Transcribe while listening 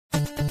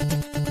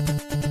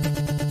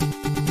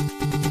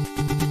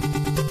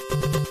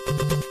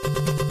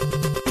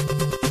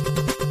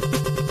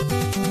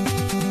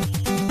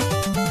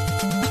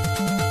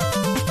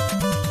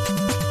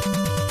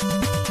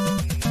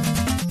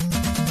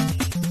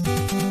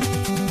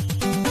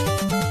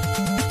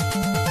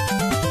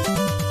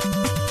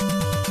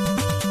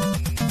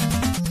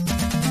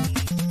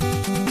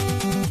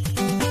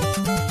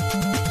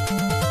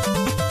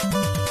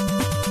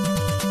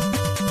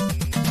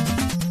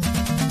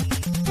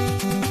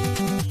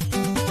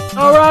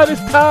Alright, it's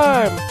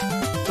time!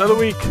 Another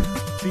week,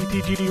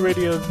 ZTGD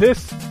Radio.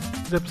 This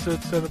is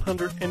episode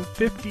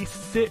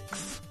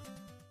 756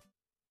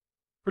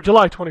 for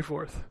July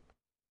 24th,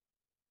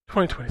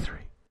 2023.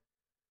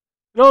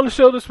 And on the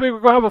show this week, we're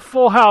going to have a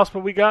full house,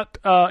 but we got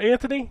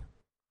Anthony.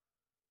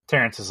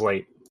 Terrence is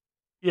late.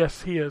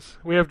 Yes, he is.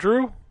 We have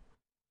Drew.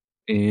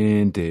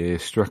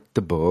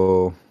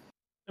 Indestructible.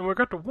 And we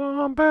got the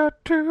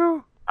Wombat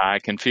too. I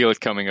can feel it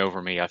coming over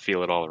me. I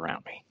feel it all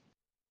around me.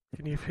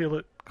 Can you feel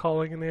it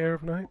calling in the air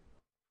of night?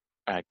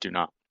 I do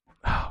not.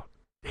 Oh,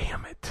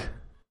 damn it.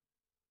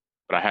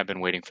 But I have been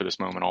waiting for this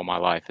moment all my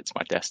life. It's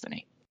my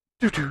destiny.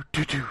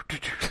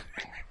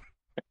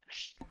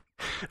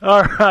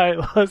 Alright,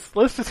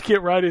 let's just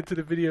get right into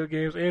the video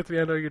games. Anthony,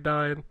 I know you're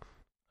dying.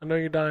 I know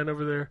you're dying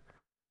over there.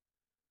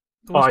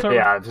 So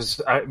yeah,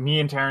 me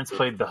and Terrence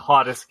played the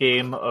hottest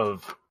game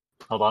of...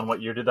 Hold on,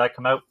 what year did that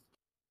come out?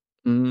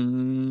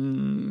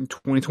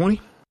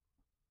 2020?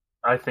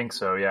 I think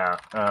so, yeah.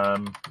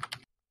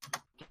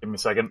 Give me a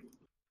second.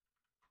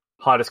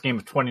 Hottest game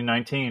of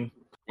 2019.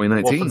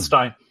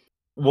 2019.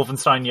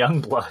 Wolfenstein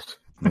Youngblood.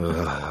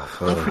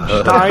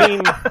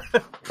 Wolfenstein.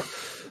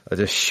 I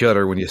just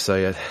shudder when you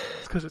say it.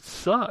 It's because it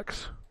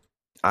sucks.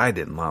 I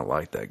did not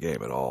like that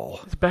game at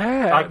all. It's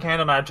bad. I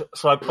can't imagine.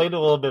 So I played a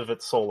little bit of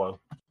it solo.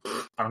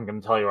 I'm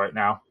going to tell you right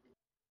now.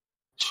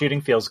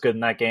 Shooting feels good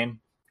in that game,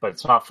 but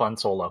it's not fun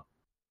solo.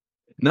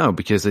 No,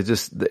 because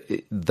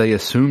they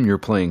assume you're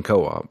playing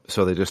co-op,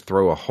 so they just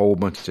throw a whole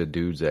bunch of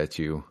dudes at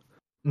you.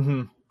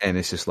 Mm-hmm. And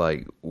it's just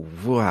like,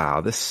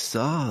 wow, this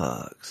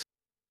sucks.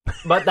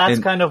 But that's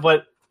kind of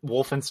what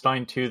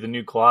Wolfenstein 2, the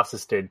New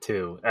Colossus did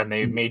too. And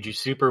they made you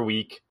super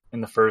weak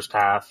in the first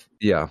half.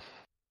 Yeah.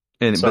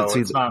 But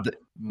see, the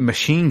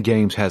Machine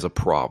Games has a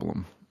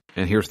problem.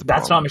 And here's the problem.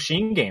 That's not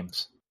Machine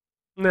Games.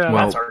 No,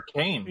 that's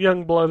Arcane.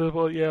 Youngblood as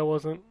well. Yeah, it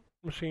wasn't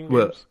Machine Games.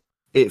 Well,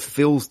 it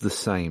feels the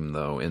same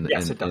though in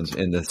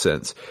the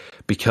sense,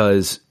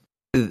 because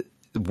the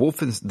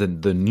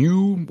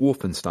new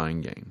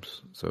Wolfenstein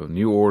games, so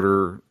New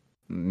Order,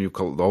 the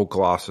old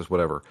Colossus,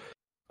 whatever,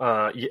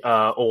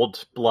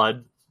 Old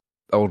Blood,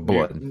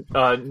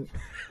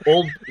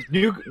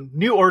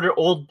 New Order,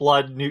 Old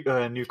Blood,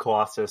 New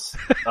Colossus.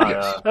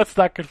 That's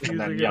not confusing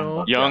at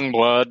all. Young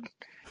blood,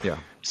 yeah,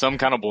 some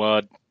kind of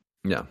blood,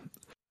 yeah.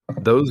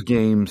 Those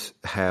games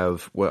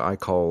have what I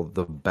call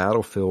the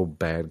Battlefield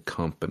Bad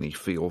Company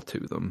feel to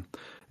them.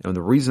 And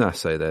the reason I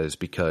say that is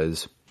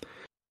because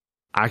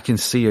I can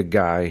see a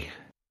guy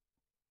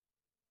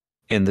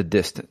in the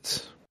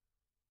distance,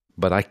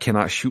 but I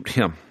cannot shoot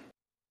him.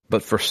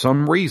 But for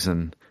some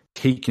reason,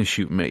 he can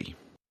shoot me.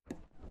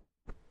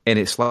 And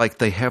it's like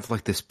they have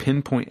like this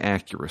pinpoint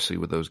accuracy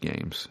with those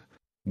games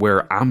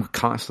where I'm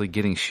constantly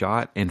getting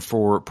shot, and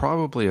for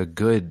probably a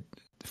good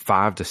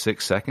 5 to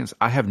 6 seconds,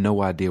 I have no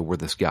idea where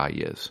this guy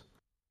is.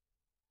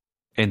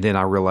 And then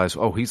I realize,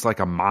 oh, he's like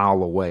a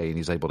mile away and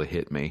he's able to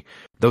hit me.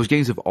 Those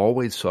games have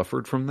always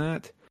suffered from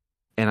that.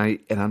 And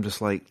I'm just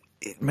like,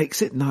 it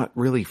makes it not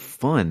really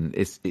fun.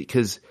 It's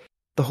because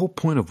the whole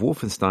point of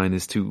Wolfenstein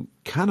is to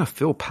kind of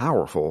feel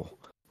powerful,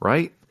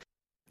 right?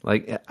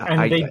 Like,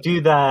 they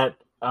do that.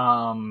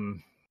 Out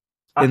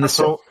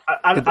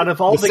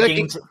of all the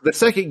games, the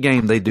second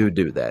game they do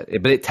that,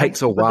 but it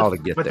takes a while to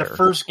get there. But the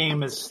first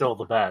game is still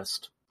the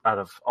best out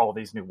of all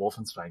these new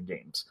Wolfenstein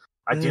games.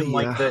 I don't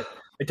like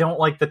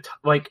the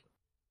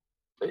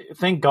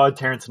thank God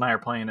Terrence and I are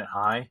playing it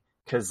high,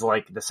 because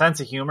like the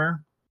sense of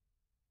humor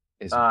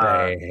is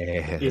bad.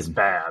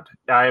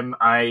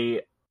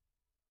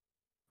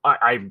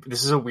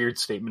 This is a weird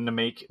statement to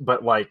make,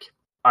 but like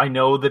I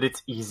know that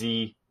it's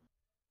easy.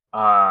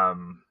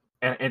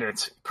 And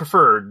it's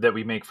preferred that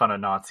we make fun of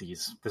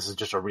Nazis. This is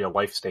just a real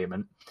life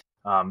statement,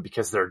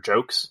 because they're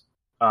jokes.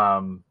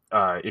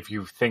 If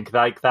you think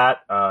like that,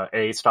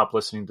 A, stop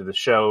listening to the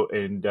show,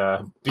 and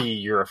B,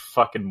 you're a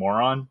fucking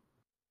moron.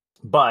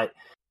 But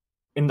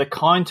in the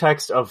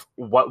context of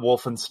what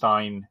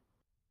Wolfenstein,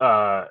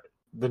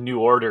 the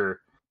New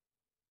Order,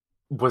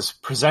 was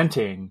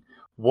presenting,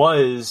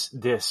 was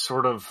this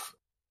sort of,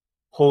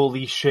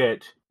 holy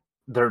shit,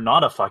 they're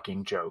not a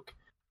fucking joke.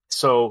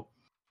 So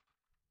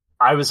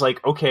I was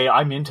like, okay,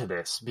 I'm into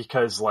this,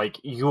 because like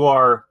you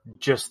are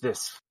just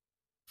this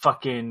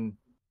fucking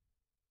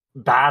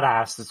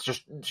badass that's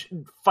just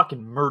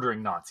fucking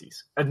murdering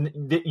Nazis,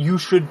 and you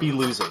should be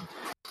losing.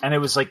 And it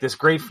was like this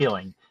great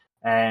feeling,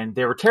 and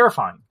they were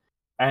terrifying.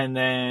 And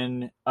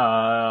then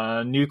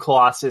New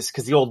Colossus,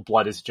 because the Old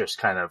Blood is just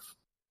kind of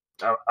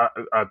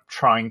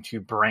trying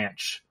to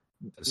branch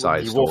the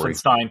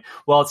Wolfenstein.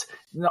 Well,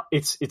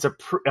 it's a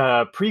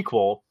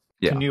prequel.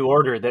 Yeah. New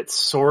Order that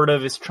sort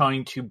of is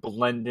trying to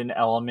blend in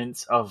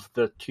elements of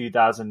the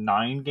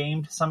 2009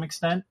 game to some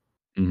extent.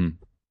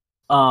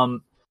 Mm-hmm.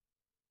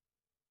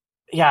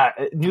 Yeah,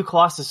 New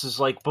Colossus is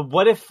like, but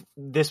what if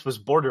this was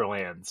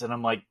Borderlands? And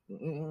I'm like,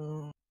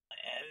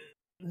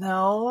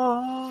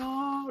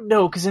 no,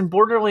 because in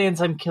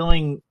Borderlands I'm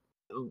killing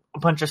a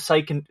bunch of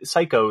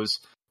psychos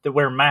that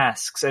wear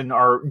masks and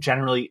are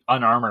generally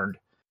unarmored.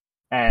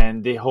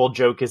 And the whole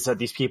joke is that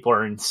these people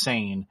are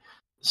insane.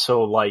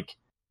 So, like,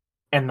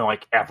 and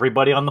like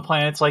everybody on the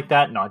planet's like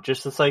that, not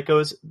just the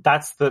psychos,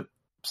 that's the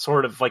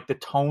sort of like the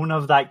tone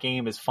of that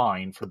game is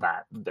fine for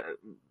that.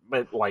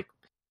 But like,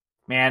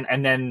 man,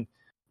 and then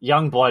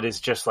Youngblood is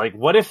just like,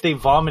 what if they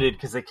vomited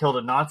because they killed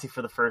a Nazi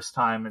for the first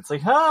time? It's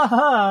like, ha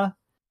ha.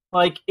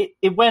 Like,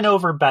 it went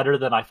over better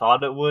than I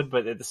thought it would,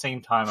 but at the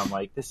same time, I'm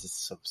like, this is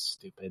so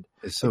stupid.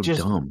 It's so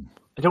dumb.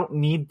 I don't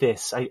need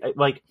this. I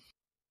like,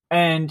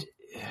 and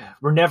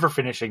we're never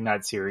finishing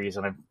that series,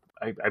 and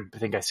I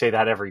think I say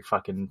that every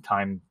fucking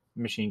time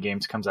Machine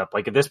Games comes up.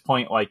 Like, at this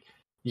point, like,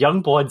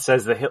 Youngblood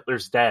says that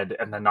Hitler's dead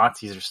and the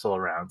Nazis are still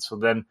around. So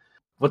then,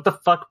 what the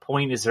fuck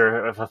point is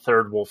there of a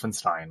third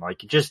Wolfenstein? Like,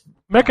 just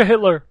Mecha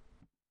Hitler.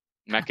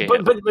 But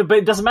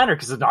it doesn't matter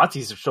because the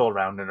Nazis are still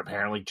around and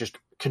apparently just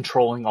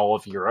controlling all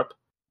of Europe,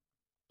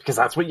 because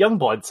that's what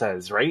Youngblood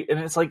says, right? And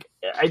it's like,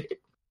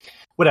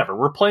 whatever.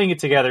 We're playing it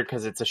together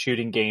because it's a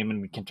shooting game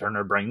and we can turn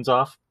our brains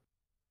off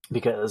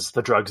because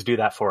the drugs do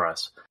that for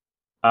us.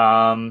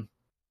 What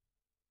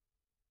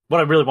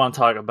I really want to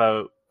talk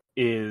about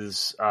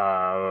is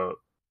goddamn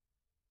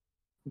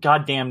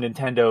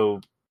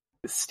Nintendo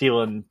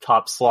stealing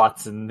top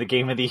slots in the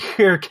Game of the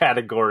Year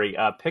category.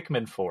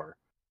 Pikmin 4.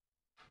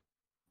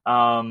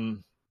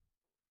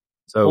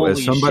 So,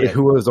 as somebody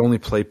who has only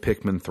played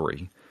Pikmin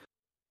 3,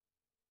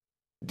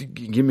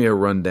 give me a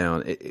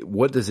rundown.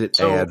 What does it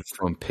add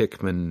from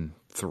Pikmin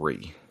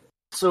 3?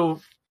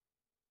 So,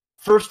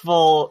 first of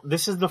all,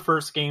 this is the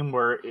first game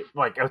where,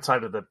 like,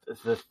 outside of the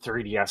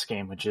 3DS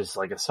game, which is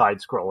like a side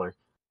scroller.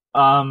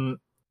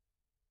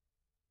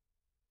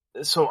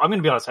 So I'm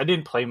gonna be honest, I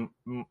didn't play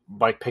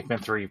like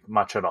Pikmin 3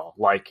 much at all.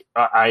 Like,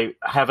 I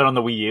have it on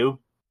the Wii U,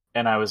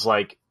 and I was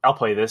like, I'll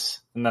play this,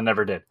 and then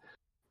never did.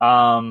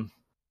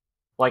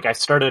 Like, I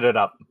started it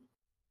up.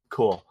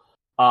 Cool.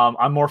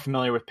 I'm more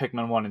familiar with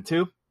Pikmin 1 and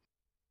 2.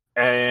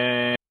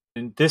 And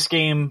this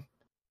game...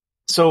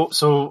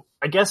 So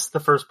I guess the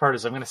first part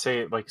is, I'm going to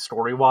say, like,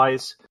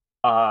 story-wise,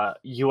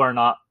 you are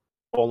not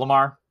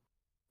Olimar,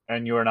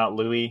 and you are not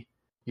Louis.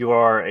 You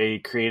are a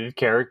created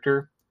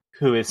character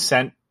who is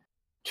sent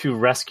to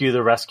rescue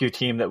the rescue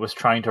team that was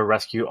trying to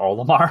rescue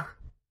Olimar.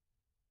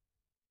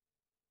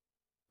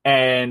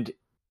 And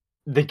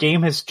the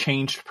game has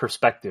changed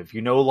perspective.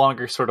 You no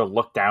longer sort of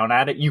look down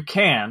at it. You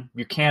can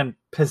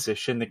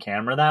position the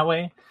camera that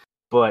way,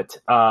 but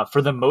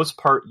for the most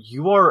part,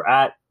 you are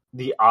at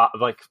the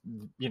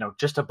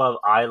just above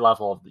eye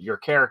level of your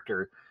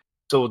character.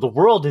 So the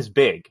world is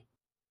big,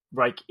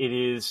 like it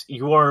is.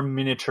 You are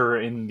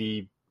miniature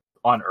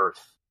on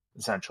Earth,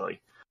 essentially,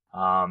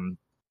 and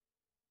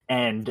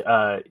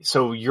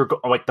so you're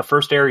like, the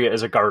first area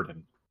is a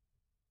garden,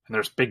 and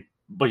there's big,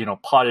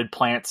 potted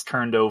plants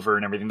turned over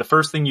and everything. The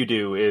first thing you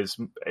do is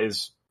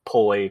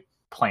pull a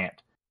plant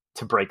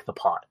to break the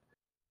pot.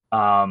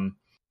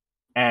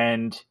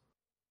 And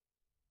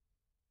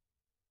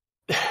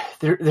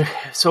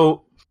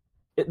so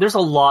there's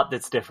a lot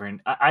that's different.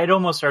 I'd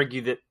almost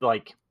argue that,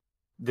 like,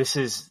 this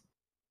is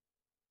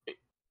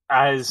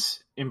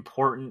as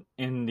important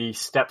in the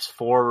steps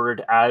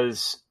forward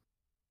as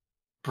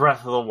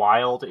Breath of the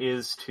Wild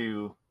is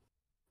to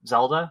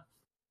Zelda.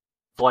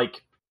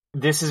 Like,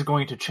 this is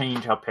going to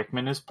change how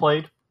Pikmin is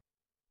played.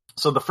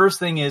 So the first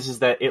thing is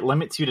that it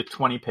limits you to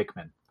 20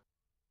 Pikmin.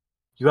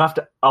 You have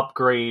to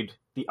upgrade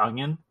the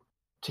onion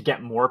to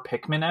get more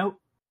Pikmin out.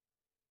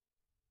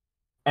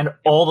 And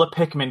all the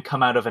Pikmin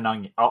come out of an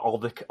onion. All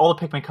the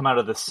Pikmin come out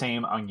of the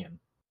same onion.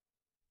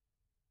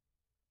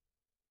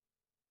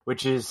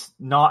 Which is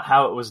not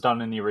how it was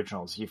done in the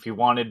originals. If you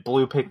wanted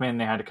blue Pikmin,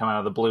 they had to come out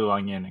of the blue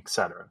onion,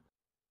 etc.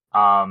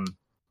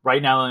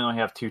 Right now they only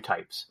have 2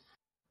 types.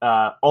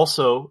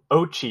 Also,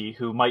 Ochi,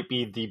 who might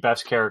be the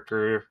best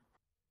character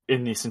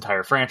in this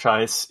entire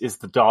franchise, is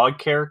the dog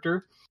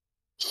character.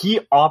 He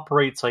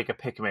operates like a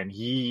Pikmin.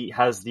 He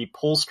has the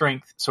pull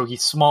strength, so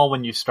he's small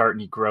when you start,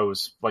 and he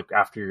grows like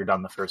after you're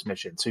done the first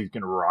mission. So you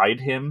can ride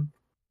him,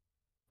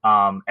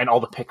 and all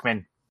the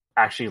Pikmin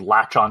actually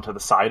latch onto the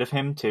side of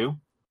him too.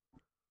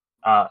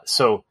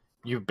 So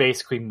you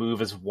basically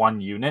move as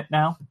one unit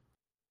now.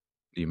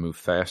 Do you move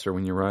faster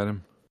when you ride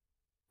him?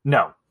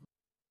 No.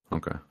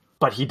 Okay.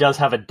 But he does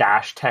have a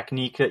dash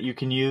technique that you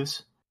can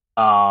use.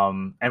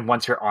 And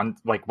once you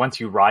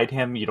ride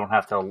him, you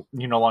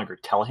no longer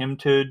tell him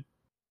to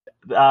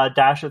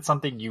dash at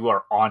something. You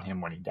are on him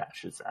when he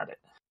dashes at it.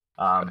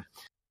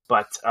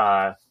 But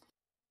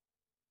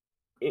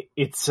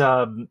it's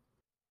a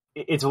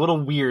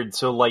little weird.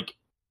 So, like,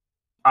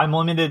 I'm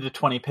limited to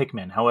 20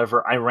 Pikmin.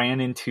 However, I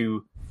ran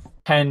into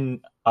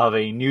 10 of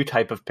a new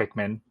type of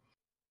Pikmin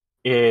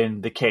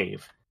in the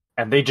cave,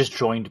 and they just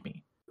joined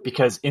me.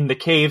 Because in the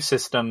cave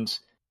systems,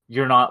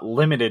 you're not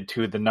limited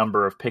to the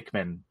number of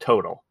Pikmin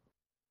total.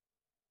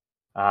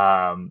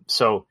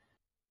 So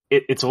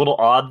it's a little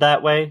odd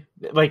that way.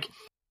 Like,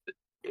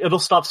 it'll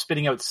stop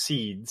spitting out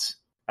seeds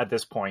at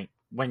this point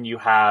when you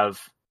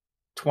have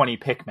 20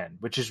 Pikmin,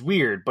 which is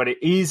weird, but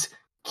it is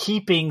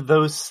keeping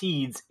those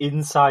seeds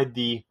inside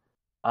the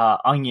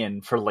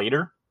onion for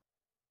later.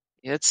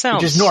 Yeah, it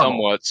sounds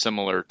somewhat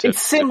similar to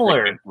It's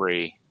similar. Pikmin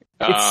 3.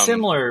 It's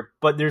similar,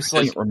 but there's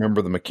I can't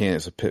remember the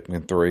mechanics of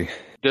Pikmin 3.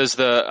 Does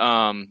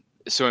the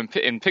so in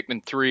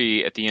Pikmin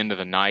 3, at the end of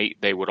the night,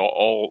 they would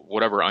all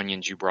whatever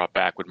onions you brought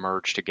back would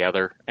merge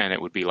together, and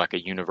it would be like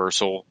a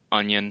universal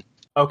onion.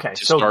 Okay,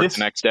 to so start this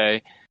the next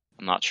day.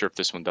 I'm not sure if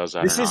this one does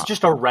that. This or is not.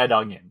 just a red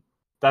onion.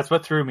 That's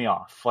what threw me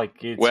off.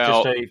 Like it's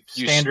just a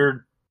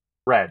standard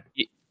red.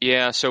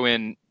 Yeah. So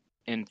in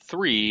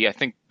 3, I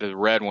think the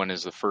red one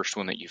is the first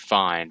one that you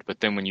find, but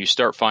then when you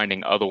start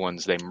finding other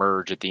ones, they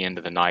merge at the end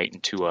of the night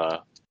into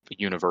a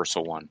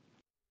universal one.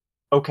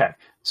 Okay,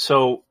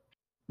 so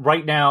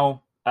right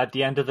now at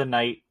the end of the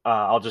night,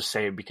 I'll just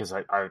say it because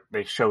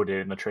they showed it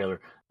in the trailer.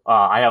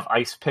 I have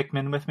ice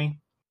Pikmin with me.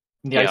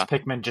 The ice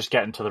Pikmin just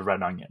get into the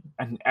red onion,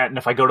 and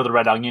if I go to the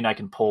red onion, I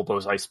can pull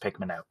those ice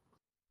Pikmin out.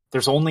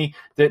 There's only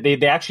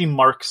they actually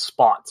mark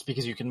spots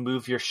because you can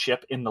move your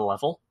ship in the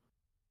level.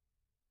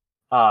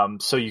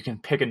 So you can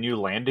pick a new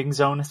landing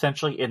zone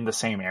essentially in the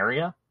same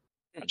area.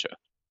 Gotcha.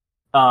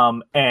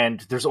 And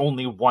there's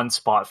only one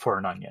spot for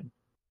an onion.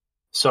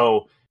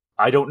 So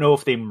I don't know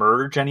if they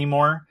merge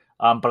anymore.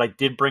 But I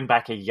did bring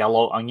back a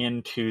yellow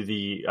onion to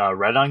the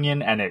red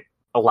onion, and it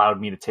allowed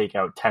me to take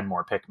out 10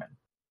 more Pikmin.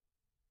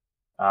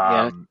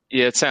 Yeah,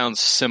 it sounds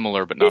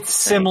similar, but not. It's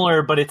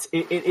similar, but it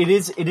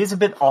is a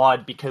bit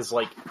odd because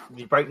like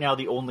right now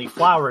the only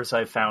flowers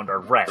I've found are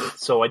red,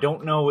 so I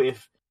don't know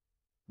if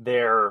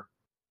they're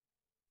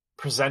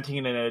presenting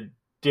it in a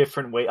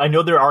different way. I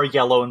know there are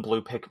yellow and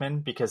blue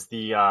Pikmin because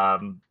the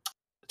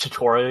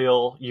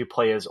tutorial you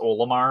play as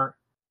Olimar,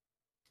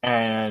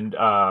 and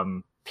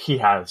he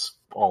has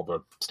all the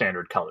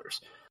standard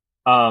colors.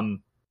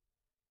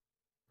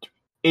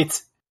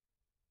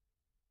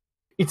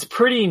 It's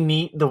pretty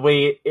neat the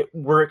way it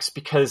works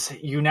because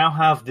you now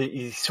have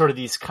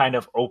these kind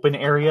of open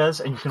areas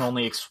and you can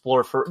only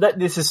explore for that.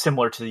 This is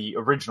similar to the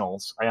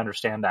originals. I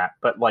understand that,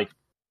 but like,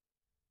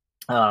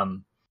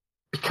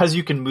 because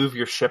you can move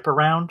your ship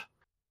around,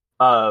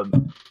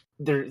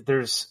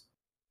 there's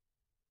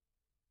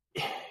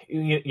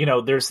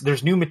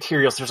new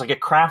materials. There's like a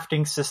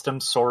crafting system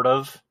sort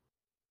of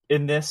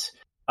in this.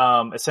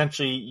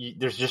 Essentially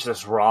there's just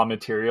this raw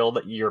material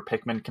that your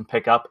Pikmin can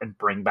pick up and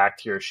bring back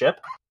to your ship.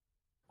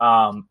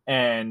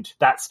 And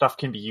that stuff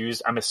can be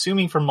used, I'm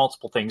assuming, for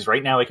multiple things.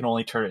 Right now I can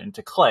only turn it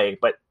into clay,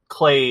 but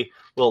clay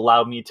will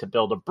allow me to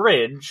build a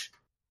bridge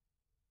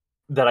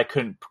that I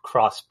couldn't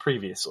cross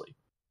previously.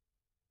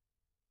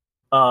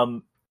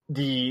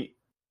 It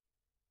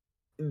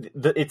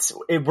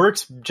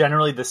works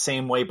generally the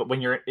same way, but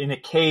when you're in a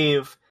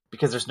cave,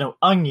 because there's no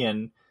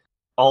onion,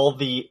 all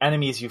the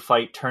enemies you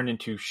fight turn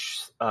into,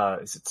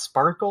 is it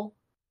sparkle?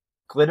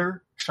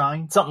 Glitter?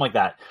 Shine? Something like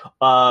that.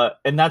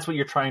 And that's what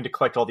you're trying to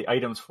collect all the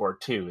items for,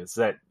 too, is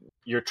that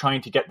you're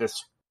trying to get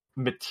this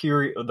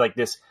material, like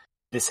this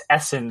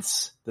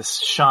essence, this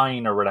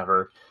shine or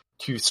whatever,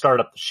 to start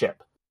up the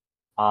ship.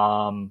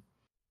 And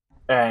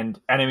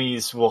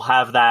enemies will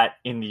have that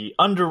in the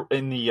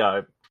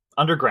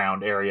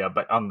underground area,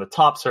 but on the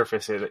top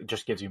surface, it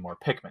just gives you more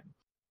Pikmin.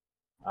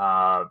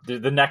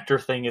 The nectar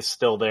thing is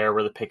still there,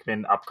 where the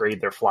Pikmin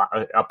upgrade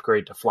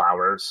to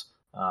flowers,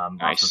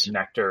 nice. Off of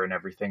nectar and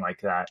everything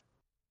like that.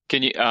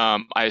 Can you?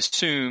 I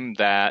assume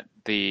that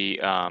you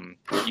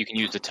can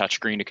use the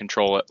touchscreen to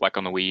control it, like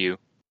on the Wii U.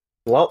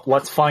 Well,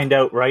 let's find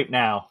out right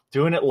now.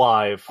 Doing it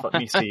live. Let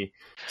me see.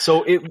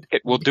 So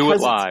we'll do it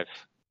live.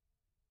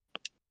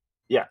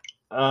 Yeah.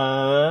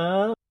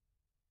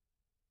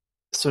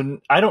 So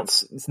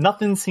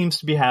nothing seems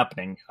to be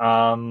happening. Okay.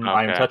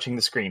 I'm touching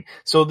the screen.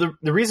 So the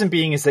reason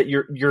being is that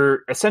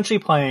you're essentially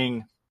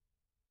playing,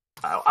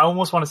 I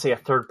almost want to say a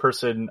third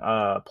person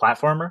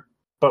platformer,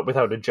 but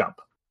without a jump.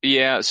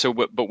 Yeah. So,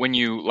 but when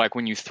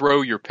you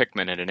throw your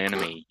Pikmin at an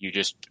enemy, you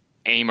just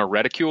aim a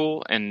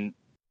reticule and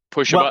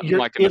push a button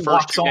like in the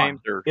first two games?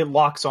 Or? It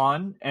locks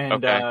on,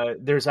 and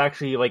there's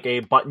actually like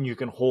a button you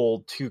can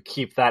hold to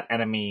keep that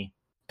enemy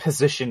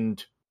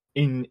positioned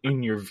in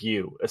your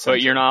view.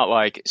 But you're not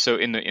like, so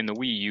in the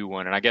Wii U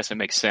one, and I guess it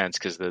makes sense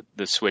because the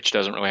Switch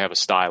doesn't really have a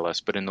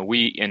stylus, but in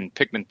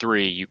Pikmin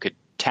 3 you could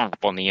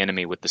tap on the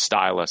enemy with the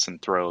stylus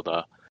and throw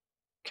the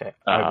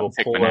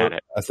Pikmin at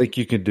it. I think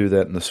you can do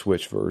that in the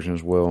Switch version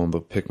as well, on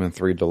the Pikmin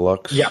 3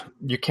 Deluxe. Yeah,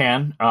 you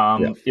can.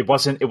 It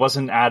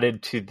wasn't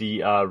added to the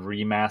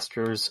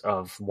remasters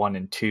of 1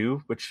 and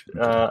 2, which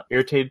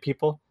irritated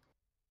people.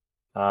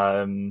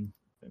 Let me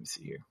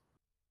see here.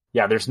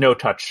 Yeah, there's no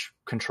touch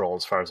control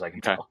as far as I can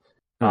tell.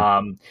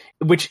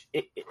 Which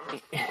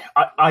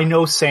I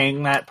know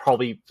saying that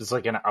probably is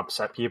like going to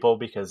upset people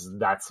because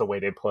that's the way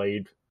they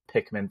played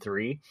Pikmin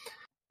 3.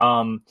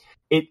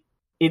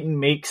 It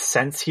makes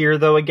sense here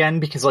though, again,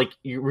 because like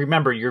you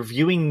remember, you're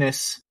viewing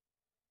this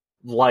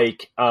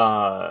like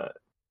from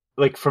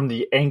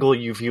the angle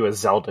you view a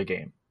Zelda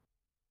game.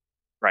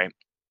 Right.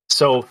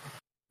 So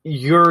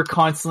you're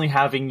constantly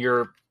having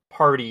your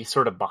party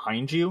sort of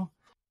behind you,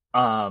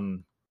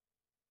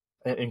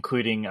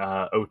 including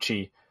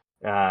Ochi,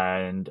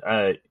 and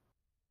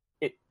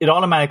it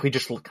automatically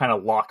just kind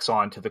of locks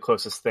on to the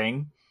closest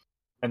thing,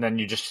 and then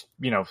you just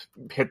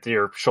hit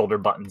your shoulder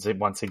buttons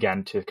once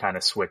again to kind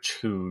of switch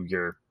who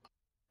you're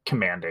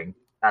commanding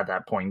at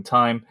that point in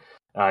time.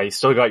 You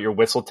still got your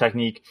whistle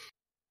technique.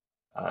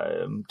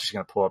 I'm just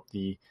going to pull up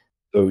the...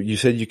 So you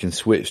said you can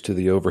switch to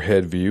the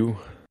overhead view?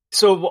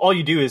 So all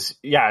you do is,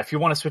 if you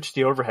want to switch to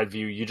the overhead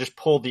view, you just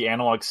pull the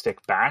analog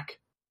stick back,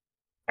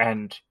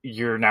 and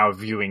you're now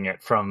viewing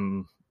it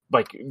from,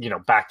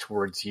 back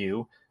towards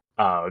you,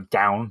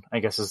 down, I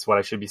guess is what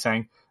I should be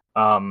saying,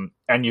 and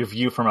you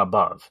view from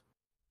above.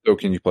 So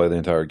can you play the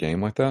entire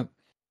game like that?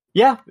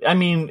 Yeah, I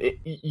mean,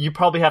 you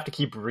probably have to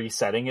keep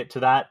resetting it to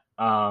that.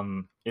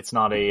 It's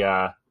not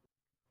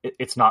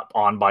it's not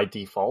on by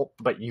default,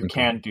 but you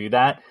can do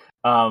that.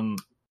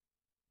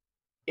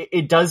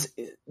 It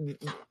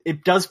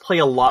does play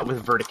a lot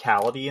with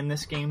verticality in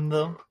this game,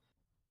 though,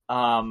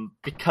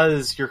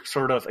 because you're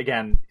sort of,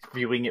 again,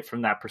 viewing it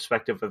from that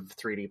perspective of the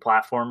 3D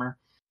platformer,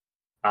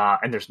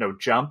 and there's no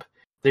jump.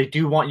 They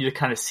do want you to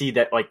kind of see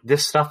that,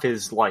 this stuff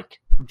is,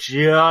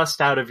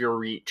 just out of your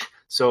reach.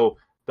 So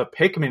the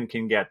Pikmin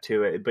can get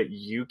to it, but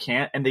you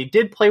can't. And they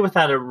did play with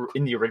that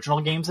in the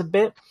original games a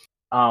bit,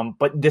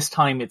 but this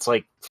time it's,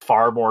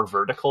 far more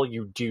vertical.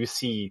 You do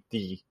see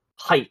the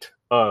height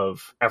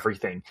of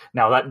everything.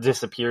 Now that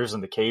disappears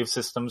in the cave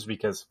systems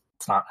because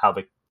it's not how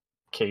the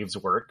caves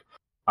work.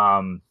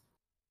 But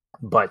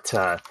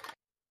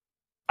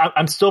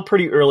I'm still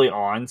pretty early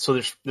on,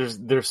 so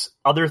there's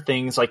other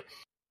things,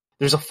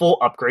 there's a full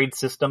upgrade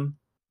system.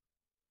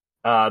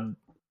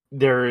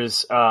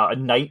 There's a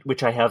night,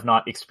 which I have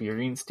not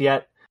experienced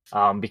yet,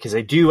 because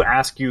they do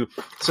ask you.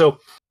 So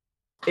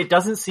it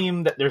doesn't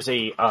seem that there's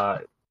a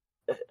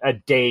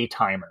day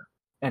timer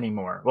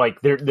anymore.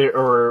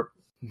 Or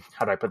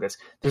how do I put this?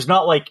 There's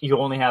not you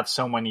only have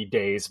so many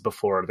days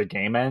before the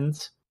game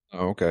ends.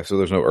 Oh, okay. So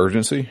there's no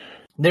urgency?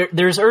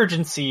 There's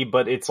urgency,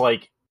 but it's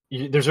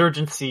there's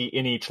urgency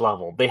in each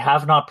level. They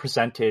have not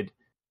presented,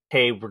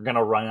 hey, we're going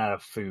to run out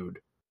of food.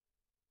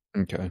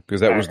 Okay,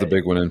 because that was the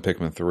big one in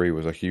Pikmin 3,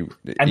 was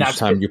each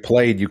time you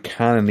played, you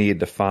kind of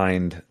needed to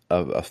find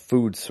a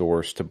food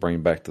source to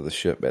bring back to the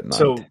ship at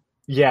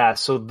night.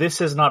 So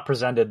this is not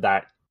presented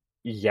that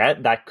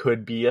yet. That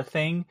could be a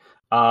thing.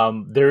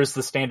 There's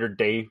the standard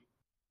day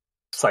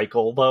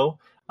cycle, though,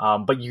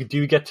 but you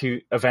do get to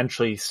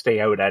eventually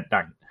stay out at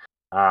night.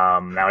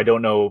 Now, I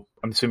don't know,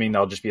 I'm assuming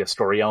there'll just be a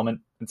story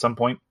element at some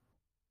point.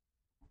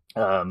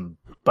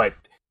 But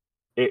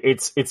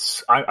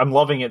I'm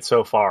loving it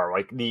so far.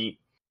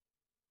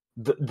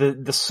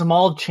 The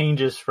small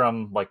changes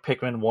from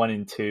Pikmin 1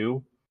 and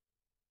 2,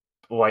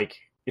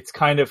 it's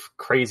kind of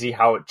crazy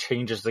how it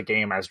changes the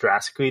game as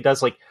drastically it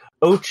does.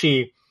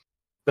 Ochi,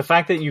 the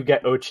fact that you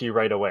get Ochi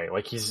right away,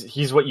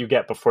 he's what you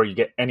get before you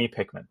get any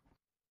Pikmin.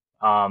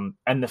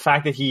 And the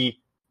fact that he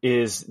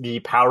is the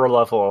power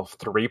level of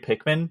 3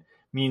 Pikmin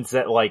means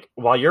that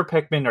while your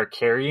Pikmin are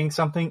carrying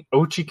something,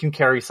 Ochi can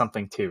carry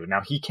something too.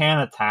 Now he can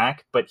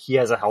attack, but he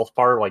has a health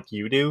bar like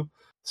you do.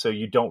 So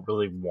you don't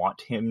really want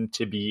him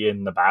to be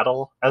in the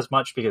battle as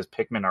much because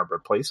Pikmin are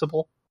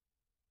replaceable.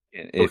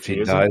 If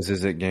he dies,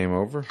 is it game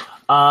over?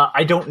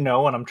 I don't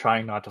know, and I'm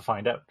trying not to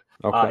find out.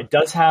 Okay. It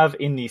does have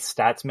in the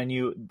stats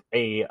menu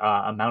a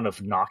amount of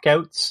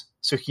knockouts,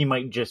 so he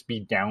might just be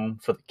down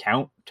for the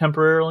count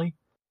temporarily.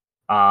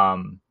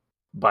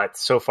 But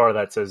so far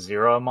that says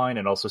 0 on mine,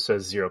 and also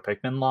says 0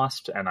 Pikmin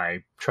lost, and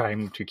I try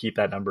to keep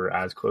that number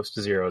as close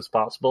to 0 as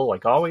possible,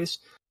 like always.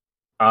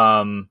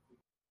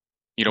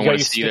 You don't want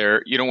to see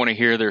you don't want to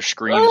hear their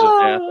screams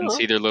of death and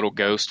see their little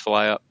ghost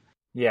fly up.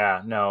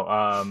 Yeah,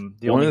 no.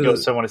 The only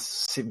ghosts I want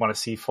to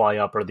see fly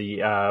up are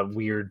the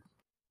weird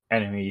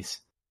enemies.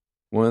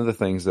 One of the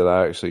things that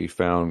I actually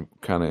found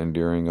kind of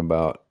endearing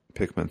about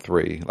Pikmin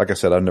 3, like I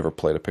said, I've never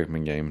played a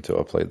Pikmin game until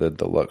I played the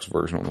deluxe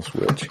version on the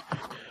Switch,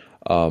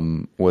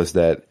 was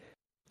that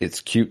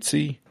it's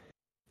cutesy,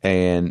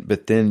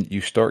 but then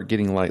you start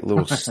getting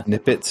little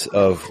snippets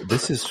of,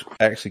 this is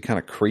actually kind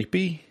of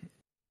creepy.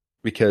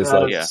 Because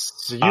so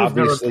you've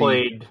never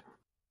played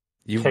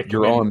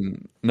you're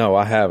on... No,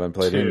 I haven't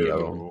played any of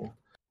them.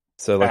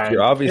 So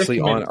you're obviously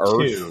Pikmin on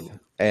Earth, 2.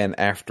 and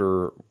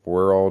after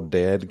we're all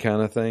dead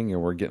kind of thing,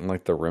 and we're getting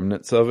the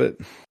remnants of it.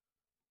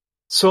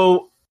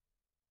 So,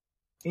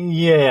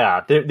 yeah,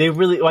 they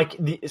really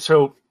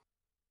so,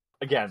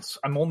 again,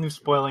 I'm only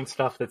spoiling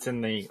stuff that's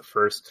in the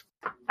first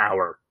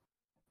hour,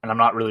 and I'm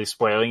not really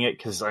spoiling it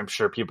because I'm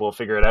sure people will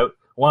figure it out.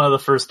 One of the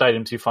first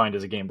items you find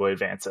is a Game Boy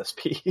Advance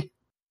SP.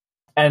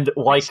 And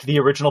like the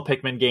original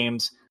Pikmin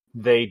games,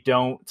 they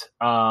don't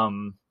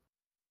call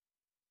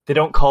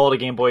it a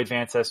Game Boy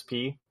Advance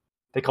SP.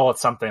 They call it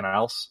something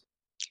else.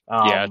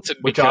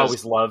 Which I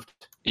always loved.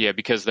 Yeah,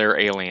 because they're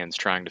aliens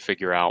trying to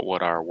figure out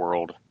what our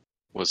world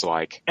was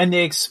like. And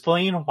they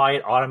explain why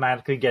it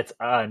automatically gets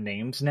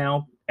names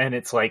now. And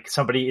it's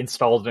somebody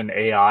installed an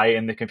AI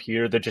in the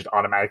computer that just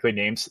automatically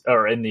names,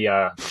 or in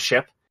the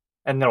ship.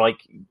 And they're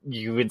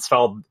you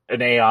installed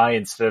an AI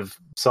instead of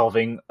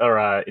solving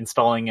or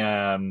installing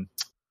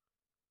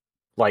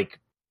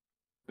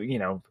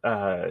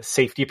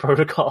safety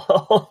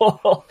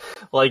protocol.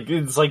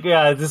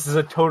 This is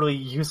a totally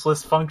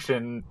useless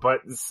function, but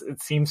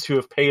it seems to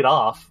have paid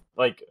off.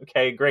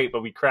 Okay, great,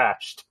 but we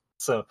crashed.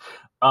 So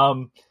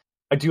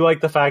I do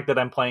like the fact that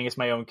I'm playing as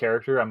my own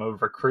character. I'm a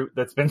recruit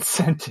that's been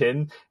sent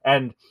in,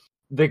 and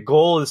the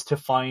goal is to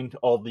find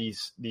all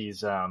these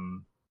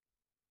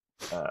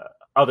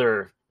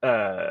other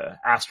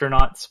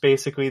astronauts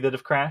basically that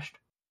have crashed.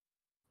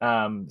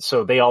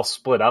 So they all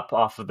split up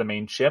off of the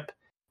main ship,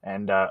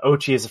 and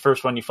Ochi is the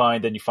first one you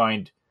find. Then you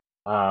find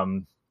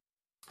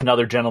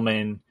another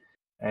gentleman,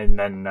 and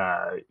then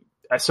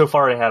so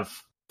far I have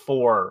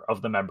 4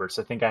 of the members.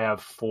 I think I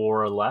have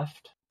 3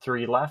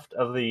 left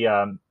of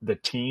the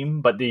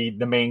team, but the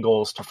main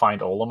goal is to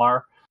find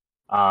Olimar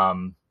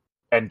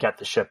and get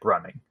the ship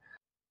running.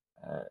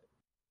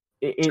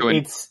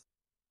 It's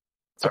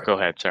sorry. Go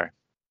ahead. Sorry.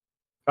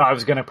 I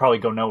was going to probably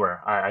go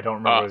nowhere. I don't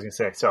remember what I was going to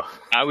say. So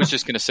I was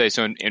just going to say,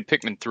 so in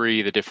Pikmin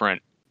 3, the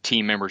different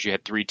team members, you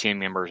had 3 team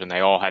members, and they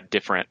all had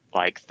different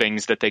like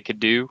things that they could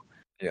do.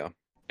 Yeah.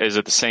 Is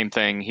it the same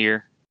thing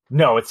here?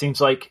 No, it seems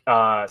like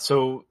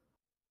so.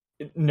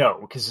 No,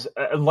 because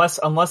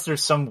unless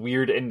there's some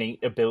weird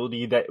innate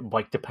ability that,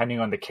 like, depending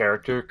on the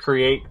character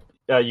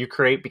you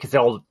create, because they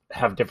all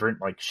have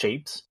different like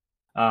shapes.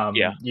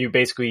 You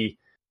basically,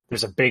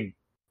 there's a big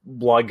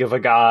lug of a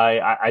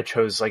guy. I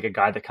chose like a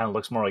guy that kind of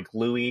looks more like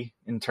Louis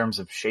in terms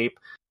of shape.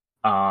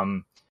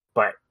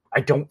 But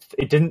it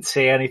didn't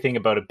say anything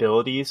about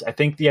abilities. I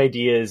think the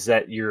idea is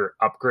that you're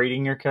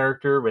upgrading your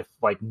character with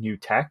like new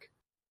tech.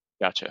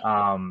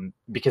 Gotcha.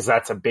 Because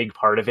that's a big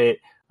part of it.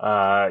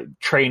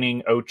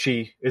 Training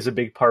Ochi is a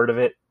big part of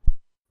it.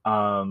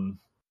 And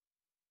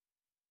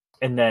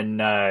then,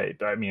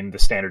 the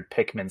standard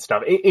Pikmin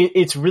stuff.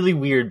 It's really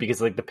weird because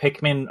like the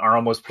Pikmin are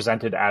almost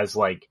presented as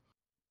like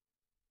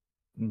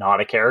not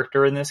a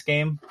character in this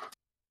game.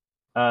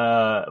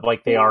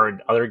 Like they are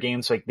in other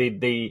games. Like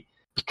they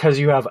because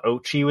you have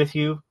Ochi with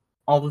you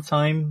all the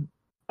time,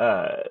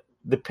 the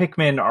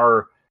Pikmin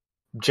are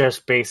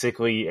just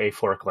basically a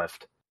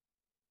forklift.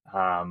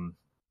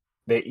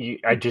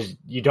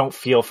 You don't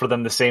feel for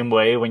them the same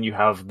way when you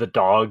have the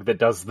dog that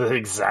does the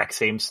exact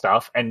same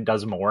stuff and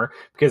does more,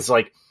 because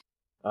like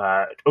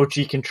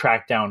Ochi can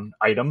track down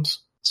items,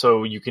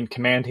 so you can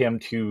command him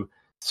to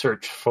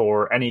search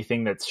for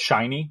anything that's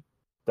shiny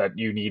that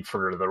you need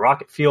for the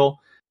rocket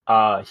fuel.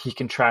 He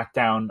can track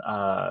down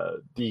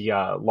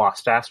the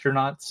lost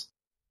astronauts.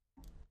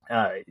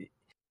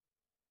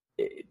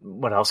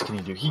 What else can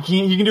he do? He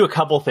can do a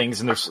couple things,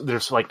 and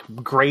there's like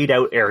grayed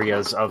out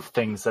areas of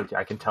things that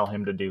I can tell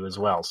him to do as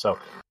well. So,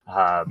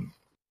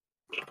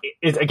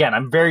 again,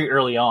 I'm very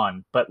early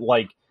on, but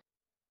like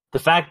the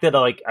fact that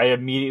like I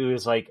immediately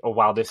was like, oh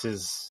wow, this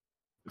is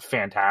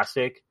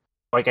fantastic.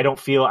 Like I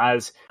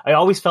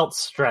always felt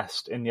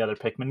stressed in the other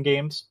Pikmin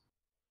games,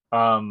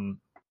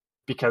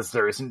 because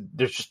there's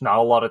just not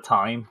a lot of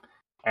time,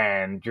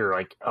 and you're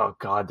like, oh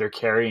god, they're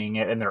carrying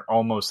it, and they're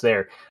almost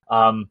there.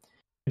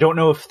 I don't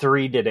know if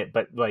 3 did it,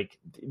 but like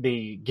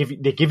they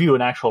give you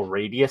an actual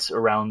radius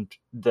around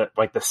the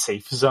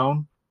safe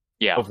zone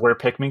of where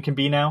Pikmin can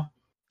be now.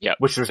 Yeah,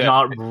 which was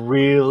not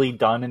really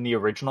done in the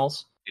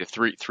originals. Yeah,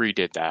 3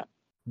 did that.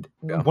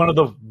 One of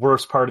the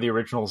worst part of the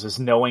originals is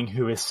knowing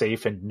who is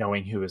safe and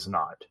knowing who is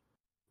not,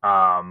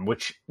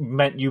 which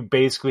meant you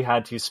basically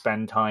had to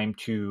spend time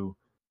to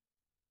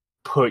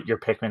put your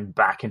Pikmin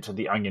back into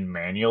the onion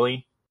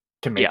manually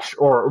to make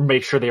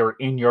sure they were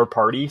in your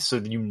party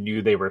so that you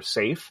knew they were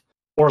safe.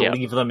 Or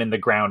leave them in the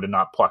ground and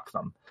not pluck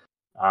them.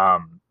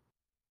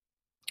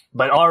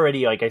 But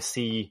already, like, I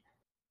see...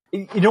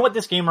 You know what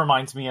this game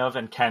reminds me of?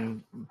 And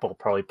Ken will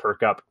probably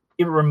perk up.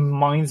 It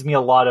reminds me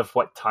a lot of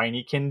what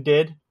Tinykin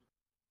did.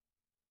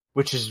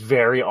 Which is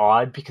very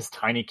odd, because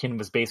Tinykin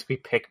was basically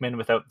Pikmin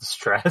without the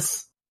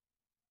stress.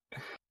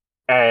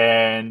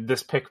 And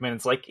this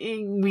Pikmin's like,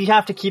 we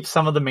have to keep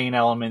some of the main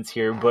elements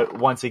here, but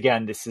once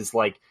again, this is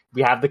like,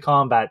 we have the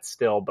combat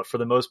still, but for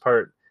the most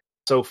part,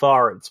 so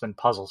far, it's been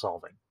puzzle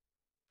solving.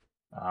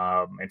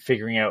 And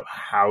figuring out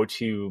how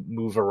to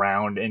move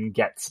around and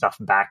get stuff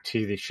back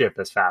to the ship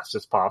as fast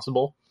as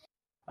possible.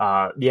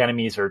 The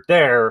enemies are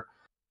there,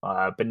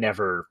 but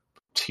never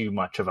too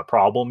much of a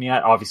problem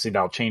yet. Obviously,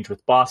 that'll change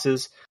with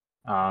bosses,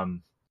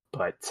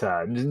 but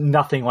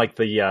nothing like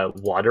the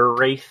Water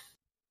Wraith,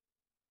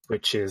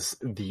 which is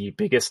the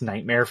biggest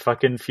nightmare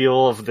fucking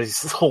feel of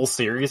this whole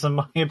series, in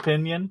my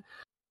opinion.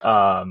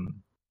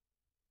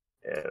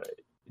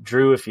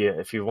 Drew, if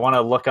you want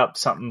to look up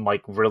something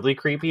like really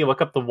creepy,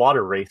 look up the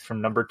Water Wraith from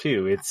number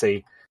 2. It's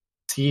a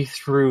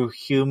see-through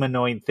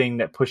humanoid thing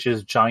that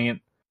pushes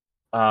giant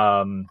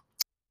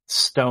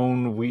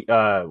stone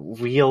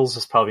wheels.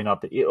 Is probably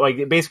not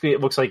the basically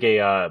it looks like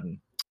a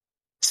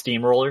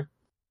steamroller,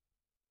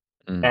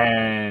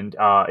 and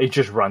it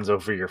just runs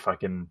over your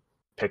fucking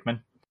Pikmin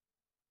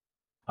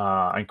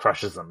and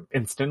crushes them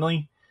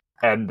instantly.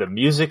 And the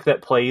music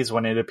that plays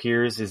when it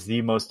appears is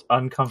the most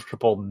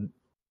uncomfortable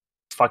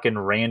fucking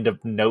random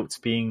notes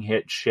being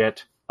hit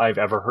shit I've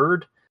ever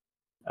heard.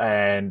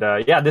 And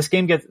this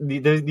game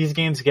these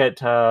games get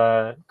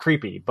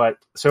creepy, but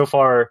so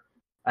far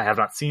I have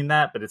not seen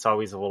that, but it's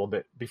always a little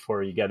bit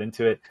before you get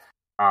into it.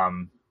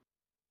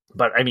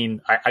 But I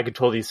mean, I could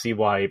totally see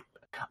why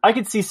I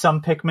could see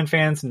some Pikmin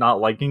fans not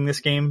liking this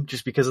game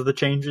just because of the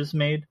changes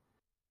made.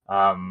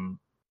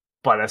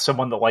 But as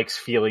someone that likes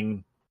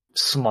feeling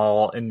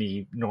small in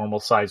the normal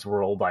size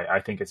world, I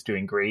think it's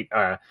doing great.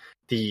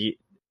 The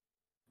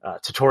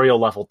tutorial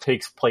level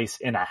takes place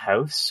in a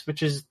house,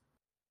 which is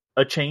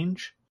a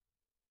change.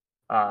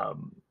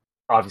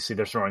 Obviously,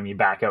 they're throwing me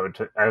back out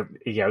to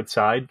the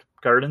outside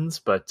gardens,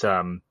 but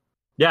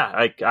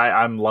yeah,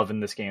 I'm loving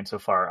this game so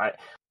far.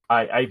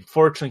 I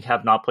fortunately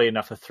have not played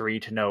enough of 3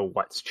 to know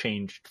what's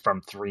changed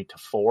from 3 to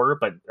 4,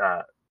 but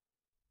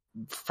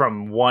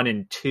from 1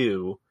 and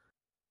 2,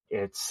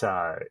 it's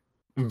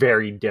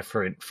very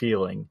different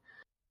feeling.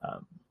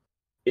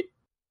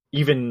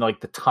 Even like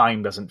the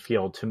time doesn't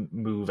feel to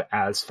move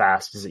as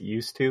fast as it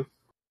used to.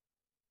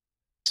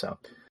 So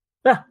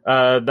yeah,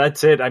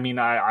 that's it. I mean,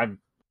 I'm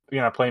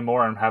gonna play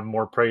more and have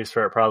more praise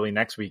for it probably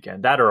next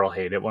weekend. That or I'll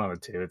hate it. One of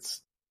the two.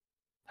 It's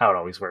how it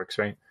always works,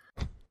 right?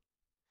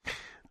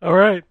 All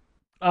right.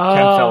 Ken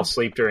fell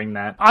asleep during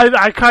that.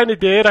 I kind of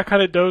did. I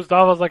kind of dozed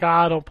off. I was like,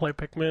 I don't play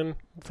Pikmin.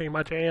 It's ain't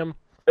my jam.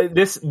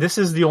 This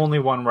is the only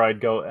one where I'd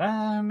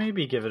go,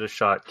 maybe give it a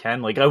shot,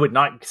 Ken. Like, I would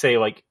not say,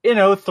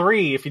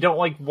 3 if you don't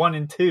like 1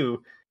 and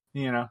 2,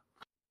 Yeah,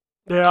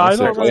 I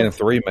don't know.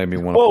 3 made me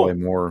want to play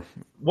more.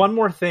 One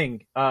more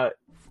thing.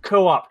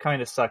 Co-op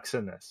kind of sucks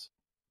in this.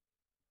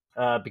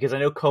 Because I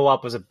know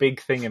co-op was a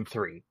big thing in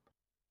 3.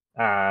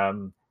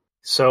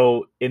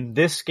 So in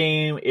this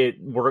game,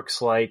 it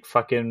works like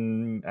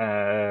fucking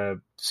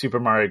Super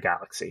Mario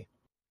Galaxy,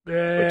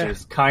 which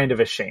is kind of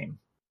a shame.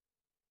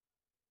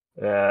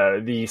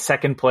 The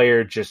second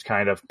player just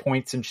kind of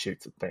points and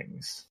shoots at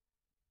things.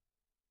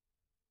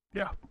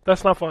 Yeah,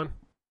 that's not fun.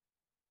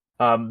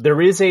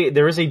 There is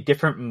a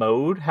different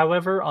mode,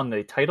 however, on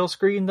the title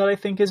screen that I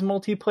think is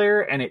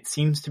multiplayer, and it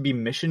seems to be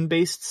mission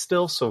based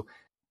still, so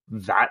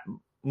that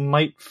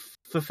might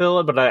fulfill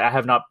it, but I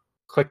have not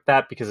clicked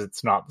that because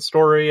it's not the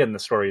story, and the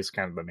story is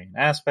kind of the main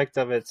aspect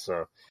of it,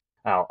 so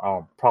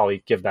I'll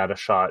probably give that a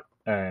shot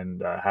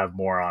and have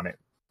more on it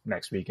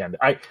next weekend.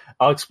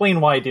 I'll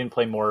explain why I didn't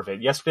play more of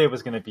it. Yesterday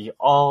was going to be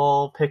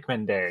all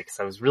Pikmin day because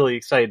I was really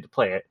excited to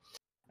play it,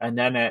 and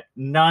then at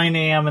 9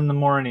 a.m. in the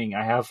morning,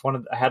 I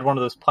had one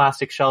of those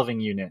plastic shelving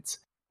units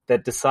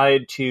that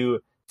decided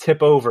to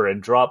tip over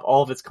and drop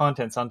all of its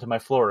contents onto my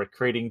floor,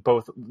 creating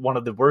both one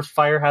of the worst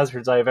fire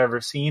hazards I have ever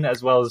seen,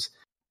 as well as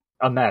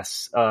a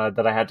mess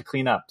that I had to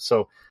clean up.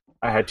 So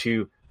I had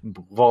to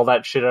move all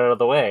that shit out of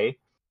the way,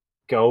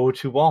 go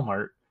to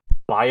Walmart,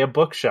 buy a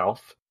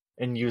bookshelf,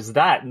 and use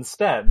that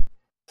instead.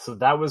 So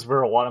that was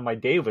where a lot of my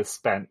day was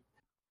spent.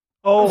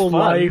 Oh,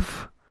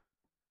 life.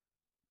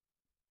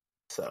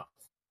 So.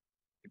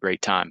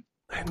 Great time.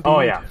 Indeed. Oh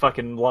yeah,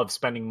 fucking love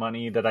spending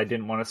money that I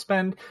didn't want to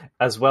spend,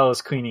 as well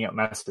as cleaning up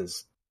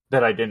messes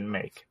that I didn't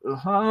make.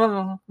 What?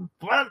 All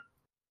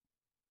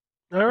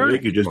right. I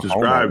think you just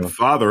described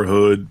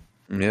fatherhood.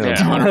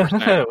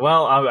 Yeah.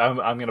 Well,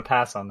 I'm going to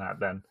pass on that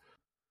then.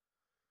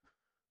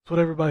 That's what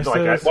everybody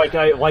says. Like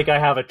I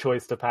have a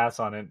choice to pass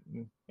on it.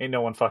 Ain't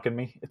no one fucking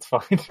me. It's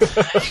fine.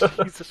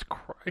 Jesus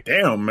Christ!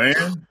 Damn,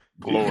 man.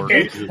 Lord.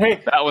 Hey,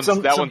 that one's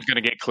going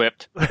to get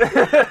clipped.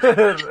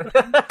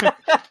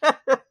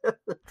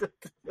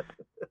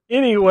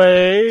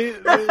 Anyway,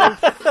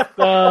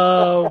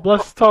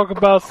 let's talk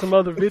about some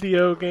other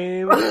video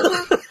games.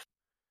 I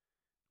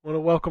want to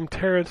welcome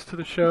Terrence to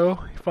the show.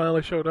 He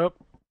finally showed up.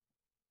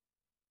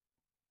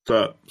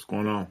 What's up? What's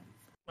going on?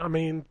 I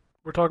mean,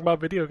 we're talking about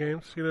video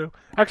games,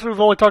 Actually,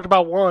 we've only talked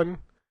about one.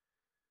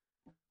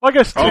 Well, I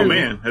guess 2. Oh,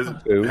 man.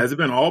 Has it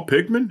been all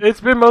Pikmin?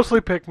 It's been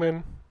mostly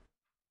Pikmin.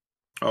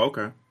 Oh,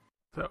 okay.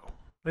 So,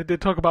 they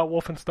did talk about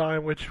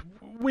Wolfenstein, which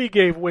we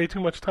gave way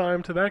too much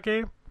time to that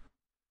game.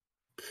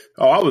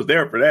 Oh, I was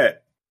there for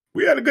that.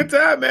 We had a good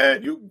time,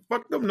 man. You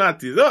fucked them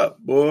Nazis up,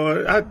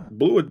 boy. I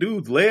blew a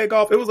dude's leg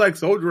off. It was like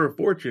Soldier of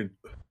Fortune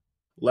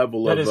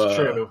level that of... That is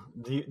true.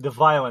 The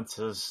violence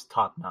is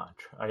top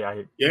notch. I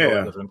really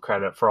give them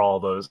credit for all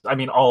those. I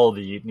mean, all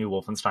the new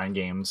Wolfenstein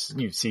games,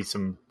 you see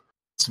some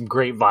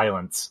great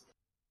violence.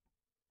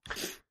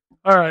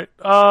 All right.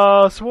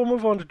 So we'll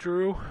move on to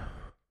Drew.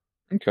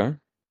 Okay.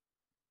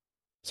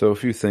 So a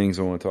few things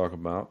I want to talk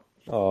about.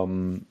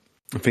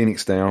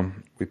 Phoenix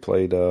Down. We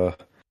played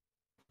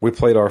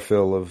our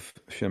fill of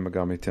Shin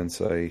Megami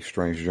Tensei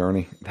Strange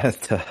Journey.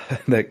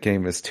 That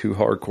game is too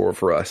hardcore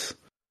for us.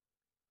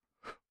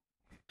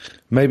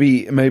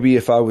 Maybe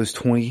if I was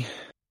 20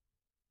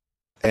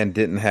 and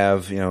didn't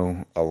have,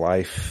 a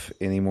life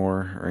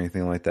anymore or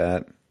anything like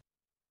that,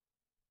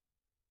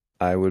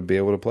 I would be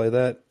able to play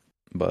that.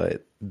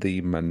 But the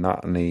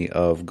monotony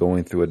of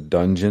going through a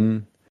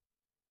dungeon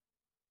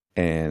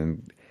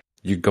and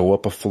you go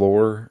up a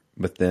floor,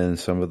 but then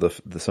some of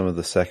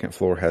the second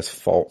floor has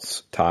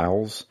false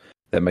tiles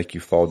that make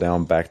you fall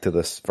down back to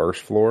the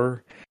first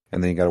floor,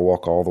 and then you got to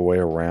walk all the way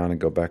around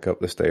and go back up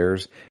the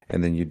stairs,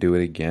 and then you do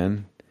it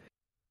again.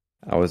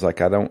 I was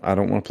like, I don't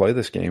want to play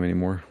this game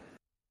anymore.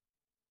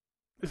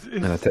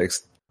 And I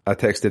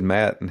texted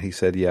Matt, and he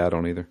said, yeah, I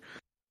don't either.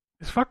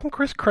 Is fucking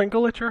Chris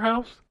Kringle at your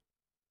house?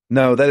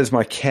 No, that is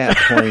my cat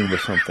playing with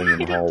something in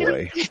the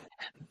hallway.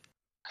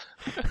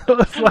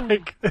 It's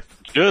like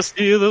just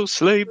hear those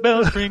sleigh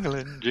bells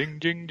ringling, jing,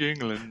 jing,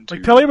 jingling.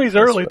 like tell him he's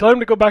early. Tell him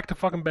to go back to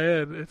fucking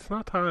bed. It's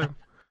not time.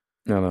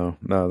 No,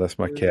 that's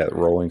my cat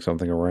rolling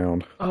something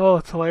around. Oh,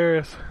 it's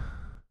hilarious.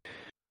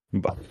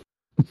 But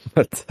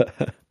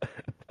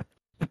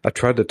I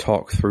tried to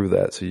talk through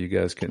that so you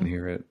guys couldn't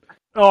hear it.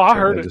 Oh, I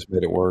heard it. Just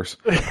made it worse.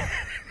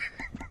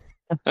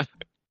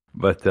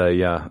 But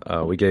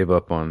we gave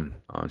up on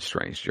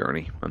Strange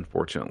Journey,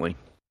 unfortunately.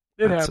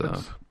 It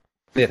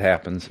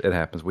happens. It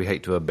happens. We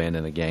hate to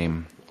abandon a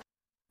game.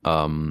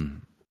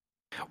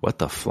 What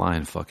the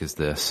flying fuck is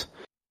this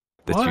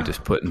that you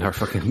just put in our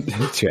fucking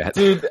chat?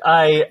 Dude,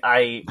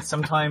 I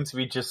sometimes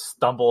we just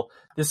stumble.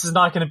 This is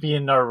not going to be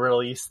in our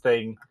release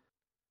thing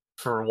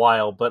for a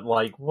while, but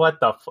like,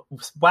 what the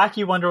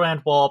Wacky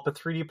Wonderland Wall, a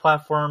 3D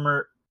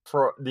platformer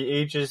for the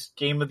ages,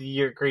 game of the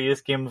year,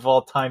 greatest game of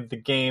all time, the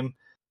game.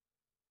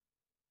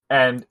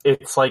 And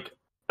it's like,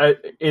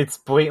 it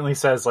blatantly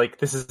says, like,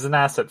 this is an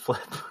asset flip.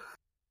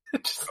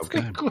 Just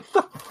Okay. like, what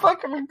the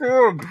fuck are we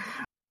doing?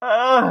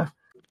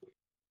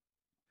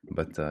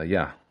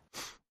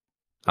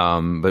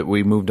 But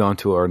we moved on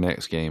to our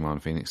next game on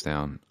Phoenix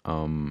Down.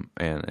 And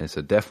it's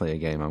definitely a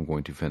game I'm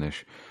going to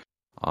finish.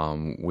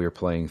 We're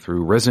playing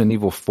through Resident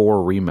Evil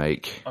 4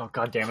 Remake. Oh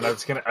god damn it!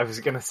 I was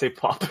gonna say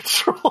Paw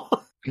Patrol.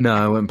 No,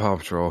 I went Paw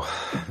Patrol.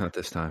 Not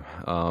this time.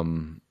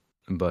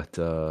 But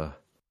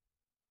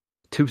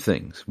two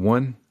things.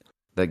 One,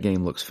 that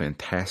game looks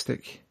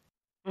fantastic.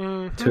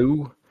 Mm-hmm.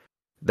 Two,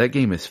 that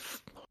game is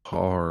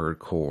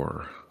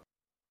hardcore.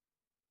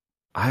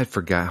 I had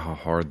forgot how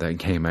hard that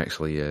game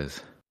actually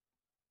is.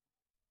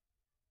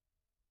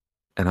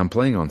 And I'm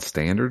playing on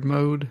standard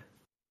mode,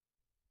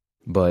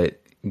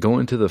 but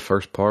going to the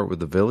first part with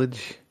the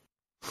village,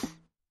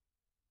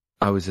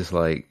 I was just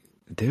like,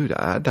 dude,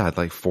 I died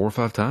like 4 or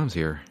 5 times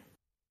here.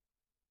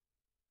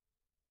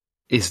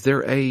 Is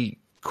there a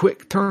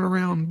quick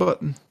turnaround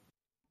button?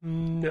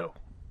 No.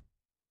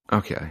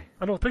 Okay.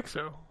 I don't think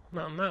so.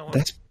 Not on that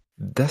one.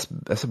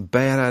 That's a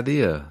bad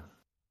idea.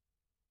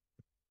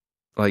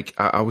 Like,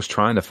 I was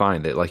trying to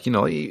find it. Like,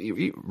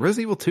 Resident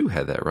Evil 2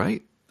 had that,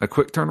 right? A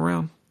quick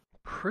turnaround?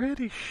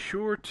 Pretty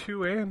sure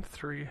 2 and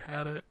 3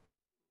 had it.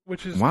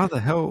 Which is Why the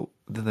hell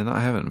did they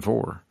not have it in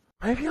 4?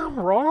 Maybe I'm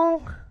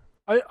wrong.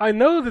 I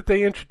know that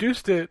they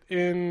introduced it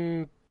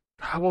in,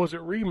 what was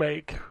it,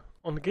 Remake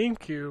on the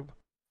GameCube.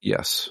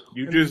 Yes.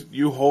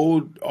 You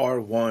hold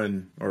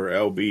R1 or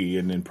LB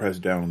and then press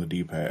down on the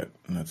D-pad,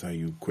 and that's how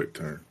you quick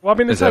turn. Well, I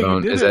mean, is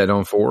that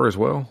on 4 as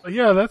well?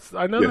 Yeah,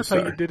 I know that's how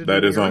you did it.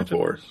 That is on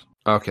originals.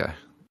 4. Okay,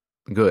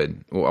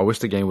 good. Well, I wish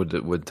the game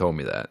would told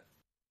me that.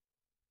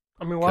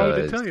 I mean, why would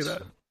they tell you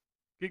that?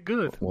 Get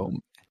good. Well,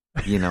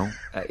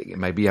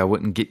 maybe I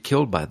wouldn't get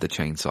killed by the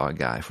chainsaw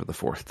guy for the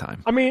 4th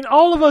time. I mean,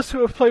 all of us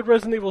who have played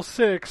Resident Evil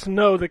 6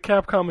 know that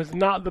Capcom is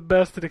not the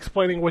best at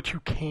explaining what you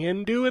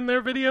can do in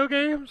their video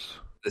games.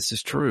 This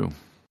is true.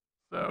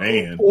 So.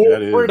 Man,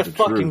 where to the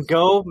fucking truth.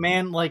 go,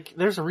 man? Like,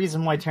 there's a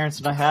reason why Terrence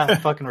and I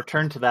have fucking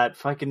returned to that.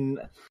 Fucking,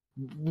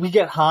 we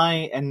get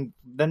high, and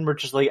then we're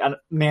just like,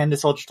 man,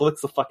 this all just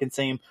looks the fucking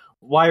same.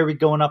 Why are we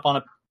going up on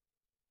a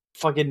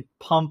fucking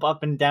pump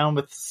up and down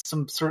with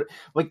some sort of,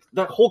 like,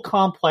 the whole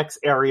complex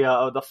area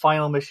of the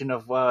final mission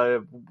of,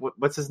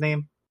 what's his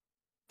name?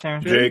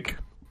 Terrence? Jake.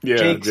 Yeah,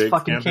 Jake's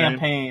fucking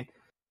campaign.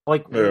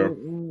 Like,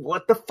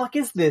 what the fuck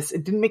is this?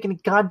 It didn't make any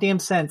goddamn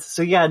sense.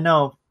 So yeah,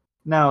 no,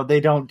 they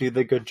don't do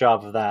the good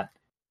job of that.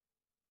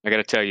 I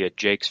gotta tell you,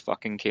 Jake's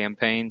fucking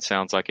campaign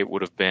sounds like it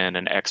would have been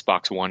an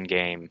Xbox One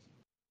game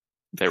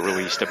that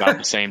released about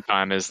the same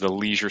time as the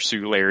Leisure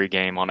Suit Larry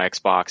game on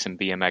Xbox and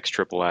BMX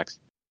XXX.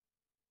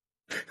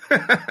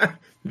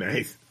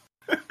 Nice.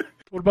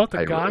 What about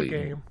the Guy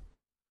game?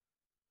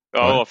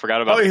 Oh, I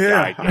forgot about the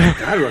Guy game. game. I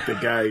forgot about the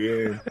Guy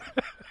game.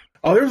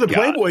 Oh, there was a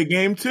Playboy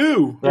game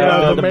too.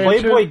 The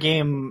Playboy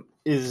game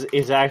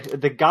is actually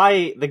the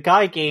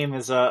guy game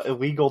is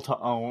illegal to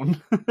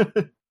own.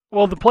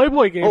 Well, the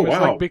Playboy game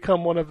has like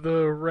become one of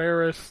the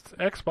rarest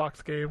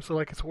Xbox games, so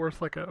like it's worth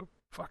like a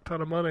fuck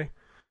ton of money,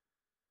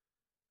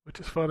 which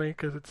is funny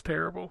because it's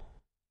terrible.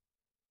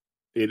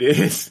 It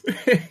is.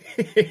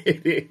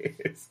 It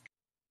is.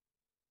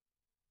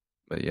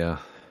 But yeah,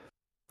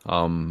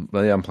 I'm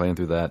playing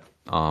through that.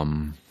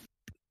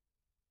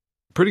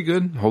 Pretty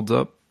good, holds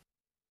up.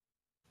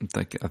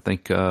 I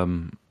think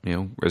Resident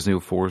Evil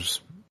 4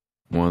 is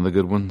one of the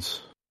good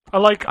ones. I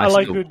like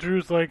that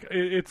Drew's like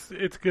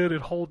it's good,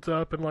 it holds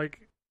up, and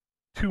like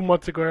 2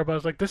 months ago everybody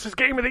was like, this is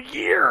game of the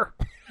year.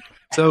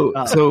 So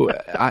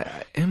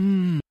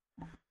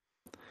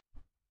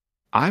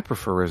I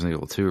prefer Resident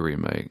Evil 2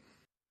 remake.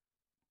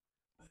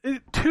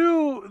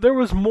 2, there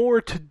was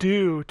more to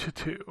do to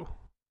 2.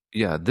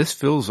 Yeah, this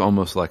feels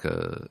almost like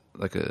a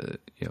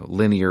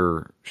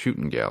linear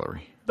shooting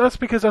gallery. That's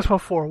because that's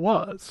what 4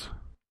 was.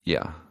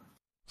 Yeah.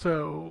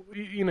 So,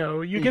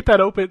 you get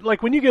that open,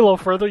 like when you get a little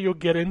further, you'll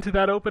get into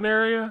that open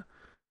area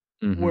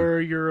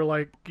where you're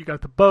like, you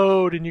got the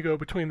boat and you go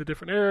between the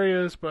different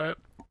areas. But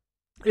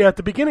yeah, at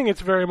the beginning, it's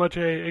very much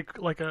a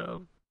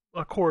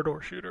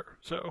corridor shooter.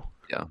 So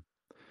yeah.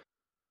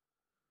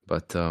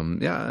 But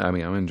yeah, I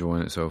mean, I'm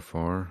enjoying it so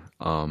far.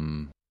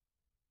 That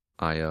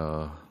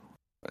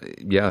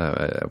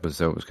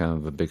was kind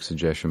of a big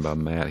suggestion by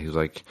Matt. He was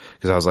like,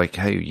 because I was like,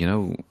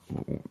 hey,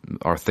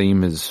 our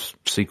theme is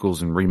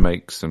sequels and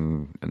remakes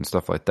and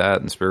stuff like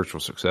that and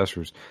spiritual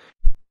successors.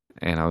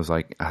 And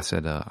I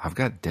said, I've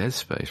got Dead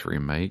Space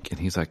remake, and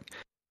he's like,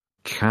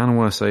 kind of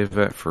want to save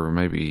that for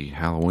maybe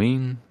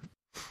Halloween.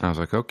 I was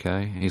like,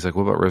 okay. He's like,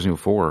 what about Resident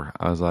Evil 4?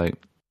 I was like,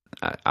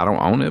 I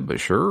don't own it, but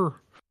sure.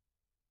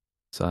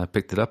 So I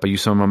picked it up. I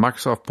used some of my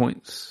Microsoft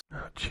points.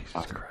 Oh, Jesus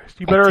Christ!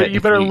 You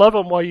better love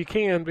them while you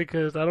can,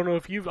 because I don't know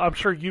if I'm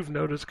sure you've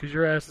noticed, because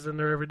your ass is in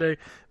there every day.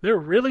 They're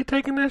really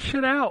taking that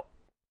shit out.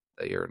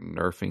 They are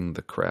nerfing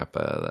the crap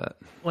out of that.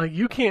 Like,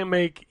 you can't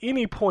make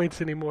any points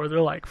anymore. They're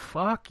like,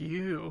 fuck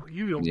you.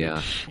 You don't get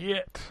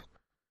shit.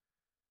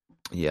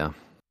 Yeah.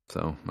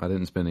 So I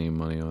didn't spend any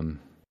money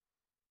on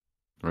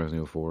Resident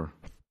Evil 4.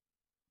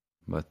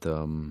 But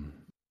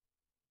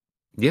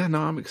yeah, no,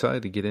 I'm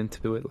excited to get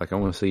into it. Like, I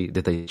want to see,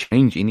 did they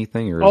change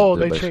anything, or is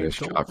they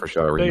changed a shot for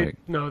shot remake?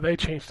 They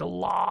changed a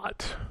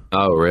lot.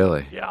 Oh,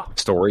 really? Yeah.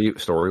 Story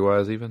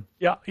wise, even.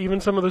 Yeah,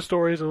 even some of the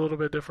stories are a little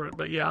bit different,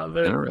 but yeah,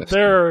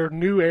 there are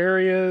new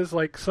areas.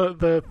 Like, so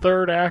the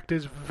third act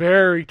is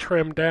very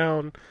trimmed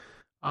down.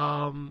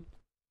 Because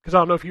I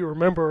don't know if you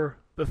remember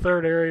the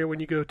third area when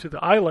you go to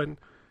the island.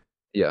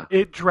 Yeah.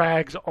 It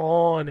drags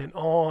on and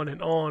on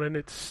and on, and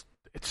it's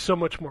so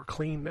much more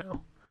clean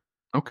now.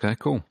 Okay,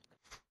 cool.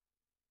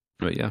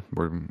 But yeah,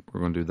 we're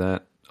going to do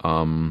that.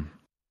 I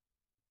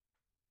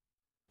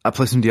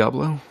play some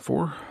Diablo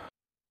 4.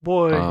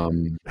 Boy,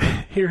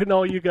 hearing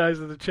all you guys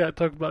in the chat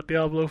talk about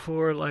Diablo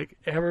 4, like,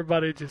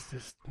 everybody just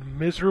is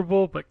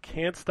miserable but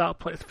can't stop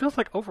playing. It feels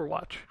like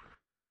Overwatch.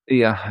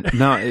 Yeah,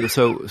 no.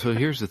 So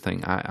here's the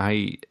thing.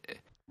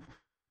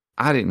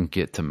 I didn't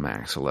get to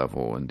max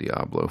level in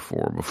Diablo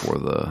 4 before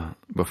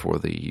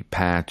the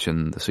patch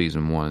and the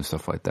season 1 and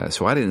stuff like that.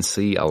 So I didn't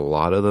see a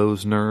lot of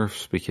those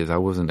nerfs because I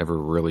wasn't ever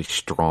really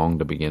strong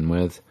to begin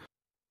with.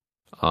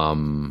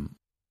 But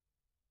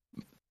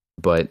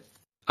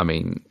I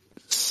mean,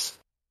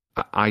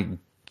 I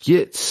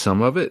get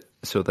some of it.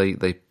 So they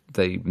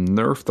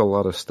nerfed a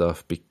lot of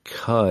stuff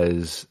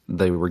because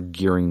they were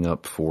gearing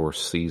up for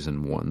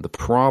season 1. The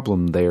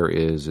problem there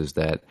is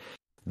that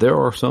there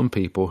are some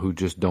people who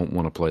just don't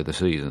want to play the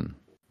season.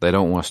 They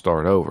don't want to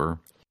start over.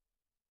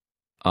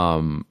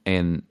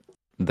 And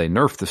they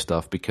nerf the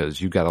stuff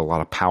because you got a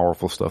lot of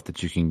powerful stuff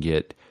that you can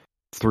get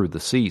through the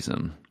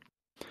season.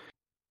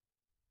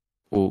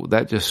 Well,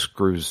 that just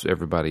screws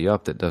everybody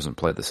up that doesn't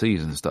play the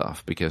season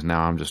stuff, because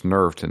now I'm just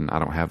nerfed and I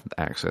don't have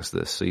access to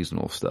this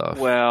seasonal stuff.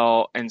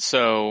 Well, and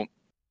so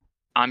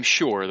I'm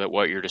sure that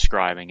what you're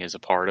describing is a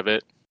part of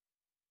it.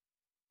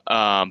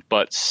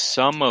 But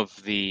some of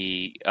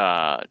the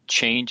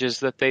changes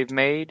that they've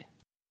made,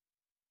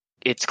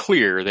 it's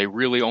clear they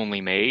really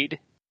only made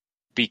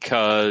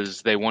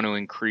because they want to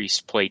increase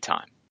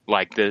playtime.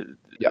 Like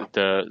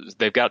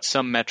they've got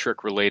some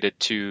metric related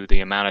to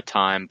the amount of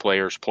time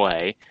players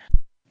play,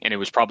 and it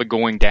was probably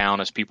going down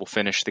as people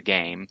finish the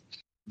game.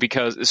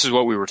 Because this is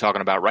what we were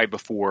talking about right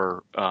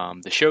before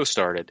the show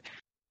started.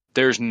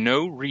 There's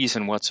no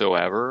reason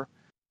whatsoever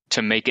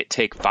to make it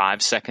take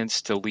 5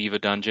 seconds to leave a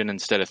dungeon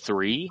instead of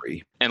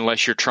 3,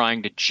 unless you're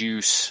trying to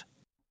juice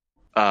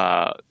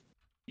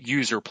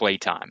user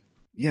playtime.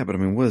 Yeah, but I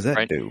mean, what does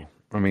that do?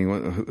 I mean,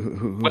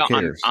 who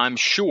cares? I'm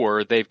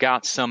sure they've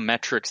got some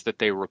metrics that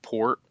they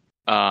report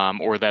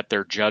or that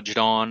they're judged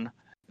on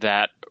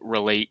that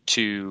relate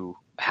to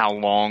how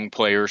long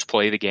players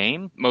play the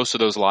game. Most of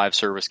those live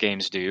service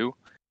games do.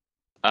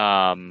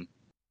 And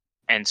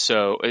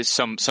so it's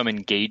some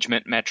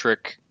engagement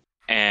metric.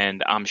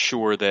 And I'm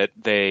sure that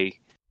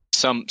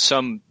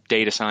some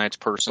data science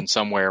person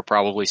somewhere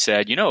probably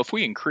said, if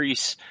we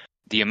increase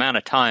the amount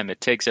of time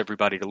it takes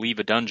everybody to leave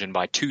a dungeon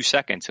by 2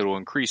 seconds, it'll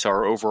increase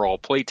our overall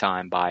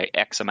playtime by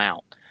X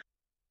amount.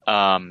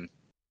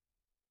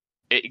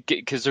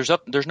 Because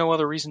there's no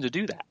other reason to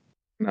do that.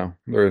 No,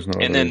 there is no.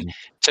 And then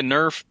to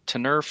nerf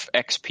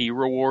XP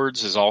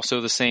rewards is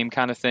also the same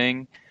kind of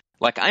thing.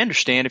 Like, I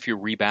understand if you're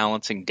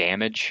rebalancing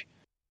damage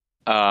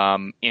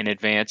in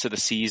advance of the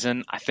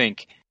season. I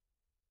think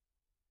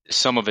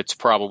some of it's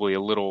probably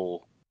a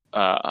little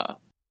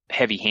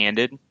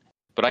heavy-handed,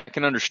 but I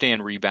can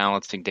understand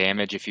rebalancing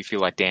damage if you feel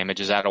like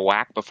damage is out of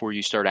whack before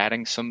you start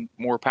adding some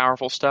more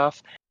powerful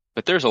stuff.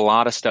 But there's a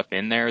lot of stuff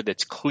in there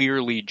that's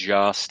clearly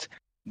just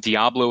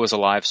Diablo is a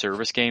live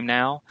service game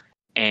now,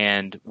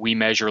 and we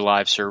measure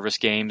live service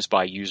games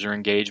by user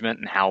engagement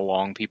and how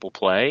long people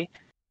play.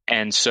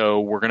 And so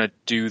we're going to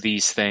do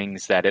these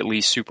things that at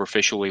least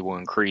superficially will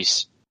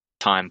increase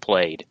time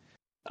played.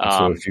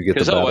 So if you get the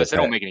battle otherwise pass, they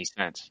don't make any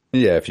sense.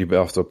 Yeah, if you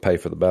also pay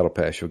for the battle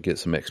pass, you'll get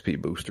some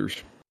XP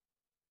boosters.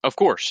 Of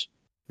course.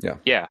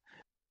 Yeah.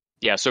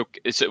 So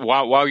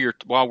while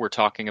we're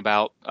talking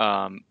about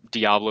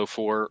Diablo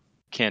 4,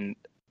 can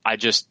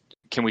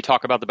we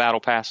talk about the battle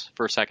pass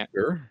for a second?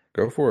 Sure,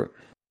 go for it.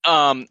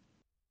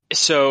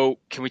 So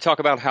can we talk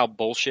about how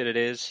bullshit it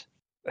is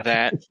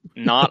that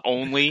not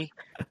only,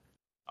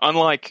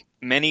 unlike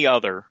many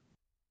other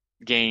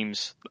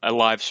games,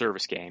 live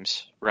service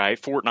games,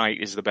 right?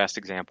 Fortnite is the best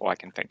example I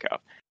can think of.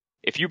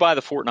 If you buy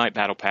the Fortnite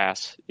Battle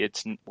Pass,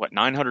 it's what,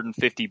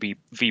 950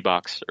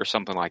 V-Bucks or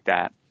something like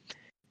that.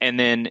 And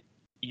then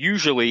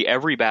usually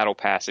every Battle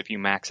Pass, if you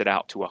max it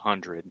out to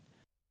 100,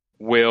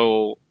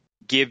 will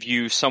give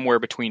you somewhere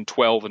between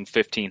 12 and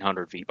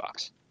 1500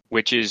 V-Bucks,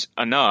 which is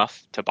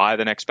enough to buy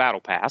the next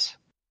Battle Pass,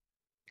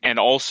 and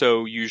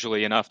also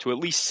usually enough to at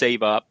least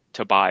save up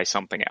to buy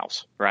something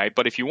else, right?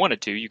 But if you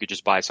wanted to, you could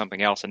just buy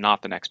something else and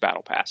not the next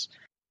Battle Pass.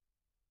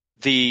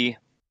 The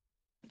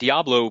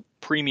Diablo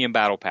Premium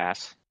Battle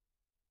Pass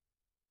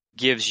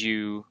gives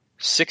you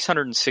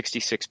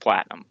 666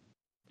 platinum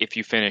if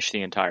you finish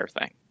the entire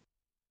thing.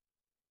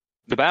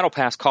 The Battle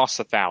Pass costs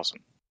 1,000.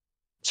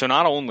 So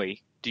not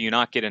only do you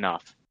not get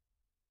enough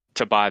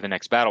to buy the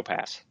next Battle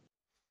Pass,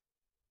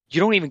 you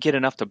don't even get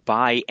enough to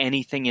buy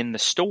anything in the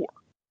store.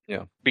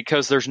 Yeah.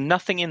 Because there's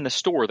nothing in the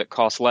store that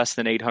costs less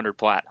than 800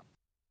 platinum.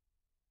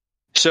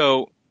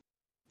 So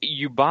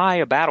you buy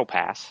a Battle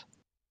Pass,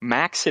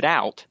 max it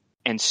out,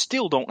 and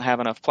still don't have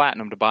enough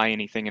platinum to buy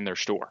anything in their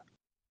store.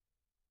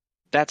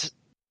 That's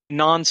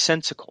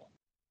nonsensical.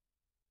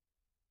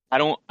 I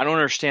don't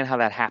understand how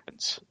that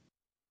happens.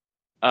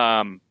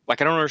 I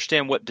don't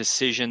understand what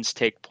decisions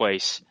take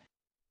place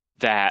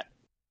that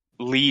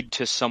lead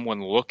to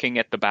someone looking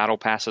at the battle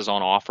passes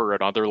on offer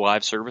at other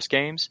live service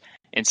games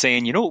and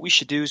saying, you know what we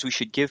should do is we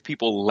should give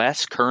people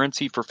less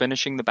currency for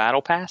finishing the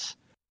battle pass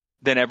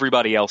than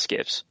everybody else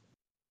gives,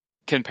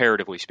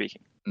 comparatively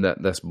speaking.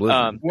 That's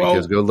Blizzard.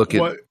 Because go look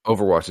at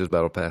Overwatch's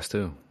battle pass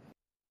too.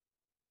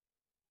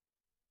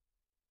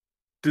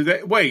 Does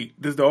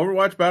the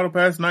Overwatch Battle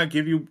Pass not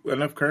give you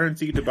enough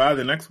currency to buy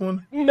the next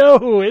one?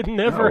 No, it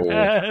never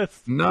has.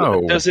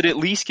 No. Does it at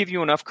least give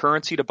you enough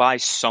currency to buy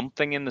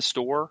something in the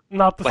store?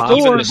 Not the Like store.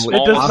 even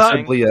the It does not.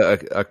 Possibly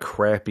a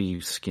crappy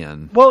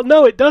skin. Well,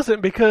 no, it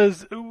doesn't,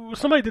 because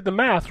somebody did the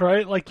math,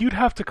 right? Like, you'd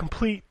have to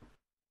complete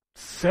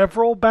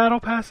several battle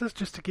passes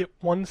just to get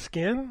one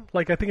skin.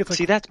 Like, I think it's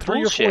like that's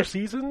 3 bullshit. or 4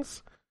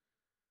 seasons.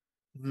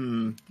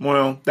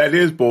 Well, that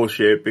is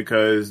bullshit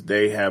because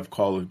they have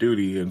Call of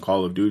Duty, and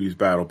Call of Duty's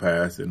Battle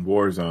Pass and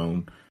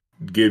Warzone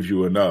gives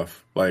you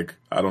enough. Like,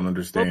 I don't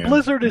understand. But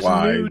Blizzard is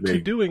why new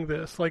to doing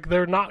this. Like,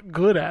 they're not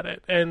good at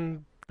it,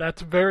 and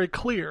that's very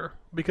clear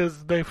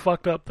because they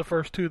fucked up the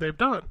first 2 they've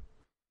done.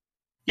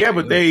 Yeah,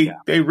 but they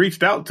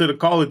reached out to the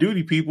Call of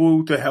Duty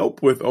people to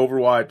help with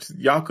Overwatch.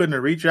 Y'all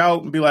couldn't reach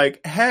out and be like,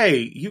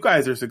 hey, you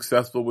guys are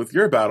successful with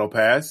your Battle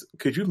Pass.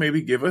 Could you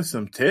maybe give us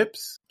some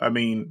tips? I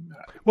mean,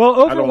 well,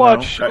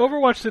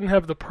 Overwatch didn't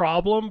have the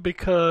problem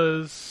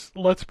because,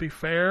 let's be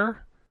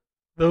fair,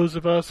 those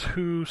of us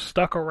who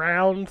stuck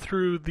around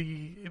through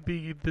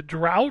the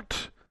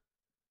drought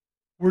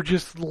were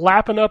just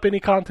lapping up any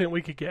content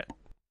we could get.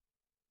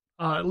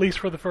 At least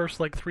for the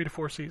first 3 to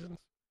 4 seasons.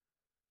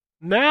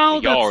 Now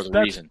y'all are the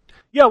reason.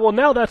 Yeah, well,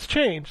 now that's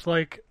changed.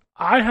 Like,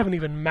 I haven't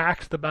even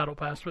maxed the Battle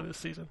Pass for this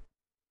season.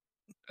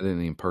 I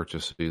didn't even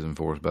purchase Season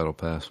 4's Battle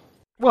Pass.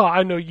 Well,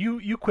 I know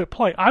you quit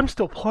playing. I'm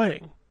still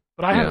playing,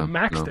 but I haven't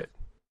maxed it.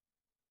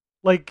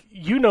 Like,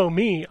 you know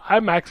me,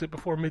 I max it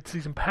before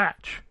mid-season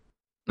patch.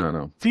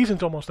 No.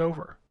 Season's almost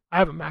over. I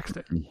haven't maxed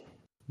it.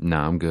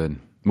 Nah, I'm good.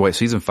 Wait,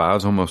 Season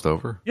 5's almost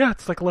over? Yeah,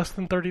 it's less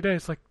than 30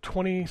 days.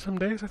 20-some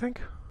days, I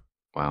think.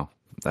 Wow.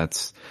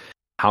 That's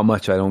how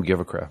much I don't give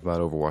a crap about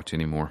Overwatch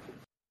anymore.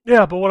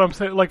 Yeah, but what I'm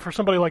saying, for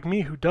somebody like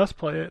me who does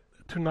play it,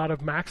 to not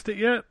have maxed it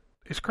yet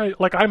is crazy.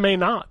 I may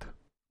not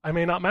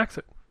max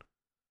it.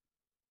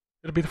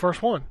 It'll be the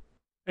first one.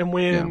 And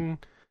when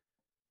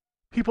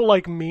people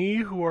like me,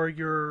 who are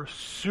your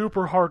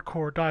super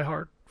hardcore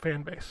diehard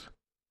fan base,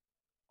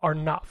 are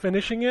not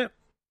finishing it,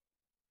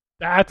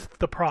 that's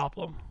the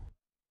problem.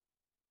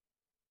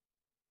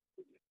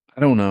 I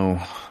don't know.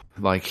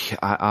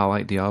 I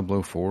like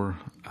Diablo 4.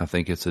 I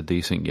think it's a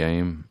decent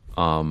game.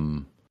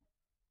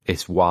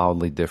 It's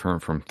wildly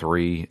different from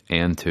 3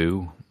 and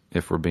 2,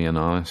 if we're being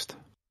honest.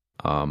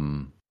 I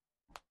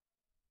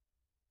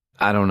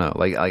don't know.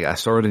 I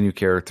started a new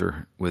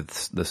character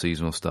with the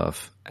seasonal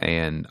stuff,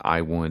 and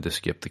I wanted to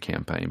skip the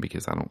campaign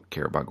because I don't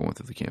care about going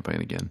through the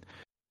campaign again.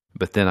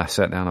 But then I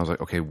sat down and I was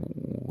like, okay,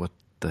 what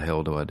the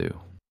hell do I do?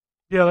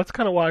 Yeah, that's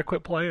kind of why I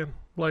quit playing.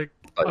 I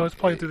was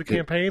playing through the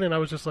campaign, and I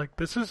was just like,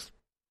 this is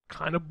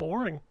kind of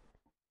boring.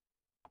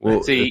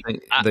 Well, see,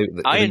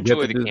 I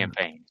enjoy the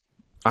campaign.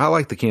 I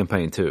like the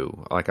campaign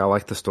too. I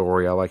like the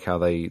story. I like how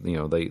they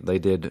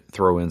did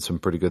throw in some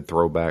pretty good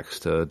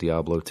throwbacks to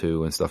Diablo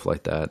 2 and stuff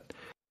like that.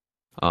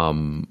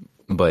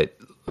 But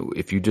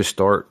if you just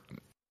start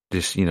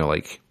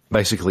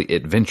basically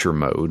adventure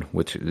mode,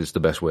 which is the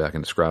best way I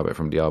can describe it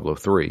from Diablo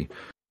 3.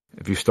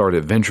 If you start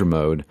adventure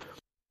mode,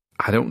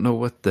 I don't know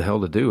what the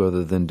hell to do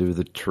other than do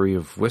the Tree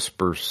of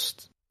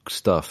Whispers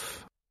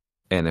stuff.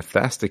 And if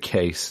that's the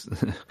case,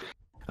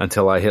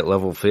 until I hit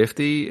level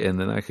 50, and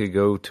then I could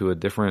go to a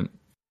different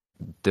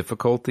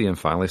difficulty and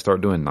finally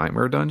start doing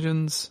nightmare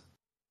dungeons.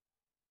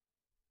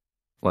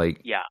 What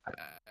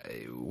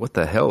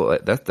the hell?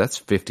 That's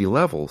 50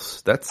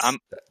 levels. That's.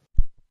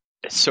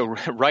 So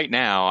right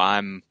now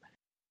I'm,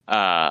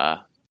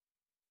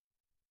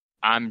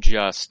 I'm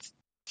just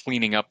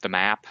cleaning up the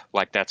map.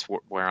 Like that's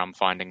where I'm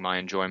finding my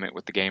enjoyment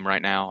with the game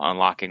right now,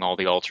 unlocking all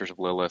the altars of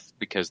Lilith,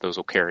 because those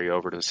will carry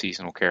over to the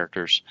seasonal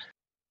characters,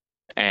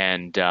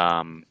 and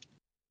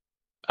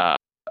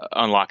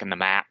unlocking the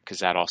map, because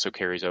that also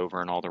carries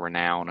over, and all the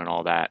renown and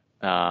all that.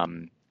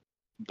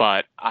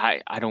 But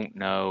I don't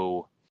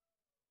know.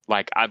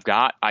 Like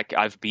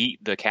I've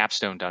beat the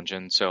capstone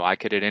dungeon, so I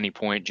could at any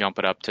point jump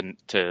it up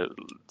to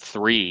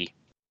 3,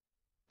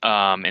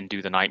 and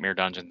do the nightmare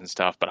dungeons and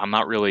stuff. But I'm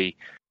not really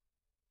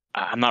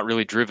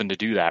driven to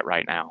do that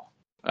right now,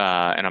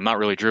 and I'm not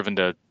really driven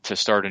to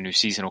start a new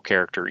seasonal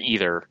character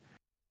either,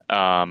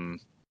 and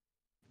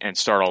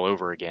start all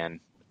over again.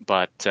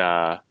 But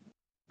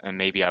and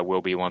maybe I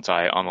will be once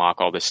I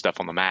unlock all this stuff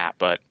on the map.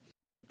 But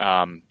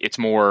it's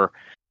more,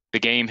 the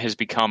game has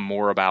become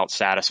more about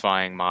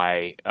satisfying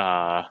my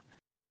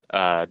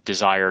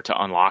desire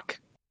to unlock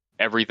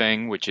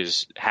everything, which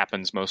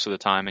happens most of the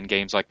time in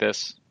games like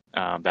this.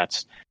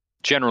 That's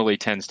generally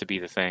tends to be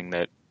the thing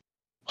that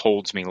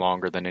holds me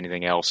longer than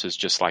anything else, is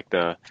just like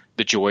the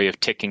joy of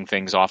ticking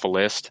things off a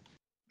list.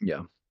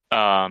 Yeah.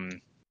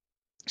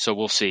 So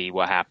we'll see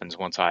what happens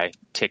once I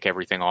tick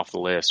everything off the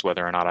list,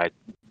 whether or not I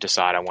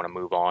decide I want to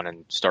move on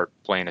and start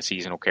playing a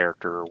seasonal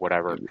character or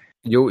whatever.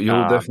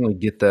 You'll definitely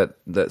get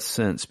that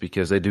sense,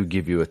 because they do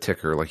give you a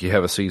ticker. Like, you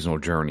have a seasonal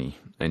journey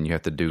and you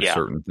have to do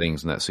certain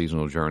things in that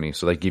seasonal journey.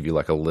 So they give you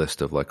like a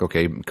list of like,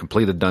 okay,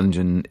 complete a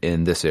dungeon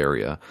in this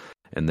area,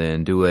 and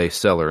then do a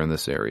cellar in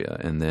this area,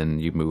 and then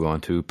you move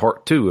on to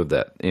part 2 of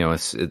that. You know,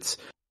 it's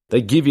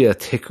they give you a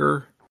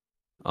ticker,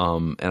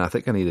 and I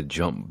think I need to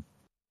jump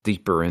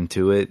deeper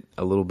into it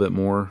a little bit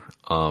more.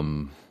 I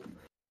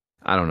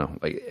don't know.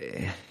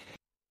 Like,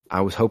 I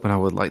was hoping I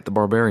would like the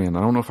barbarian.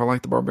 I don't know if I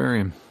like the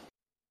barbarian.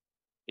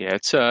 Yeah,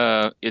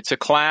 it's a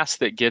class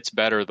that gets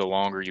better the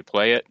longer you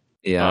play it.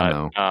 Yeah,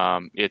 but, I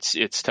know.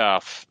 It's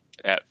tough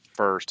at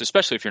first,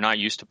 especially if you're not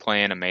used to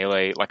playing a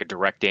melee, like a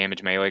direct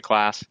damage melee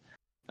class.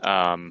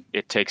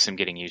 It takes some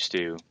getting used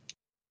to.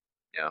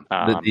 Yeah.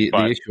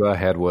 The issue I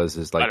had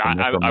is like,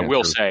 I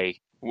will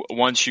say,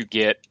 once you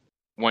get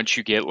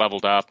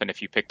leveled up, and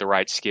if you pick the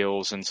right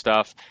skills and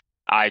stuff,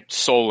 I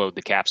soloed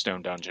the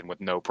capstone dungeon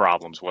with no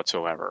problems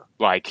whatsoever.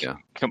 Like,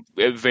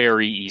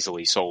 very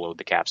easily soloed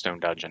the capstone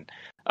dungeon.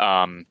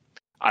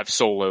 I've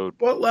soloed.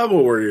 What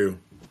level were you?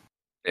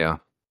 Yeah.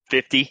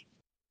 50.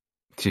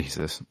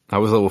 Jesus. I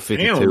was level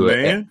 52. Damn,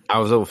 man. I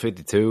was level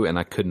 52, and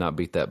I could not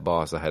beat that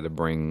boss. I had to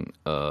bring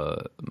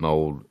my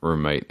old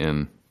roommate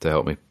in to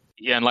help me.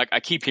 Yeah, and like, I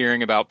keep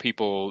hearing about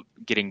people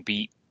getting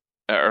beat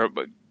or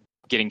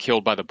getting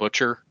killed by the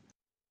butcher.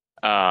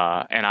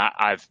 And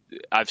I've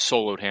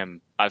soloed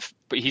him.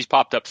 He's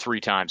popped up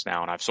 3 times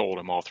now, and I've soloed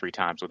him all 3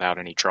 times without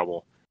any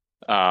trouble.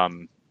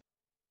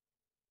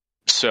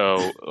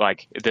 So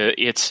like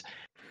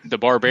the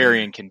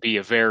barbarian can be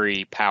a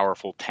very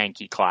powerful,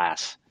 tanky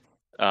class,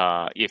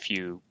 if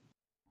you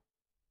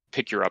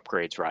pick your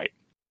upgrades right,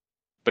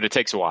 but it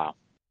takes a while.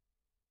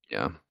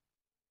 Yeah.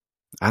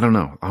 I don't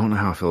know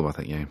how I feel about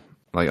that game.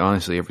 Like,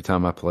 honestly, every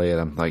time I play it,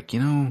 I'm like,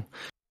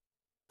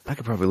 I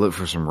could probably look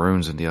for some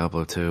runes in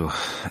Diablo 2.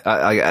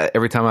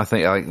 Every time I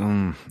think, I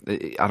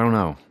don't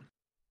know.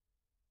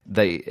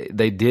 They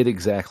did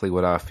exactly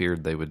what I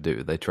feared they would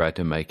do. They tried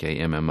to make a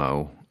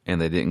MMO,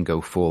 and they didn't go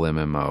full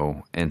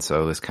MMO, and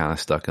so it's kind of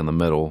stuck in the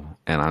middle.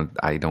 And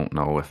I don't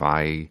know if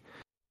I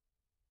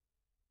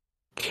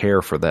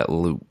care for that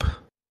loop.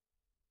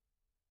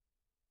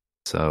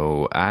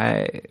 So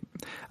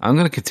I'm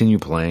going to continue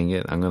playing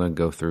it. I'm going to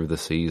go through the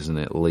season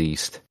at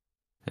least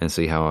and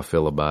see how I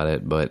feel about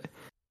it, but.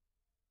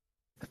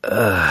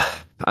 I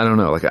don't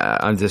know. Like,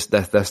 I'm just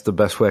that's the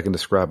best way I can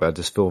describe it. I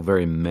just feel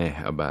very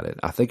meh about it.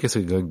 I think it's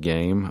a good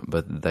game,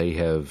 but they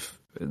have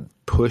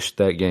pushed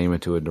that game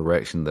into a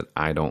direction that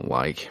I don't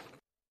like.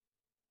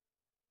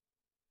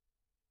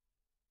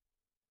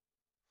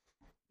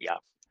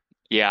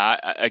 Yeah.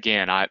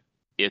 Again,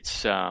 it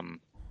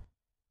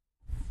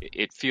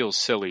feels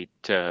silly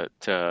to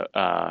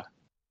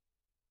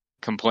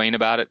complain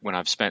about it when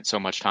I've spent so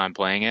much time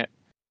playing it,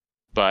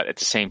 but at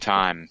the same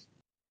time,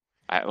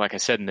 like I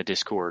said in the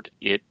Discord,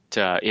 it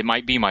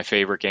might be my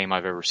favorite game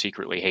I've ever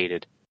secretly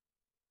hated.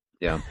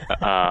 Yeah.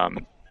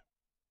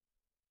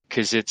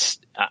 Because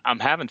I'm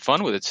having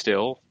fun with it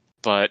still,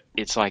 but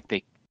it's like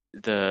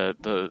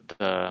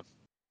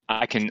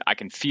I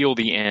can feel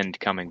the end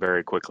coming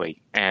very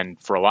quickly,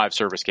 and for a live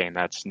service game,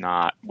 that's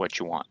not what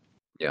you want.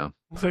 Yeah.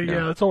 So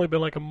yeah, it's only been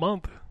like a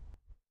month.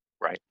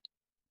 Right.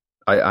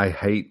 I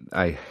hate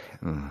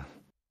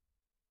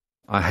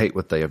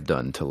what they have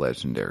done to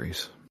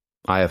legendaries.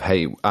 I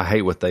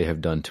hate what they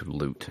have done to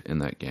loot in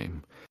that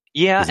game.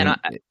 Yeah, and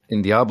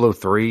in Diablo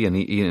 3 and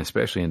even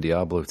especially in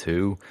Diablo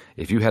 2,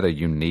 if you had a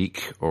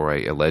unique or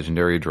a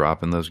legendary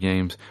drop in those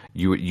games,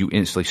 you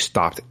instantly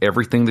stopped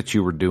everything that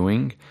you were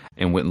doing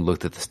and went and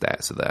looked at the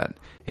stats of that.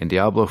 In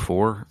Diablo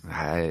 4,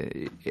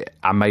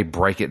 I may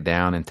break it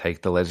down and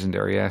take the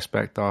legendary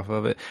aspect off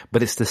of it,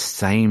 but it's the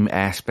same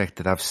aspect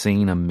that I've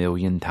seen a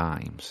million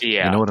times.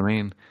 Yeah. You know what I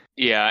mean?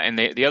 Yeah, and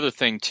the other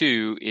thing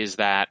too is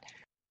that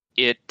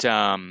it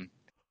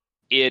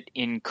it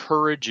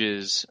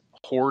encourages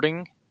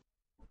hoarding,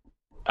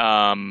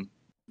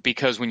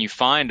 because when you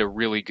find a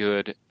really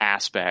good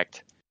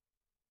aspect,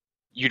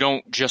 you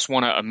don't just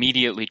want to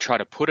immediately try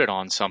to put it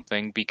on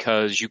something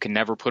because you can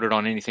never put it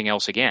on anything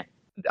else again.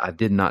 I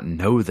did not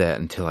know that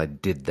until I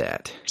did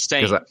that.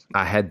 Same. Because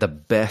I had the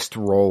best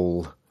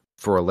roll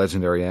for a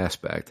legendary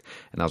aspect,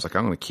 and I was like,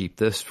 I'm going to keep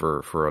this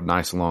for a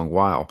nice long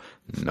while.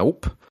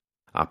 Nope.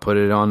 I put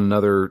it on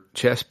another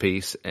chess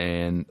piece,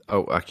 and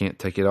I can't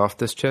take it off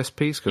this chess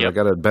piece because I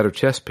got a better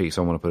chess piece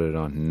I want to put it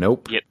on.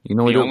 Nope. Yep. You can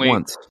only do it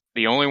once.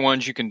 The only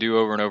ones you can do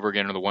over and over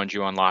again are the ones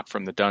you unlock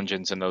from the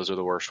dungeons, and those are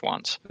the worst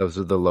ones. Those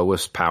are the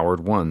lowest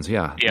powered ones,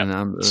 yeah. Yep.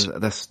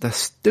 And that's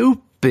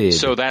stupid.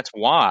 So that's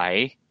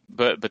why,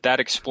 but that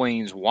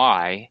explains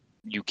why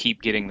you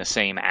keep getting the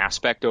same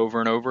aspect over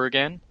and over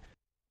again,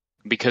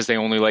 because they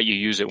only let you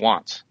use it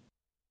once.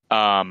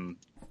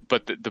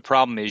 But the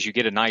problem is you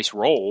get a nice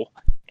roll,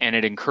 and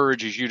it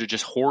encourages you to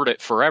just hoard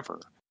it forever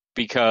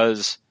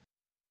because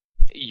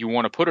you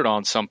want to put it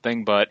on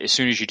something, but as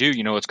soon as you do,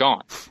 you know it's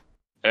gone.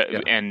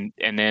 And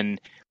then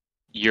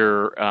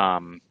you're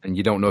and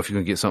you don't know if you're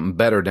going to get something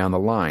better down the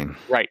line.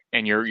 Right.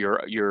 And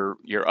your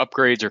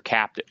upgrades are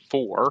capped at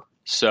 4,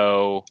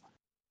 so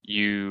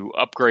you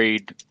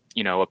upgrade,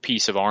 a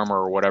piece of armor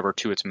or whatever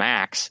to its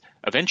max.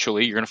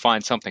 Eventually, you're going to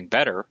find something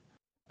better,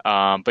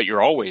 but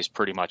you're always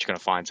pretty much going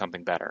to find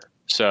something better.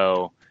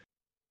 So,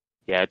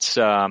 yeah,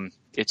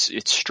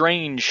 it's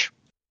strange.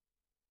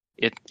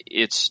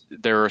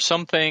 There are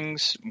some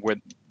things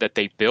that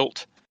they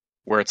built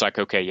where it's like,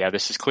 okay, yeah,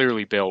 this is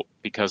clearly built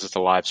because it's a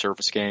live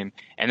service game.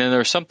 And then there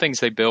are some things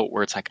they built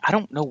where it's like, I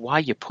don't know why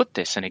you put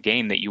this in a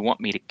game that you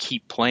want me to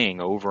keep playing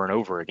over and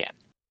over again.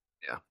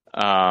 Yeah.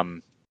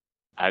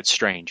 It's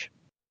strange.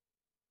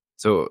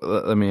 So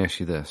let me ask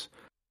you this.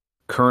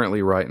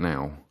 Currently, right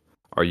now,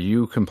 are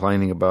you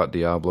complaining about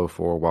Diablo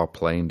 4 while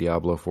playing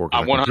Diablo 4?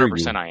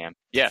 100% I am.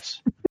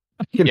 Yes.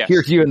 I can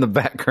hear you in the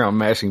background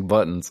mashing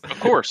buttons. Of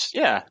course,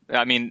 yeah.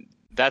 I mean,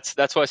 that's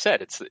what I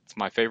said. It's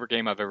my favorite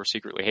game I've ever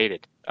secretly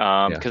hated.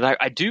 Because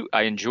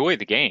I enjoy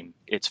the game.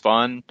 It's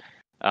fun.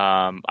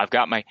 I've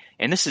got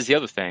and this is the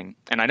other thing,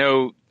 and I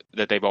know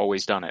that they've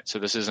always done it. So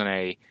this isn't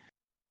a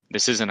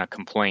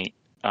complaint.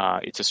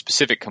 It's a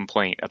specific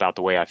complaint about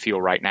the way I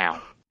feel right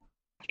now.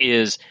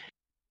 It's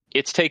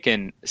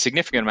taken a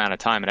significant amount of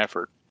time and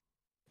effort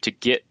to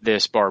get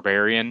this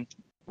barbarian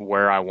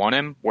where I want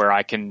him, where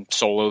I can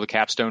solo the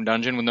capstone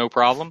dungeon with no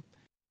problem.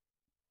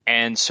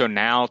 And so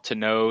now to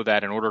know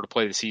that in order to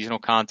play the seasonal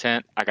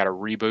content, I got to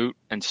reboot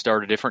and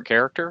start a different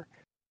character,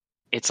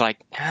 it's like,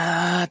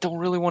 I don't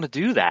really want to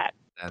do that.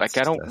 I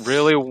don't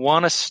really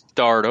want to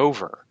start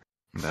over.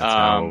 That's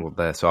how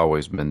that's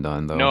always been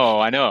done, though.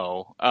 No, I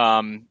know.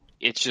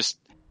 It's just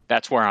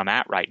that's where I'm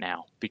at right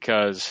now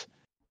because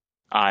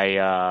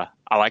I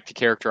like the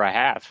character I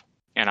have,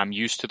 and I'm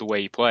used to the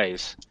way he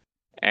plays,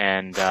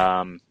 and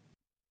I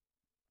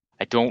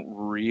don't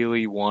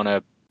really want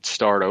to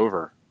start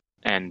over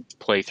and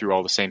play through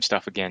all the same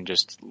stuff again,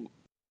 just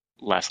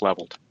less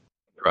leveled.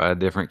 Try a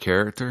different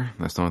character.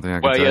 That's the only thing I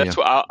can tell you. Well, yeah, that's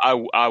what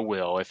I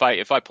will. If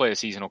I play a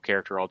seasonal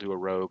character, I'll do a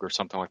rogue or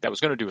something like that. I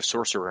was going to do a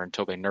sorcerer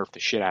until they nerfed the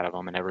shit out of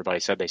them, and everybody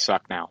said they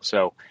suck now.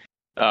 So,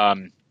 so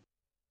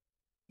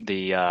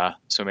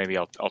maybe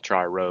I'll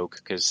try a rogue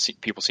because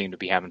people seem to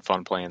be having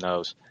fun playing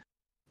those.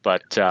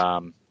 But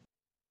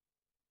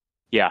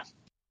yeah.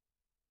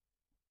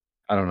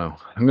 I don't know.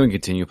 I'm going to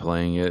continue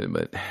playing it,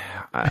 but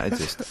I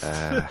just...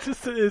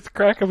 it's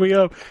cracking me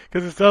up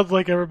because it sounds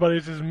like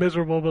everybody's just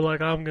miserable, but like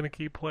I'm going to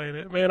keep playing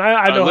it, man.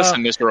 I know.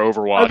 Listen, Mr.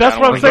 Overwatch. That's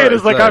what I'm saying.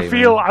 Is like I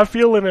feel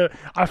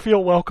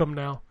welcome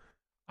now.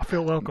 I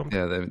feel welcome.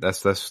 Yeah,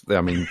 that's.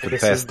 I mean, for the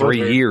past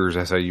 3 years,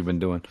 that's how you've been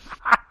doing.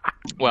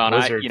 Well,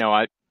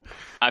 and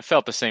I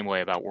felt the same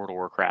way about World of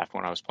Warcraft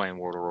when I was playing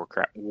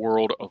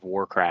World of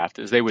Warcraft,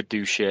 is they would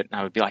do shit, and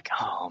I would be like,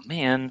 oh,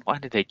 man, why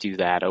did they do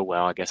that? Oh,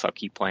 well, I guess I'll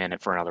keep playing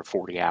it for another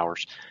 40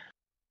 hours.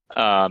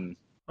 I'm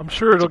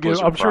sure it'll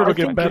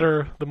get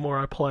better the more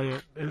I play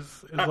it,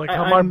 is like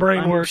how my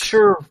brain works. I'm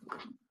sure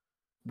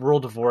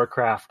World of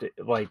Warcraft,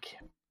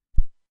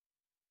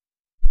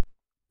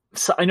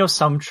 so I know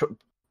some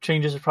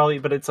changes are probably,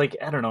 but it's like,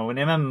 I don't know, an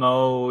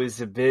MMO is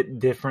a bit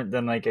different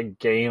than like a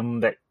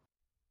game that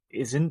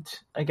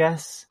isn't, I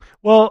guess.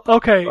 Well,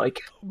 okay.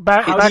 Like,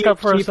 back up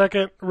for a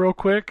second, real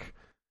quick.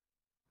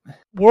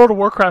 World of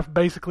Warcraft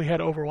basically had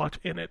Overwatch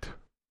in it.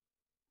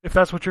 If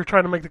that's what you're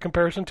trying to make the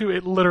comparison to,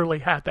 it literally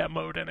had that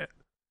mode in it.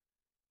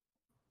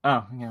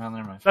 Oh, yeah, well,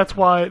 never mind. That's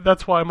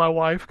why my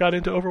wife got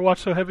into Overwatch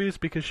so heavy, is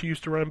because she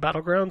used to run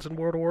Battlegrounds in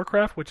World of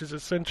Warcraft, which is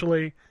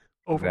essentially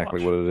Overwatch.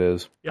 Exactly what it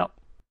is. Yep.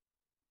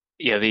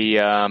 Yeah,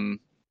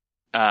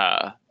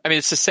 I mean,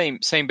 it's the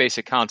same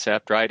basic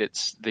concept, right?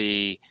 It's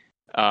the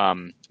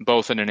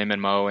both in an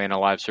MMO and a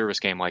live service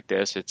game like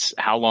this, it's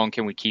how long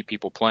can we keep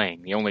people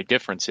playing? The only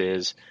difference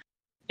is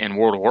in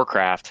World of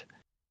Warcraft,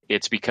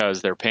 it's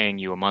because they're paying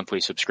you a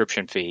monthly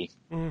subscription fee,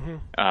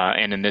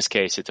 and in this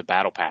case, it's a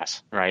battle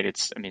pass, right?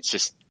 It's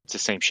the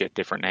same shit,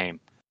 different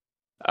name.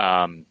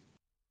 But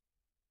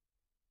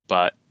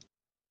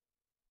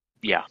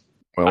yeah,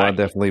 Well, I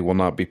definitely will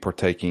not be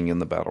partaking in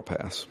the Battle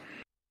Pass.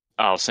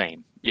 Oh,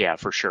 same. Yeah,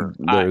 for sure.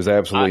 There's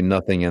absolutely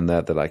nothing in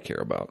that I care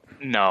about.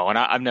 No, and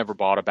I've never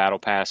bought a Battle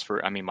Pass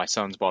my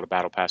son's bought a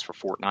Battle Pass for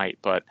Fortnite,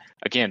 but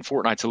again,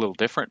 Fortnite's a little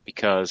different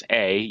because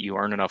A, you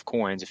earn enough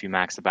coins if you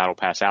max the Battle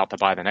Pass out to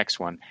buy the next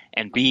one,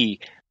 and B,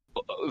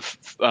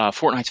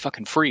 Fortnite's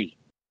fucking free.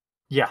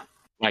 Yeah.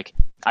 Like,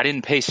 I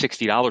didn't pay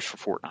 $60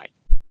 for Fortnite.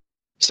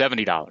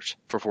 $70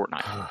 for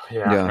Fortnite.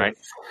 Yeah.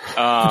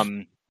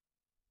 Right?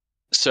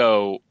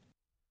 So,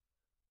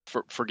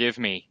 forgive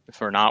me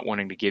for not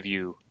wanting to give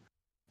you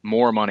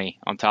more money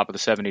on top of the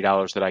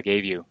 $70 that I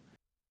gave you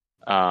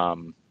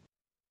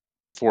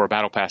for a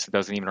Battle Pass that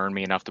doesn't even earn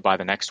me enough to buy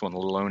the next one,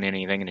 let alone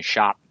anything in the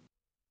shop.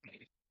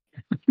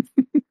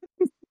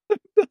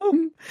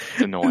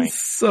 It's annoying.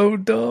 It's so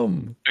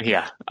dumb.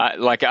 Yeah.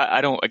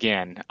 I don't,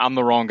 again, I'm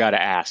the wrong guy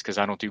to ask because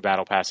I don't do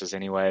Battle Passes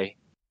anyway.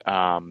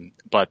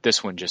 But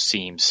this one just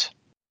seems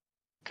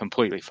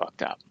completely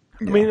fucked up.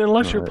 I mean,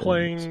 unless you're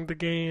playing the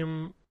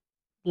game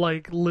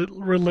like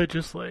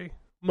religiously,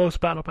 most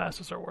Battle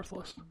Passes are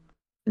worthless.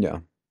 Yeah.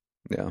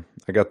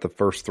 I got the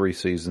first 3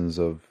 seasons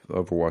of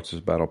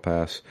Overwatch's Battle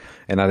Pass,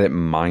 and I didn't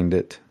mind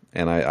it,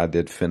 and I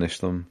did finish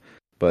them.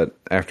 But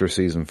after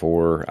season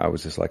 4, I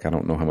was just like, I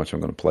don't know how much I'm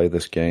going to play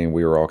this game.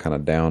 We were all kind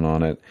of down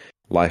on it.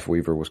 Life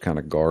Weaver was kind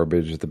of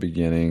garbage at the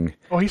beginning.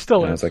 Oh, he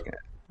still is. I was like,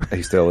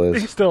 he still is?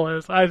 He still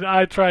is.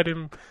 I tried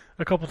him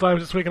a couple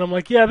times this week, and I'm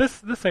like, yeah,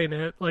 this ain't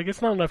it. Like,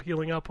 it's not enough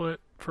healing output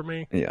for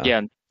me.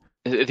 Yeah.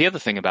 The other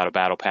thing about a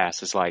Battle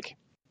Pass is like,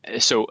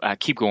 so I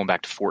keep going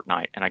back to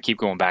Fortnite, and I keep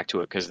going back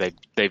to it because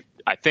they've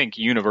I think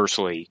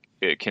universally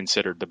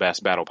considered the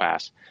best Battle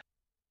Pass.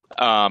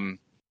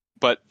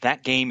 But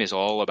that game is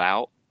all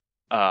about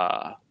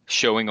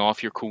showing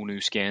off your cool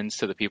new skins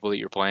to the people that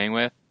you're playing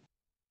with,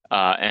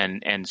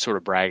 and sort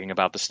of bragging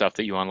about the stuff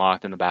that you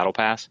unlocked in the Battle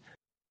Pass.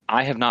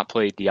 I have not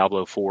played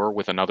Diablo 4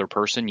 with another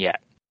person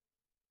yet.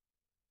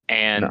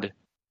 And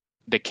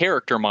the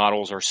character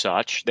models are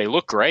such, they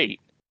look great,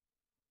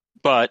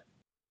 but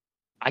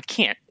I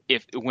can't,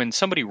 when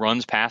somebody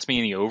runs past me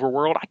in the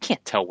overworld, I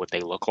can't tell what they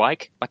look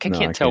like. Like,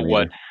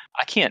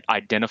 I can't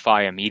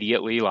identify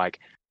immediately, like,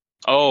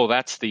 oh,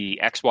 that's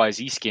the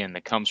XYZ skin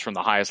that comes from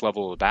the highest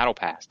level of the Battle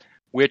Pass,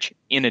 which,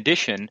 in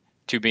addition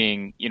to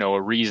being,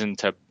 a reason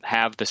to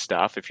have the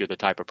stuff, if you're the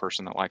type of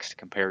person that likes to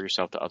compare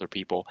yourself to other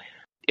people,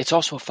 it's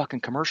also a fucking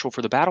commercial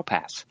for the Battle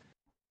Pass.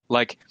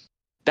 Like,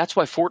 that's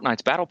why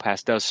Fortnite's Battle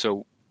Pass does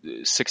so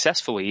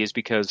successfully, is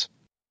because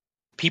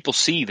people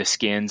see the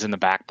skins and the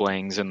back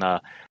blings and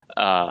the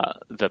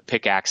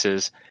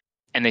pickaxes,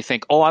 and they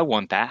think, oh, I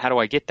want that. How do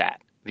I get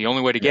that? The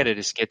only way to get it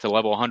is to get to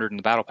level 100 in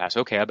the Battle Pass.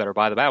 Okay, I better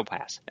buy the Battle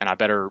Pass, and I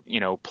better,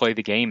 play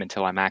the game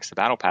until I max the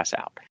Battle Pass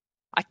out.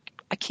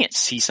 I can't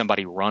see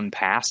somebody run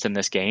past in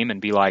this game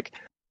and be like,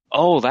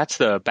 oh, that's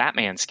the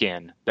Batman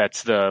skin.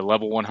 That's the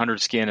level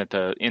 100 skin at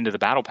the end of the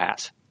Battle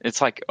Pass.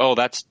 It's like, oh,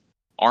 that's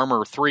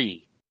Armor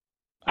 3.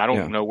 I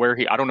don't know where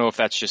I don't know if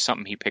that's just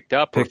something he picked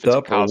up or if it's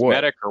a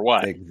cosmetic or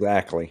what.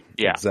 Exactly.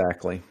 Yeah.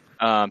 Exactly.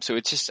 So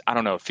it's just, I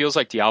don't know. It feels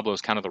like Diablo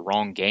is kind of the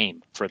wrong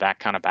game for that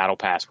kind of Battle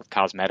Pass with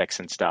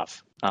cosmetics and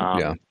stuff.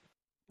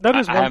 That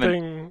is one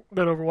thing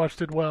that Overwatch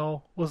did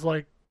well, was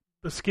like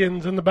the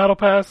skins in the Battle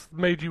Pass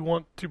made you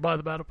want to buy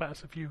the Battle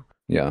Pass if you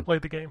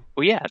played the game.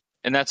 Well, yeah.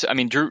 And that's, I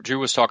mean, Drew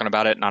was talking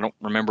about it, and I don't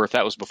remember if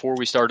that was before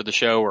we started the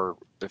show or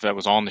if that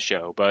was on the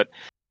show, but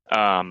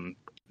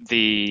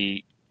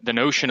the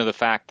notion of the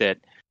fact that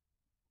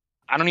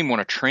I don't even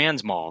want to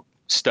transmog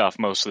stuff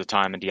most of the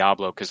time in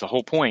Diablo, because the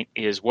whole point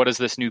is, what does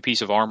this new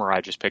piece of armor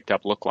I just picked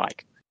up look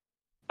like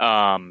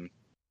when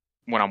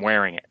I'm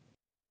wearing it?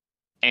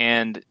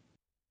 And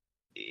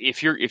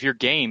if your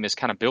game is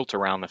kind of built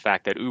around the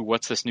fact that, ooh,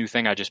 what's this new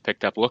thing I just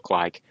picked up look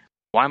like?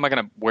 Why am I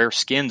going to wear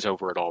skins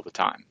over it all the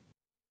time?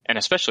 And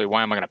especially,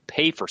 why am I going to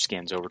pay for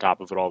skins over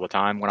top of it all the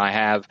time when I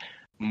have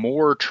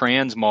more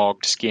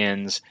transmogged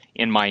skins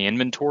in my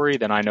inventory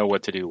than I know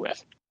what to do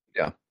with?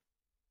 Yeah.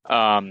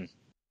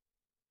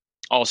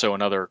 Also,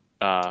 another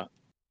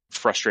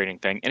frustrating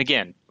thing, and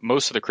again,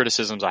 most of the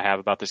criticisms I have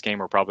about this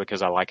game are probably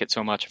because I like it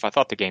so much. If I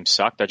thought the game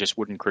sucked, I just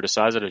wouldn't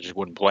criticize it. I just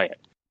wouldn't play it.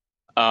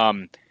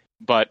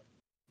 But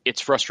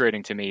it's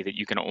frustrating to me that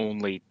you can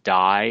only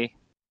dye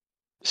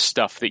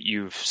stuff that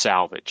you've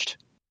salvaged.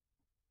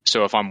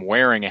 So if I'm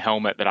wearing a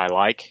helmet that I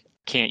like,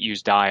 can't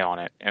use dye on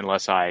it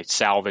unless I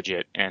salvage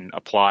it and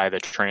apply the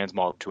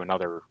transmog to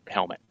another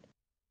helmet,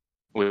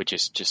 which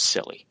is just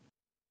silly.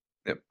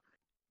 Yep.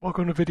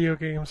 Welcome to video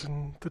games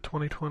in the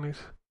 2020s.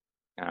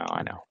 Oh,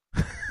 I know.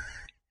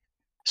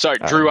 Sorry,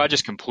 Drew, I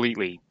just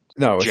completely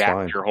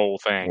jacked your whole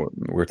thing.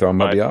 We're talking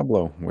about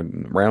Diablo. We're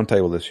round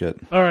table this shit.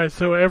 All right,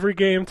 so every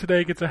game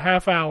today gets a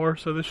half hour,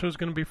 so this show's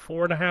going to be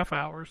 4.5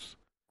 hours.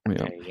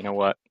 Yeah. Hey, you know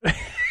what?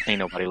 Ain't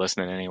nobody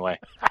listening anyway.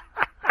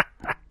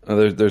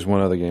 There's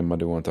one other game I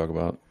do want to talk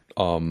about.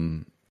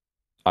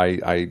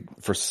 I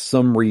for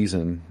some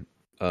reason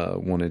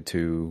wanted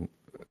to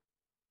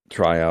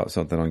try out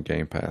something on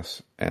Game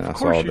Pass, and I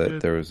saw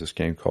that there was this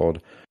game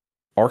called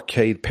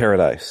Arcade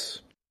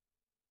Paradise.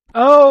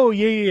 Oh,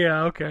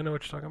 yeah. Okay, I know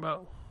what you're talking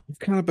about. I've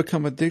kind of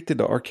become addicted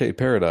to Arcade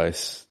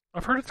Paradise.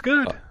 I've heard it's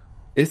good.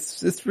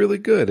 It's really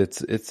good.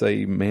 It's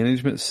a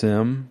management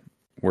sim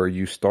where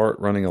you start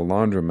running a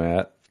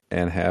laundromat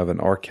and have an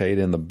arcade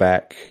in the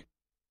back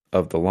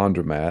of the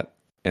laundromat,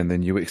 and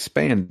then you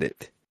expand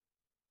it.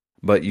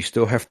 But you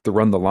still have to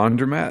run the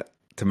laundromat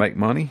to make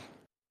money.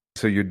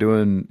 So you're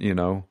doing,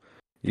 you're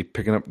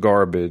picking up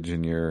garbage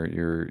and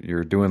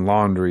you're doing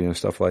laundry and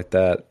stuff like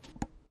that.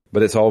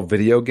 But it's all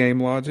video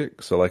game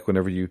logic. So like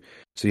whenever you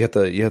have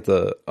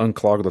to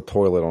unclog the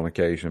toilet on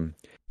occasion,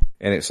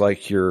 and it's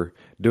like you're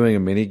doing a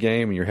mini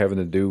game and you're having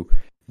to do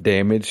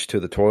damage to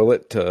the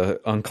toilet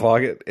to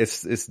unclog it.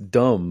 It's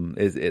dumb.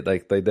 It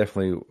like they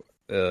definitely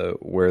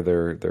wear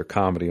their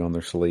comedy on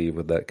their sleeve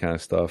with that kind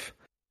of stuff.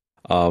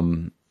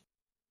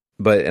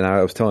 But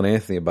I was telling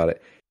Anthony about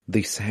it.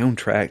 The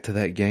soundtrack to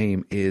that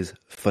game is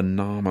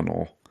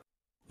phenomenal.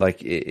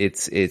 Like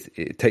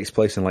it takes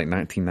place in like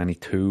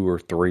 1992 or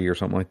 3 or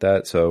something like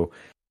that. So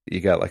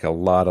you got like a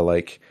lot of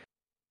like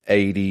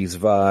 80s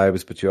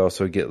vibes, but you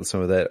also get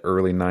some of that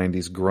early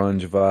 90s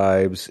grunge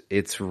vibes.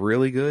 It's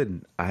really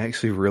good. I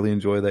actually really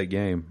enjoy that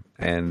game,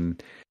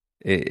 and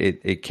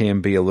it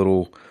can be a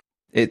little.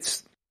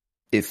 It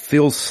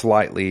feels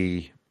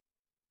slightly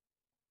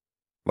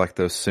like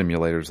those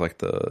simulators, like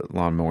the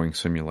lawn mowing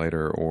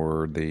simulator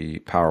or the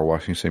power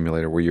washing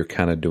simulator, where you're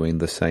kind of doing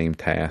the same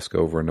task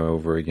over and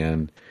over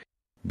again,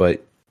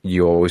 but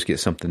you always get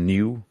something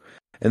new.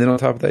 And then on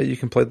top of that, you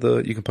can play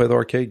the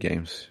arcade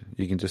games.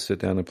 You can just sit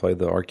down and play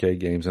the arcade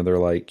games, and they're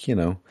like,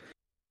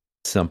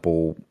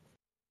 simple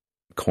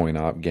coin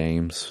op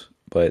games,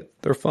 but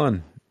they're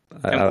fun.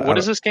 What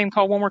is this game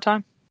called one more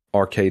time?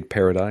 Arcade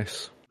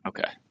Paradise.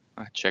 Okay,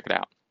 I'll check it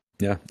out.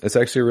 Yeah, it's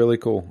actually really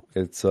cool.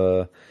 It's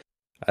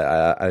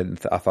I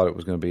thought it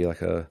was going to be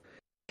like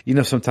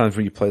sometimes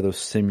when you play those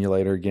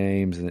simulator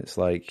games and it's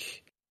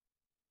like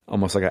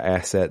almost like an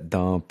asset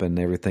dump and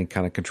everything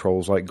kind of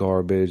controls like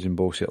garbage and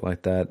bullshit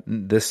like that.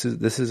 This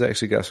has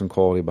actually got some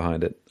quality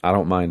behind it. I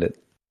don't mind it.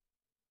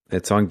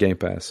 It's on Game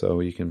Pass,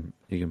 so you can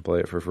play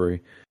it for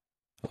free.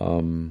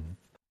 But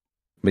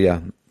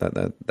yeah,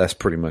 that's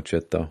pretty much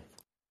it though.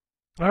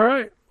 All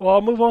right. Well,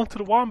 I'll move on to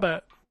the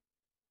Wombat.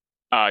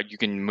 You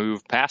can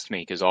move past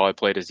me because all I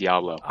played is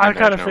Diablo. I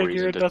kind of no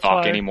figured to that's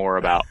talk why. any more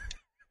about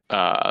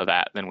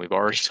that than we've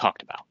already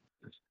talked about.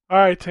 All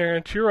right,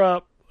 Terrence, you're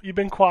up. You've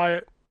been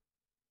quiet.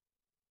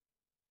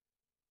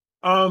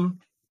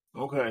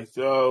 Okay,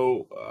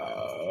 so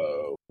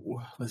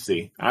let's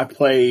see. I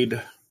played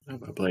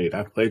some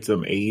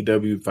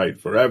AEW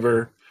Fight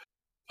Forever,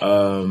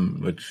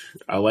 which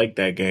I like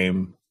that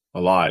game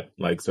a lot,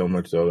 like so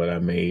much so that I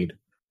made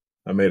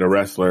a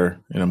wrestler,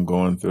 and I'm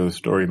going through the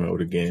story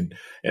mode again.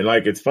 And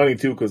like it's funny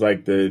too, because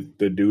like the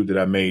dude that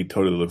I made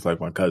totally looks like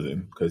my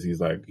cousin, because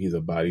he's a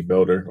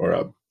bodybuilder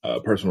or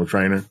a personal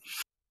trainer.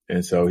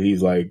 And so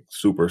he's like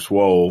super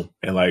swole,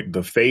 and like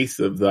the face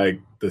of like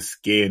the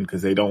skin,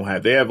 because they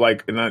have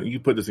like, and you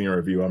put this in your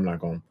review, I'm not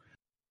going to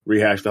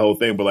rehash the whole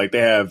thing, but like they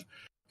have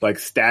like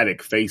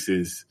static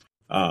faces,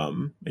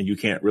 and you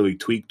can't really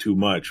tweak too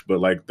much, but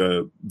like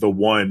the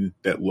one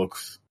that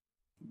looks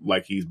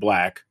like he's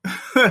black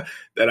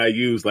that I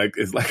use like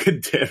is like a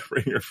dead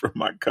ringer from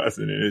my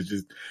cousin, and it's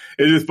just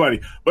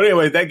funny. But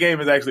anyway, that game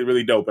is actually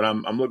really dope, and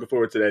I'm looking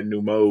forward to that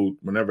new mode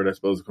whenever that's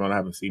supposed to come out. I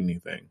haven't seen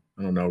anything.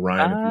 I don't know,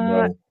 Ryan, if you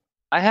know.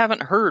 I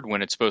haven't heard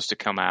when it's supposed to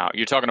come out.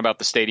 You're talking about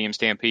the Stadium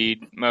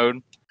Stampede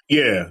mode?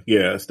 Yeah,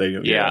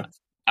 Stadium. Yeah.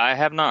 I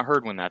have not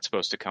heard when that's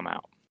supposed to come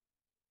out.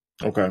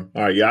 Okay. All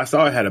right. Yeah, I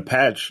saw it had a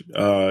patch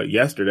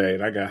yesterday,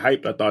 and I got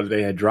hyped. I thought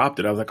they had dropped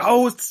it. I was like,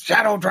 oh, it's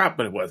Shadow Drop,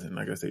 but it wasn't.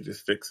 I guess they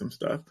just fixed some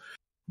stuff.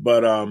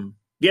 But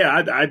yeah,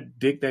 I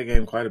dig that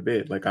game quite a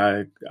bit. Like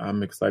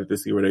I'm excited to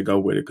see where they go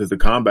with it, because the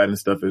combat and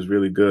stuff is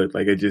really good.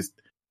 Like they just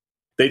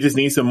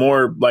need some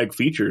more like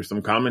features.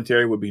 Some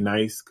commentary would be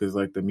nice, because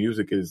like the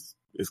music is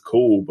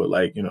cool, but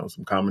like,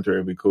 some commentary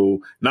would be cool.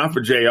 Not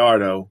for JR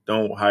though.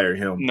 Don't hire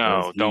him.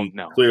 No, don't.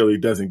 No. Clearly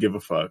doesn't give a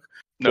fuck.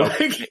 No,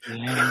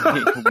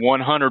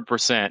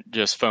 100%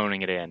 just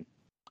phoning it in.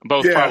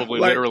 Both probably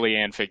literally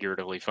and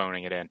figuratively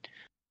phoning it in.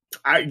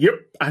 I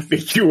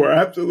think you are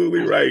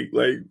absolutely right.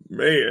 Like,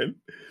 man.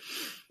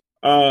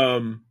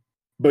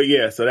 But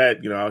yeah, so that,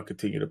 I'll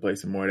continue to play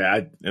some more of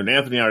that. And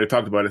Anthony already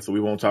talked about it, so we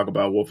won't talk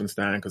about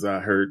Wolfenstein, because I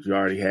heard you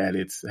already had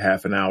it's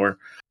half an hour.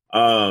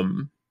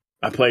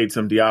 I played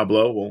some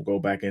Diablo. Won't go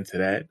back into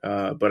that.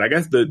 But I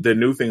guess the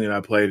new thing that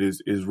I played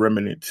is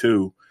Remnant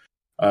 2,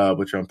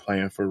 which I'm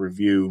playing for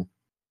review.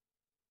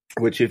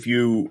 Which if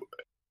you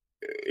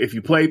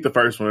played the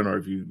first one, or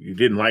if you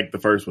didn't like the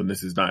first one,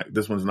 this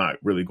one's not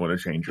really going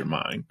to change your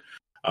mind.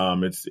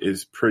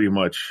 It's pretty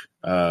much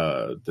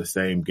the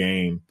same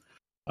game.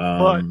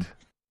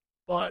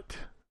 But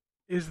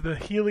is the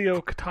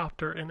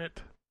heliocopter in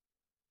it?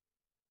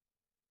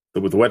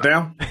 With what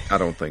now? I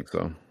don't think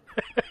so.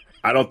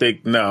 I don't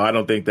think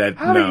that.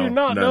 How do you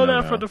not know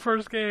that from the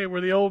first game,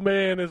 where the old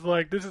man is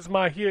like, "This is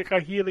my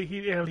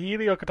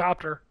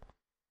heliocopter"?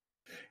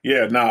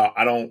 Yeah, no,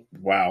 I don't.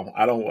 Wow,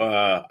 I don't.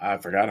 I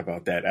forgot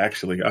about that.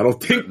 Actually, I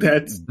don't think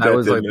that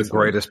was like the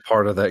greatest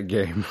part of that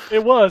game.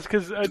 It was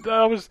because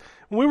I was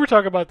when we were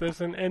talking about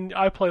this, and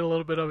I played a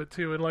little bit of it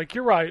too. And like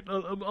you're right,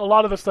 a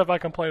lot of the stuff I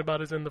complain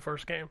about is in the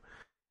first game.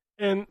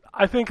 And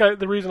I think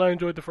the reason I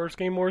enjoyed the first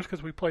game more is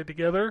because we played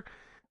together.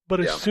 But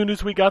as soon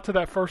as we got to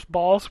that first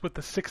boss with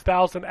the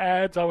 6,000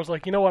 ads, I was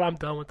like, you know what? I'm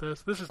done with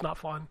this. This is not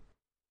fun.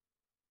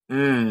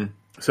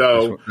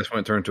 So this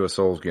one turned to a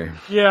Souls game.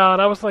 Yeah,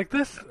 and I was like,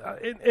 this.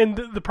 And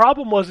the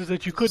problem was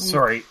that you couldn't.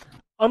 Sorry.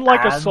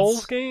 Unlike a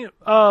Souls game,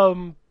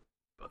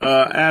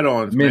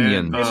 add-ons,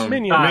 minions,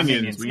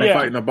 minions. When you're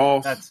fighting a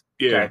boss.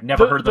 I've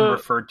never heard them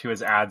referred to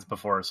as ads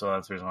before, so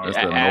that's the reason why.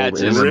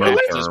 Ads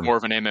is more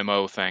of an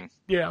MMO thing.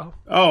 Yeah.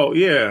 Oh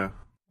yeah.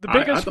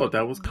 I thought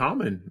that was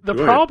common. The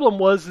problem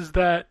was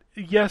that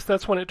yes,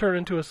 that's when it turned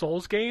into a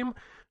Souls game.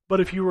 But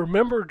if you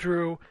remember,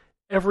 Drew,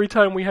 every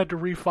time we had to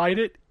refight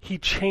it, he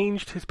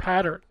changed his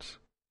patterns.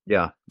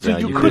 Yeah. So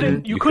you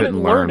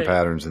couldn't learn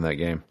patterns in that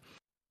game,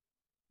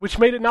 which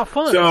made it not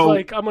fun. So, it's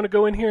like I'm going to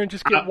go in here and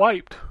just get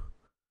wiped.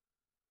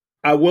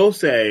 I will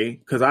say,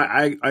 because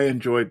I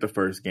enjoyed the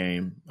first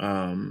game,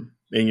 and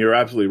you're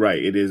absolutely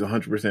right. It is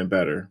 100%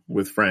 better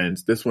with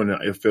friends. This one,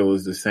 I feel,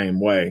 is the same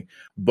way.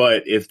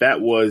 But if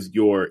that was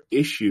your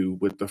issue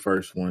with the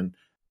first one,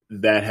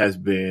 that has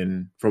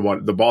been, from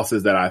what the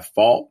bosses that I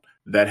fought,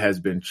 that has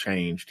been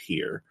changed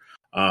here.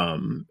 I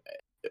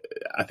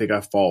think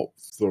I fought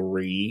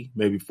 3,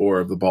 maybe 4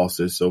 of the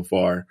bosses so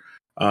far.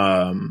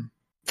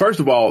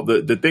 First of all,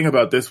 the thing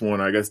about this one,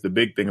 I guess the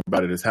big thing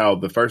about it is how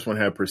the first one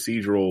had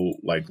procedural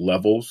like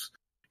levels.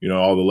 You know,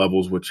 all the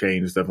levels would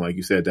change stuff. Like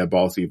you said, that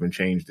boss even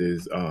changed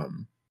his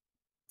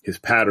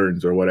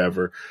patterns or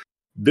whatever.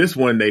 This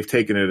one, they've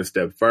taken it a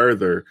step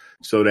further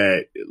so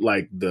that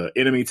like the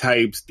enemy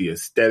types, the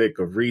aesthetic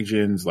of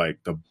regions, like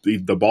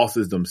the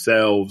bosses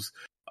themselves,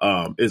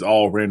 is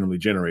all randomly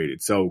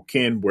generated. So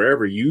Ken,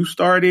 wherever you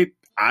started,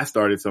 I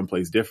started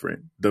someplace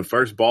different. The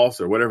first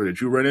boss or whatever that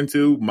you run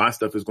into, my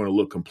stuff is going to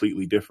look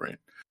completely different.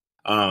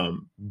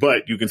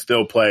 But you can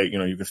still play,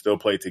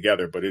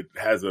 together, but it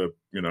has a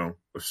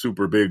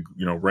super big,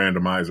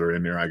 randomizer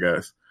in there, I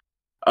guess.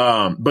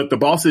 But the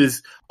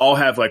bosses all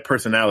have like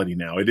personality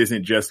now. It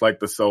isn't just like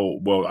the Soul.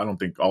 Well, I don't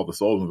think all the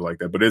Souls ones are like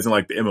that, but it isn't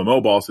like the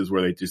MMO bosses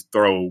where they just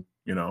throw,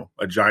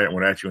 a giant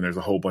one at you and there's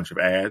a whole bunch of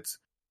ads.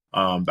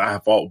 I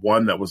fought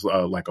one that was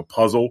like a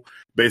puzzle.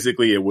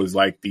 Basically, it was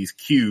like these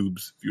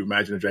cubes. If you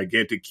imagine a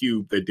gigantic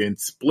cube that then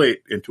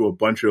split into a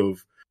bunch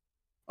of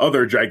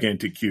other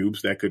gigantic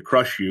cubes that could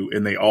crush you,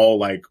 and they all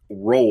like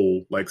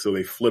roll, like so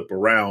they flip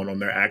around on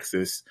their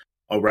axis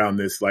around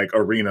this like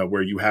arena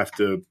where you have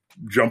to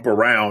jump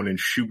around and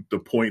shoot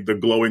the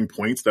glowing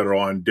points that are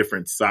on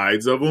different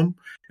sides of them.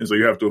 And so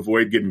you have to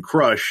avoid getting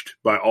crushed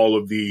by all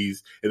of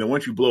these. And then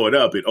once you blow it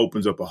up, it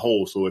opens up a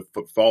hole. So if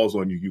it falls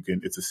on you,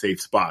 it's a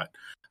safe spot.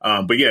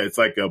 But yeah, it's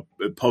like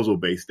a puzzle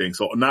based thing.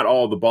 So not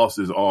all the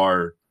bosses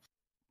are,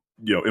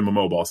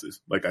 MMO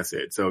bosses, like I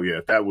said. So yeah,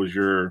 if that was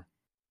your,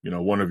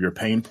 one of your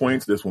pain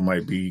points, this one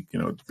might be,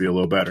 be a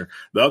little better.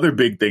 The other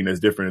big thing that's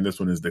different in this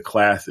one is the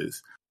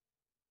classes.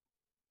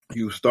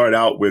 You start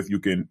out with,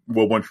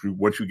 once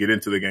you get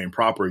into the game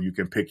proper, you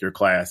can pick your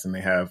class, and they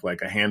have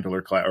like a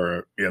handler class,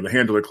 the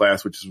handler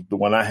class, which is the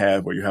one I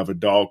have, where you have a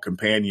dog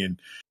companion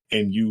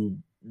and you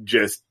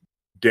just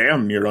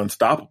damn near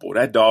unstoppable.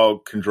 That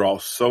dog can draw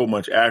so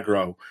much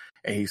aggro,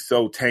 and he's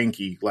so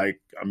tanky.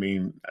 Like, I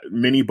mean,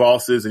 mini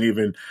bosses and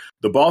even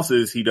the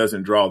bosses, he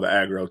doesn't draw the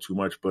aggro too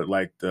much, but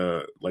like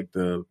the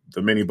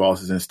mini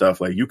bosses and stuff,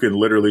 like you can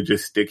literally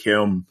just stick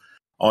him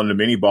on the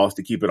mini boss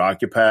to keep it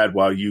occupied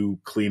while you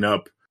clean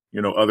up,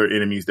 other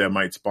enemies that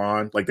might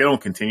spawn. Like, they don't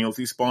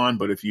continuously spawn,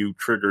 but if you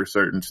trigger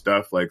certain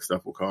stuff, like,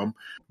 stuff will come.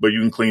 But you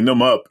can clean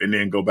them up and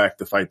then go back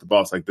to fight the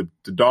boss. Like, the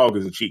dog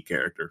is a cheat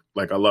character.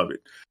 Like, I love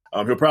it.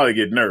 He'll probably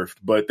get nerfed,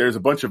 but there's a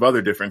bunch of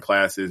other different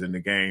classes in the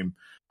game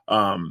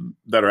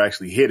that are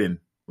actually hidden.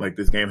 Like,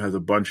 this game has a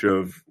bunch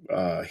of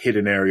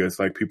hidden areas.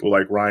 Like, people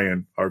like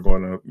Ryan are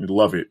going to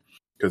love it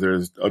because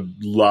there's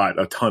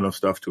a ton of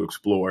stuff to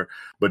explore.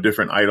 But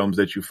different items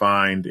that you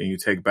find and you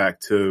take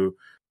back to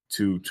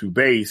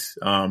base,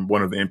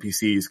 one of the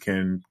NPCs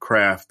can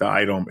craft the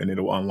item and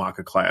it'll unlock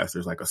a class.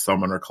 There's like a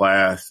summoner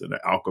class and an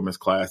alchemist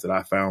class that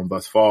I found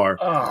thus far.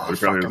 Oh,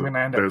 fuck, I'm gonna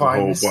end up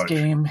buying this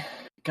game.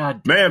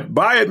 God, man,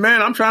 buy it,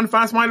 man. I'm trying to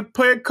find somebody to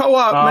play it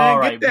co-op, man.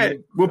 Right, get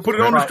that. We'll put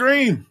it on the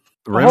stream.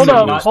 Hold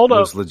up.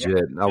 Was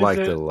legit. I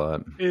liked it a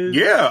lot.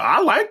 Yeah,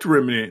 I liked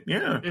Remnant.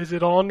 Yeah. Is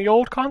it on the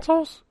old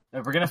consoles?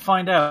 We're gonna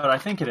find out. I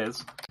think it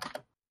is.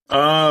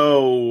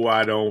 Oh,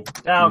 I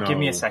don't know. Give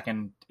me a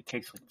second.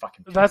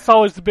 That's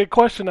always the big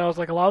question. I was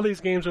like, a lot of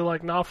these games are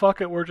like, nah,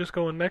 fuck it, we're just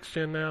going next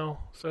gen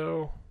now.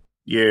 So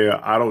yeah,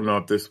 I don't know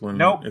if this one.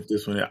 Nope. If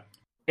this one,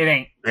 it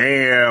ain't.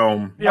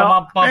 Damn.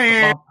 Yeah.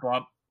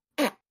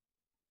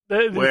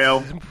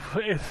 Well,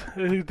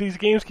 if these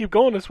games keep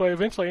going this way,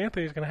 eventually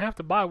Anthony's going to have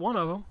to buy one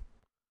of them.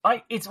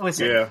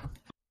 Listen. Yeah.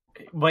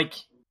 Like,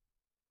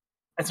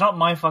 it's not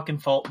my fucking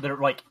fault. They're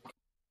like,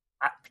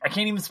 I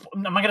can't even.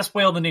 I'm not going to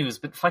spoil the news,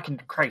 but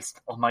fucking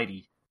Christ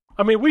Almighty.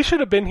 I mean, we should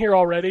have been here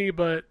already,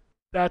 but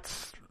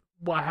that's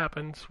what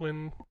happens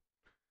when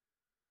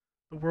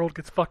the world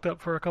gets fucked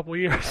up for a couple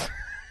years.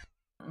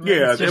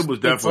 Yeah, it was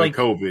definitely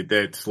COVID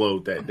that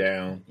slowed that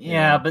down.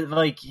 Yeah, but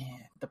like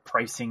the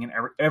pricing and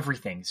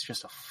everything's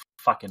just a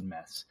fucking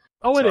mess.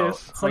 Oh, it is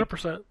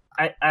 100%.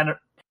 I don't.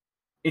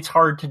 It's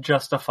hard to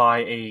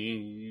justify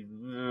a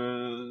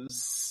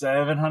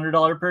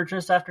 $700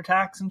 purchase after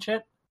tax and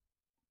shit.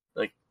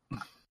 Like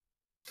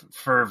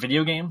for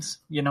video games,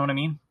 you know what I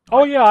mean?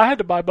 Oh yeah, I had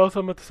to buy both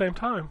of them at the same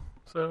time.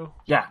 So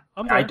yeah,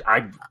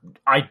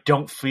 I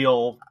don't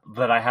feel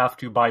that I have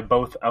to buy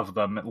both of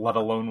them, let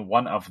alone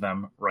one of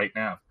them right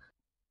now.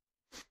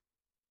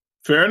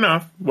 Fair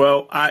enough.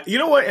 Well, you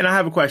know what? And I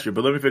have a question,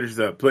 but let me finish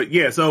this up. But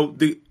yeah, so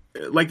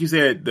like you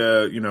said,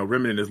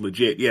 Remnant is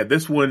legit. Yeah,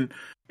 this one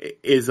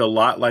is a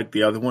lot like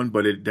the other one,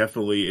 but it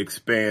definitely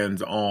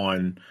expands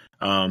on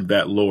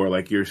that lore.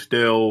 Like you're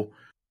still,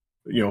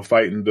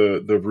 fighting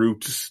the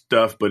root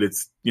stuff, but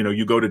it's,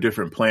 you go to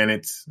different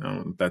planets. I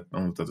don't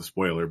know if that's a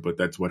spoiler, but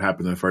that's what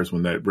happens in the first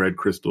one, that red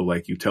crystal,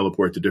 like you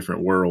teleport to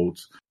different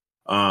worlds.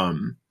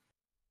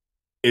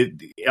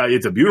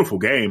 It's a beautiful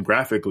game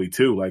graphically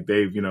too. Like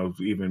they've,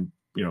 even,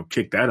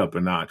 kicked that up a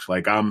notch.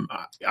 Like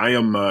I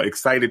am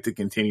excited to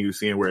continue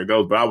seeing where it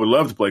goes, but I would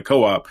love to play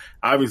co-op.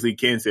 Obviously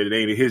Ken said it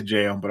ain't his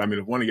jam, but I mean,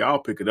 if one of y'all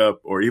pick it up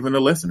or even a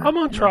listener, I'm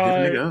going to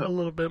try a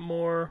little bit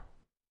more.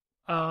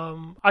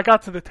 I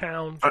got to the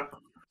town.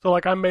 So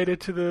like I made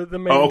it to the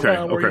main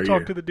town where you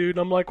talk to the dude and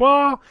I'm like,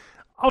 well,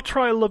 I'll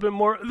try a little bit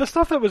more. The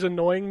stuff that was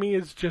annoying me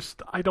is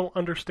just, I don't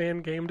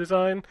understand game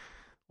design.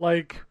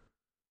 Like,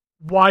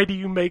 why do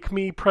you make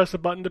me press a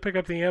button to pick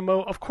up the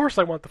ammo? Of course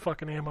I want the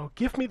fucking ammo.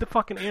 Give me the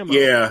fucking ammo.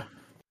 Yeah,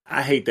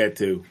 I hate that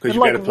too. Because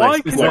you like, gotta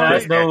play.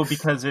 Though,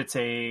 because it's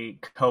a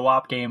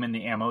co-op game and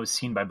the ammo is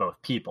seen by both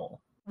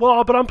people.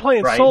 Well, but I'm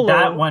playing solo.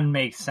 That one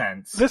makes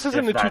sense. This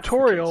isn't a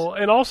tutorial,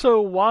 and also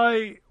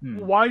why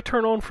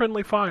turn on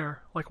friendly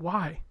fire? Like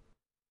why?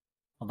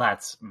 Well,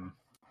 that's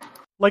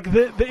like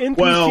the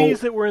NPCs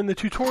that were in the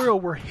tutorial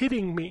were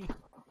hitting me.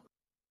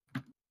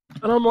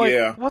 And I'm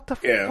like, what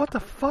the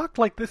fuck?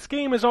 Like, this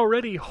game is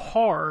already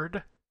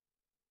hard.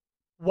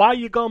 Why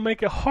you gonna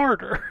make it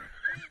harder?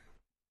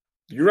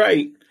 You're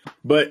right.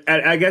 But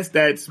I guess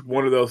that's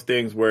one of those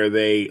things where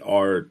they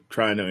are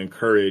trying to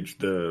encourage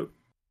the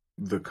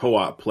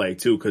co-op play,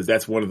 too, because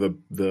that's one of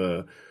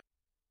the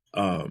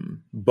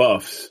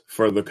buffs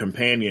for the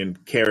companion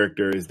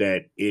character is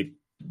that it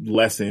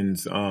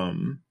lessens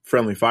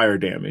friendly fire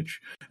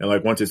damage. And,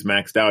 like, once it's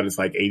maxed out, it's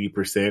like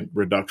 80%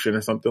 reduction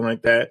or something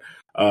like that.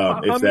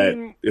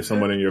 If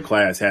someone in your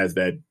class has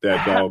that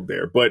dog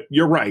there. But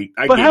you're right.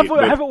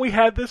 Haven't we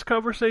had this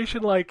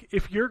conversation? Like,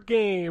 if your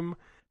game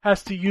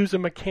has to use a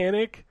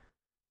mechanic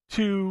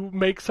to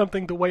make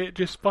something the way it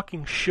just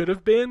fucking should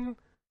have been,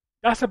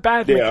 that's a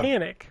bad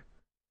mechanic.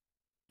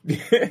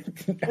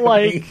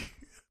 Like,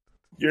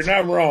 you're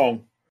not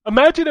wrong.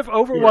 Imagine if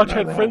Overwatch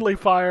had friendly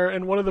fire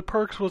and one of the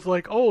perks was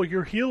like, oh,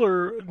 your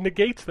healer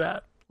negates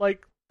that.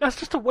 Like, that's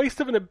just a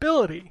waste of an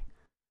ability.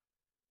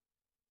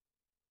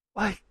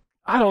 Like,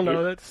 I don't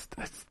know. That's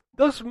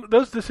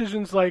those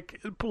decisions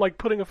like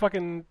putting a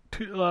fucking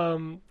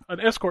an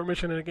escort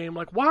mission in a game.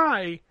 Like,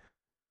 why?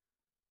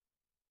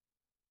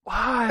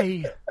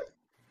 Why?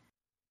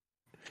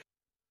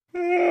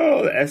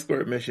 Oh, the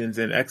escort missions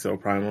in Exo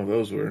Primal,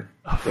 those are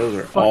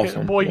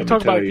awesome. Boy, you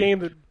talk about a game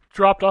that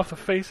dropped off the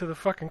face of the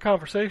fucking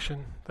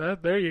conversation.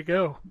 There you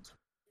go.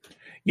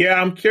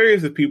 Yeah, I'm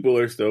curious if people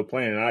are still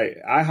playing.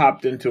 I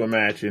hopped into a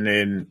match and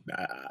then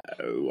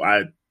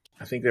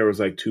I think there was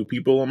like 2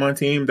 people on my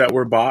team that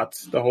were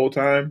bots the whole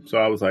time. So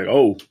I was like,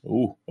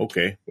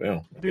 okay,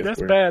 well. Dude,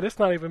 that's bad. It's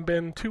not even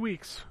been 2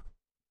 weeks.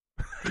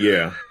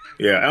 Yeah.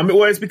 I mean,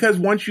 well, it's because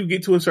once you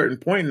get to a certain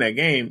point in that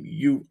game,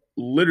 you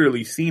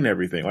literally seen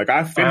everything. Like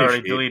I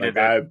finished it.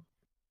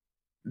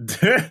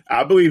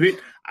 I believe it.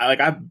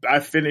 I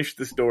finished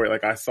the story.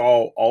 Like I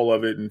saw all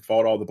of it and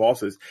fought all the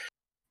bosses.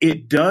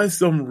 It does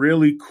some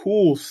really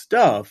cool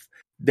stuff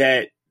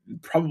that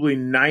probably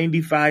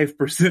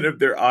 95% of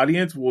their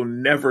audience will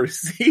never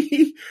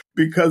see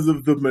because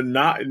of the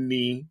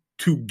monotony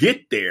to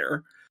get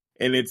there.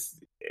 And it's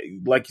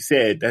like you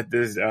said,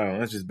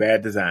 that's just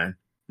bad design.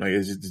 Like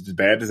it's just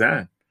bad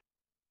design.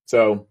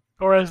 So,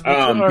 or as the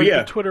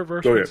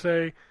Twitterverse would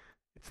say,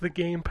 it's the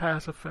Game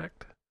Pass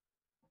effect.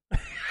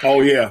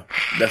 Oh yeah,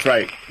 that's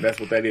right. That's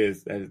what that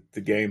is. That is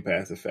the Game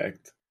Pass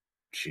effect.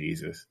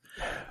 Jesus.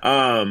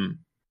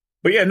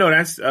 But yeah, no,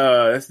 that's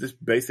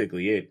just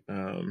basically it.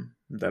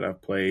 That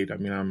I've played. I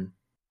mean,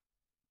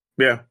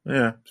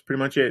 it's pretty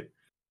much it.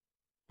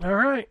 All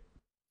right.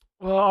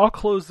 Well, I'll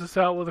close this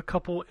out with a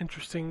couple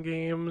interesting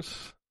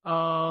games.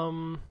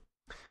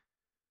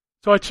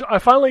 So I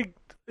finally,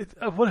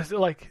 what is it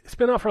like? It's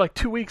been out for like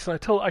 2 weeks, and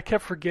I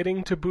kept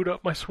forgetting to boot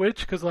up my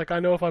Switch because like I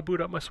know if I boot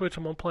up my Switch,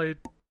 I'm gonna play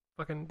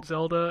fucking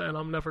Zelda, and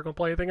I'm never gonna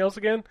play anything else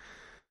again.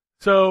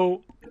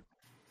 So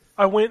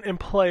I went and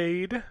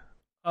played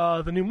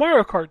the new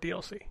Mario Kart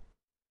DLC,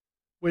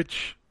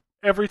 which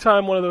every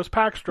time one of those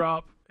packs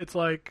drop, it's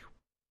like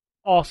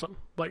awesome.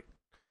 Like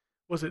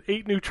was it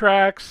 8 new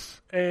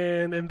tracks,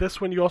 and in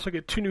this one you also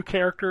get 2 new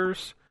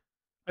characters.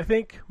 I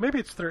think maybe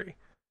it's 3.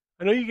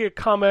 I know you get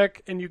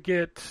Kamek and you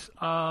get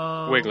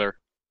Wiggler,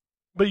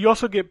 but you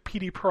also get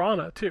PD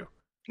Piranha too.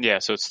 Yeah,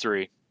 so it's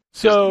 3.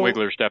 So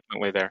Wiggler's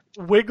definitely there.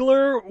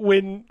 Wiggler,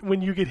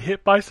 when you get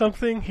hit by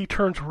something, he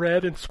turns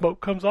red and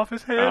smoke comes off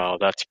his head. Oh,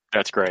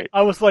 that's great.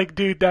 I was like,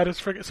 dude, that is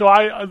freaking. So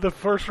the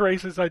first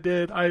races I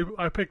did,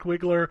 I picked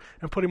Wiggler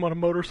and put him on a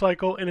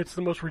motorcycle, and it's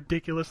the most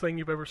ridiculous thing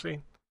you've ever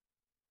seen.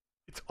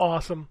 It's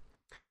awesome.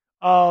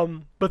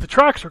 But the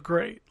tracks are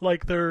great.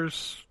 Like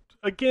there's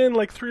again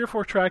like 3 or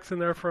 4 tracks in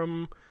there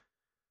from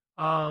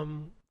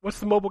what's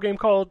the mobile game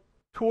called?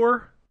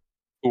 Tour.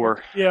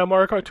 Yeah,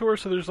 Mario Kart Tour.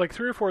 So there's like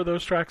 3 or 4 of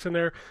those tracks in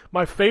there.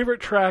 My favorite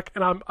track,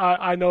 and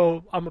I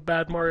know I'm a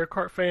bad Mario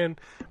Kart fan,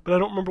 but I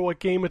don't remember what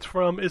game it's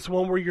from, is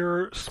one where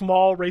you're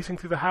small racing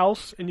through the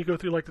house and you go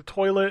through like the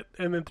toilet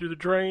and then through the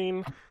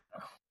drain.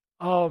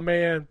 Oh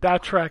man,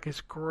 that track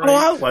is great. Oh,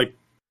 I like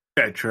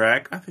that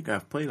track. I think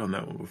I've played on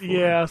that one before.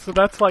 Yeah, so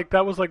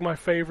that was like my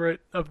favorite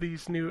of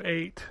these new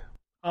 8.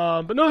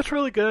 But no, it's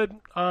really good.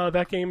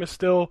 That game is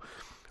still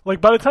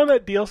like by the time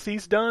that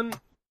DLC's done,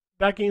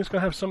 that game's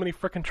gonna have so many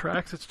freaking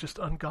tracks, it's just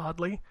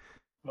ungodly.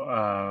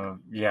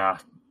 Yeah.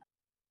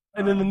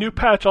 And then the new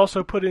patch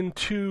also put in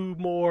 2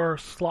 more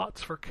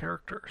slots for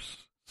characters.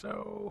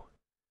 So,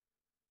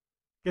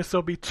 guess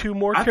there'll be 2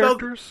 more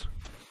characters.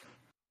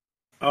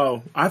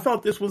 I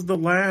thought this was the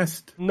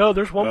last. No,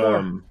 there's one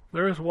more.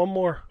 There is one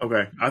more.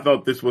 Okay, I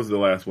thought this was the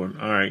last one.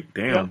 All right,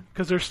 damn.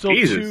 Because there's still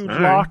 2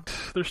 locked.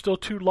 Right. There's still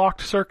 2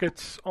 locked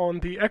circuits on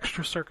the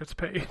extra circuits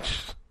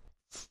page.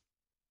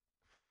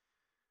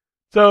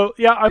 So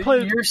yeah, I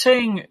played. You're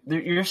saying,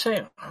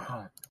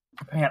 oh,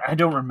 man, I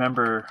don't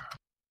remember.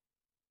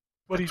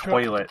 What the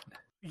toilet?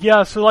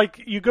 Yeah, so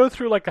like you go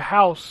through like a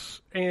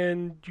house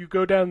and you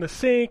go down the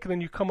sink and then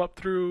you come up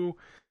through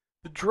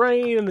the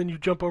drain and then you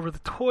jump over the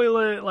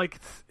toilet. Like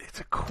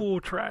it's a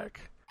cool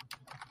track.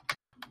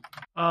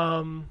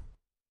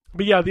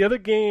 But yeah, the other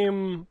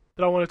game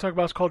that I want to talk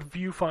about is called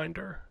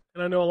Viewfinder,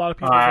 and I know a lot of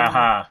people.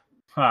 A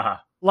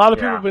lot of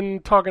people have been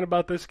talking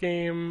about this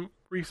game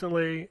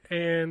recently,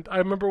 and I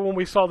remember when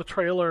we saw the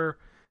trailer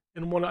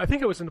in I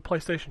think it was in the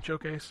PlayStation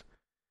Showcase.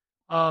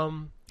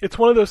 It's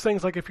one of those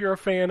things like if you're a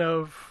fan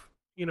of,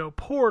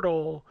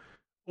 Portal,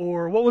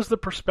 or what was the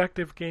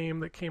Perspective game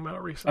that came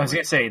out recently? I was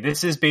going to say,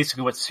 this is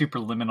basically what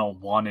Superliminal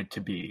wanted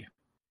to be.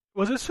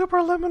 Was it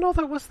Superliminal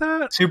that was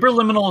that?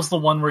 Superliminal is the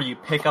one where you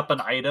pick up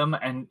an item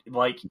and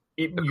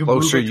the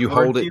closer you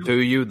hold it to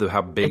you,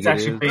 how big it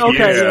is. Big.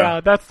 Okay,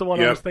 yeah, that's the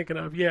one I was thinking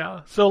of.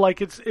 Yeah, so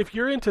like if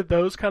you're into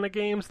those kind of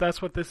games,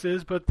 that's what this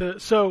is.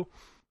 But so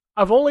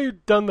I've only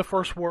done the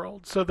first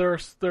world, so there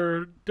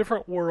are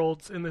different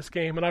worlds in this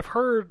game, and I've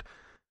heard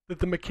that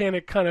the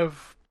mechanic kind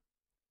of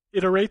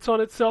iterates on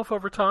itself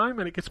over time,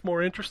 and it gets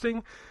more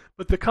interesting.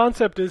 But the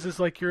concept is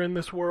like you're in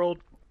this world,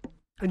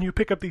 and you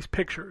pick up these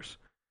pictures.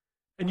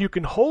 And you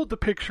can hold the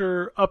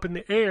picture up in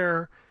the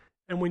air,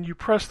 and when you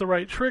press the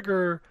right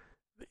trigger,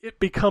 it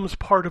becomes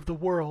part of the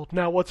world.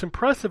 Now, what's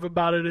impressive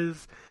about it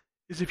is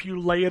if you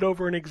lay it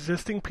over an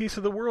existing piece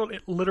of the world,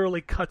 it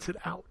literally cuts it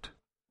out.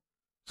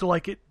 So,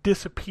 like, it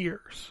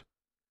disappears.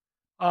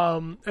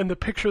 And the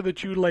picture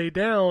that you lay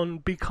down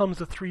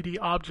becomes a 3D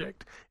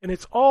object. And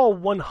it's all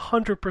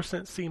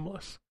 100%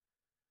 seamless.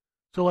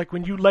 So, like,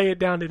 when you lay it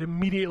down, it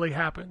immediately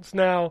happens.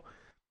 Now,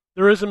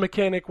 there is a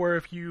mechanic where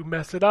if you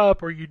mess it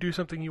up or you do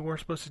something you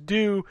weren't supposed to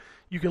do,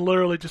 you can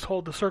literally just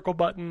hold the circle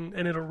button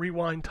and it'll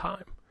rewind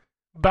time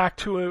back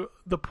to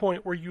the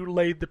point where you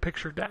laid the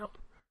picture down.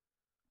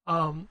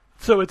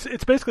 So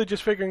it's basically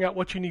just figuring out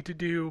what you need to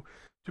do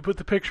to put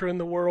the picture in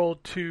the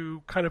world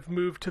to kind of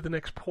move to the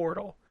next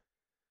portal.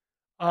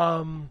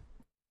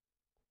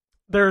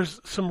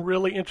 There's some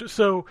really interesting.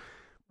 So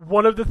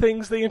one of the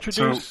things they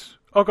introduce.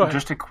 Go ahead.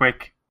 Just a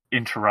quick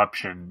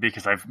interruption,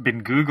 because I've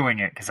been Googling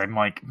it, because I'm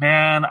like,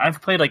 man,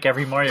 I've played like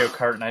every Mario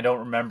Kart and I don't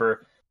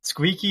remember.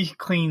 Squeaky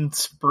Clean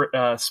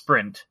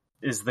Sprint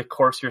is the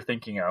course you're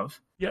thinking of.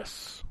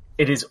 Yes.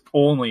 It is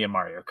only a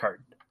Mario Kart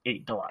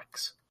 8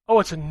 Deluxe. Oh,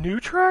 it's a new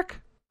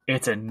track?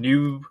 It's a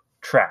new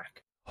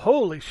track.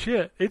 Holy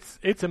shit.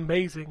 It's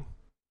amazing.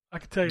 I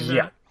can tell you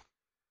that.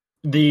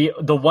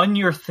 The one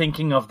you're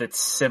thinking of that's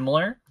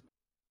similar,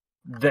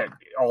 that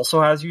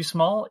also has you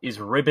small, is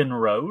Ribbon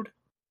Road.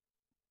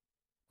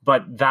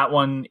 But that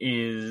one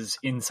is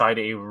inside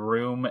a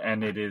room,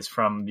 and it is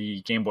from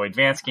the Game Boy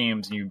Advance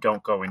games, and you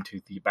don't go into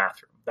the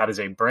bathroom. That is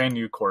a brand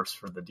new course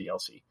for the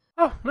DLC.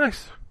 Oh,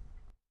 nice.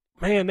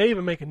 Man, they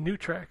even making new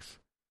tracks.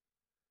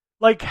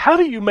 Like, how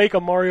do you make a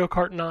Mario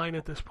Kart 9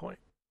 at this point?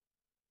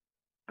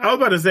 I was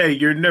about to say,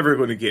 you're never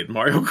going to get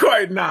Mario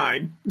Kart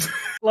 9.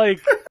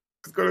 Like,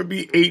 it's going to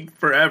be 8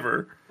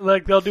 forever.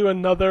 Like, they'll do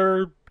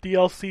another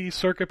DLC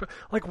circuit.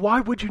 Like,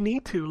 why would you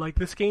need to? Like,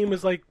 this game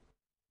is, like,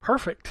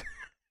 perfect.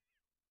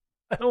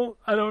 I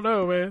don't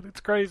know, man.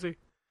 It's crazy.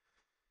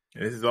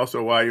 And this is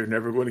also why you're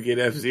never going to get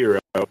F-Zero.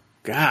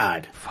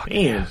 God.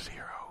 Fucking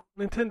F-Zero.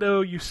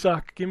 Nintendo, you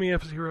suck. Give me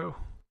F-Zero.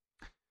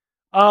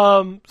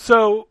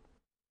 So,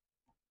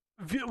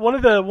 one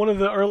of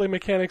the early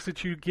mechanics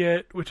that you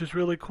get, which is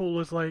really cool,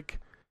 is like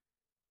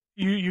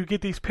you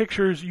get these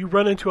pictures, you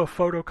run into a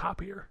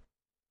photocopier,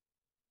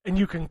 and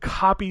you can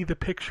copy the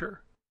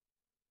picture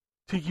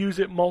to use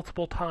it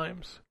multiple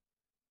times.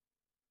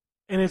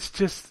 And it's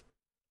just,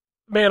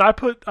 man, I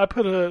put a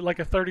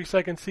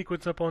 30-second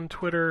sequence up on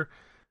Twitter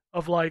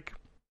of like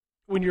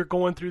when you're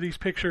going through these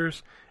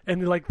pictures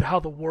and like how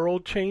the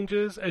world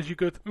changes as you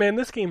go. Man,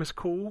 this game is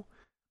cool.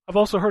 I've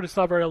also heard it's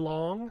not very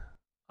long,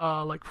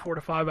 like 4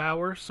 to 5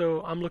 hours.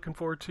 So I'm looking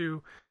forward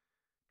to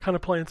kind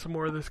of playing some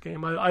more of this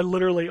game. I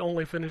literally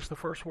only finished the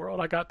first world.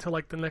 I got to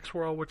like the next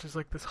world, which is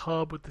like this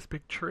hub with this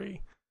big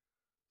tree.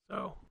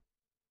 So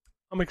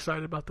I'm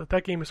excited about that.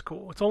 That game is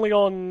cool. It's only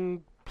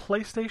on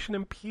PlayStation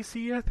and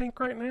PC, I think,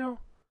 right now.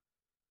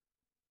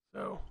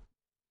 So,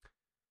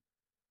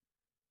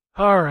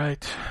 all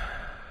right.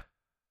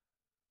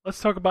 Let's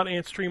talk about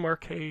Antstream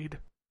Arcade.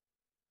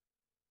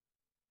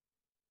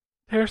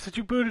 Harris, did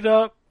you boot it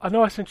up? I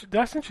know I sent you. Did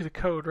I send you the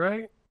code,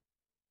 right?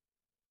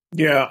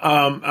 Yeah.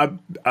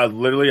 I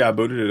literally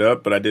booted it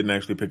up, but I didn't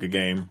actually pick a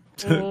game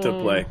to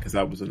play because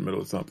I was in the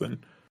middle of something.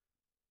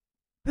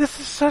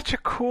 This is such a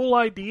cool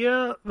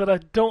idea that I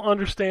don't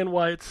understand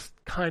why it's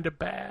kind of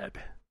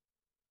bad.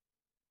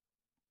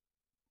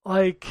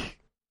 Like,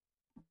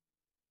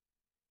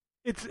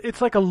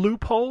 it's like a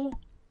loophole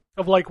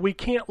of like, we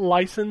can't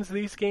license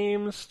these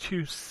games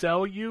to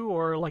sell you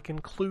or like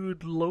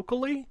include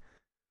locally,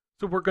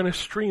 so we're going to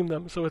stream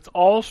them. So it's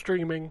all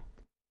streaming,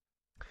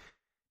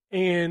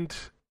 and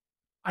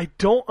I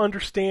don't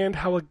understand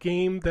how a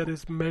game that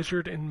is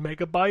measured in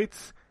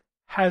megabytes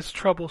has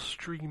trouble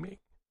streaming.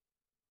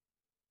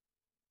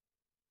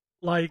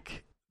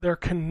 Like, there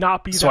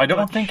cannot be. So I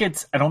don't think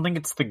it's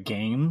the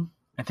game.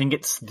 I think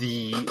it's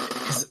the.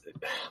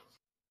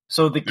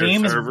 So the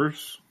game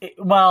servers?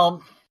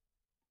 Well,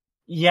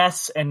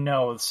 yes and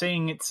no.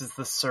 Saying it's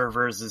the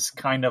servers is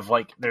kind of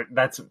like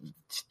that's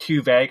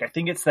too vague. I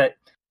think it's that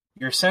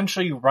you're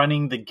essentially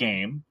running the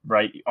game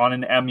right on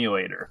an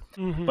emulator,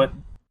 but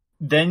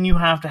then you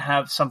have to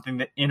have something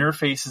that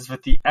interfaces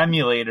with the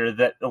emulator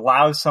that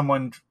allows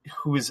someone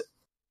who is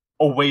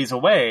a ways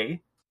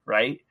away,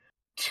 right,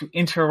 to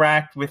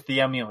interact with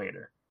the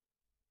emulator.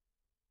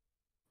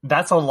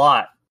 That's a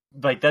lot.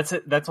 Like that's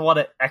a lot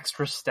of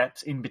extra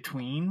steps in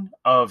between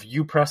of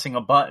you pressing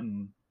a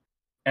button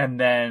and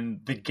then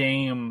the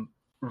game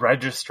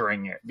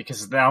registering it,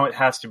 because now it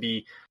has to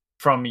be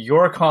from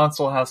your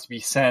console, has to be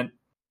sent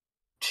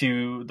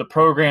to the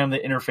program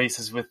that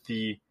interfaces with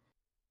the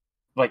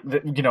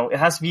it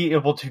has to be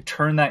able to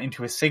turn that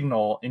into a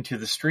signal into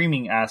the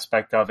streaming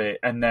aspect of it,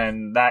 and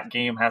then that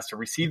game has to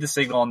receive the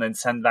signal and then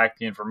send back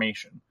the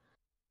information.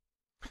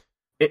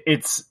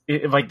 It's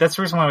that's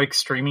the reason why like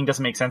streaming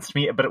doesn't make sense to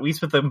me. But at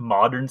least with the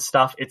modern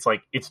stuff, it's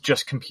like it's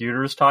just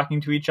computers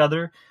talking to each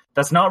other.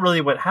 That's not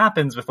really what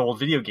happens with old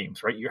video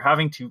games, right? You're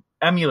having to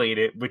emulate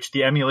it, which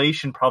the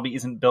emulation probably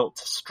isn't built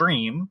to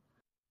stream.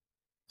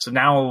 So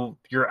now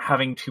you're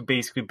having to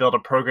basically build a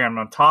program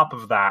on top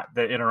of that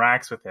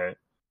interacts with it.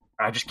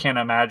 I just can't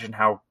imagine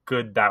how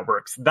good that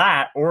works.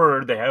 That,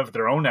 or they have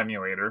their own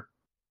emulator,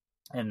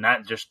 and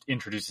that just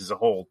introduces a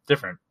whole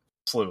different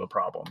slew of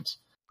problems.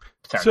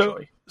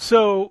 Potentially.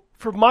 So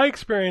from my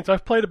experience,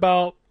 I've played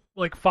about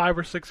like 5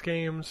 or 6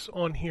 games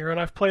on here, and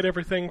I've played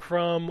everything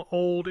from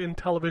old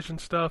Intellivision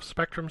stuff,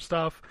 Spectrum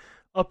stuff,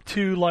 up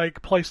to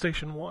like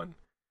PlayStation 1.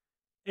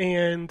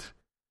 And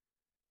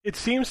it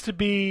seems to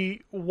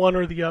be one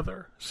or the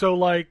other. So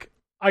like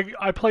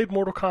I played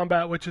Mortal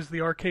Kombat, which is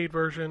the arcade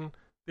version,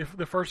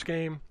 the first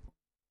game,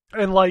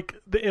 and like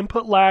the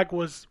input lag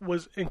was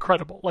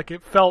incredible. Like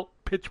it felt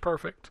pitch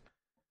perfect.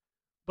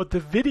 But the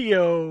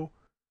video,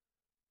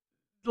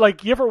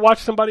 like, you ever watch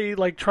somebody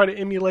like try to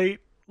emulate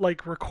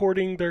like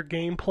recording their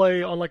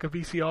gameplay on like a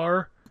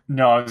VCR?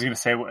 No, I was gonna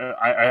say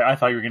I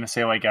thought you were gonna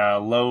say like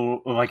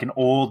an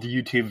old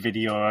YouTube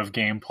video of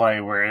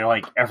gameplay where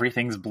like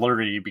everything's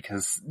blurry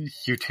because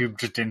YouTube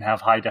just didn't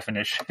have high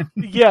definition.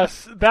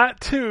 Yes,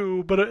 that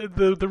too. But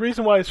the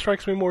reason why it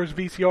strikes me more as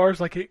VCRs,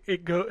 like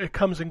it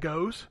comes and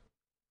goes.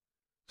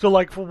 So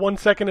like for 1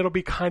 second it'll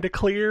be kind of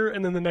clear,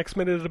 and then the next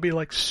minute it'll be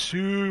like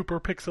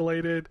super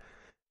pixelated.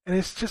 And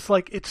it's just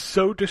like, it's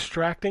so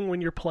distracting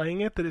when you're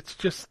playing it that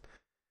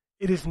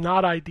it is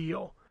not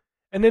ideal.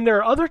 And then there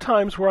are other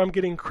times where I'm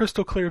getting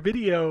crystal clear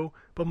video,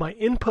 but my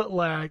input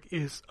lag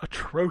is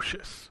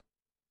atrocious.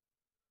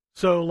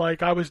 So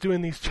like I was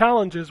doing these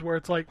challenges where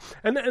it's like,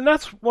 and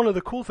that's one of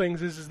the cool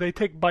things is they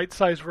take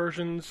bite-sized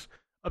versions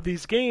of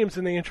these games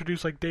and they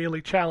introduce like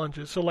daily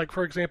challenges. So like,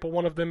 for example,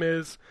 one of them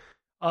is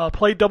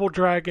play Double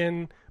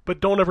Dragon, but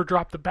don't ever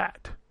drop the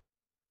bat.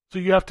 So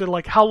you have to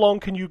like, how long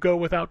can you go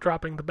without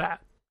dropping the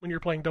bat when you're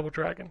playing Double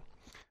Dragon?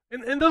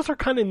 And those are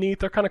kind of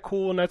neat. They're kind of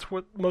cool, and that's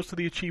what most of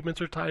the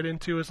achievements are tied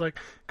into, is like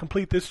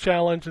complete this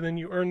challenge, and then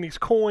you earn these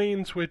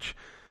coins, which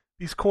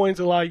these coins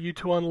allow you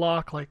to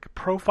unlock like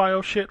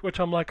profile shit, which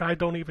I'm like, I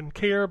don't even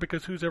care,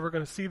 because who's ever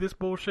going to see this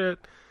bullshit?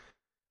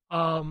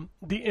 The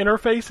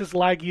interface is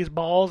laggy as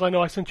balls. I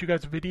know I sent you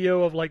guys a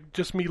video of like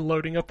just me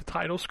loading up the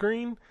title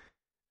screen,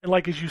 and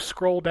like as you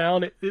scroll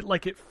down,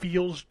 it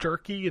feels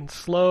jerky and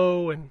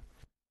slow, and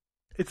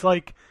it's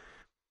like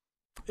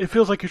it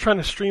feels like you're trying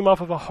to stream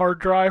off of a hard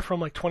drive from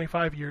like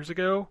 25 years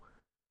ago,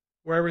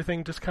 where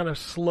everything just kind of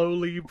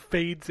slowly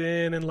fades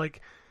in, and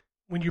like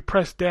when you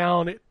press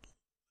down,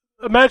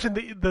 imagine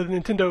the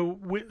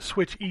Nintendo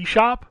Switch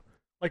eShop,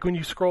 like when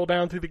you scroll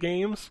down through the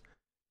games,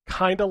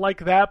 kind of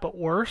like that, but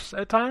worse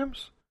at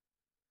times.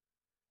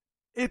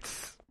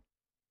 It's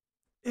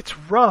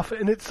rough,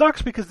 and it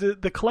sucks because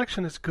the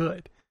collection is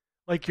good.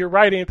 Like, you're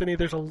right, Anthony,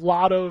 there's a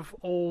lot of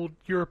old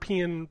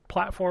European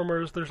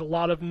platformers, there's a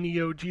lot of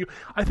Neo Geo.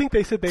 I think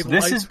they said they've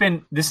this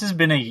is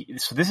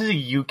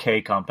a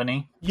UK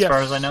company, as far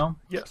as I know.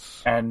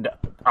 Yes. And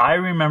I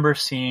remember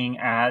seeing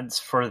ads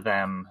for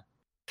them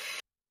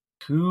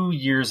 2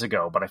 years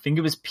ago, but I think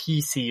it was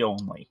PC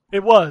only.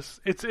 It was.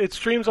 It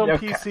streams on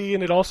PC,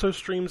 and it also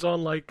streams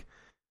on like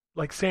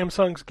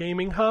Samsung's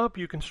gaming hub.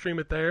 You can stream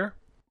it there.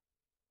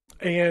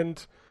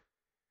 And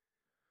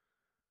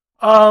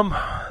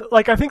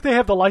like, I think they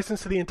have the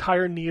license to the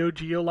entire Neo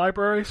Geo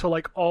library, so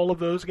like all of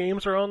those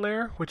games are on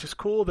there, which is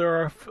cool.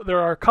 There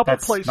are a couple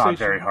PlayStation. That's not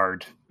very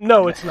hard.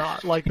 No, it's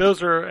not. Like,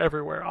 those are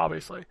everywhere,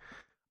 obviously.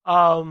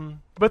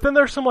 But then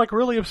there's some like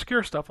really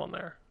obscure stuff on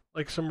there,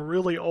 like some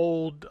really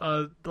old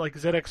like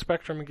ZX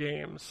Spectrum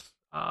games,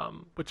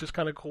 which is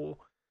kind of cool.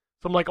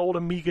 Some like old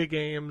Amiga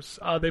games.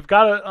 They've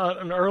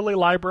got an early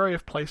library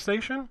of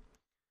PlayStation,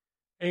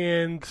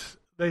 and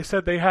they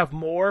said they have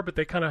more, but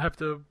they kind of have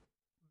to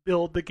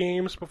build the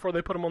games before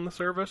they put them on the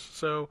service.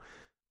 So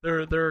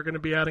they're going to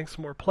be adding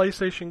some more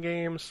PlayStation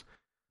games.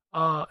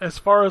 As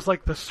far as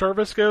like the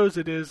service goes,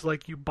 it is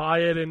like you buy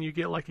it and you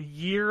get like a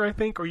year, I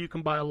think, or you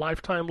can buy a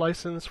lifetime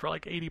license for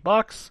like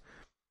 $80,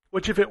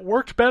 which if it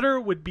worked better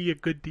would be a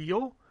good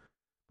deal.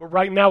 But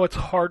right now it's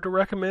hard to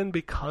recommend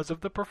because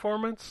of the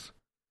performance.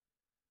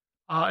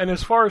 And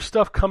as far as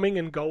stuff coming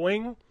and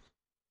going,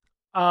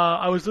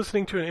 I was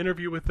listening to an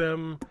interview with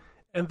them,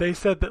 and they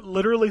said that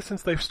literally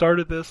since they've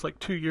started this like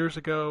 2 years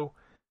ago,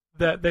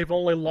 that they've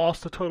only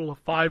lost a total of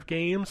 5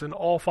 games, and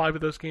all 5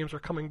 of those games are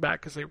coming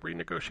back because they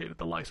renegotiated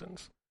the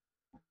license.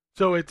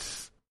 So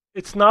it's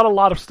not a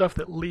lot of stuff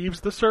that leaves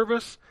the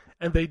service,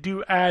 and they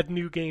do add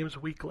new games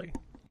weekly.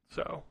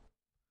 So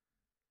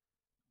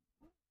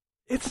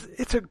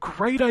it's a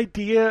great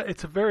idea.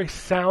 It's a very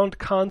sound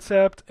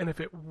concept, and if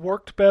it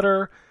worked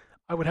better,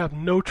 I would have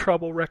no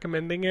trouble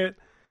recommending it.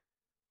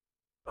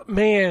 But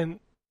man,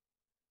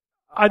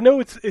 I know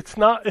it's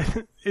not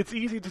it's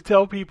easy to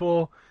tell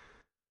people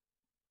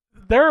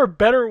there are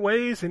better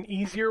ways and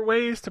easier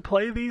ways to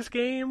play these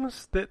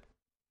games that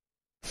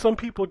some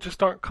people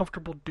just aren't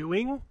comfortable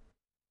doing.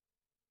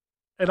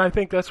 And I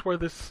think that's where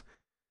this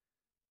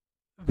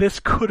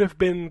could have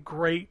been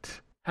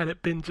great had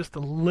it been just a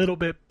little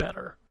bit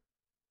better.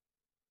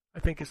 I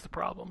think is the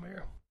problem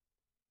here.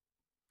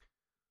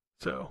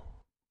 So,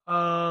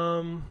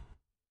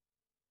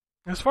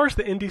 as far as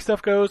the indie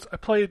stuff goes, I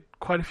played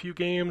quite a few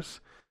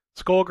games.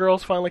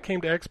 Skullgirls finally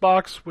came to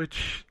Xbox,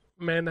 which,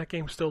 man, that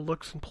game still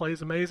looks and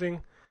plays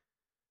amazing.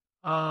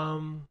 I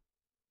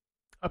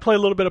played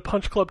a little bit of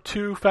Punch Club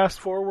 2 Fast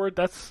Forward.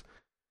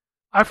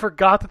 I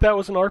forgot that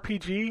was an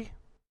RPG.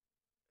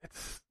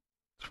 It's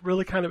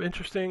really kind of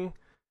interesting.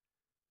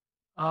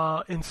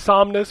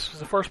 Insomnus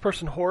is a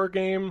first-person horror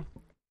game.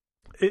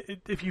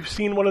 If you've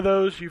seen one of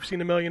those, you've seen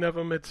a million of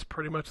them. It's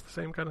pretty much the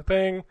same kind of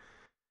thing.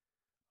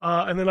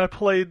 And then I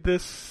played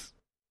this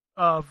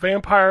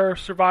Vampire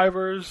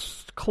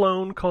Survivors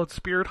clone called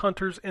Spirit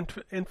Hunters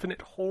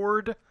Infinite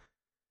Horde,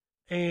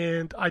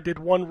 and I did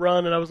one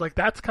run and I was like,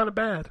 that's kind of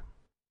bad.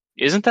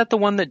 Isn't that the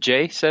one that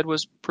Jay said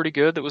was pretty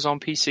good that was on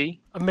PC?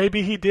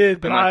 Maybe he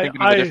did, but I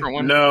thinking of a different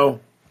one?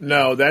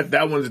 No,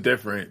 that one's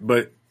different,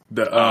 but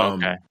the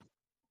okay.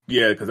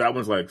 Yeah, because that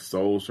one's like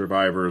Soul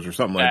Survivors or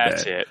something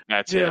like that.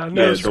 That's it.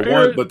 No,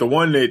 the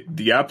one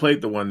that I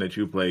played, the one that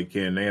you played,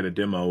 Ken. They had a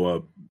demo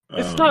up.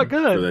 It's not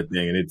good. For that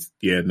thing, and it's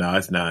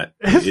not.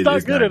 It's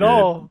not good at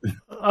all.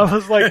 I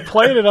was like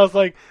playing it. I was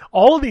like,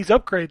 all of these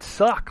upgrades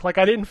suck. Like,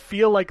 I didn't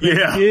feel like they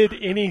did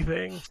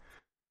anything.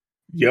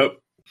 Yep.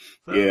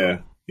 So, yeah,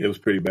 it was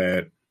pretty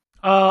bad.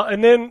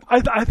 And then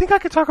I think I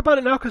could talk about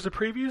it now because the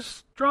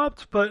previews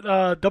dropped.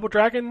 But Double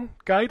Dragon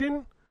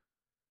Gaiden,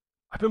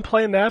 I've been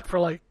playing that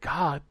for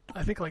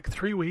I think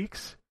 3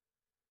 weeks,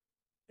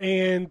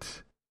 and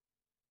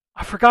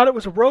I forgot it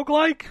was a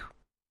roguelike,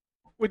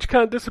 which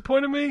kind of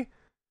disappointed me.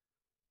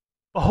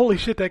 But holy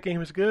shit, that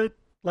game is good.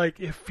 Like,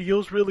 it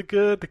feels really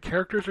good. The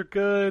characters are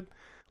good.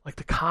 Like,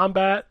 the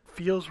combat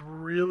feels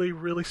really,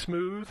 really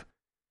smooth.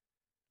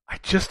 I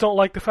just don't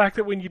like the fact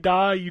that when you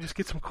die, you just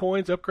get some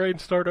coins, upgrade,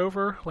 and start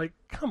over. Like,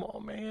 come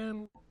on,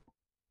 man.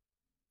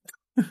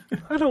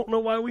 I don't know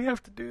why we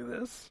have to do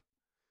this.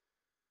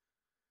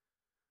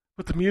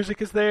 But the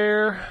music is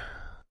there.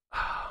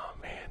 Oh,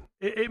 man.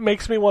 It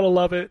makes me want to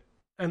love it.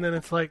 And then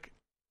it's like,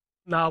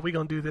 nah, we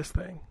gonna do this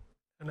thing.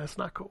 And that's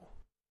not cool.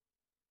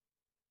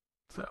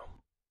 So,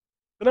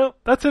 but no,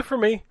 that's it for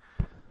me.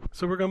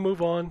 So we're going to move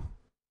on.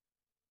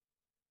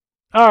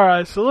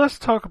 Alright, so let's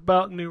talk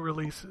about new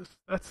releases.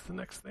 That's the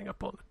next thing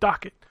up on the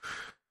docket.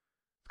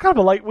 It's kind of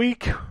a light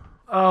week.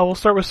 We'll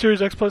start with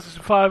Series X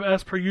PlayStation 5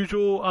 as per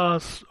usual.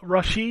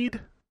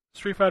 Rashid,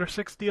 Street Fighter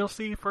 6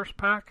 DLC, first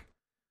pack,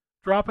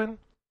 dropping.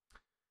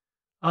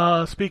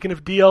 Speaking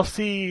of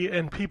DLC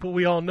and people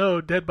we all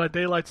know, Dead by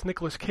Daylight's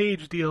Nicolas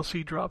Cage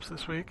DLC drops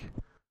this week.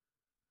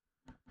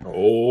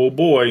 Oh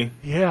boy.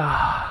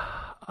 Yeah.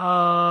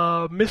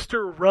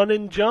 Mr. Run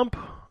and Jump,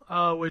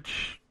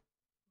 which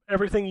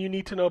everything you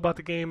need to know about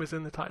the game is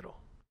in the title.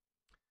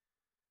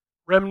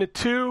 Remnant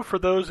 2, for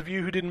those of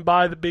you who didn't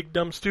buy the big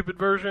dumb stupid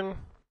version.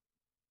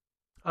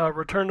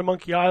 Return to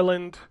Monkey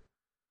Island.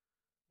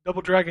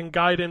 Double Dragon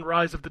Gaiden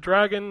Rise of the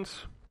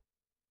Dragons.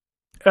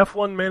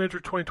 F1 Manager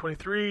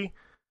 2023.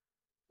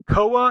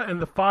 Koa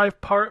and the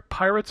 5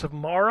 Pirates of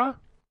Mara.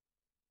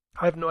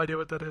 I have no idea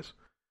what that is.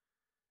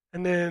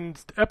 And then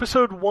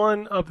Episode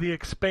 1 of The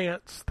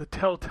Expanse, the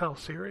Telltale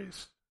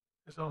series,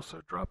 is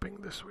also dropping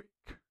this week.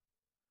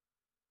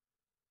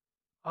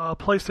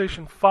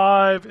 PlayStation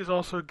 5 is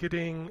also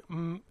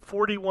getting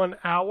 41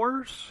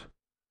 Hours.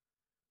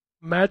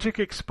 Magic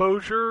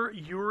Exposure,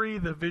 Yuri,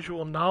 the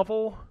visual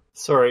novel.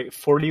 Sorry,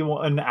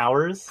 41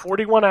 hours?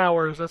 41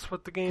 Hours, that's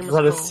what the game is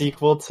that called. A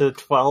sequel to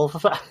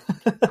 12?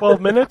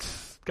 12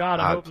 minutes?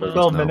 God, I hope not.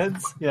 12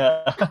 minutes?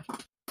 Yeah.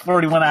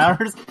 41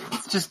 hours?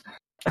 It's just...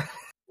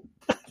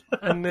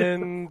 And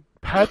then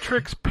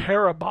Patrick's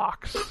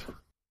Parabox.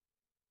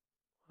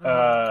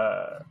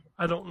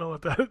 I don't know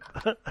what that is.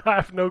 I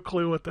have no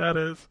clue what that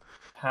is.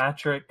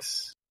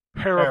 Patrick's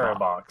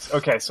Parabox.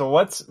 Okay, so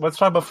let's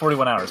talk about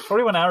 41 Hours.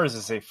 41 Hours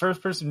is a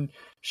first-person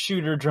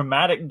shooter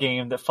dramatic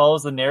game that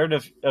follows the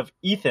narrative of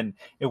Ethan,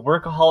 a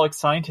workaholic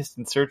scientist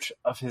in search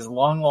of his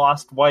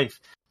long-lost wife.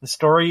 The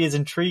story is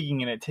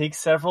intriguing, and it takes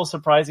several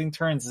surprising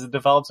turns as it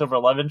develops over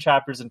 11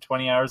 chapters and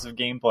 20 hours of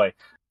gameplay.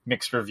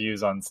 Mixed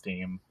reviews on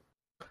Steam.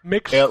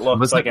 Mixed. It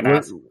looks like an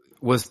ass.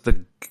 Was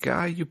the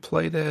guy you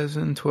played as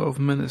in 12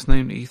 minutes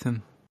named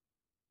Ethan?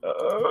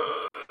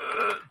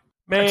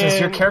 Man. Does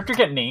your character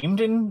get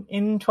named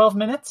in 12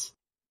 minutes?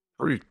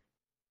 Pretty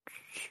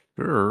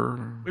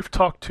sure. We've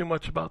talked too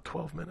much about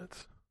 12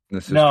 minutes.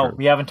 No, true.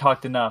 we haven't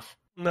talked enough.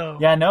 No.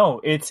 Yeah,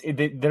 no,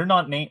 they're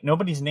not named.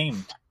 Nobody's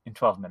named in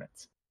 12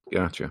 minutes.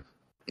 Gotcha.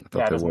 I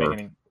thought they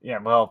were.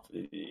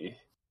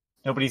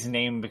 Nobody's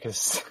named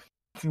because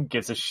who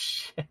gives a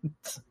shit?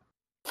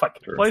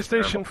 Fucking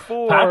PlayStation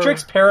 4.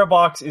 Patrick's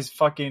Parabox is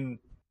fucking.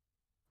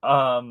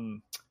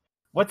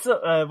 What's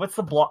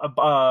the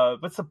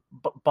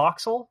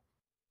Boxel?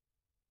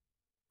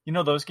 You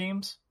know those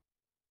games?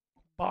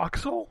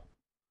 Boxel?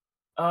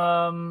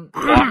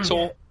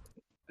 Voxel?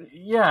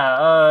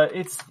 Yeah,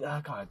 it's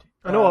God.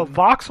 I know what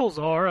voxels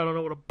are. I don't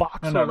know what a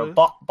boxel is.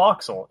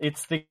 Boxel.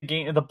 It's the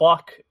game, the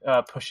block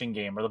pushing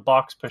game or the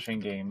box pushing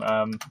game.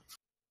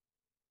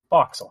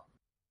 Boxel.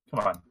 Come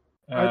on,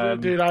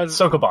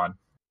 Sokoban.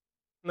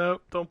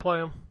 Nope, don't play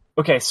them.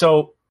 Okay,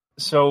 so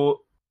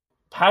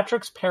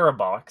Patrick's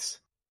Parabox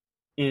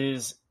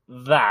is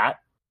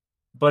that,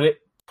 but it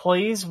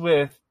plays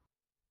with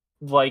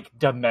like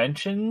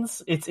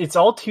dimensions. It's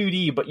all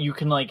 2D, but you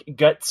can like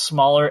get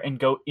smaller and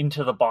go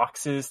into the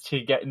boxes to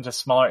get into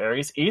smaller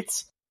areas.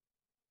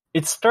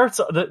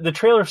 The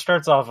trailer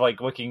starts off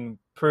like looking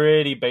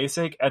pretty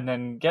basic and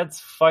then gets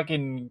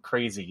fucking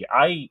crazy.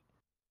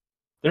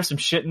 There's some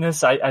shit in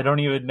this I don't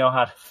even know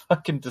how to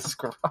fucking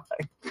describe.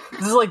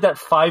 This is like that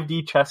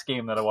 5D chess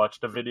game that I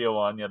watched a video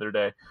on the other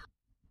day.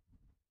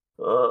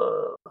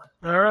 All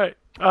right.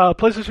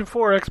 PlayStation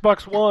 4,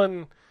 Xbox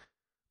One,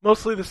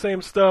 mostly the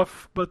same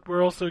stuff, but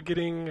we're also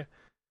getting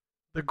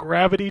the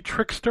Gravity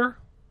Trickster.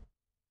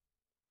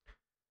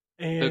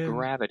 And the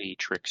Gravity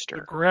Trickster.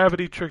 The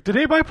Gravity Trick. Did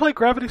anybody play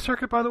Gravity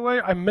Circuit, by the way?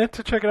 I meant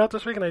to check it out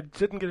this week, and I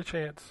didn't get a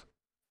chance.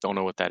 Don't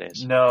know what that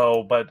is.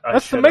 No, but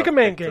that's the Mega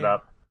Man game.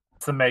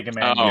 It's the Mega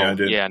Man game. Yeah, I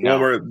did. Yeah, no.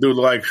 One where do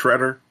like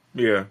Shredder?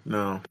 Yeah,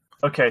 no.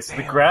 Okay, so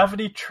the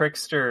Gravity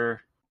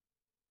Trickster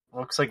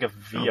looks like a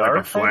VR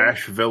like a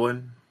Flash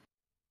villain.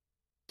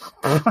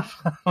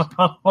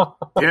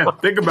 Yeah,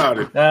 think about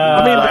it.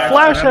 I mean, the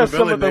Flash has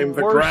some of the worst.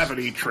 The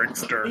Gravity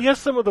Trickster. He has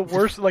some of the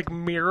worst, like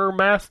Mirror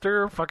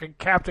Master, fucking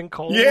Captain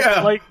Cold.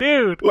 Yeah, like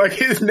dude, like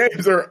his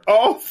names are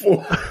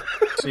awful.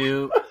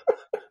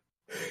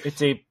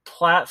 It's a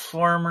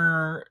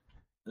platformer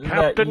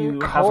Captain that you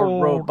Cold. have a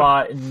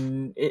robot,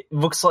 and it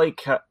looks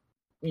like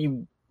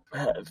you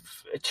have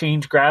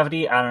changed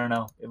gravity. I don't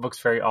know. It looks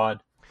very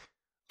odd.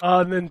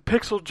 And then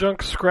Pixel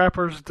Junk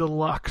Scrappers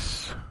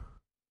Deluxe.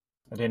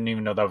 I didn't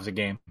even know that was a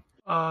game.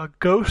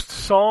 Ghost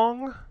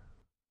Song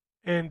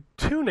and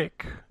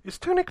Tunic. Is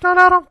Tunic not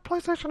out on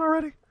PlayStation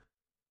already?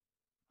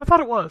 I thought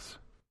it was.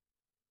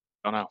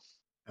 Don't know.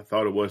 I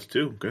thought it was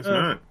too. Guess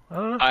not. I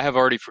don't know. I have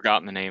already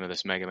forgotten the name of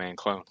this Mega Man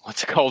clone.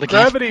 What's it called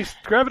again?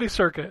 Gravity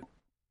Circuit.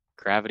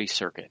 Gravity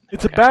Circuit.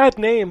 It's a bad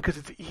name because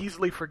it's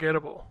easily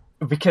forgettable.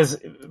 Because,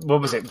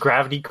 what was it?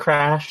 Gravity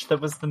Crash, that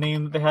was the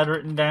name that they had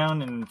written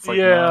down, and it's like,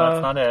 yeah, no,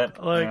 that's not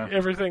it. Like,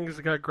 everything's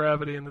got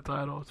gravity in the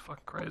title. It's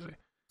fucking crazy.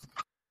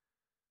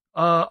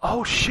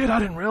 Oh shit, I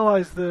didn't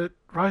realize that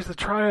Rise of the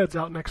Triad's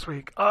out next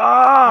week.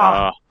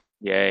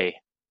 Yay.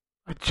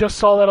 I just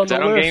saw that on the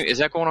list. Is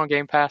that going on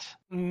Game Pass?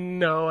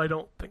 No, I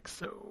don't think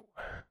so.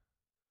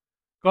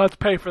 We'll have to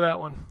pay for that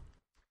one.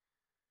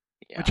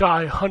 Yeah. Which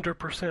I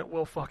 100%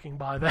 will fucking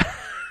buy that.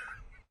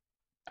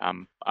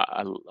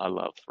 I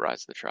love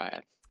Rise of the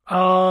Triad.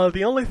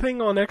 The only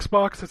thing on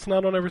Xbox that's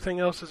not on everything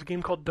else is a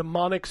game called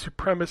Demonic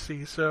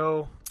Supremacy.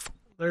 So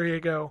there you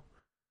go.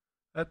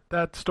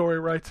 That story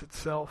writes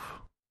itself.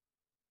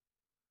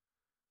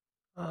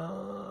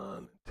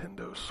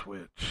 Nintendo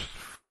Switch.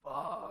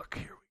 Fuck.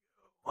 Here we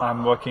go.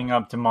 I'm looking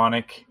up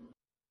Demonic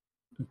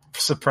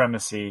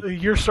Supremacy.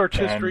 Your search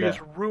history is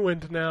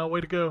ruined now.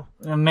 Way to go.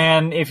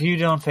 Man, if you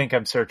don't think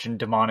I'm searching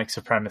Demonic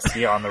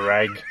Supremacy on the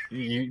reg,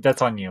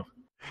 that's on you.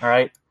 All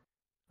right?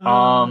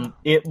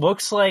 It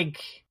looks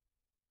like...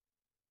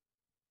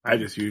 I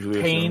just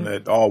usually assume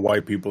that all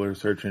white people are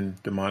searching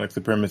Demonic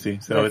Supremacy,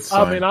 so it's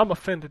fine. I mean, I'm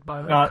offended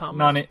by that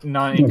comment.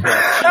 Not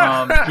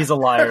incorrect. He's a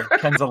liar.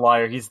 Ken's a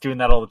liar. He's doing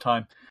that all the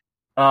time.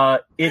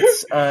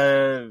 It's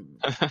a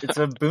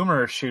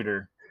boomer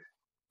shooter,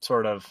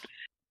 sort of.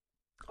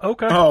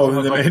 Okay.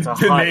 Oh,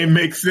 the name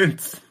makes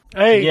sense.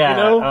 Hey,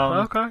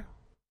 yeah, okay.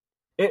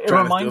 It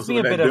reminds me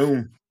a bit of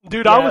Doom.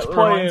 Dude, I was playing.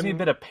 It reminds me a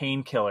bit of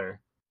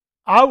Painkiller.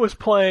 I was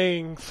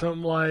playing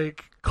some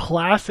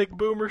classic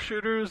boomer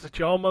shooters that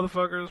y'all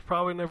motherfuckers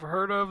probably never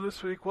heard of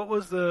this week. What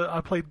was I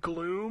played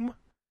Gloom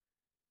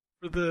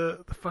for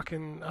the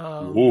fucking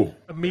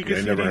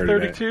Amiga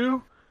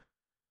CD32.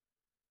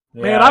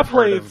 Yeah, Man, I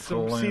played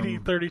some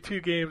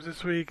CD32 games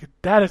this week.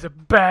 That is a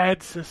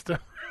bad system.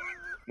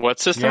 What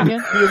system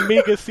again? The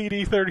Amiga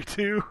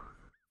CD32.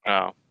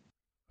 Oh.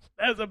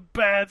 That's a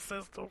bad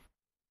system.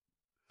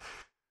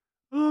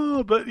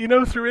 Oh, but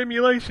through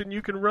emulation,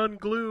 you can run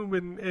Gloom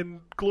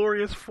in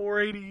glorious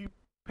 480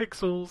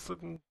 pixels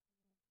and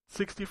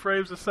 60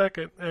 frames a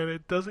second, and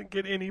it doesn't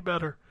get any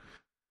better.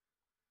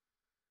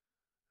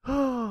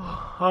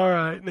 Oh, all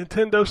right,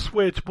 Nintendo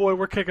Switch. Boy,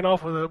 we're kicking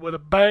off with a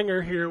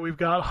banger here. We've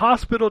got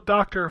Hospital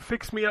Doctor,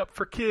 Fix Me Up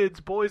for Kids,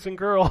 Boys and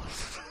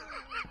Girls.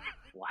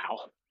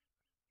 Wow.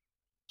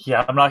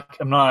 Yeah, I'm not.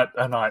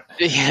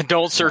 Yeah,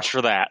 don't search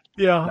for that.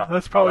 Yeah, no,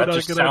 that's probably not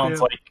a good idea. That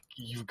sounds like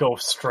you go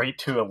straight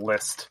to a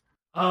list.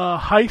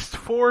 Heist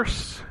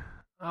Force,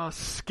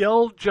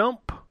 Skell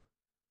Jump.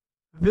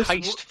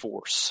 Heist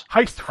Force.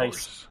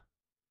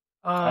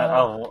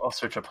 I'll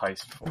search up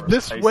Heist Force.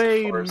 This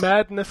Way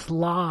Madness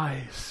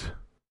Lies.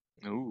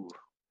 Ooh.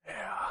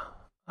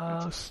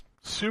 Yeah.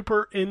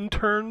 Super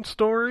Intern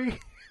Story.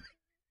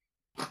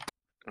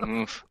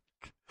 Oof.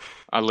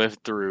 I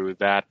lived through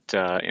that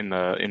in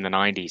the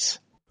 90s.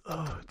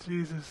 Oh,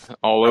 Jesus.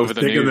 All over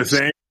the news. The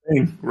same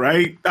thing,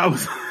 right? That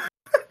was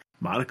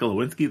Monica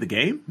Lewinsky, the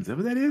game? Is that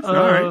what that is? All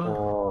right.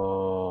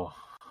 Oh.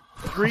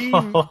 3...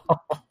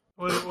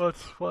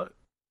 what?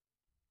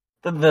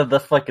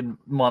 The fucking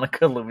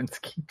Monica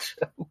Lewinsky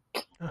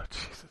joke. Oh,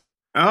 Jesus.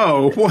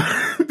 Oh,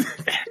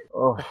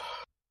 what?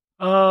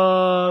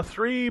 Oh.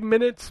 3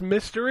 Minutes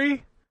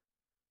Mystery.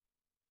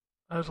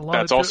 There's a lot.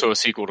 That's also a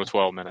sequel to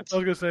 12 Minutes. I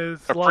was going to say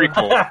it's a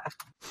prequel.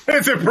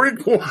 It's a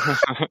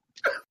prequel.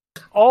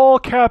 All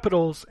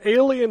capitals.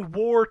 Alien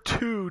War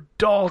 2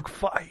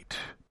 Dogfight.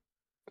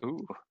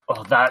 Ooh.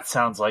 Oh, that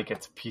sounds like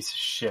it's a piece of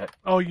shit.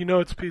 Oh,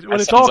 it's a piece. When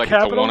that it's all like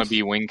capitals. It's a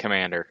wannabe wing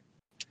commander.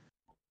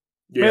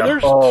 Yeah. Man,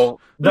 there's two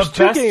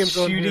best games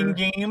shooting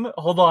game.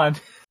 Hold on.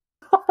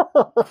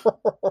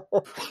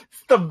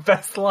 It's the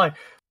best line.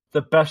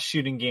 The best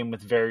shooting game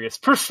with various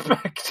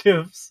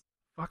perspectives.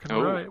 Fucking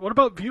right. What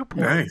about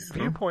Viewpoint? Nice.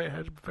 Viewpoint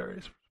has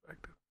various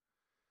perspectives.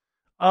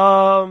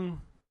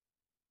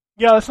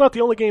 Yeah, that's not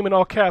the only game in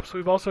all caps.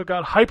 We've also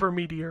got Hyper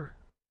Meteor.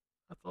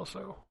 That's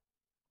also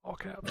all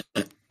caps.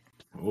 Oh,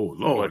 Lord.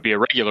 Well, it'd be a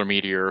regular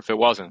meteor if it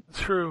wasn't.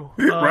 True.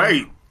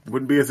 Right.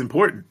 Wouldn't be as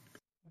important.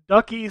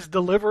 Ducky's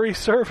Delivery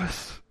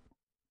Service.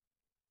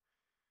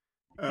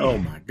 Oh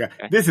my God!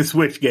 This is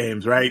Switch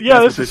games, right?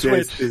 Yeah, this is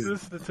Switch. This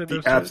is Nintendo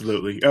Switch.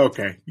 Absolutely.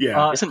 Okay.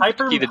 Yeah. Isn't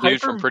Ducky the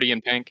dude from Pretty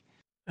in Pink?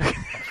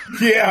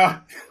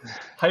 Yeah.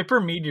 Hyper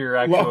Meteor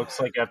actually looks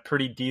like a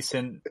pretty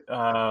decent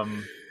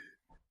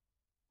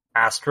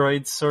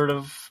asteroids sort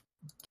of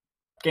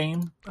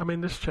game. I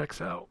mean, this checks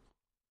out.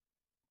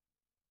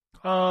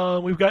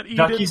 We've got Eden.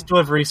 Ducky's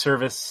Delivery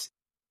Service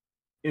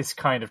is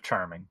kind of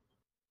charming.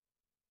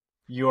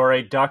 You are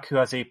a duck who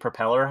has a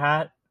propeller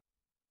hat,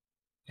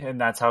 and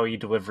that's how he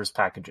delivers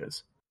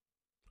packages.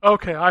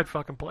 Okay, I'd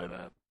fucking play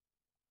that.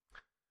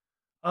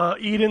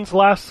 Eden's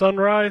Last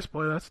Sunrise.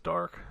 Boy, that's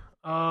dark.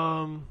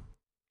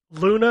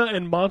 Luna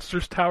and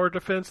Monsters Tower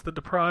Defense, The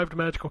Deprived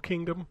Magical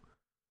Kingdom.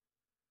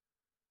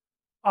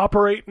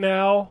 Operate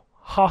Now,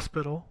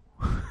 Hospital.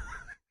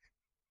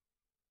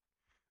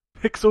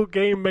 Pixel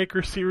Game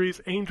Maker Series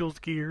Angel's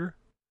Gear.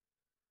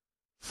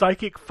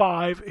 Psychic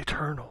 5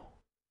 Eternal.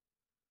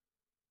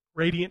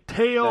 Radiant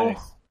Tail.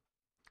 Nice.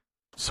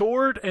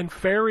 Sword and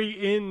Fairy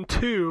Inn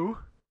 2.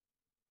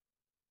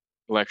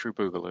 Electric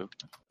Boogaloo.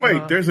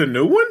 Wait, there's a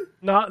new one?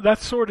 Not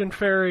that's Sword and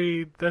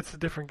Fairy. That's a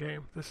different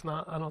game. That's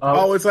not. I don't.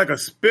 Oh, it's like a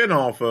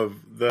spin-off of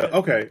the.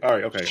 Okay, all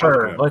right, okay.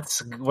 Sure,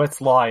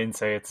 let's lie and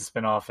say it's a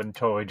spin-off and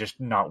totally just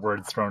not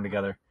words thrown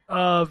together.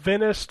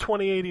 Venice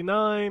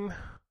 2089.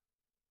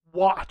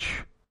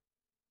 Watch.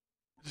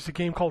 This is a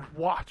game called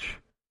Watch.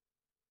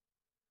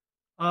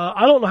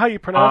 I don't know how you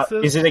pronounce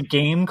this. Is it a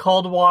game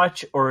called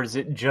Watch, or is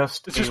it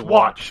just it's just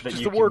watch that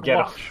just you the word can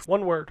get watch.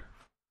 One word.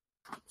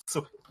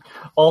 So,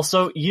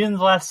 also, Ian's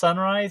Last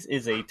Sunrise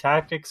is a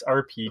tactics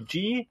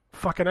RPG.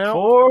 Fucking out.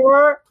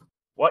 For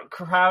what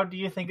crowd do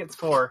you think it's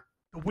for?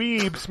 The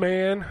weebs,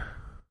 man.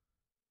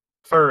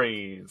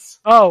 Furries.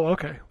 Oh,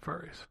 okay.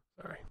 Furries.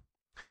 Sorry.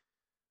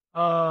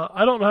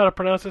 I don't know how to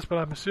pronounce this, but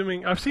I'm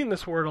assuming I've seen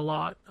this word a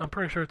lot. I'm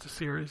pretty sure it's a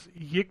series.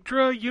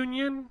 Yggdra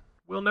Union.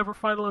 We'll never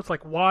find it. It's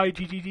like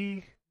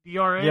YGGDRA.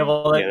 Yeah,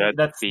 well,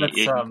 that's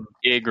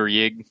Ig or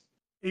Yig.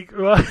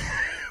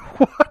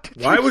 What?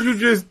 Why was you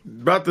just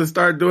about to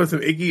start doing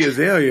some Iggy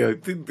Azalea?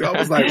 I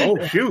was like,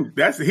 oh shoot,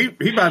 that's he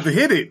about to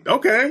hit it.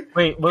 Okay.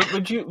 Wait, what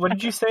did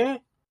you say?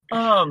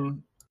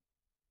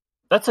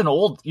 That's an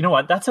old. You know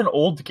what? That's an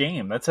old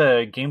game. That's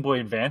a Game Boy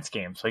Advance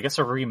game. So I guess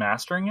they're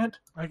remastering it.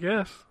 I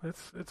guess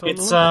it's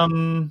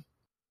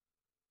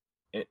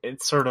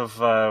It's sort of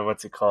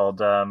what's it called?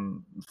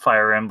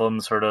 Fire Emblem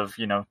sort of,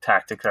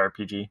 tactics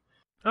RPG.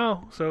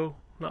 Oh, so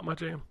not my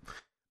jam.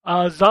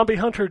 Zombie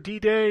Hunter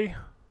D-Day,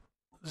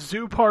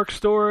 Zoo Park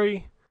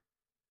Story,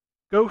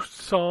 Ghost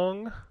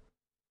Song.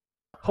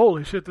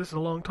 Holy shit, this is a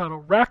long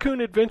title.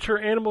 Raccoon Adventure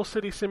Animal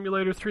City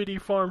Simulator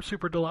 3D Farm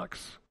Super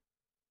Deluxe.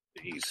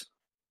 Jeez.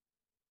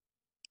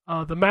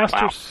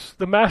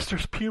 The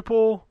Master's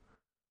Pupil,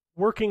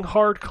 Working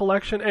Hard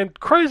Collection, and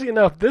crazy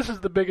enough, this is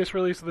the biggest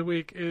release of the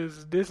week,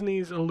 is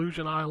Disney's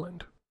Illusion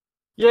Island.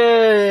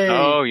 Yay!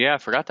 Oh yeah, I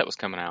forgot that was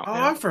coming out. Oh,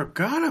 I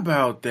forgot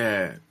about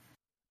that.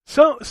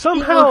 So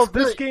somehow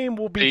this game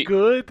will be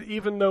good,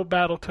 even though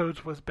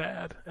Battletoads was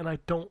bad, and I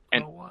don't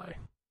know why.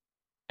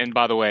 And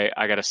by the way,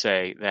 I gotta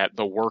say that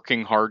the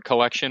Working Hard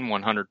collection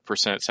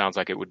 100% sounds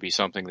like it would be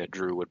something that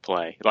Drew would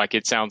play. Like,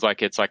 it sounds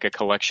like it's like a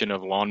collection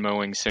of lawn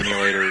mowing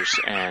simulators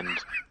and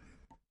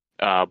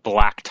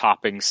black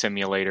topping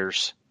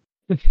simulators.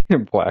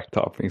 Black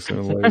topping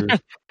simulators.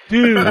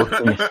 Dude.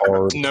 Working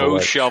hard Snow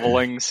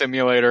shoveling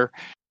simulator.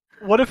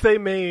 What if they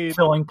made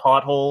filling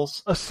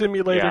potholes a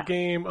simulator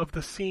game of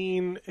the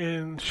scene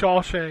in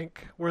Shawshank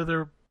where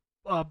they're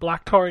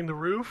black tarring the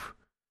roof?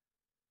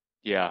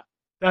 Yeah.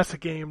 That's a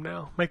game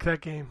now. Make that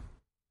game.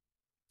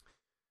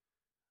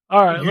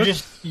 All right,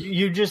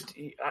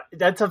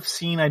 that's a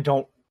scene I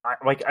don't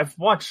like. I've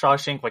watched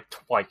Shawshank like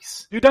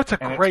twice. Dude, that's a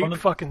great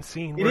fucking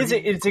scene.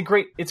 It's a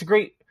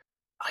great.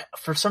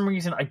 For some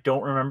reason, I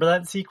don't remember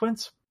that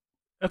sequence.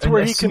 That's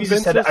where he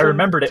convinces him I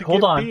remembered it.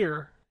 Hold on.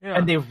 Beer. Yeah.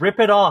 And they rip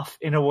it off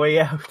in A Way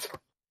Out.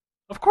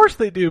 Of course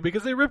they do,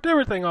 because they ripped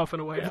everything off in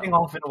A Way Out.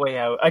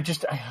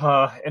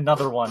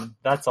 Another one.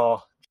 That's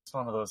all. It's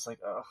one of those like.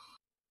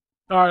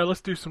 All right,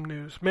 let's do some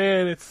news.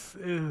 Man, it's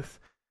a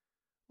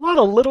lot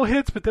of little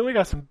hits, but then we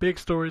got some big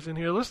stories in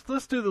here. Let's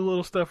do the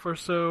little stuff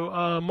first. So,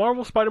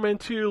 Marvel Spider-Man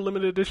 2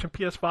 Limited Edition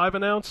PS5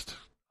 announced.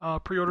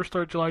 Pre-order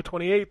start July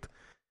 28th.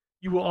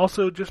 You will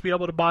also just be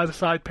able to buy the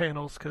side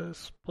panels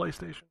because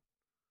PlayStation.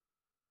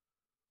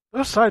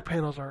 Those side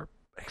panels are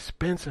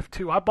expensive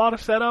too. I bought a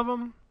set of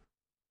them,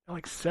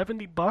 like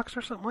 $70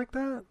 or something like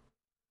that.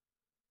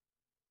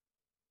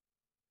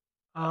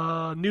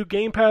 New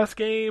Game Pass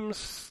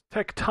games: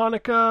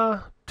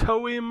 Tectonica,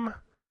 Toem,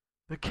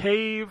 The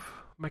Cave,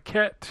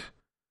 Maquette,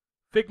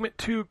 Figment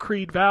 2,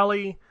 Creed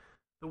Valley,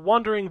 The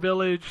Wandering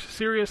Village,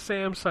 Serious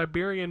Sam,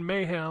 Siberian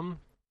Mayhem,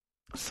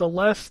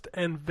 Celeste,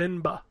 and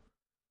Venba.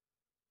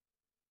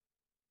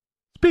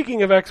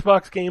 Speaking of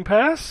Xbox Game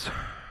Pass,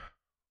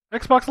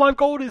 Xbox Live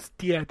Gold is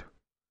dead.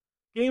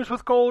 Games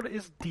with Gold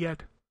is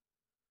dead.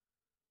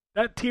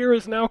 That tier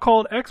is now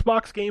called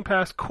Xbox Game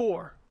Pass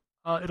Core.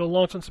 It'll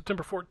launch on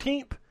September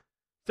 14th.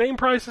 Same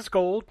price as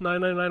Gold,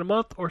 $9.99 a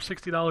month or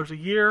 $60 a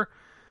year.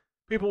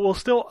 People will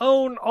still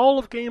own all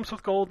of Games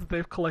with Gold that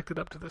they've collected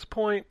up to this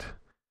point.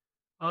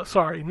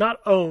 Sorry,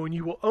 not own.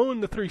 You will own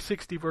the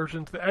 360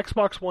 versions. The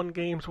Xbox One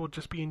games will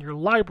just be in your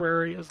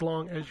library as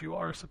long as you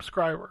are a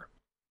subscriber.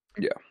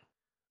 Yeah.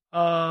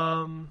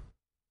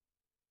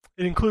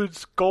 It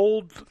includes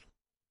Gold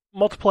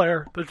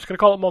multiplayer. They're just going to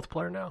call it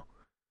multiplayer now.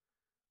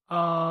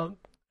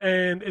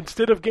 And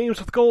instead of Games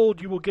with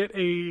Gold, you will get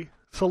a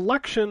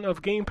selection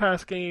of Game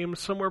Pass games,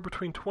 somewhere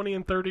between 20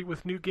 and 30,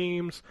 with new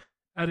games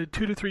added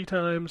 2 to 3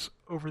 times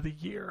over the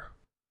year.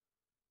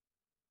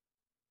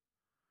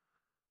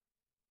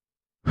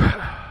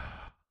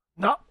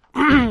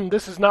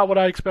 This is not what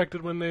I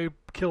expected when they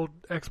killed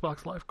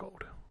Xbox Live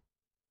Gold.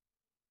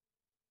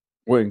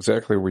 What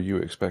exactly were you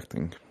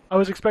expecting? I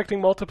was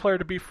expecting multiplayer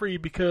to be free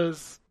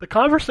because the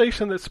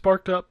conversation that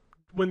sparked up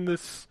when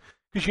this...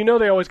 Because you know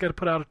they always got to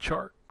put out a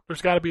chart.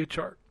 There's got to be a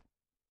chart.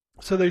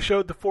 So they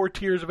showed the 4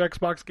 tiers of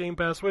Xbox Game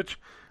Pass, which,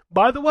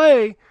 by the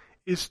way,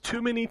 is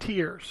too many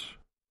tiers.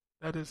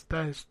 That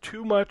is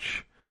too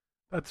much.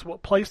 That's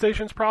what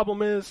PlayStation's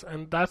problem is,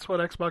 and that's what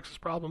Xbox's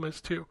problem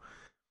is too.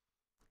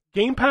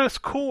 Game Pass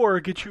Core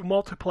gets you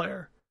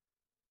multiplayer.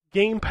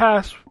 Game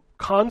Pass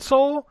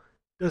Console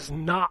does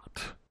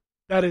not.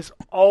 That has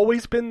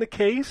always been the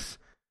case,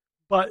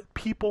 but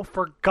people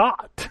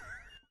forgot.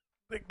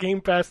 that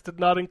Game Pass did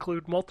not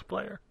include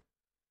multiplayer.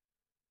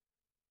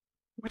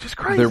 Which is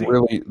crazy.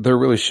 There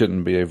really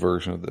shouldn't be a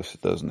version of this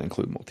that doesn't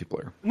include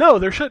multiplayer. No,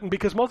 there shouldn't,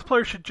 because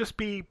multiplayer should just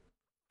be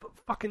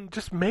fucking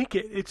just make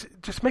it.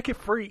 Just make it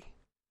free.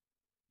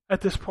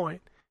 At this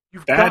point,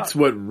 that's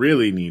what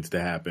really needs to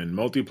happen.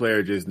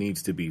 Multiplayer just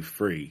needs to be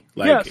free.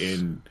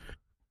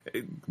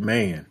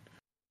 Man,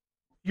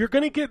 you're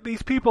going to get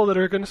these people that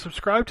are going to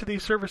subscribe to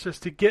these services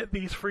to get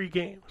these free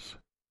games.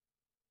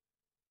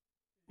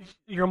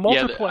 Your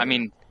multiplayer. Yeah, I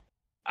mean,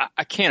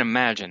 I can't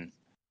imagine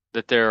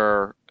that there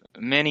are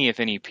many, if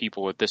any,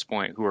 people at this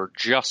point who are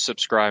just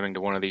subscribing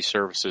to one of these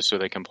services so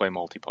they can play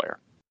multiplayer.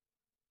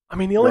 I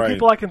mean, the only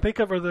people I can think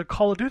of are the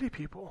Call of Duty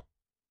people.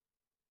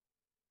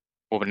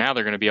 Well, but now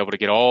they're going to be able to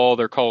get all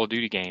their Call of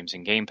Duty games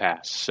in Game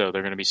Pass, so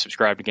they're going to be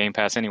subscribed to Game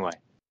Pass anyway.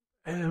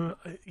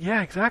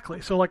 Yeah, exactly.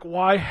 So,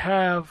 why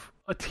have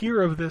a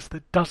tier of this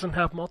that doesn't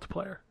have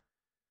multiplayer?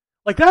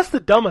 That's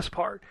the dumbest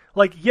part.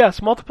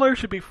 Yes, multiplayer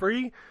should be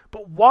free,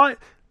 but why?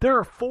 There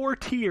are 4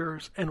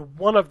 tiers, and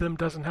one of them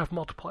doesn't have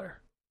multiplayer.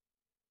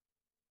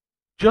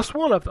 Just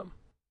one of them.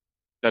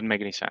 Doesn't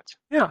make any sense.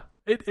 Yeah,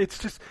 it's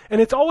just,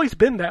 and it's always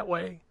been that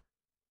way.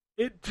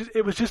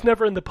 It was just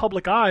never in the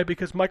public eye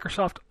because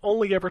Microsoft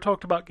only ever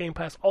talked about Game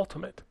Pass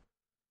Ultimate.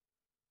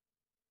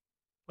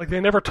 They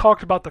never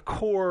talked about the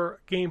core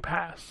Game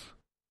Pass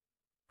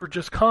for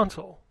just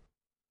console.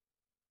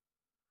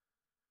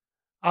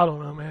 I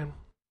don't know, man.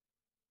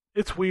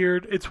 It's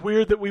weird. It's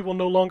weird that we will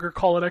no longer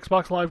call it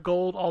Xbox Live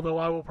Gold, although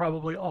I will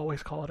probably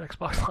always call it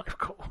Xbox Live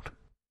Gold.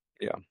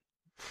 Yeah.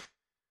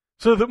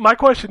 So my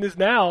question is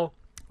now,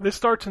 this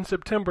starts in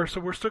September, so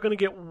we're still going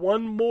to get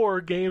one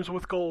more Games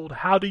with Gold.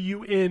 How do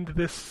you end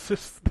this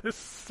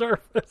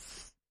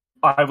service?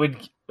 I would,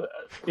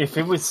 if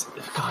it was,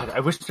 God, I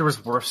wish there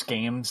was worse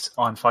games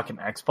on fucking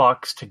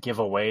Xbox to give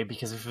away,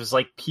 because if it was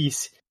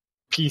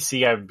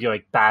PC, I would be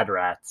like Bad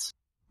Rats.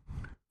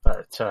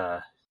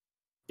 But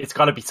it's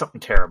got to be something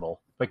terrible.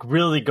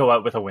 Really go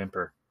out with a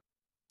whimper.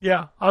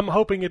 Yeah, I'm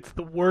hoping it's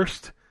the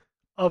worst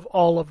of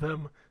all of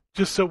them,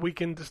 just so we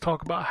can just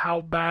talk about how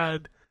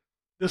bad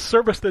this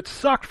service that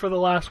sucked for the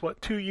last,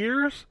 2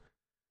 years?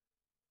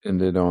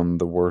 Ended on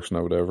the worst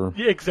note ever.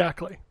 Yeah,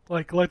 exactly.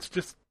 Let's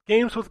just...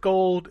 Games with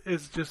Gold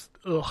is just...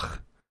 Ugh.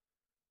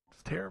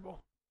 It's terrible.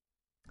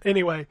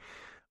 Anyway,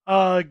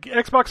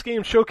 Xbox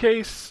Game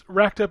Showcase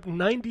racked up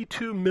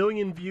 92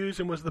 million views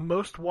and was the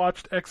most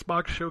watched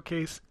Xbox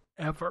Showcase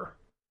ever.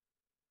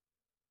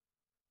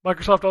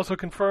 Microsoft also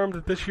confirmed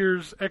that this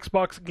year's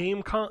Xbox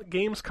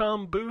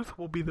Gamescom booth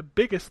will be the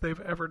biggest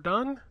they've ever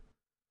done.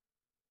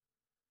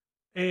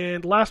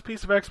 And last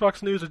piece of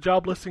Xbox news, a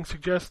job listing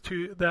suggests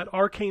that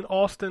Arcane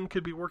Austin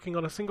could be working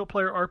on a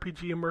single-player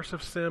RPG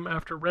immersive sim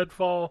after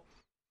Redfall,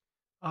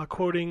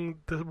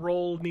 quoting, the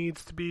role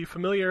needs to be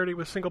familiarity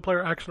with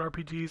single-player action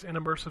RPGs and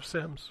immersive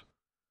sims.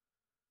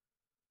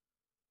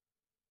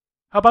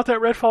 How about that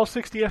Redfall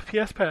 60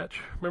 FPS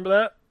patch? Remember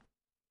that?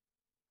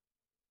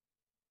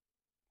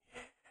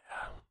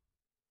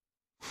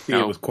 See,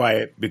 it was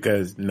quiet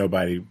because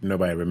nobody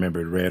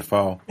remembered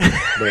Redfall.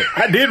 But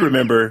I did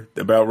remember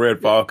about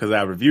Redfall because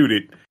I reviewed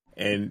it,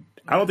 and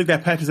I don't think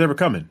that patch is ever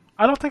coming.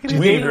 I don't think it is.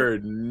 We ain't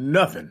heard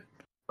nothing.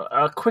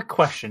 A quick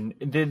question.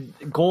 Did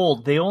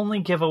Gold, they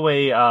only give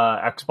away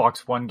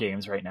Xbox One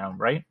games right now,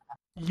 right?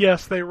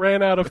 Yes, they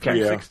ran out of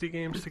 360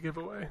 games to give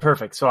away.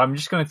 Perfect. So I'm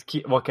just going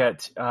to look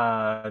at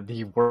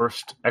the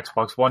worst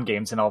Xbox One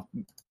games, and I'll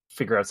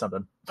figure out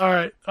something. All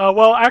right.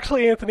 Well,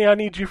 actually, Anthony, I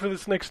need you for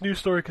this next news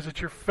story because it's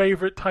your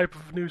favorite type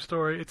of news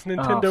story. It's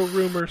Nintendo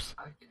rumors.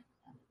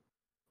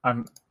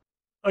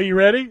 Are you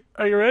ready?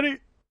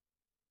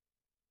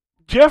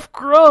 Jeff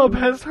Grubb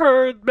has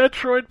heard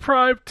Metroid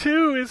Prime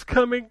 2 is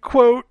coming,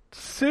 quote,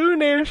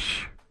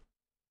 soonish.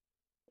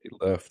 He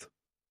left.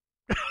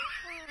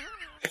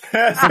 He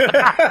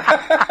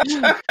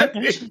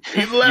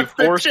left.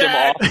 You forced him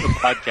off the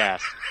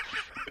podcast.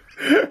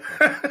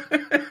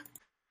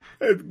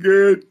 That's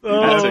good.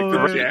 That's a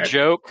great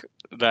joke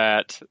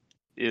that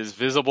is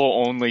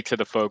visible only to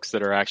the folks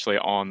that are actually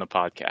on the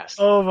podcast.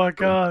 Oh my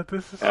god,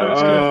 this is so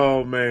good.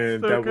 Oh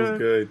man, so that was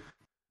good.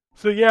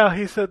 So yeah,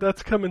 he said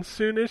that's coming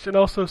soonish, and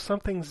also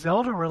something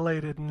Zelda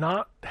related,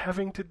 not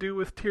having to do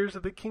with Tears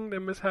of the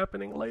Kingdom, is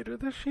happening later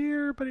this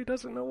year, but he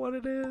doesn't know what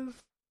it is.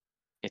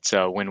 It's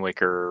a Wind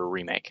Waker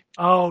remake.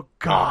 Oh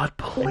god,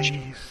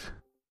 please.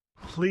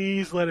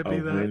 Please let it be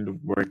that. Wind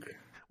Waker.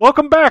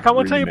 Welcome back. I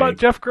want to tell you about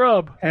Jeff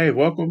Grubb. Hey,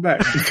 welcome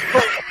back.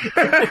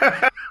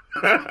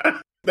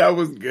 That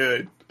was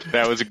good.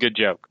 That was a good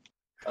joke.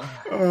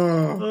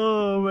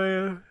 Oh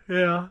man,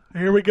 yeah.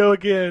 Here we go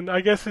again.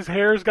 I guess his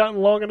hair's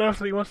gotten long enough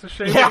that he wants to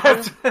shave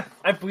it. Yeah,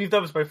 I believe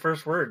that was my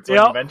first word. So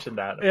you mentioned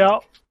that. Yeah.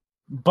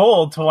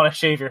 Bold to want to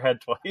shave your head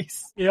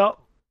twice. Yep.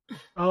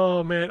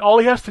 Oh man, all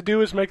he has to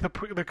do is make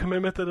the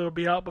commitment that it'll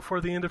be out before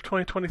the end of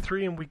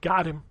 2023, and we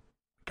got him.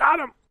 Got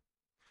him.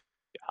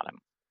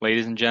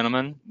 Ladies and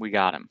gentlemen, we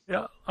got him.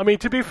 Yeah. I mean,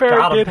 to be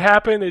fair, it did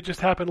happen. It just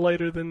happened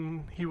later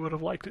than he would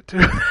have liked it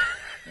to.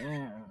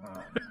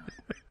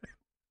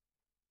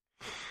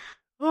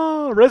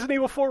 Oh, Resident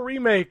Evil 4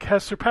 Remake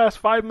has surpassed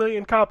 5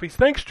 million copies.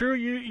 Thanks, Drew.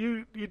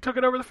 You took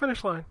it over the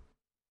finish line.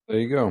 There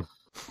you go.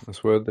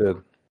 That's what it did.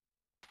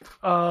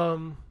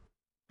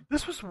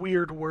 This was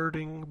weird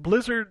wording.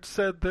 Blizzard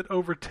said that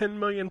over 10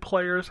 million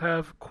players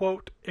have,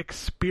 quote,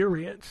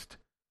 experienced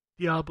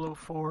Diablo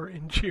 4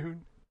 in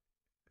June.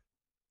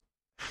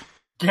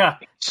 Yeah.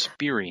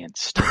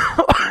 Experienced.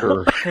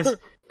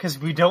 Because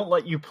we don't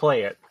let you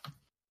play it.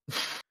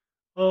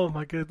 Oh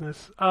my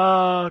goodness.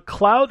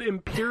 Cloud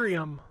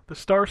Imperium, the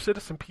Star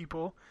Citizen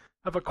people,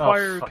 have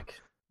acquired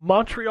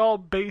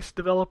Montreal-based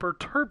developer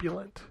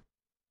Turbulent.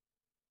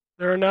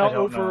 There are now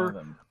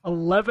over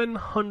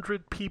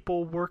 1,100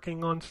 people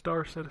working on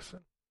Star Citizen.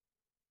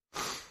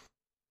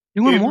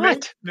 Doing what?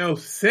 Makes no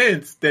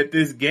sense that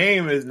this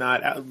game is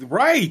not out.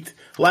 Right.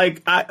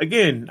 Like,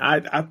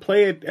 I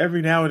play it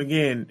every now and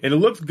again, and it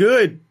looks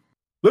good.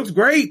 Looks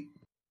great.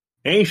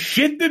 Ain't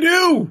shit to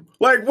do.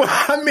 Like, well,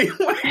 I mean,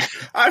 like,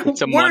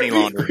 it's a money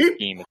laundering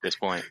scheme at this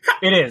point.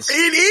 It is. It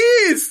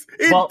is.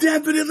 It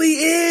definitely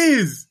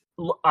is.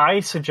 I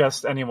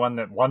suggest anyone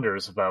that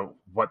wonders about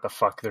what the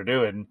fuck they're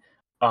doing,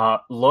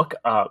 look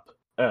up,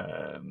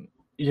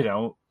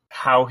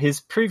 how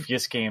his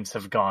previous games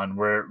have gone,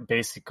 where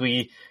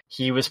basically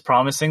he was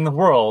promising the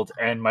world,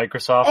 and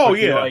Microsoft would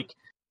be like,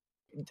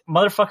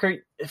 motherfucker,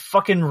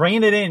 fucking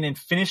rein it in and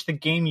finish the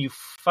game you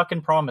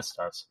fucking promised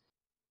us.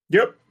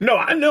 Yep. No,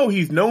 I know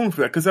he's known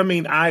for that, because, I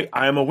mean, I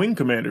am a Wing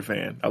Commander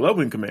fan. I love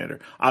Wing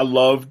Commander. I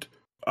loved...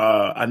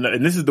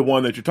 and this is the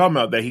one that you're talking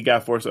about that he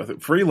got forced off.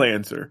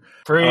 Freelancer.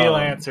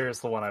 Freelancer is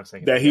the one I was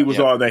thinking. That he was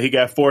on, that he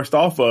got forced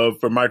off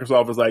of, for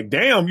Microsoft was like,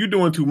 damn, you're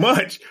doing too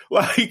much.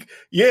 Like,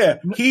 yeah,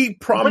 he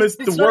promised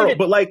the world,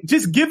 but like,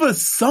 just give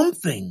us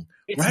something.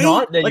 It's right?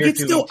 not that like, you're it's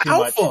doing still too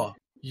alpha.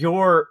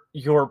 much.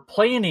 You're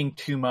planning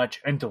too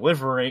much and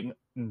delivering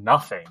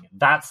nothing.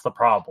 That's the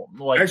problem.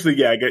 Like, actually,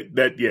 yeah, I get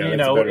that. Yeah,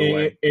 that's a better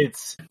way.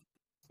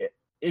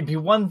 It'd be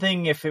one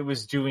thing if it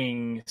was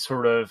doing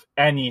sort of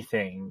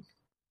anything.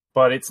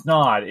 But it's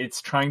not.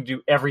 It's trying to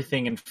do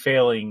everything and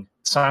failing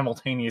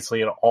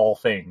simultaneously at all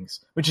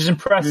things, which is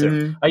impressive.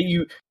 Mm-hmm.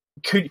 You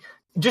could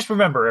just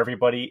remember,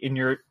 everybody, in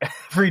your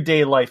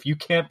everyday life, you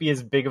can't be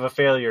as big of a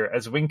failure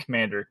as Wing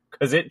Commander,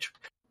 because it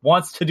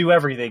wants to do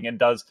everything and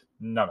does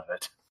none of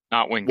it.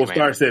 Not Wing Commander.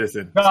 Star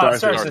Citizen. No,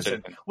 Star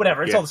Citizen.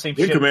 Whatever. It's all the same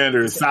Wing shit.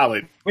 Commander is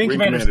solid. Wing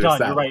Commander's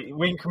done. You're right.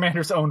 Wing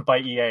Commander's owned by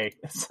EA.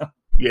 So,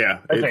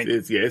 yeah,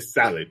 it's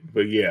solid.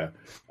 But yeah.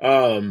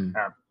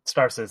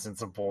 Star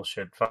Citizen's a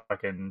bullshit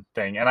fucking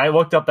thing. And I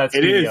looked up that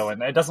studio,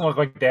 and it doesn't look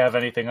like they have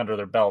anything under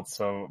their belt,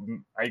 so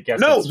I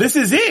guess... No, this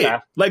is it!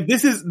 Staff. Like,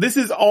 this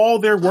is all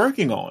they're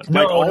working on.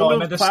 No, like, all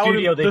the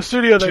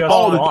studio they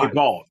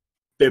bought.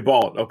 They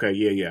bought. Okay,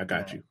 yeah, I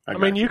got you. I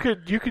mean, you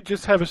could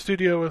just have a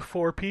studio with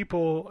 4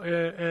 people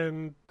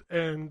and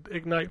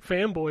ignite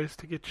fanboys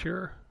to get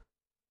your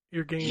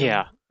game.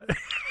 Yeah.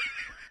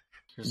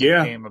 A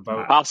game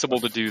about... Possible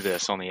to do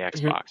this on the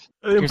Xbox.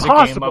 Here's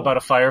a game about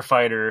a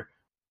firefighter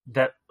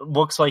that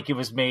looks like it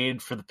was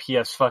made for the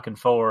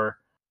PS4.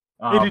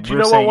 Hey, did you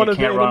know what one of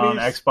the run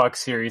enemies... on Xbox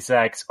Series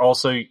X.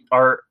 Also,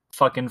 our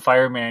fucking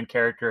fireman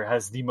character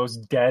has the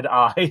most dead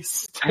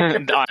eyes.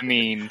 I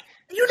mean,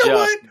 you know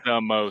just what?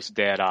 The most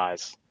dead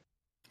eyes.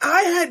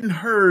 I hadn't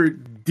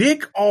heard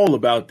dick all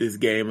about this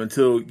game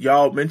until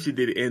y'all mentioned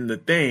it in the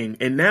thing,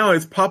 and now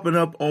it's popping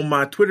up on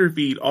my Twitter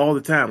feed all the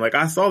time. Like,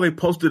 I saw they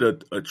posted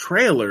a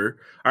trailer,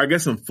 or I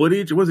guess some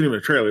footage. It wasn't even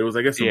a trailer. It was,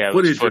 I guess, some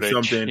footage or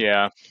something.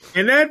 Yeah.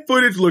 And that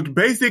footage looked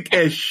basic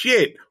as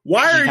shit.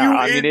 Why are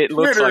you in it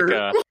Twitter?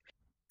 Looks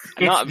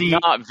like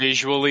not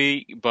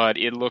visually, but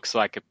it looks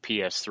like a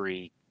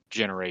PS3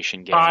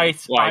 generation game. I'm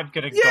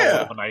gonna go a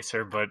little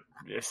nicer, but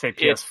say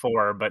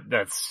PS4, but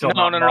that's still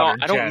no.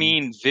 I don't gen.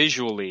 mean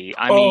visually.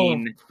 I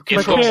mean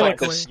it looks like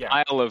the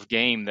style of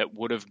game that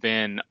would have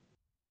been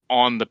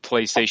on the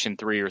PlayStation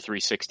 3 or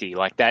 360,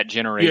 like that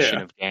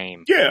generation of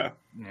game. Yeah.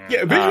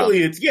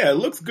 Visually, it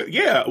looks good.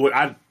 Yeah,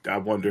 well, I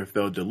wonder if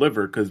they'll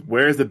deliver, because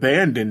Where's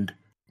Abandoned?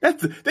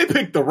 They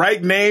picked the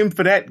right name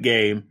for that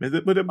game. Is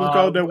it what it was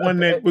called? That one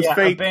that was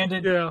fake.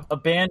 Abandoned. Yeah.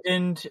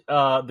 Abandoned.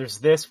 There's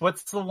this.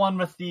 What's the one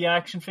with the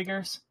action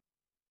figures?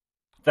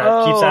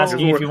 That keeps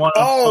asking if you want.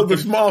 The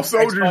Small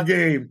Soldiers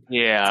game.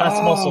 Yeah,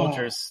 Small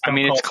Soldiers. I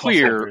mean, it's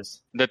clear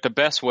that the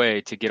best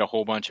way to get a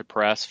whole bunch of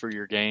press for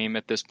your game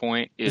at this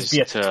point is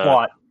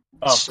to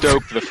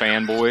stoke the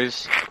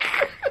fanboys.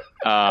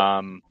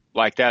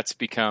 Like that's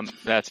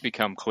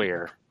become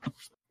clear.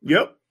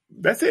 Yep.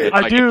 That's it.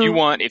 Like if you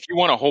want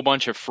a whole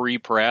bunch of free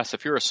press,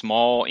 if you're a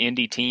small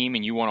indie team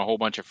and you want a whole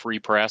bunch of free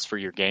press for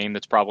your game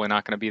that's probably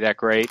not going to be that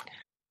great,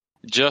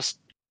 just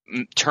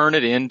turn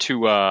it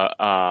into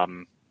what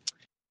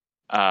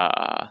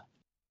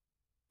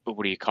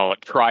do you call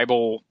it?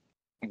 Tribal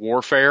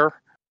warfare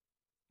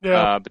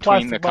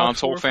between the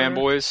console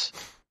fanboys.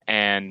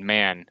 And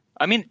man,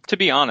 I mean, to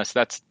be honest,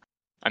 that's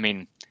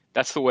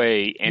the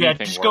way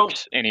anything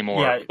works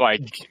anymore. Yeah,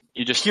 like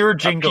you just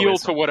appeal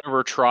to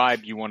whatever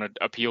tribe you want to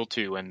appeal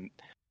to, and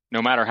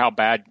no matter how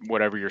bad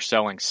whatever you're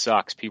selling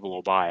sucks, people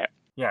will buy it.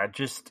 Yeah,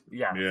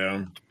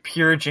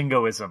 pure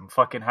jingoism.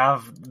 Fucking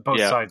have both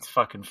sides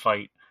fucking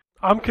fight.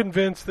 I'm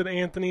convinced that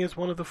Anthony is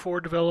one of the 4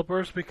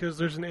 developers because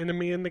there's an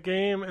enemy in the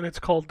game and it's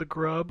called the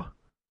Grub.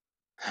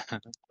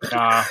 No,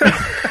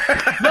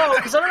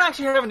 because I don't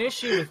actually have an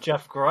issue with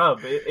Jeff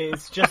Grubb.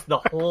 It's just the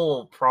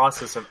whole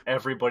process of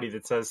everybody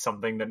that says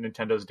something that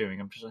Nintendo's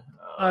doing. I'm just like,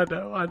 I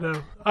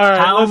know. All right,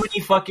 how many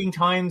fucking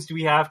times do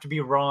we have to be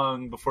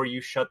wrong before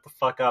you shut the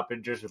fuck up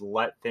and just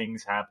let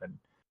things happen?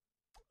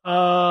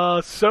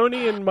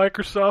 Sony and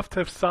Microsoft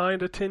have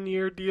signed a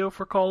 10-year deal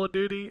for Call of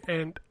Duty,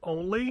 and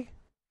only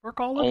for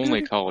Call of Duty?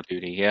 Only Call of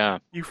Duty, yeah.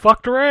 You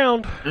fucked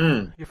around.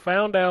 You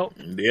found out.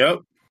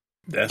 Yep.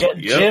 Get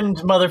gymmed,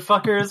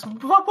 motherfuckers.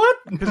 What?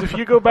 Because if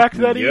you go back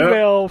to that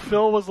email,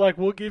 Phil was like,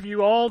 we'll give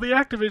you all the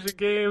Activision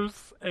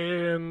games,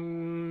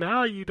 and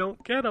now you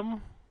don't get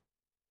them.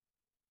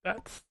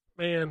 That's,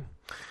 man.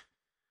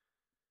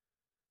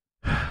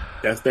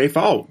 That's their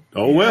fault.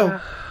 Oh,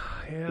 well.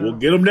 Yeah. We'll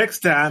get them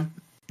next time.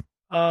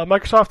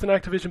 Microsoft and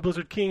Activision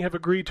Blizzard King have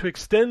agreed to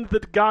extend the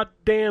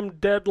goddamn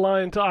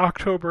deadline to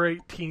October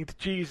 18th.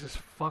 Jesus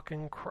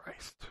fucking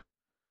Christ.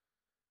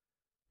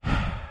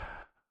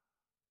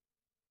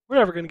 We're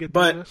never going to get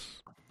through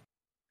this.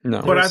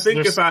 No. But I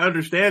think if I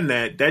understand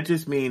that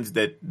just means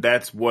that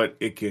that's what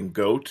it can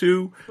go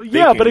to.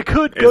 Yeah, but it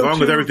could go to... As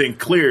long as everything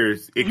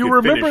clears, it You could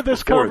remember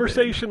this before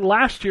conversation then.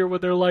 last year where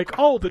they're like,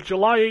 oh, the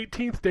July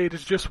 18th date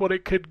is just what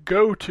it could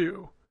go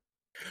to.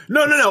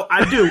 No,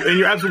 I do, and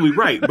you're absolutely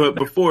right. But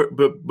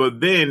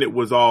then it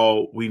was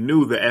all, we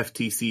knew the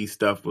FTC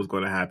stuff was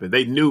going to happen.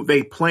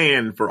 They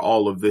planned for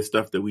all of this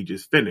stuff that we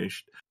just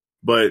finished.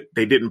 But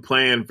they didn't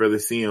plan for the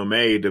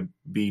CMA to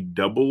be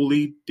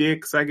doubly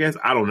dicks, I guess.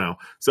 I don't know.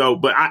 So,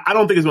 but I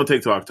don't think it's going to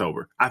take till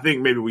October. I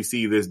think maybe we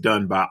see this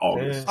done by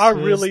August. I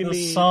really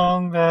need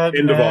song that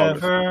end of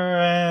August.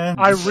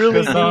 I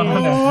really need.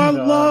 Oh, I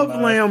love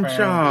Lamb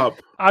Chop.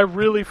 I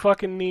really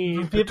fucking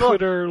need the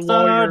Twitter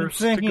lawyers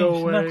to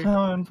go away.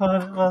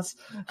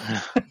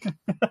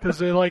 Because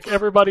they're like,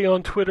 everybody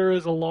on Twitter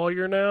is a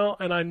lawyer now,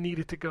 and I need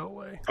it to go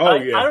away. Oh,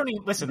 yeah. I don't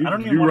even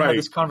want to have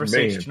this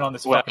conversation on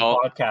this fucking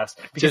podcast,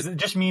 because it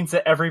just means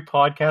that every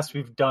podcast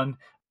we've done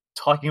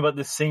talking about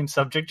the same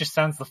subject just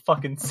sounds the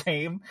fucking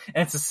same,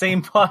 and it's the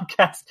same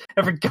podcast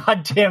every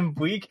goddamn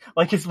week.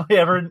 Like it's my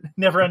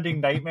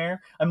never-ending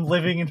nightmare. I'm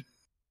living in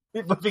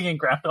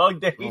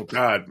Groundhog Day. Oh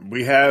God,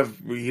 we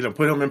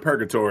put him in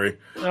purgatory.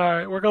 All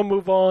right, we're gonna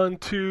move on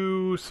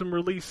to some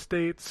release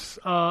dates.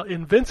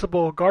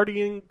 Invincible,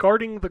 guarding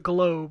the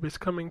globe is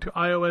coming to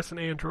iOS and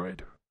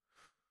Android.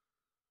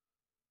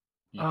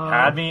 You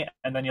had me,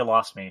 and then you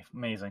lost me.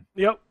 Amazing.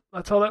 Yep,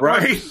 that's how that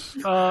works.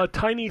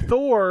 Tiny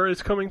Thor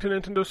is coming to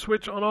Nintendo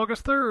Switch on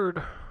August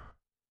 3rd.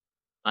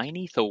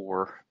 Tiny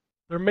Thor.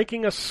 They're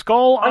making a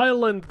Skull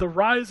Island, The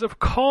Rise of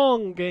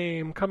Kong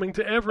game coming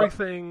to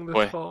everything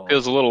this fall.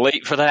 Feels a little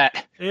late for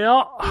that.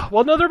 Yeah.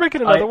 Well, no, they're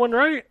making another one,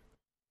 right?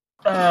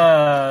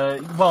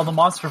 Well, the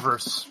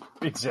Monsterverse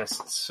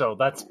exists, so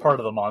that's part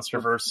of the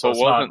Monsterverse. So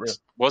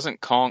wasn't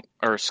Kong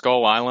or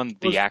Skull Island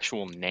the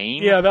actual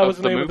name? Yeah, that was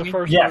of the name movie? of the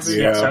first yes,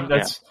 movie. Yes,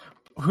 that's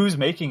who's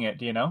making it.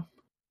 Do you know?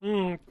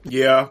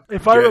 Yeah,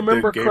 if I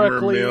remember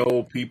correctly,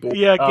 Mill people.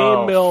 Yeah,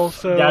 Game Mill.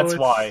 So that's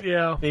why.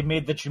 Yeah, they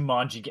made the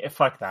Jumanji game.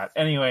 Fuck that.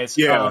 Anyways,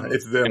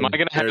 it's them. Am I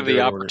going to have the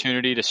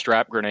opportunity to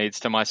strap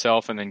grenades to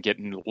myself and then get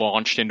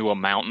launched into a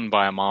mountain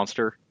by a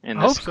monster in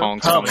this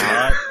Kong Skull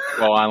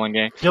Island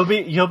game?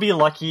 You'll be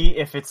lucky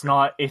if it's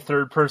not a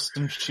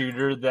third-person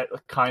shooter that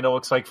kind of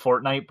looks like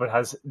Fortnite but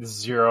has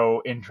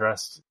zero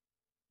interest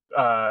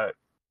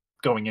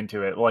going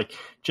into it. Like,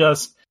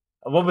 just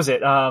what was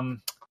it?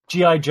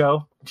 G.I.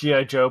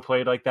 Joe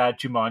played like that.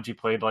 Jumanji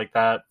played like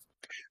that.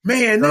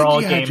 Man,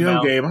 that G.I.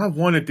 Joe game, I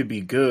wanted to be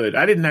good.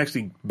 I didn't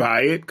actually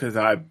buy it because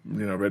I,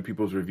 read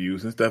people's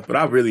reviews and stuff, but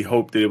I really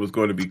hoped that it was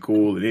going to be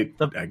cool, and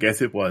I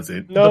guess it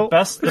wasn't. No, the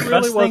best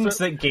things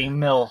that Game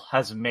Mill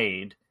has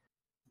made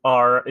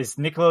is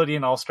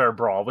Nickelodeon All-Star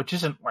Brawl, which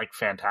isn't like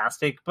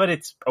fantastic, but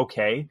it's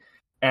okay.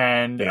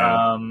 And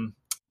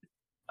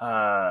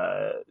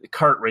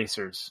kart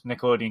racers,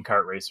 Nickelodeon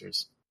kart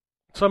racers.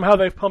 Somehow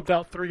they've pumped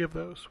out 3 of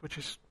those, which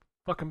is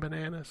fucking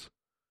bananas.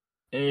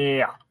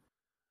 Yeah.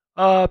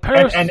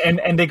 Paris...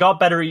 and they got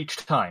better each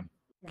time.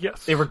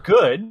 Yes. They were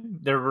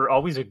good. They were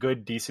always a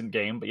good, decent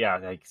game, but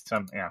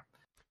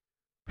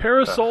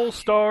Parasol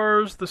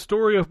Stars, the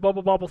story of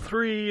Bubble Bobble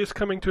 3 is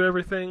coming to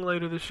everything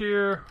later this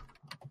year.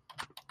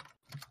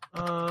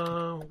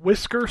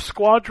 Whisker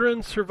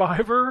Squadron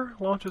Survivor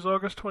launches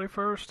August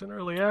 21st in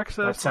early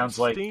access. That sounds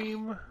on like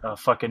Steam. A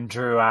fucking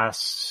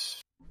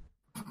Drew-ass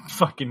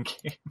fucking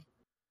game.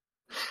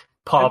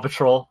 Paw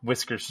Patrol,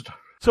 Whisker Star.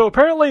 So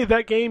apparently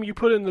that game you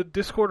put in the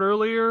Discord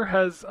earlier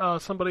has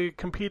somebody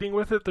competing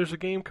with it. There's a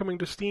game coming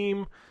to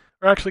Steam,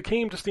 or actually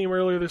came to Steam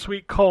earlier this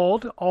week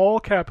called, all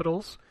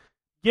capitals,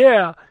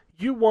 Yeah,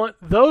 you want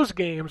those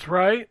games,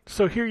 right?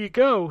 So here you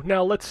go.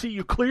 Now let's see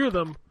you clear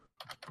them.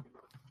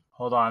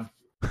 Hold on.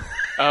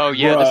 Oh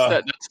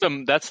yeah,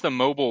 that's the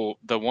mobile,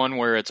 the one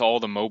where it's all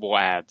the mobile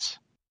ads.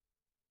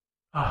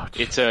 Oh,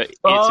 it's a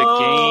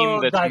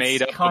game that's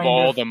made up of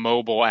all the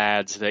mobile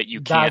ads that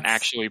you can't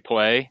actually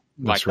play,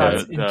 like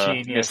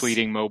the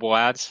misleading mobile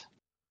ads.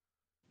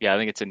 Yeah, I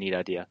think it's a neat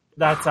idea.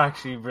 That's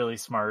actually really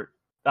smart.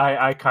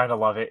 I kind of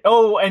love it.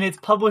 Oh, and it's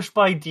published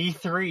by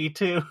D3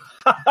 too.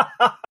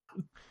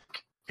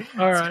 It's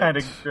kind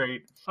of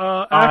great.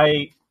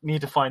 I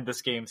need to find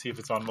this game, see if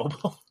it's on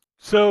mobile.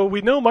 So we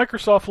know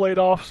Microsoft laid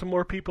off some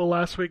more people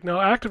last week. Now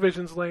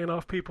Activision's laying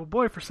off people.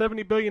 Boy, for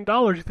 $70 billion,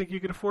 you think you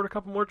could afford a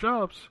couple more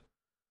jobs?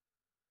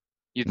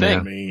 You think?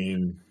 I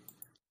mean,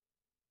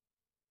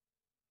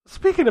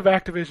 speaking of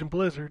Activision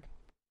Blizzard,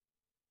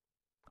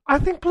 I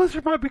think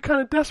Blizzard might be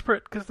kind of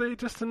desperate because they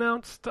just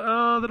announced that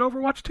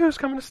Overwatch 2 is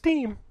coming to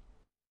Steam.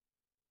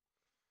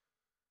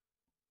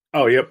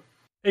 Oh, yep.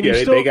 And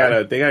yeah, they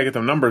gotta get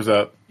them numbers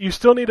up. You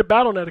still need a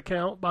Battle.net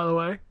account, by the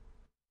way.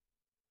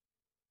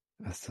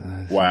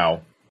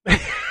 Wow.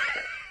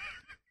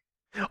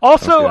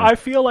 Also, okay. I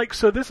feel like,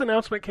 so this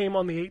announcement came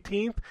on the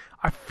 18th.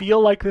 I feel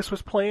like this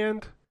was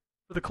planned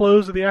for the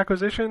close of the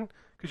acquisition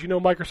because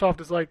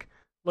Microsoft is like,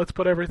 let's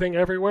put everything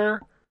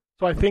everywhere.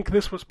 So I think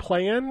this was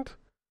planned.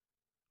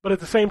 But at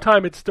the same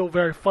time, it's still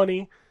very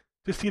funny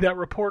to see that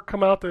report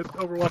come out that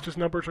Overwatch's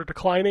numbers are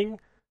declining,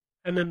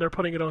 and then they're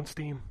putting it on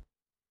Steam.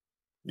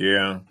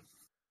 Yeah.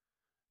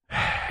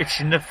 It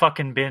shouldn't have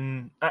fucking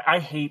been... I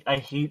hate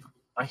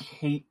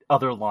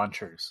other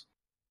launchers.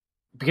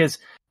 Because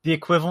the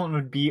equivalent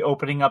would be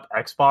opening up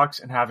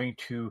Xbox and having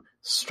to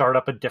start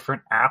up a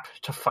different app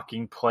to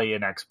fucking play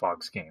an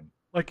Xbox game.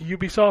 Like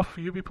Ubisoft,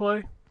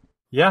 Ubiplay?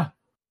 Yeah.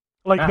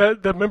 That.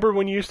 Remember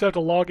when you used to have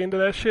to log into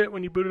that shit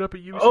when you booted up a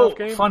Ubisoft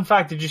game? Oh, fun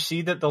fact! Did you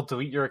see that they'll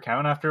delete your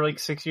account after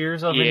 6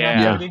 years of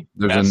inactivity?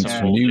 Yeah, there's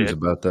some news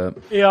about that.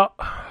 Yeah.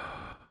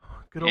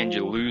 And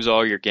you lose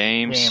all your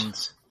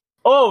games.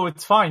 Oh,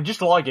 it's fine.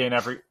 Just log in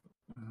every.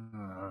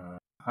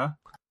 Huh?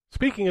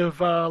 Speaking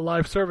of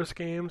live service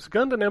games,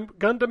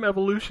 Gundam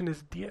Evolution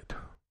is dead.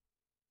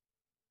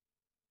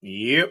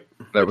 Yep.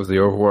 That was the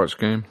Overwatch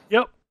game?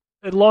 Yep.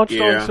 It launched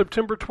on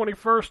September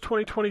 21st,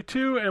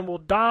 2022, and will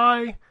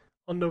die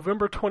on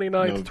November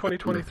 29th,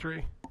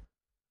 2023.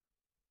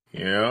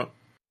 Yeah.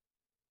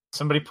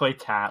 Somebody play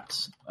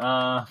Taps.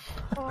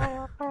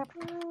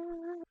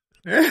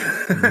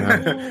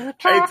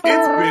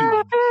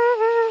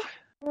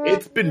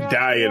 It's been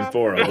dying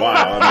for a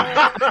while.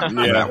 I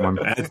mean, yeah, that one.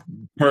 That's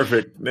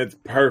perfect. That's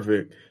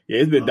perfect. Yeah,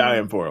 it's been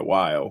dying for a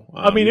while.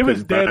 It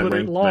was dead when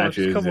it launched.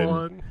 Come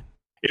on.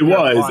 It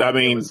was. I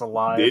mean, it was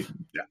alive.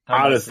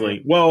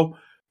 Honestly, well,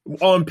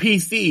 on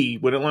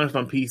PC, when it launched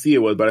on PC, it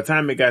was. By the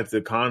time it got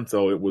to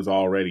console, it was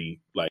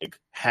already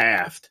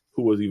halved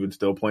who was even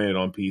still playing it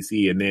on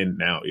PC. And then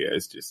now,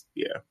 it's just,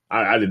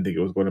 I didn't think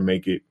it was going to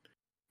make it.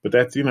 But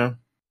that's,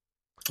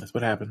 that's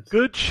what happens.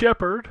 Good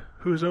Shepherd,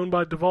 who is owned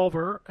by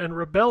Devolver, and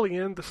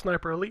Rebellion, the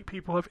Sniper Elite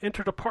people, have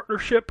entered a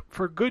partnership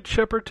for Good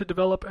Shepherd to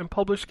develop and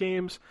publish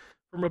games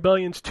from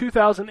Rebellion's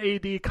 2000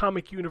 AD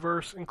comic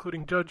universe,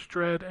 including Judge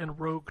Dredd and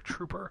Rogue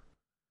Trooper.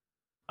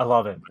 I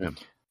love it. Yeah.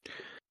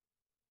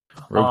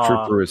 Rogue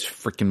Trooper is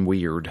freaking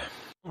weird.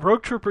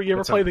 Rogue Trooper, you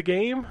ever play the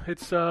game?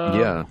 It's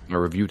yeah, I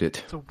reviewed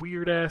it. It's a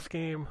weird ass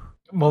game.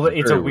 Well,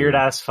 it's a weird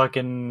ass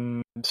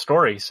fucking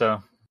story,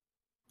 so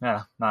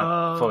yeah,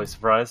 not fully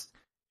surprised.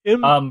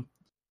 Go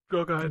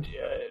ahead.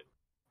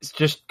 It's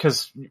just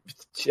because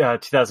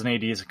 2000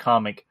 AD is a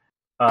comic.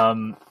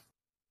 Did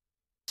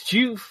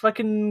you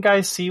fucking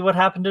guys see what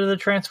happened to the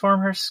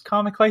Transformers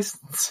comic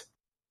license?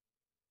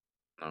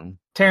 No.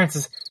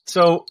 Terrence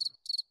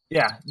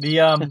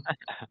the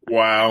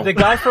wow. The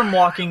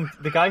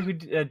guy who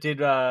did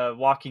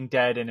Walking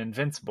Dead and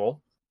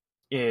Invincible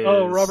is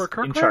Robert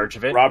Kirkman? in charge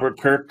of it. Robert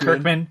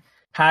Kirkman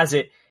has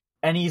it,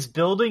 and he's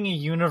building a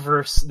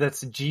universe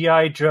that's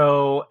G.I.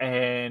 Joe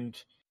and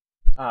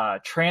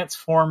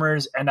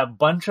Transformers and a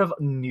bunch of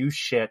new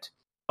shit.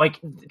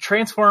 Like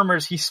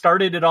Transformers, he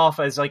started it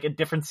off as a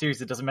different series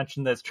that doesn't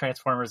mention that it's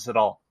Transformers at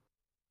all,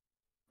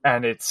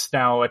 and it's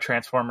now a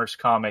Transformers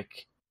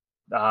comic.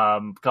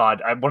 One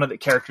of the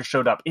characters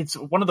showed up. It's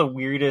one of the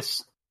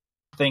weirdest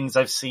things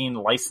I've seen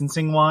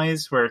licensing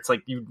wise, where it's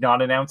you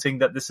not announcing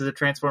that this is a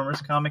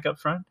Transformers comic up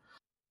front.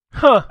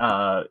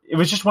 Huh. It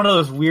was just one of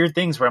those weird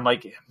things where I'm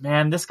like,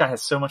 man, this guy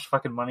has so much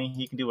fucking money,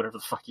 he can do whatever the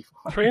fuck he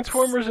wants.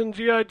 Transformers and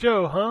G.I.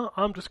 Joe, huh?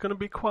 I'm just gonna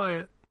be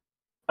quiet.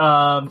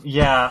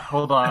 Yeah,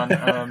 hold on.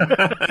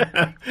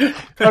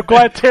 I'm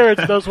glad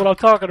Terrence knows what I'm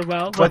talking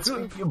about. Hold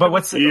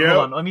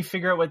on, let me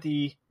figure out what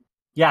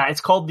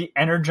it's called the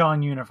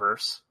Energon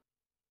Universe.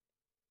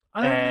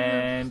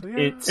 And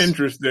it's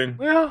interesting.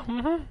 Yeah,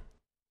 mm-hmm.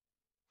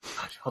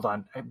 Hold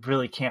on, I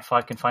really can't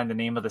fucking find the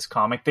name of this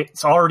comic.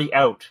 It's already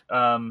out.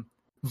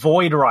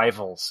 Void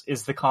Rivals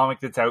is the comic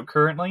that's out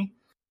currently,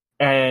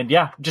 and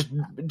just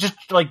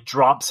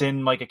drops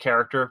in a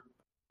character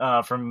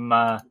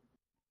from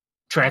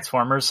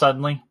Transformers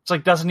suddenly.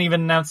 It's doesn't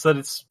even announce that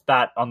it's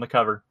that on the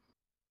cover.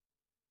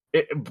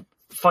 It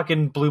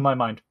fucking blew my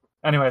mind.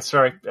 Anyway,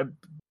 sorry,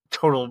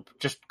 total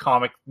just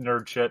comic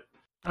nerd shit.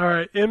 All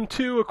right,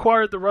 M2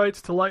 acquired the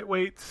rights to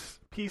Lightweight's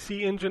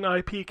PC Engine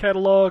IP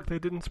catalog. They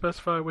didn't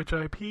specify which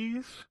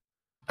IPs.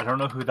 I don't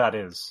know who that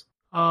is.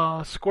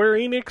 Square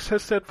Enix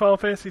has said Final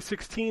Fantasy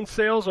XVI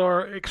sales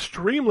are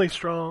extremely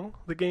strong.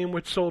 The game,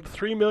 which sold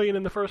 3 million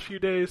in the first few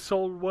days,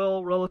 sold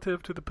well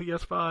relative to the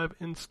PS5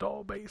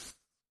 install base.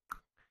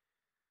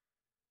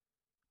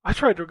 I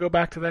tried to go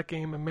back to that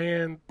game, and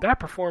man, that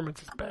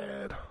performance is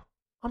bad.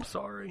 I'm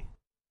sorry.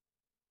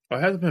 Oh,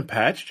 it hasn't been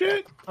patched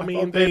yet? I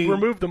mean, they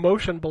removed the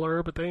motion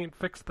blur, but they ain't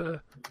fixed the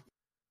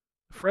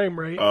frame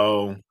rate.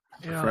 Oh,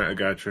 yeah. I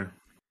gotcha.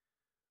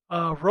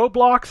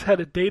 Roblox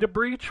had a data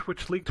breach,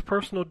 which leaked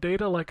personal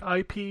data like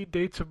IP,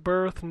 dates of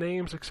birth,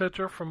 names,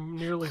 etc. from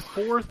nearly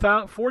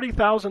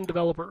 40,000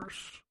 developers.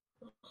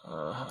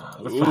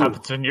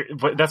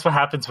 That's what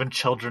happens when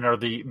children are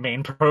the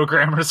main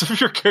programmers of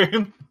your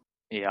game.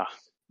 Yeah.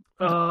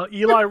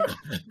 Eli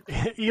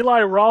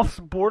Roth's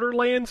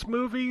Borderlands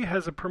movie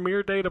has a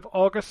premiere date of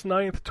August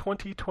 9th,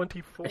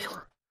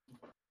 2024.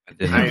 I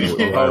didn't know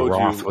Eli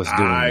Roth was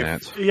doing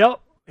that. Yep.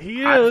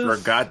 He is. I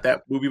forgot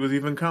that movie was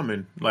even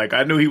coming. Like,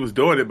 I knew he was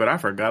doing it, but I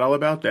forgot all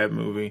about that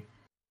movie.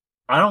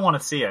 I don't want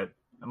to see it.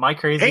 Am I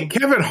crazy? Ain't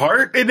Kevin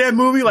Hart in that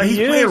movie? Like, he's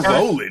playing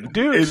Roland.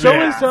 Dude, so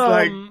is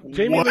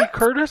Jamie Lee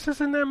Curtis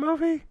is in that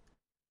movie?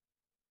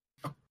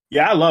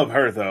 Yeah, I love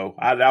her, though.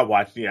 I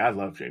love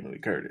Jamie Lee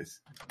Curtis.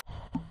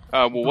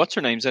 Well, what's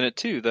her name's in it,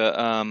 too?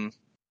 The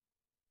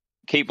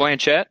Cate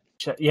Blanchett?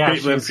 Yeah,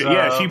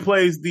 she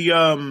plays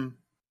the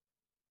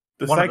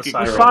psychic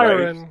girl,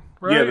 siren,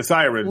 right? Yeah, the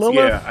sirens. Lilith?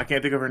 Yeah, I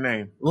can't think of her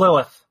name.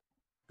 Lilith,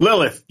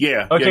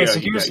 yeah. Okay, yeah, so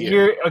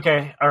here.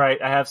 Okay, all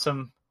right. I have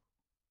some.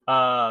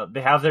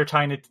 They have their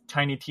tiny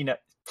Tina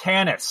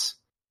Tannis.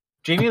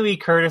 Jamie Lee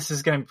Curtis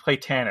is going to play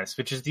Tannis,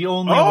 which is the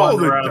only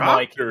one where I'm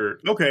like,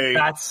 okay,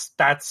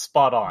 that's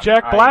spot on.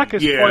 Jack Black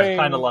is playing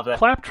kind of love that.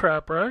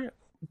 Claptrap, right?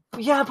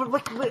 Yeah, but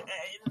like,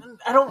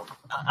 I don't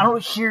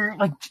hear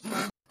like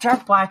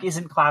Jack Black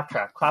isn't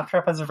Claptrap.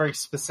 Claptrap has a very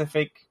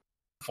specific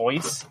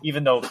voice,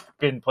 even though it's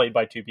been played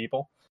by two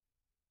people.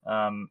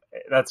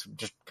 That's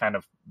just kind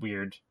of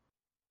weird.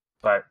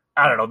 But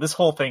I don't know. This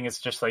whole thing is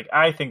just like,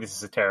 I think this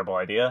is a terrible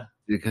idea.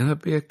 It's gonna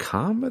be a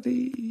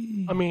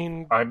comedy. I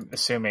mean, I'm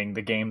assuming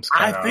the games.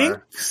 I think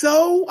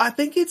so. I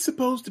think it's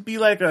supposed to be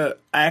like a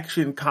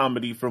action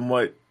comedy from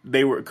what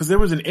they were, because there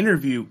was an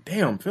interview.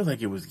 Damn, feels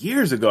like it was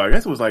years ago. I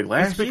guess it was like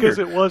last year. Because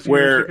it was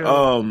years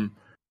ago.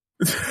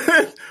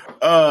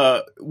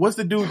 What's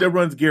the dude that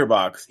runs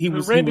Gearbox? He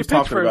was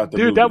talking about the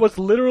movie. That was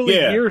literally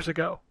years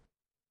ago.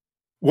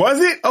 Was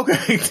it?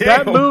 Okay.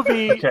 Damn.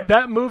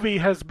 That movie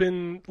has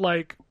been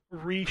like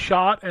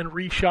reshot and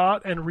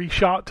reshot and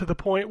reshot to the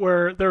point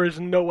where there is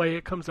no way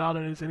it comes out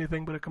and is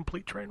anything but a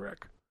complete train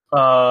wreck.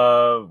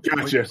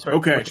 Gotcha.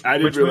 I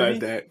didn't realize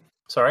that.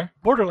 Sorry?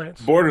 Borderlands.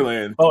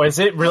 Oh, is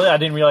it really? I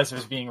didn't realize it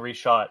was being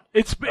reshot.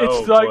 It's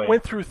like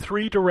went through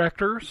 3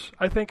 directors,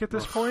 I think, at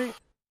this point.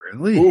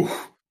 Really? Ooh.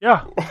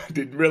 Yeah. I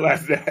didn't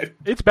realize that.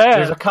 It's bad.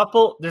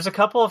 There's a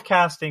couple of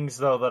castings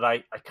though that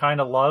I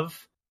kind of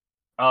love.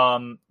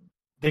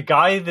 The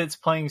guy that's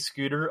playing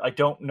Scooter, I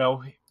don't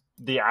know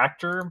the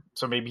actor,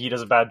 so maybe he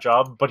does a bad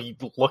job, but he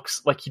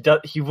looks like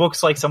he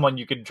looks like someone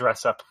you could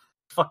dress up.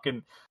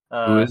 Fucking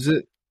who is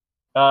it?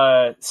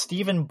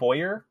 Stephen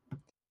Boyer.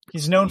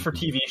 He's known for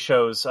TV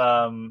shows,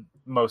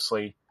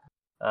 mostly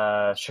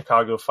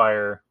Chicago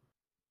Fire.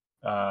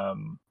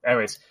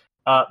 Anyways,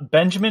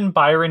 Benjamin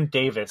Byron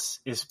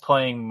Davis is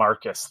playing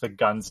Marcus, the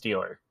guns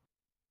dealer.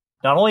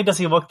 Not only does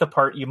he look the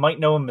part, you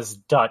might know him as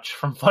Dutch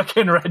from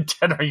fucking Red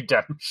Dead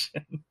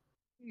Redemption.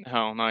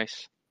 Oh,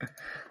 nice.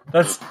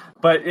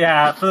 But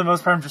yeah, for the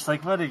most part, I'm just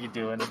like, what are you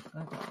doing?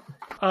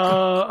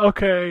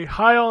 Okay.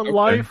 High on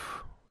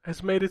Life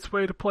has made its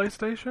way to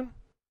PlayStation.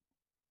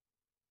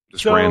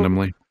 Just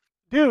randomly.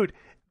 Dude,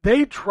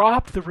 they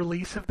dropped the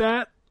release of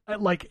that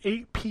at like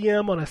 8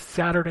 p.m. on a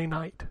Saturday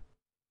night.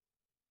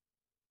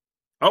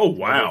 Oh,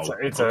 wow.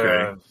 It's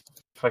a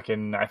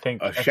fucking, I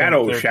think...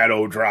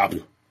 shadow drop.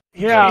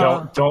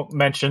 Yeah. Don't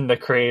mention the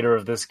creator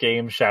of this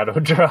game, Shadow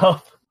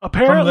Drop.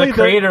 Apparently, the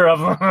creator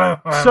of.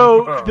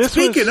 So this.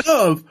 Speaking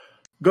of,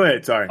 go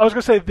ahead. Sorry, I was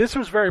gonna say this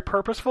was very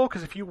purposeful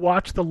because if you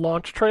watch the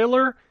launch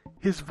trailer,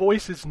 his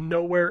voice is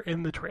nowhere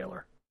in the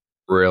trailer.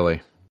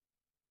 Really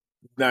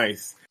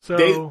nice.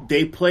 So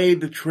they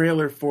played the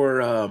trailer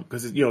for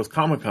because it's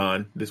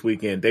Comic-Con this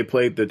weekend. They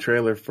played the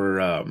trailer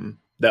for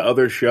the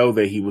other show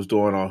that he was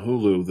doing on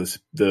Hulu,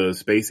 the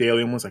space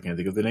alien ones. I can't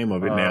think of the name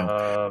of it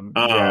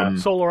now.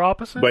 Solar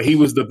Opposites. But he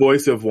was the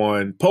voice of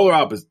one. Polar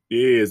Opposites.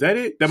 Yeah, is that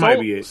it? That might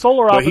be it.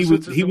 Solar but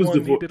Opposites. He was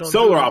the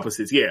Solar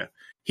Opposites. Yeah,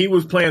 he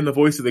was playing the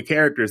voice of the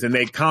characters, and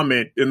they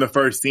comment in the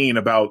first scene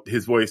about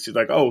his voice. She's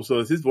like, "Oh, so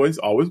is his voice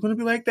always going to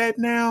be like that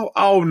now?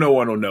 Oh, no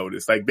one will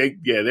notice." Like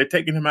they're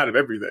taking him out of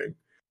everything.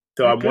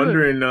 So I'm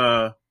wondering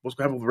what's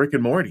going to happen with Rick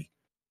and Morty.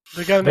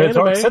 They got an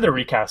anime. Said they're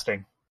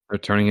recasting. They're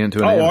turning into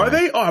an anime. Are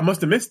they? Oh, I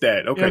must have missed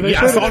that. Okay.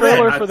 Yeah, I saw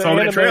that. I saw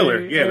the trailer.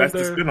 Yeah, that's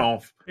the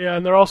spinoff. Yeah,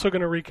 and they're also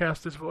going to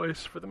recast his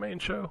voice for the main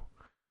show.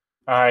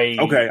 I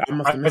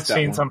must have missed I've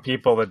seen one. some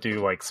people that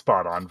do like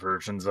spot on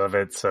versions of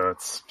it, so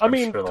it's. I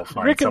mean, sure they'll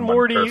find Rick and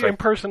Morty perfect.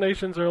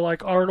 impersonations are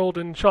like Arnold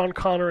and Sean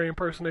Connery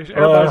impersonation.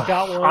 Everybody's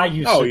got one. I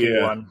used to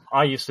do one.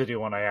 I used to do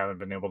one. I haven't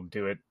been able to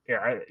do it.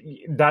 Yeah,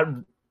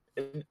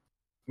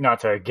 not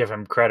to give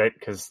him credit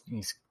because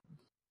he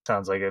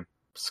sounds like a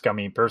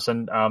scummy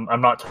person.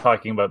 I'm not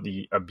talking about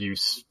the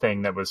abuse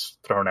thing that was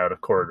thrown out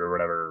of court or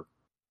whatever.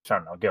 I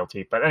don't know,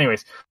 guilty. But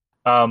anyways,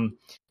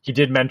 he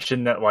did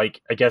mention that,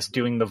 like, I guess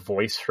doing the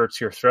voice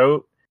hurts your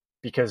throat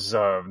because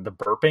the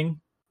burping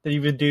that he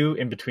would do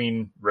in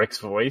between Rick's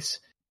voice.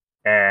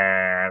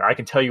 And I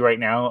can tell you right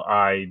now,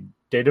 I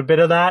did a bit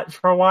of that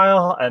for a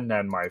while, and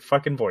then my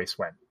fucking voice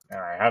went, and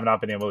I have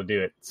not been able to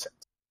do it since.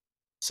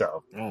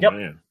 So,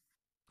 man.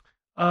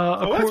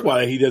 That's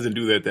why he doesn't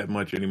do that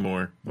much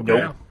anymore. Okay.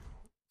 Yeah.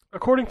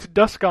 According to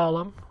Dust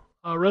Golem,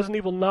 Resident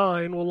Evil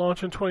 9 will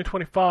launch in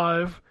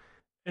 2025,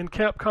 and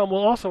Capcom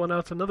will also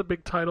announce another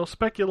big title,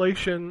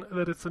 speculation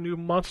that it's a new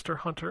Monster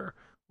Hunter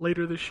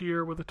later this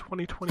year with a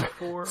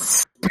 2024.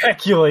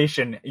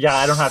 Speculation. Yeah,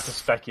 I don't have to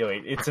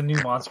speculate. It's a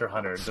new Monster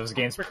Hunter. Those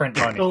games print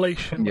money.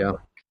 Speculation. Yeah.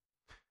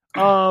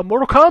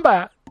 Mortal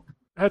Kombat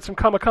had some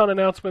Comic-Con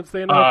announcements.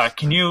 They announced.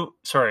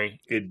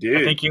 Sorry. It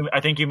did. I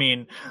think you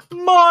mean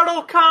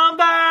Mortal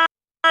Kombat.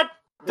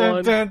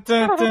 Dun, dun,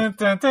 dun, dun,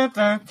 dun, dun,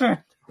 dun,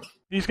 dun.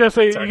 You just gotta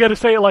say. Sorry. You gotta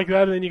say it like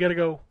that, and then you gotta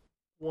go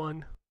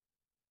 1.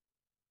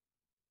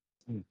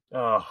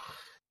 Oh.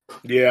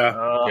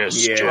 Yeah.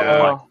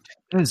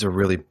 It is a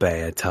really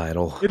bad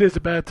title. It is a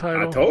bad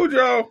title. I told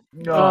y'all.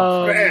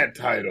 Bad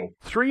title.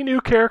 3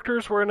 new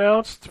characters were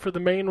announced for the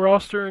main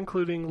roster,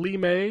 including Lee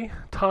May,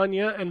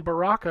 Tanya, and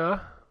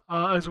Baraka,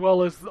 as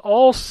well as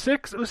all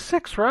 6. It was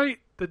 6, right?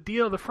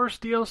 The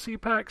first DLC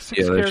pack,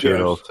 6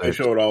 characters. They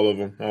showed all of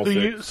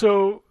them.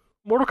 So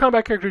Mortal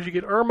Kombat characters, you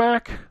get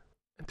Ermac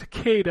and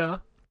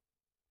Takeda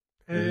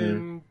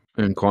and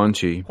Quan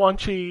Chi. Quan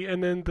Chi,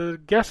 and then the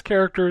guest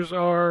characters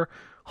are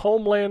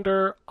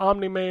Homelander,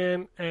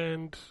 Omni-Man,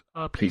 and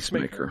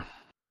Peacemaker.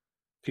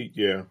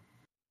 Yeah.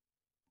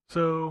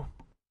 So.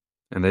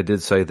 And they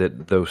did say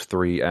that those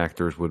 3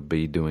 actors would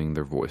be doing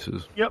their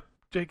voices. Yep.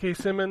 J.K.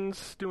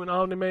 Simmons doing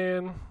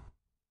Omni-Man,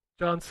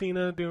 John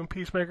Cena doing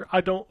Peacemaker.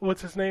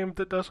 What's his name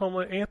that does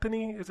Homelander?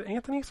 Anthony? Is it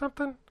Anthony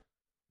something?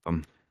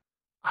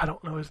 I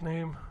don't know his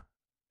name.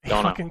 He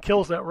fucking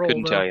kills that role.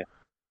 Couldn't tell you.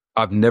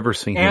 I've never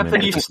seen him.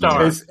 Anthony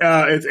Starr. It's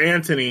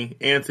Anthony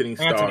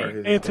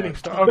Starr. Anthony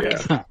Starr. Okay.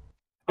 Yeah.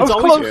 It's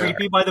always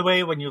creepy, by the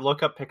way, when you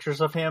look up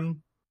pictures of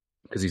him.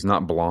 Because he's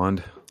not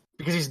blonde.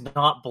 Because he's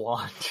not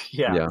blonde.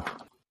 Yeah.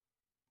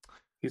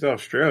 He's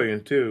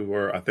Australian too,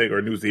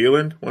 or New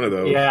Zealand. One of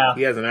those. Yeah.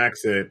 He has an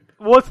accent.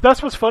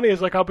 That's what's funny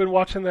is, like, I've been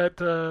watching that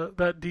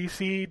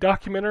DC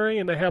documentary,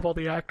 and they have all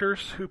the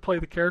actors who play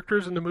the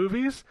characters in the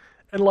movies,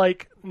 and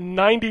like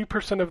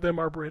 90% of them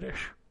are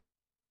British.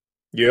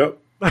 Yep.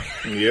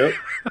 Yep.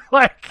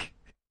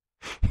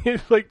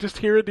 It's like just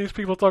hearing these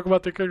people talk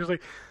about their characters,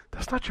 like,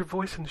 that's not your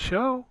voice in the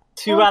show.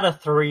 2 out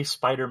of 3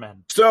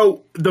 Spider-Men.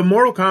 So the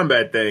Mortal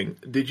Kombat thing,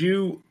 did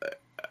y'all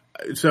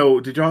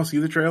see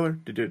the trailer?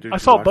 I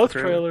saw both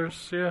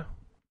trailers, yeah.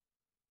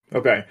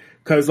 Okay,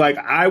 because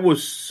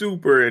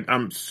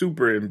I'm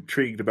super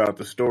intrigued about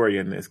the story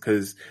in this,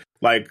 because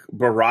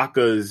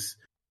Baraka's,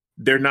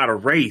 they're not a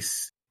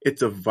race.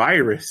 It's a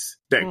virus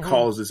that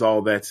causes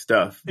all that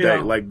stuff,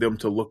 that them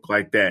to look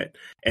like that.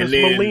 And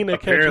then Melina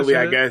apparently,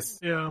 I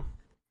guess,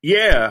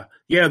 yeah,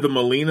 the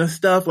Melina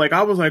stuff.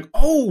 I was like,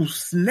 oh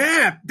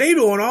snap, they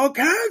doing all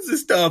kinds of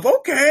stuff.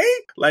 Okay,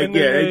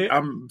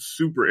 I'm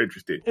super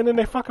interested. And then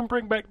they fucking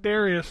bring back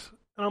Darius,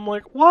 and I'm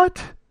like,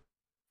 what?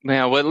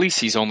 Yeah, well, at least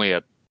he's only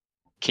a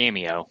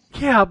cameo.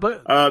 Yeah,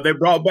 but they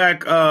brought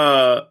back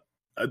the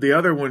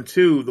other one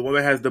too, the one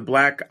that has the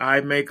black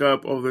eye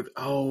makeup over.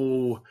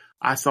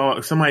 I saw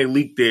somebody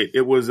leaked it.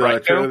 It was a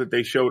trailer that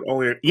they showed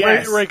only.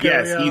 Yes,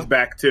 he's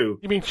back too.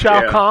 You mean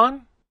Shao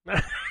Kahn?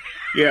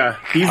 Yeah,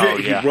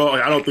 well,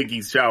 I don't think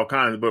he's Shao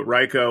Kahn, but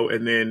Raiko,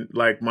 and then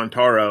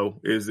Montaro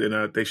is in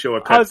a. They show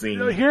a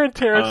cutscene. Hearing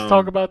Terrence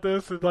talk about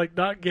this and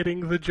not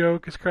getting the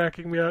joke is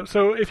cracking me up.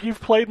 So if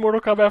you've played Mortal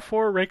Kombat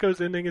 4,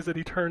 Raiko's ending is that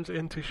he turns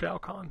into Shao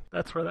Kahn.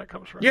 That's where that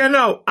comes from. Yeah,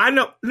 I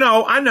know.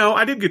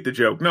 I did get the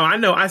joke. No, I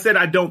know. I said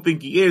I don't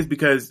think he is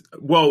because,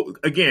 well,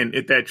 again,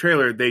 at that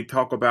trailer they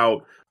talk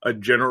about a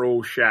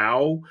General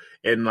Shao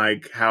and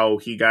how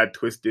he got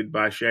twisted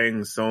by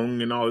Shang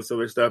Tsung and all this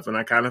other stuff. And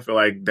I kind of feel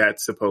like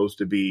that's supposed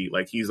to be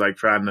he's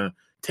trying to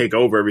take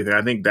over everything.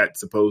 I think that's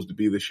supposed to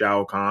be the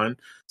Shao Kahn.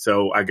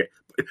 So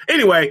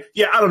anyway,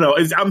 yeah, I don't know.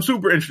 I'm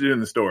super interested in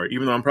the story,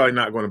 even though I'm probably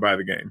not going to buy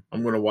the game.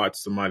 I'm going to watch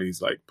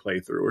somebody's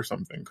playthrough or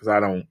something. Cause I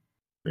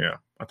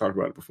talked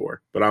about it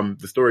before, but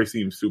the story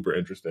seems super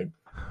interesting.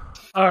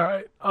 All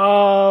right.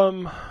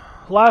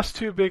 Last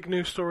 2 big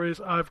news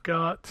stories I've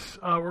got.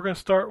 We're going to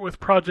start with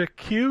Project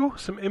Q.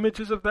 Some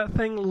images of that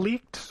thing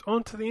leaked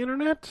onto the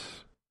internet.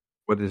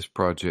 What is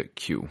Project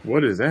Q?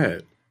 What is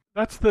that?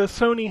 That's the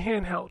Sony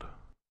handheld.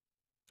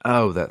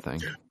 Oh, that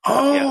thing.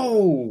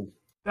 Oh!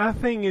 Yeah. That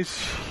thing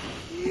is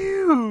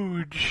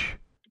huge.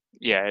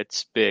 Yeah,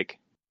 it's big.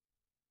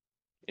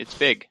 It's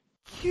big.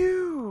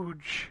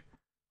 Huge.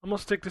 I'm going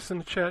to stick this in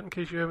the chat in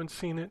case you haven't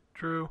seen it,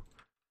 Drew.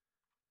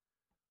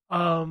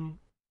 Good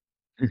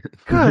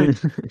God.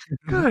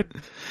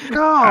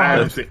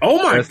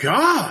 Oh my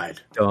God.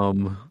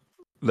 Dumb.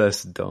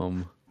 That's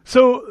dumb.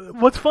 So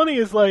what's funny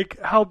is like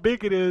how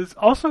big it is.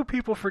 Also,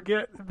 people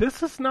forget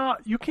this is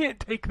not. You can't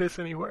take this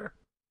anywhere.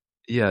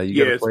 Yeah,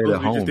 you got to play it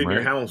at home, just in right?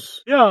 your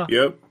house. Yeah.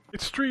 Yep.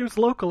 It streams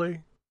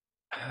locally.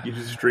 It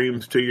just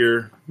streams to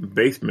your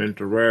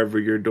basement or wherever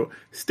you're doing.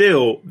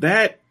 Still,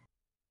 that.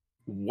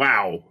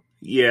 Wow.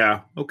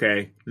 Yeah.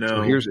 Okay. No.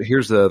 So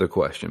here's the other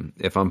question.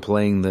 If I'm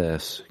playing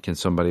this, can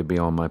somebody be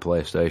on my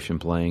PlayStation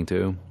playing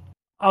too?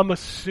 I'm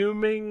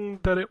assuming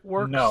that it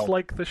works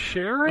like the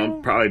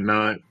sharing. Probably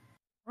not.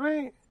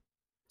 Right.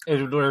 It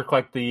would work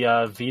like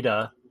the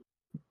Vita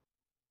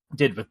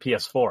did with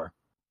PS4.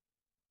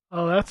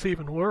 Oh, that's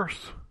even worse.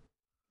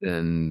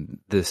 And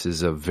this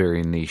is a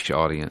very niche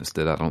audience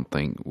that I don't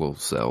think will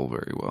sell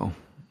very well.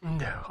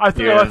 No, I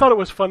thought it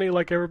was funny.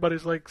 Like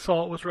everybody's like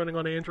saw it was running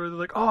on Android. They're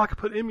like, "Oh, I could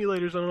put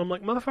emulators on it." I'm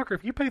like, "Motherfucker,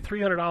 if you pay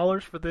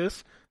 $300 for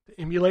this to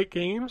emulate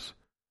games,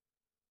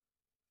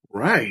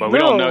 right?" But we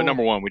don't know.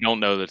 Number one, we don't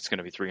know that it's going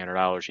to be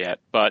 $300 yet.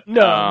 But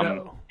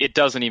no, it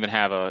doesn't even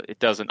have a. It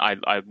doesn't.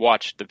 I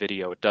watched the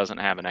video. It doesn't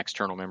have an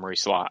external memory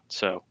slot.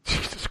 So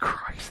Jesus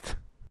Christ,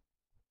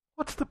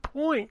 what's the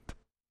point?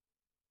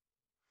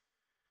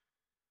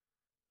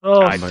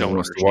 Oh, I don't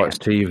want to watch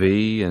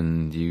TV,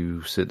 and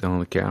you sit down on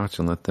the couch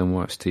and let them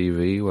watch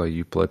TV while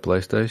you play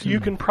PlayStation. You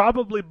can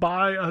probably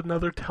buy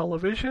another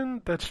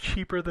television that's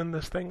cheaper than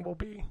this thing will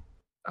be.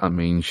 I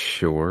mean,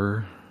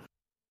 sure.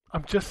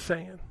 I'm just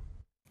saying.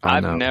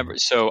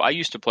 So I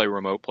used to play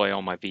remote play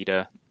on my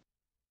Vita.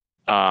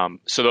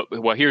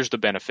 Here's the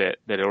benefit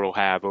that it'll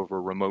have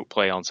over remote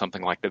play on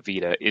something like the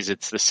Vita is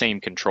it's the same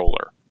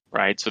controller,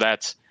 right? So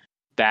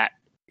that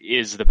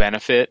is the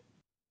benefit.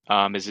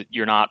 Is that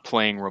you're not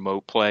playing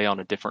remote play on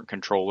a different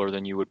controller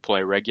than you would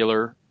play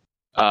regular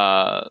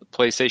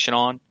PlayStation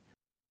on.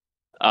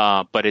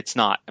 But it's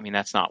not. I mean,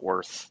 that's not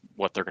worth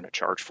what they're going to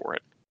charge for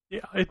it.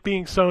 Yeah, it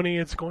being Sony,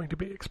 it's going to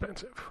be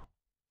expensive.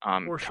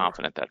 I'm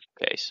confident that's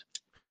the case.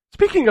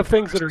 Speaking of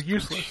things that are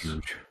useless,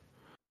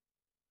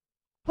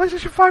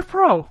 PlayStation 5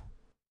 Pro.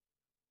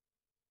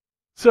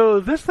 So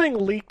this thing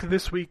leaked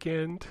this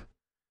weekend,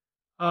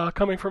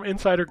 coming from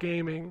Insider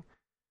Gaming.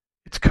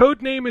 Its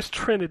code name is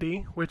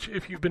Trinity, which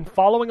if you've been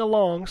following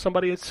along,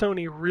 somebody at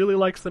Sony really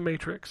likes the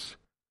Matrix.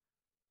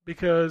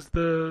 Because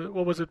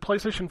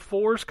PlayStation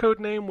 4's code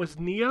name was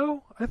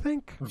Neo, I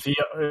think?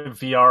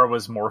 VR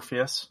was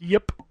Morpheus.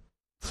 Yep.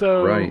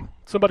 So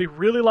somebody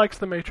really likes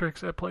the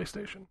Matrix at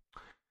PlayStation.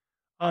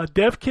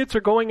 Dev kits are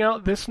going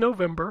out this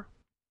November.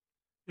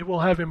 It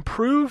will have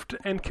improved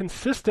and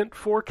consistent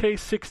 4K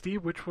 60,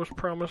 which was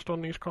promised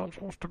on these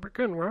consoles to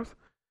begin with.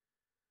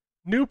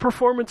 New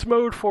performance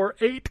mode for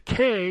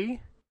 8K.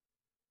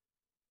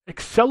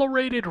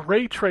 Accelerated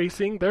ray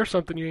tracing. There's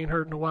something you ain't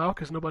heard in a while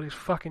because nobody's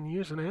fucking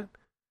using it.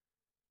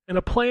 And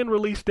a planned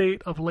release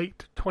date of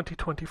late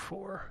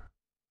 2024.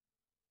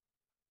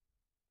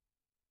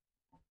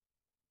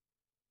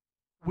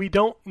 We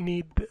don't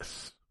need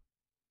this.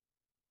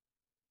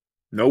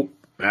 Nope.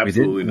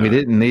 Absolutely not. We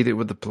didn't need it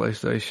with the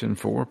PlayStation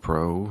 4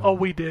 Pro. Oh,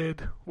 we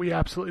did. We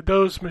absolutely...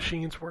 Those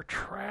machines were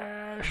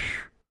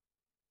trash.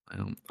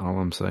 All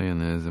I'm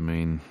saying is, I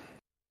mean,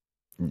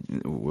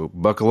 we'll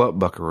buckle up,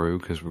 buckaroo,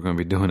 because we're going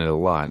to be doing it a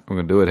lot. We're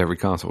going to do it every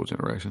console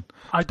generation.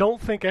 I don't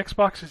think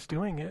Xbox is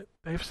doing it.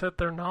 They've said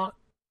they're not.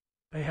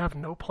 They have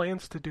no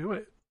plans to do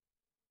it.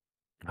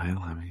 Well,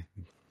 I mean...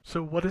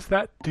 So what does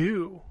that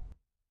do?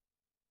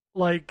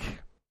 Like,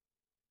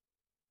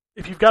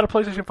 if you've got a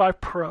PlayStation 5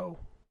 Pro,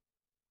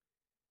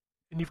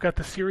 and you've got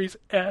the Series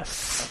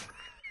S...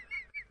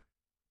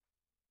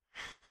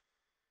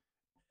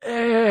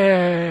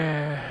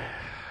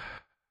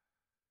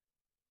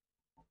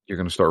 You're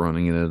going to start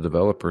running into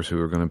developers who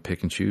are going to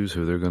pick and choose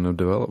who they're going to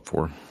develop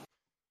for.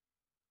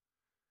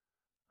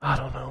 I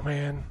don't know,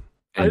 man.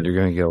 And you're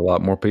going to get a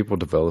lot more people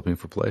developing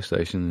for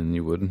PlayStation than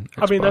you would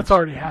Xbox. I mean, that's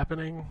already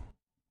happening.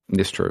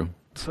 It's true.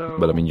 So,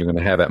 but I mean, you're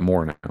going to have that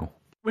more now.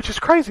 Which is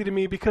crazy to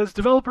me because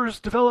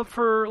developers develop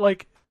for,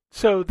 like...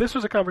 So this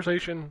was a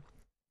conversation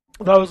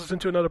that I was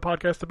listening to another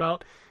podcast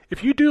about.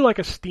 If you do like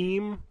a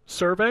Steam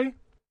survey,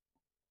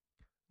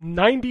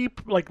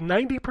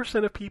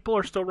 90% of people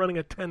are still running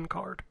a 10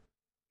 card.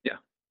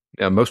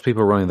 Yeah, most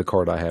people are running the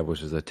card I have,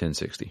 which is a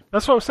 1060.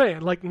 That's what I'm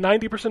saying. Like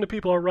 90% of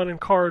people are running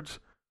cards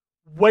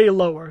way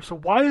lower. So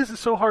why is it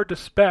so hard to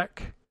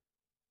spec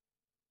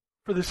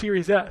for the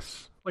Series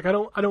S? Like I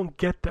don't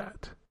get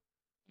that.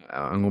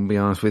 I'm gonna be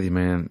honest with you,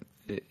 man.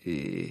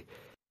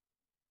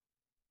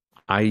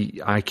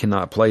 I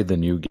cannot play the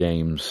new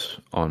games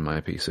on my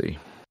PC.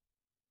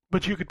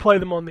 But you could play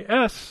them on the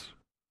S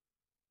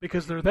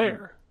because they're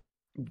there.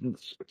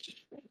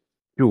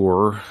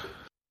 Sure.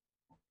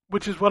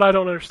 Which is what I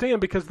don't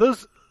understand, because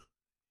those...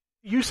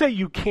 You say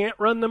you can't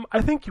run them.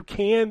 I think you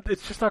can.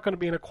 It's just not going to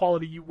be in a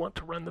quality you want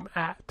to run them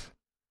at.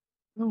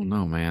 I don't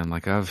know, man.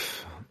 Like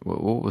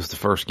what was the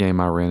first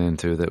game I ran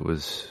into that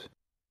was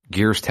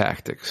Gears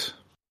Tactics?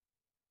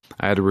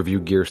 I had to review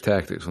Gears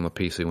Tactics on the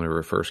PC whenever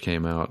it first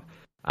came out.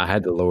 I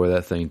had to lower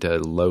that thing to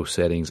low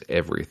settings,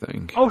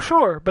 everything. Oh,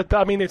 sure, but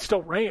I mean, it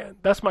still ran.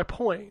 That's my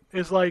point.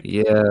 It's like,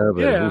 yeah,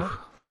 but yeah.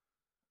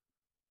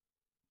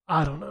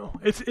 I don't know.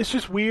 It's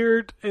just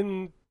weird,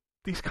 and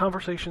these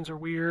conversations are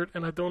weird,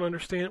 and I don't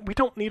understand. We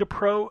don't need a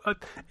Pro.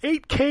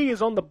 8K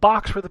is on the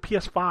box for the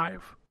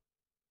PS5.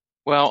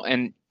 Well,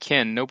 and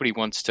Ken, nobody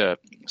wants to.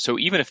 So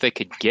even if they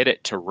could get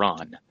it to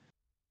run,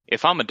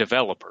 if I'm a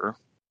developer,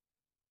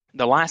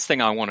 the last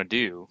thing I want to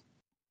do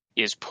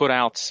is put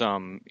out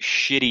some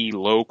shitty,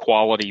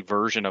 low-quality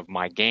version of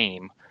my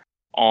game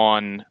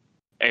on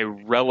a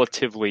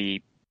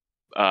relatively,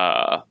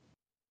 I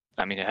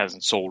mean, it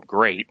hasn't sold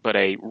great, but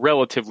a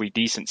relatively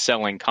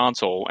decent-selling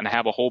console, and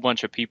have a whole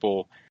bunch of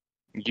people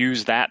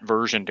use that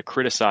version to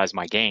criticize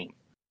my game.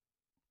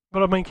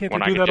 But I mean, can't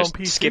they do that on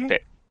PC? Skip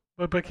it.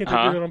 But can't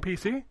they do that on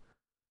PC?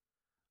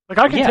 Like,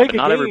 I can take but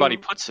not everybody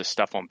puts this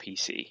stuff on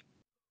PC.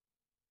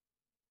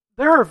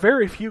 There are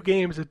very few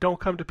games that don't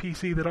come to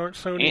PC that aren't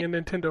Sony and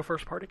Nintendo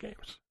first-party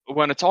games.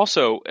 When it's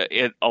also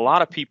a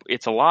lot of people,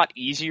 it's a lot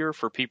easier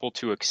for people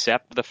to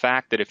accept the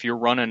fact that if you're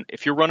running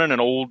an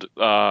old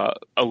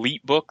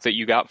Elite book that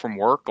you got from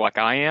work, like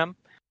I am,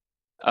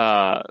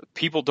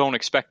 people don't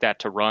expect that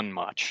to run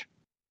much.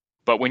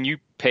 But when you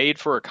paid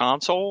for a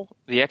console,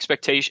 the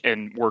expectation,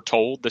 and we're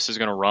told this is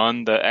going to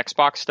run the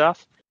Xbox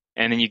stuff,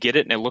 and then you get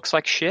it and it looks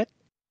like shit,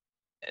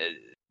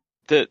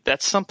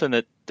 that's something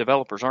that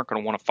developers aren't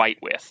going to want to fight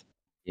with.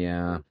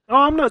 Yeah. Oh,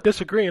 I'm not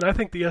disagreeing. I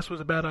think the S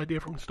was a bad idea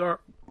from the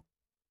start.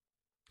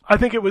 I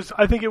think it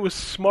was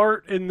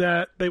smart in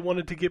that they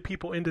wanted to get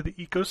people into the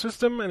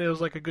ecosystem, and it was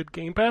like a good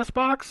Game Pass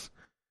box.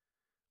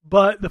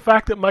 But the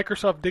fact that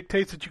Microsoft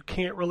dictates that you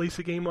can't release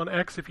a game on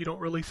X if you don't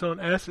release it on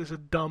S is a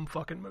dumb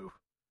fucking move.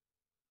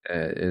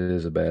 It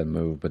is a bad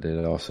move, but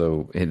it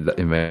also it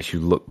makes you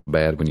look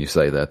bad when you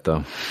say that,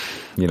 though.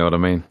 You know what I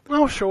mean?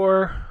 Oh,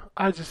 sure.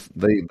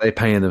 They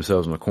paying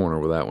themselves in the corner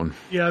with that one.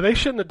 Yeah, they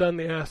shouldn't have done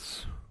the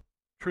S.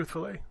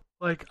 Truthfully,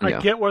 like, I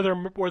get where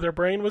their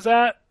brain was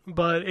at,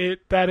 but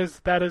that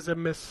is a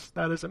miss.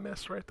 That is a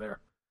miss right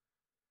there.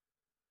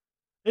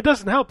 It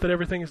doesn't help that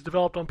everything is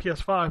developed on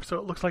PS5, so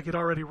it looks like it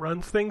already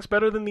runs things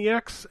better than the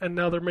X, and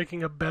now they're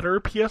making a better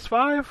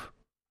PS5.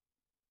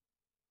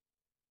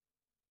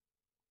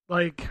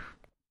 Like,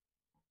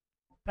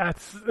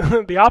 that's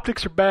the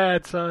optics are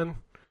bad, son.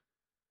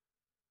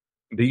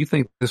 Do you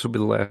think this will be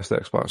the last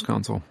Xbox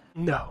console?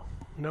 No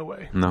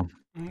way. No.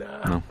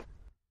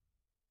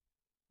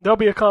 There'll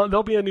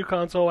be a new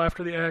console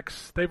after the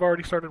X. They've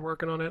already started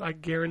working on it. I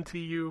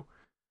guarantee you.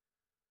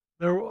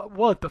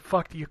 What the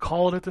fuck do you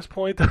call it at this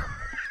point?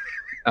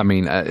 I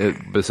mean,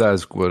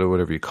 besides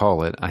whatever you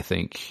call it, I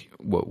think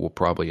what will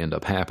probably end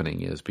up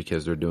happening is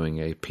because they're doing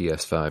a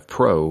PS5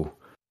 Pro,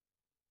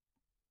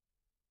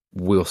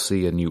 we'll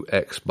see a new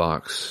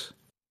Xbox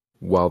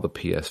while the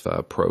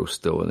PS5 Pro is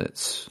still in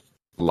its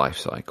life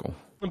cycle.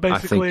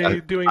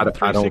 Basically, doing the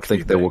 360 I don't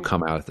think they thing. will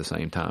come out at the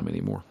same time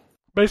anymore.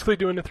 Basically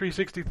doing the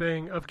 360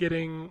 thing of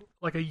getting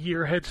like a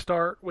year head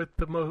start with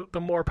the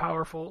more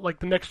powerful, like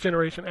the next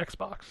generation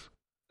Xbox.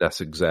 That's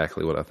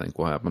exactly what I think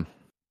will happen.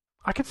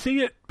 I could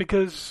see it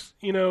because,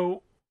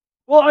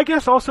 well, I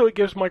guess also it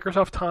gives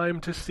Microsoft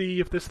time to see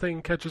if this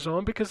thing catches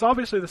on, because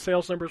obviously the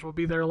sales numbers will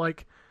be there.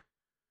 Like,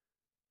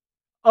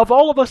 of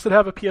all of us that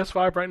have a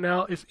PS5 right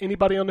now, is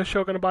anybody on this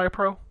show going to buy a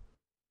Pro?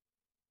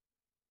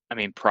 I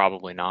mean,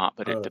 probably not,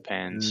 but it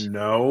depends.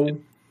 No.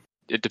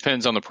 It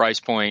depends on the price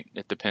point.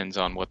 It depends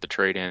on what the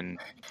trade-in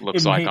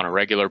looks like on a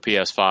regular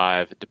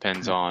PS5. It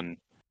depends on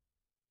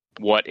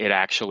what it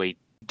actually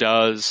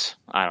does.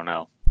 I don't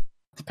know.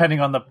 Depending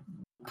on the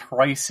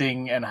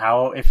pricing and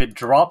how, if it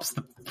drops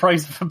the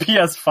price of a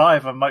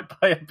PS5, I might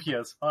buy a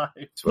PS5.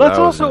 That's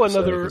also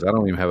another. I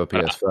don't even have a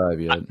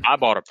PS5 yet. I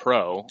bought a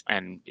Pro,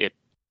 and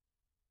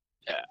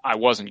I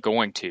wasn't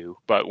going to,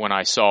 but when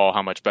I saw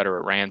how much better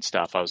it ran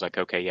stuff, I was like,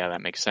 okay, yeah,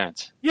 that makes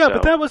sense. Yeah,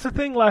 but that was the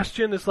thing last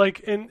gen, is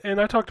like, and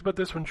I talked about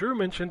this when Drew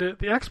mentioned it,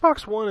 the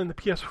Xbox One and the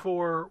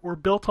PS4 were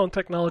built on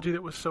technology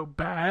that was so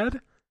bad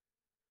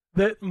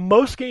that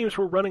most games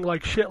were running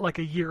like shit like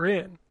a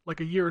year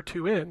or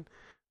two in.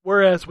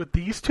 Whereas with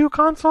these two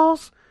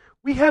consoles,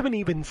 we haven't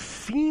even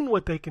seen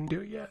what they can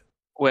do yet.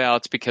 Well,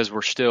 it's because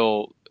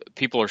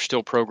people are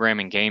still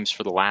programming games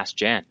for the last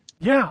gen.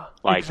 Yeah,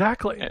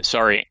 exactly.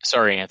 Sorry,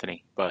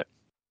 Anthony, but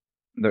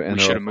we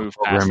should have moved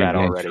past that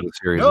already.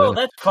 No,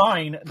 that's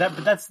fine.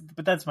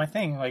 But that's my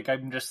thing. Like,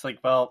 I'm just like,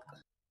 well,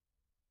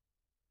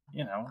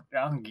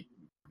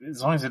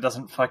 as long as it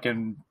doesn't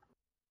fucking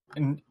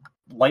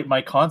light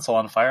my console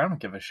on fire, I don't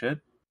give a shit.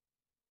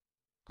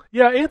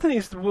 Yeah,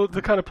 Anthony's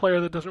the kind of player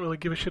that doesn't really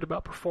give a shit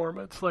about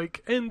performance.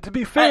 Like, and to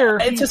be fair,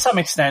 to some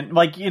extent,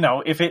 like,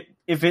 if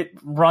it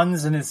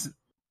runs and is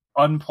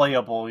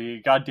unplayable,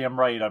 you're goddamn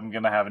right, I'm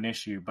gonna have an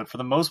issue. But for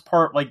the most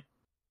part, like,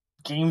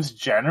 games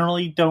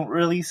generally don't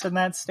release in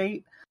that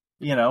state.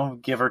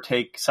 Give or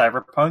take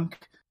Cyberpunk.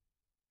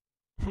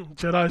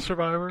 Jedi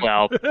Survivor.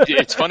 Well,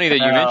 it's funny that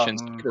you mentioned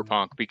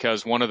Cyberpunk,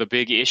 because one of the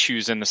big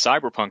issues in the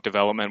Cyberpunk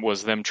development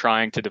was them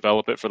trying to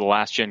develop it for the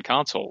last gen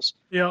consoles.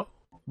 Yeah.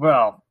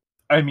 Well,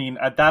 I mean,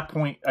 at that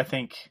point, I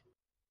think,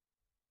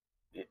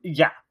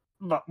 yeah.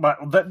 But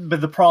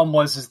the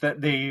problem is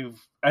that they've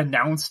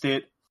announced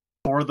it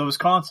for those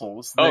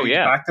consoles. They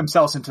backed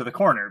themselves into the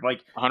corner.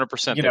 Like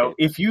 100%. You know,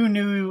 if you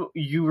knew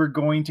you were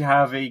going to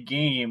have a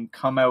game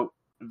come out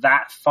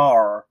that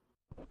far,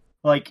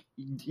 like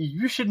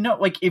you should know.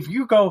 Like if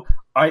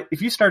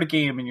you start a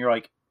game and you're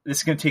like, this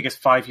is going to take us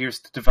 5 years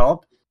to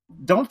develop,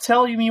 don't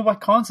tell me what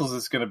consoles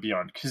it's going to be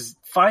on, because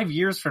 5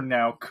 years from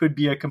now could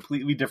be a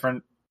completely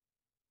different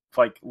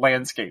like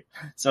landscape.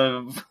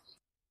 So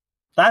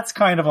that's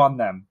kind of on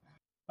them.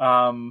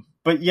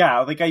 But yeah,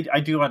 like I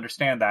do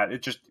understand that.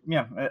 It just,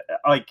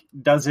 like,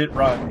 does it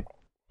run?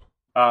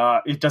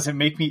 It doesn't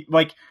make me,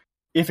 like,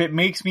 if it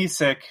makes me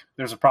sick,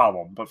 there's a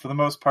problem. But for the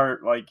most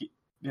part, like,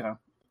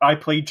 I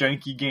play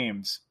janky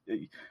games.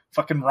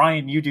 Fucking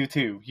Ryan, you do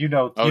too. You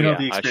know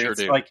the experience. I sure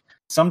do. Like,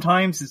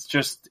 sometimes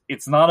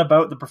it's not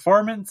about the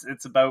performance,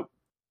 it's about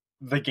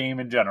the game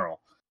in general.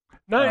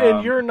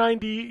 And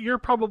you're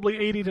probably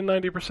 80 to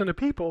 90% of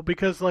people,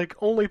 because like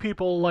only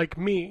people like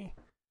me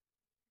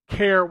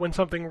care when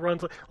something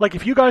runs. Like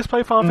if you guys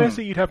play Final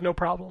Fantasy, you'd have no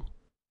problem.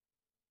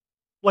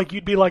 Like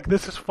you'd be like,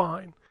 this is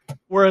fine.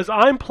 Whereas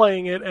I'm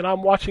playing it and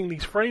I'm watching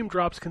these frame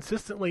drops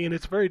consistently, and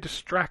it's very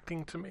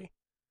distracting to me.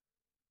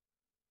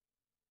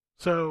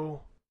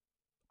 So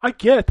I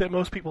get that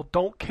most people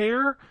don't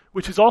care,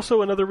 which is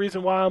also another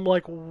reason why I'm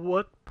like,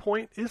 what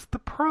point is the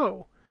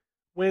Pro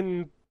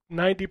when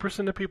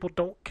 90% of people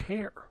don't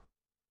care?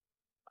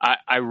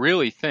 I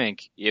really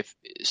think if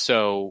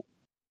so,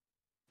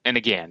 and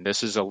again,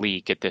 this is a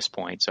leak at this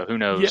point, so who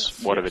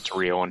knows what of it's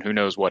real and who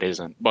knows what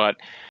isn't. But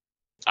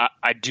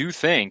I do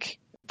think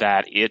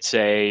that it's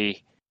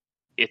a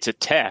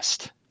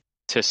test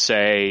to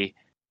say,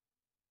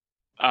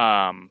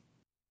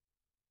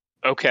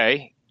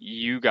 okay,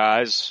 you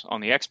guys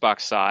on the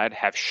Xbox side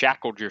have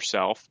shackled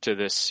yourself to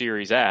this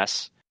Series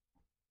S,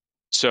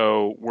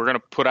 so we're going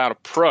to put out a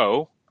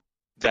Pro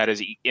that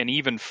is an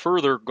even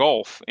further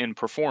gulf in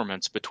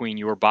performance between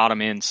your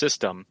bottom-end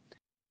system,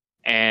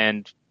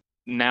 and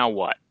now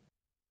what?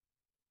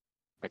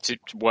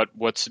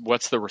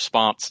 What's the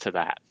response to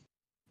that,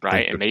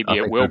 right? And maybe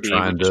it will be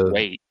able to just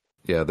wait.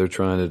 Yeah, they're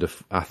trying to.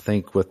 I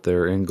think what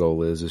their end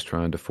goal is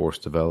trying to force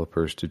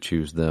developers to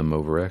choose them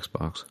over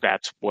Xbox.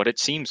 That's what it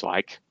seems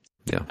like.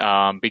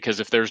 Yeah.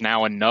 Because if there's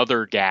now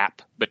another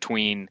gap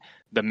between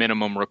the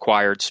minimum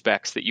required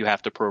specs that you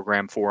have to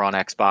program for on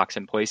Xbox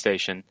and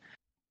PlayStation,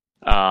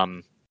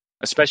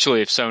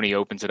 especially if Sony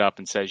opens it up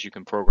and says you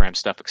can program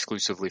stuff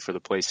exclusively for the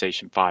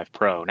PlayStation 5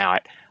 Pro. Now,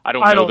 I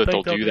don't know that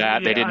they'll do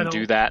that. They didn't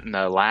do that in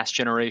the last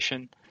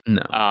generation.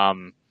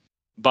 No.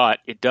 But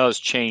it does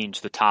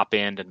change the top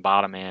end and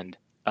bottom end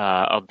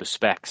of the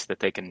specs that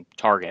they can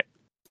target.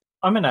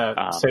 I'm going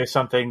to say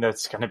something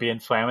that's going to be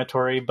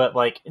inflammatory, but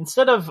like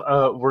instead of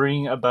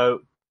worrying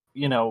about,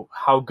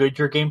 how good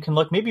your game can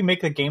look, maybe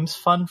make the games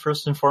fun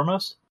first and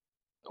foremost.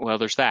 Well,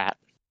 there's that.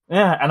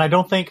 Yeah, and I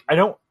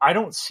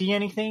don't see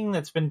anything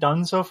that's been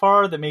done so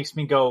far that makes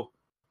me go,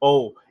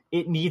 oh,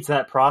 it needs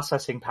that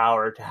processing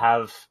power to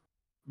have,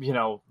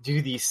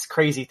 do these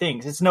crazy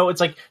things. It's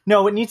like,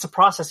 no, it needs the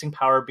processing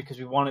power because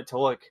we want it to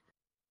look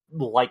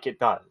like it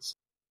does.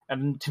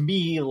 And to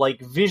me, like,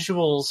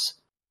 visuals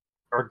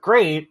are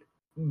great,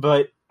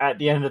 but at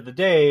the end of the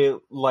day,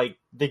 like,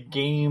 the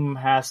game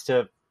has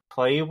to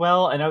play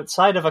well. And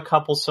outside of a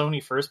couple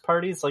Sony first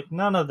parties, like,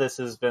 none of this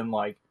has been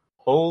like,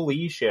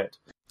 holy shit.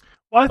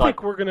 Well, I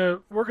think we're gonna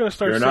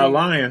start. You're not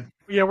lying.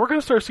 Yeah, we're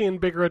gonna start seeing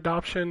bigger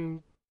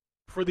adoption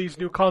for these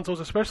new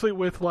consoles, especially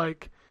with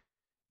like,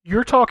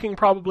 you're talking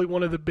probably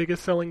one of the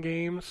biggest selling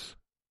games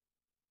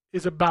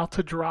is about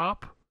to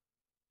drop,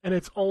 and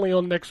it's only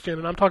on next gen,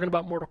 and I'm talking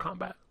about Mortal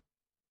Kombat.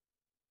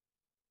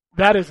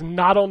 That is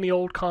not on the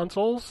old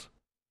consoles,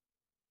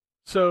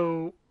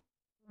 so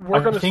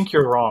I think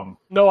you're wrong.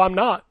 No, I'm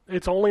not.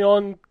 It's only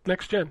on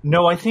next gen.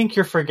 No, I think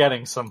you're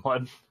forgetting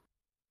someone.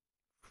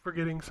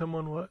 Forgetting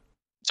someone what?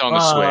 It's on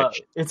the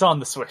Switch. It's on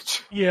the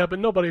Switch. Yeah, but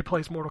nobody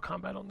plays Mortal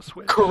Kombat on the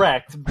Switch.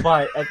 Correct,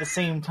 but at the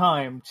same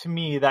time, to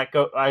me,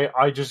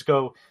 I just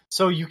go,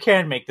 so you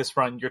can make this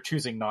run, you're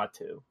choosing not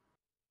to.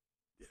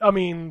 I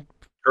mean,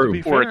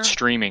 or it's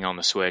streaming on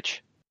the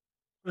Switch.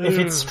 If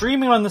it's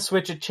streaming on the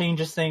Switch, it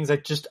changes things.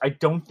 I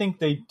don't think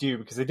they do,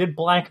 because they did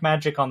Black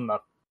Magic on the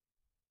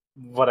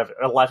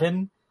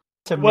 11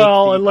 to make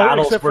the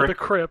battles work. For the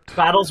crypt.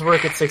 Battles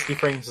work at 60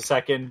 frames a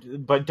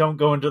second, but don't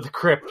go into the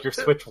crypt. Your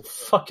Switch will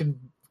fucking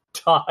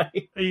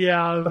die.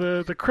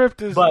 Yeah, the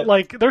crypt is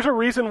like, there's a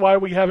reason why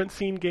we haven't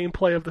seen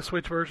gameplay of the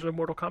Switch version of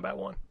Mortal Kombat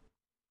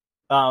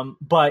 1.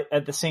 But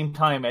at the same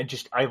time,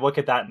 I look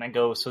at that and I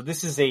go, so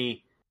this is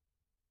a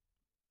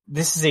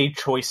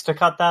choice to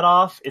cut that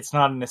off. It's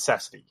not a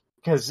necessity.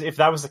 Because if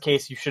that was the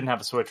case, you shouldn't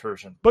have a Switch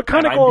version. But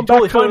kind of going back to... I'd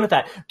be totally fine with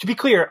that. To be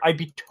clear, I'd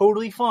be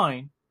totally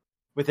fine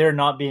with there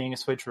not being a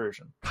Switch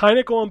version. Kind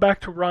of going back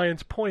to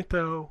Ryan's point,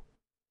 though,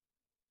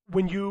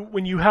 when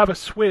you have a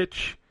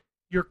Switch,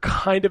 you're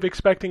kind of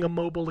expecting a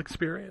mobile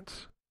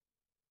experience.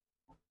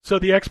 So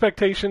the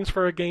expectations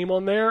for a game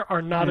on there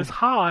are not as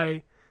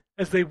high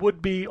as they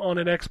would be on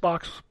an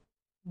Xbox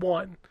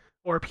One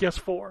or a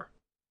PS4.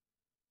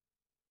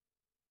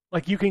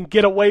 Like, you can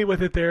get away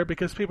with it there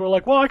because people are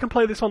like, well, I can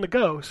play this on the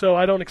go, so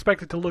I don't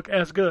expect it to look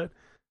as good.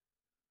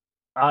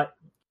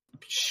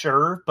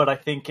 Sure, but I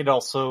think it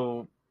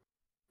also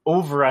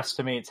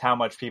overestimates how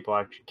much people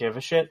actually give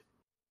a shit.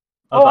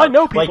 I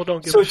know people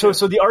don't give a shit.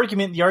 So the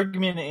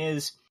argument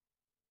is,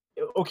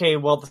 okay,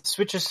 well, the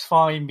Switch is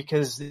fine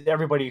because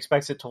everybody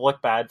expects it to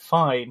look bad,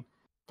 fine.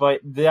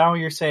 But now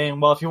you're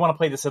saying, well, if you want to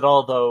play this at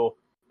all, though,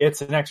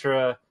 it's an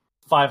extra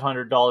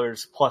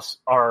 $500 plus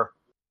our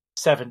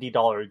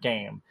 $70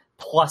 game.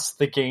 Plus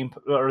the game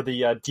or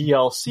the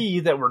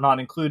DLC that we're not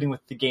including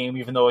with the game,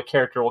 even though a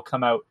character will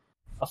come out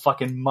a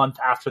fucking month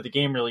after the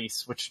game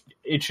release, which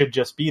it should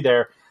just be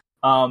there.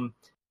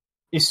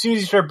 As soon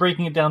as you start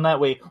breaking it down that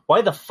way,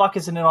 why the fuck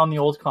isn't it on the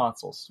old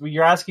consoles? What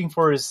you're asking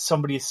for is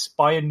somebody to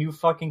buy a new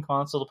fucking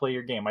console to play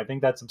your game. I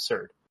think that's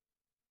absurd.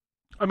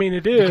 I mean,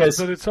 it is,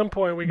 but at some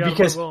point we got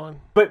to move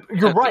on. But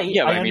you're right.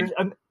 Yeah,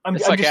 I'm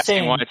just like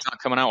saying why it's not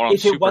coming out on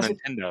Super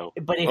Nintendo.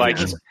 But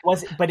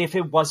if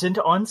it wasn't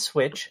on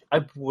Switch,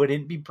 I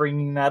wouldn't be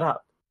bringing that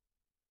up.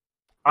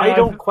 I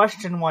don't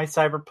question why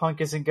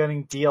Cyberpunk isn't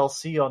getting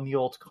DLC on the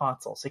old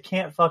consoles. They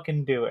can't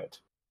fucking do it.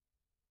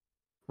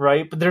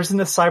 Right? But there's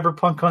the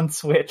Cyberpunk on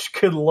Switch.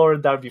 Good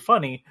lord, that would be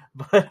funny.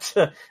 But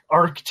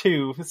Arc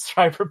 2,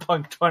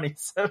 Cyberpunk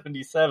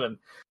 2077.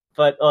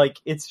 But, like,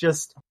 it's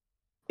just...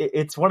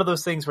 It's one of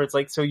those things where it's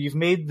like, so you've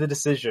made the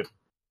decision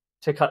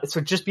to cut. So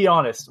just be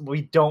honest.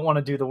 We don't want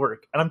to do the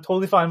work, and I'm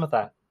totally fine with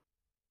that.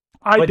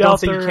 But don't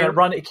say you can't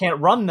run. It can't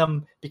run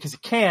them because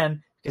it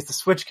can, because the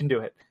Switch can do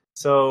it.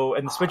 So,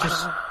 and the Switch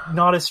is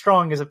not as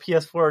strong as a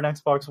PS4 and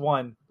Xbox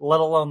One, let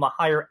alone the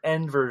higher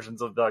end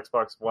versions of the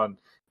Xbox One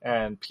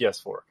and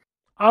PS4.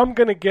 I'm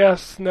gonna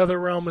guess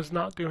NetherRealm is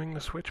not doing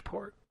the Switch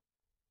port.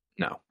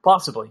 No,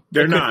 possibly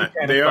they're not.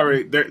 They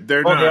already.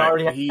 They're not. They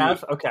already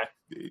have. Okay.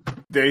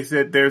 They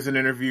said there's an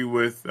interview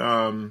with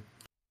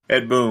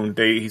Ed Boon.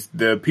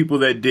 The people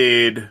that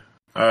did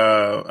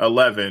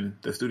 11,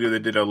 the studio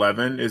that did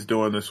 11, is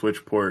doing the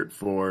Switch port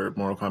for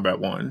Mortal Kombat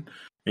 1,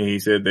 and he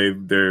said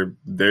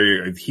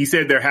he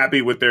said they're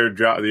happy with their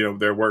job,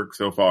 their work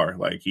so far.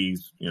 Like he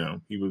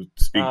would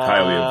speak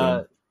highly of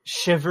them.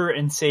 Shiver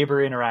and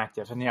Saber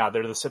Interactive, and yeah,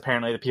 they're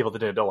apparently the people that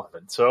did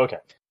 11. So okay.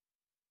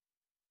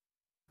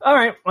 All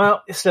right,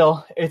 well,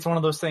 still, it's one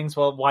of those things,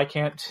 well, why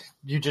can't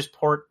you just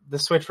port the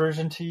Switch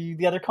version to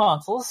the other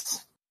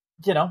consoles?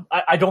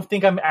 I don't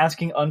think I'm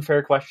asking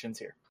unfair questions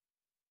here.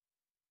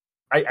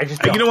 I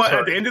just don't. You know what?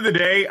 At the end of the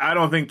day, I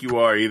don't think you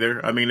are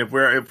either. I mean, if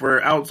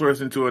we're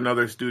outsourcing to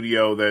another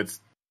studio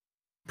that's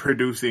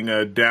producing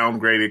a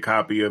downgraded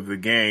copy of the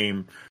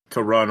game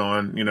to run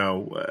on,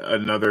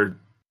 another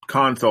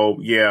console,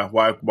 yeah,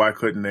 why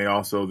couldn't they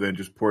also then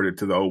just port it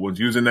to the old ones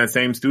using that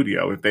same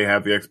studio if they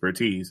have the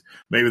expertise?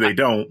 Maybe they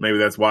don't. Maybe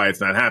that's why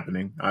it's not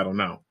happening. I don't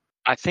know.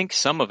 I think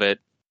some of it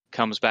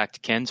comes back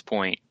to Ken's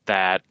point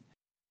that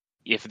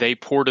if they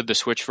ported the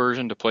Switch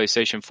version to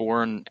PlayStation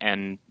 4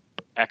 and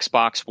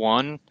Xbox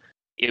One,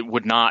 it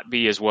would not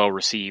be as well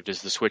received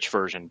as the Switch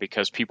version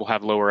because people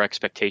have lower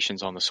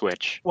expectations on the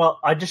Switch. Well,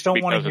 I just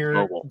don't want to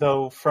hear,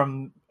 though,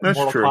 from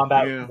Mortal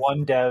Kombat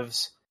 1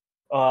 devs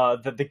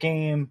that the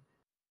game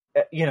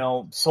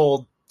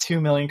sold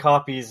 2 million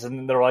copies,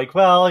 and they're like,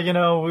 well,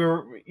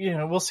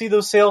 we'll see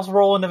those sales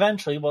roll in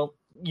eventually. Well,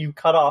 you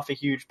cut off a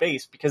huge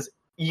base because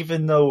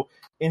even though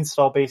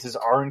install bases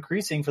are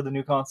increasing for the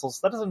new consoles,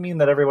 that doesn't mean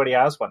that everybody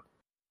has one.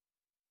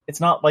 It's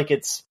not like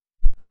it's,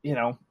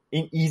 an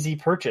easy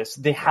purchase.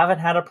 They haven't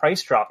had a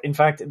price drop. In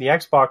fact, the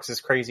Xbox is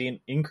crazy in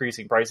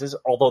increasing prices,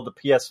 although the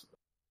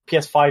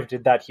PS5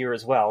 did that here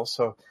as well,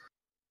 so...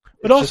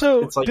 But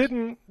also,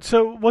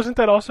 wasn't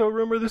that also a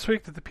rumor this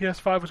week that the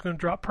PS5 was going to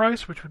drop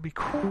price, which would be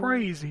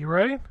crazy,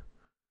 right?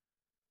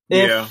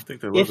 I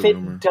think there was a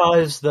rumor. If it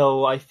does,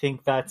 though, I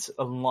think that's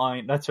a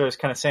line. That's what I was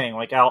kind of saying.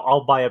 Like,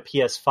 I'll buy a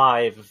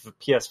PS5 if a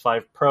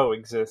PS5 Pro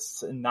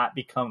exists, and that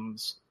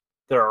becomes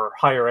their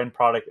higher end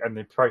product, and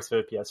the price of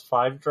a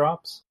PS5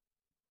 drops.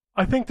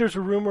 I think there's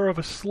a rumor of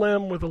a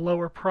Slim with a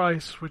lower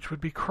price, which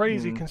would be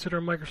crazy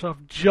considering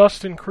Microsoft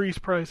just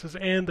increased prices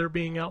and they're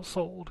being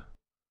outsold.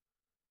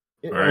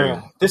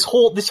 Right. This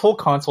whole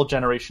console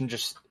generation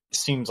just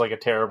seems like a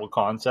terrible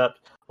concept.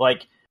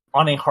 Like,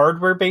 on a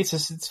hardware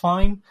basis, it's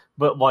fine,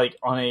 but like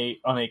on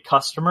a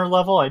customer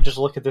level, I just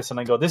look at this and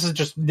I go, this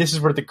is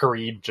where the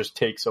greed just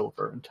takes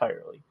over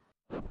entirely.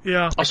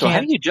 Yeah. So how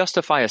do you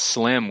justify a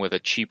Slim with a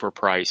cheaper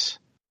price?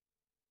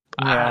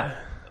 Yeah.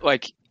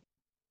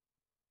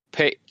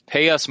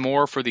 Pay us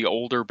more for the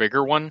older,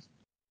 bigger one?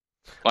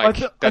 Like,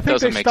 that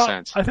doesn't make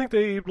sense. I think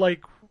they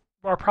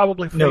are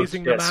probably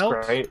phasing them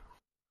out. Right?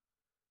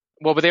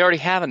 Well, but they already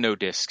have a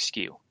no-disc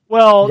SKU.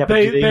 Well,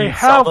 they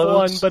have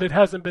one, but it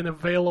hasn't been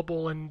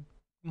available in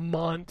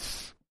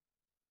months.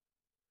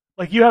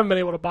 Like, you haven't been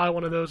able to buy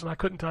one of those, and I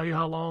couldn't tell you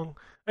how long.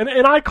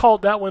 And I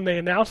called that when they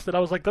announced it. I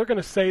was like, they're going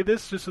to say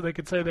this just so they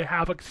could say they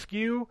have a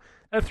SKU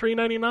at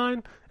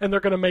 $399, and they're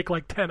going to make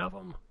like 10 of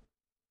them.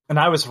 And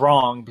I was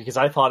wrong because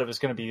I thought it was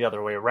going to be the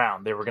other way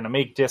around. They were going to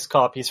make disc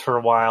copies for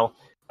a while,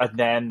 and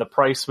then the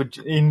price would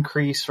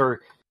increase,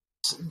 or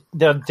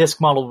the disc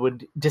model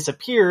would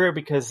disappear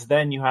because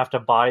then you have to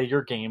buy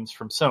your games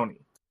from Sony.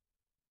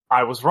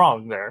 I was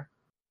wrong there,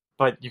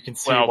 but you can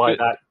see why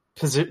that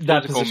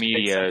physical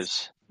media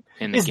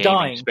in the gaming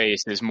dying.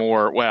 Space is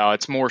more,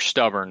 it's more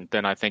stubborn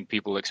than I think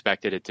people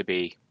expected it to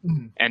be.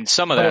 Mm-hmm. And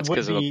some of that's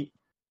because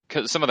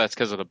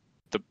of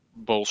the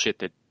bullshit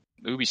that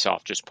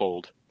Ubisoft just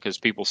pulled, because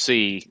people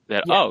see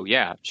that,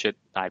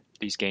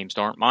 these games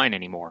aren't mine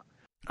anymore.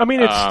 I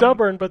mean, it's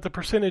stubborn, but the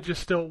percentage is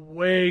still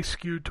way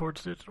skewed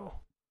towards digital.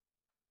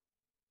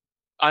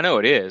 I know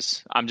it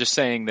is. I'm just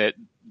saying that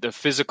the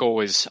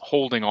physical is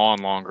holding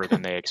on longer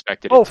than they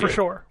expected it to. Oh, for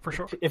sure.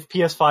 If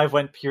PS5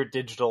 went pure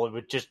digital, it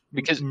would just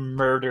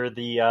murder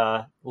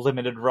the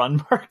limited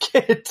run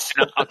market.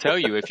 And I'll tell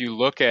you, if you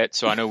look at,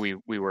 so I know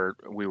we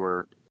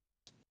were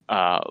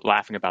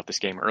laughing about this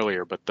game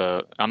earlier, but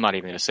I'm not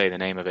even going to say the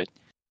name of it.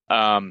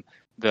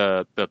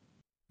 The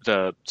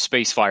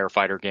space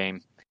firefighter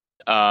game.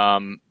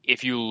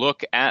 If you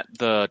look at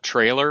the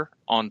trailer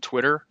on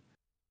Twitter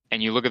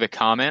and you look at the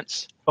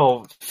comments.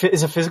 Oh,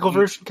 is a physical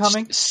version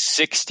coming?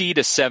 60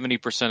 to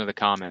 70% of the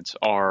comments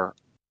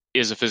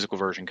is a physical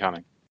version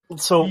coming.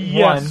 So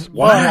yes,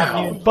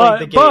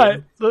 but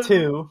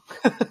two.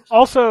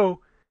 Also,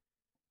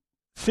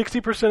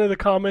 60% of the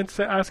comments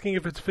asking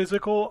if it's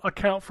physical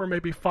account for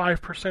maybe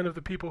 5% of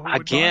the people who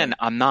would buy.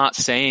 I'm not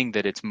saying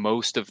that it's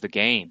most of the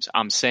games.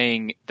 I'm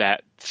saying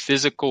that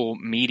physical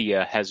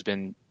media has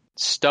been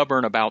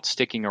stubborn about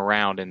sticking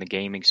around in the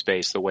gaming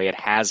space the way it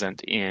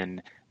hasn't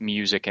in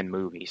music and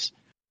movies.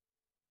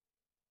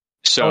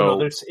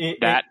 So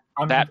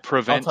that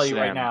prevents. I'll tell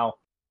you right now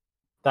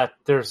that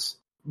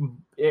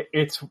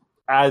it's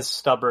as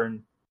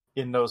stubborn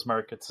in those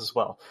markets as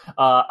well.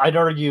 I'd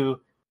argue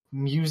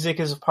music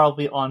is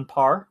probably on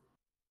par.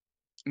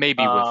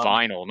 Maybe with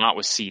vinyl, not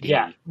with CD.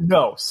 Yeah,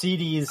 no,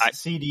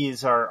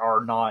 CDs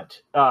are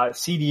not.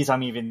 CDs,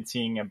 I'm even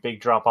seeing a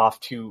big drop off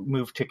to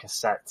move to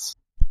cassettes,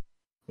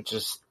 which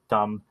is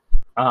dumb.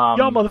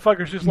 Y'all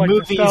motherfuckers just like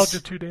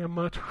nostalgia too damn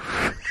much.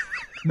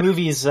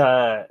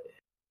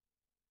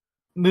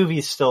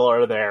 Movies still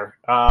are there.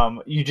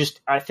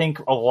 I think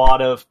a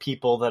lot of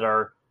people that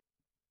are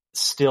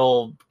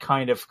still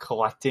kind of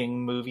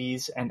collecting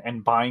movies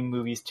and buying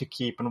movies to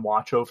keep and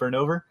watch over and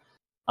over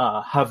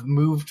have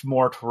moved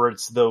more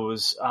towards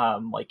those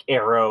like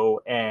Arrow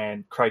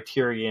and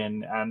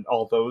Criterion and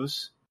all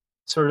those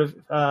sort of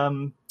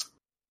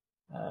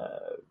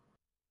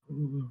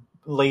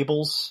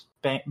labels,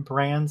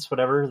 brands,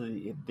 whatever,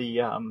 the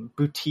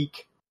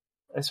boutique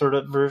sort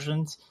of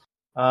versions.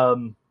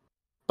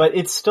 But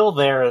it's still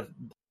there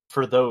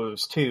for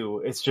those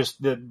too. It's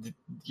just that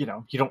you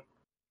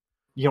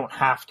don't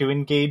have to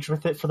engage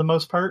with it for the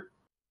most part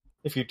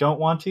if you don't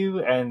want to.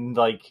 And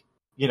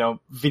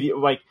video,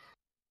 like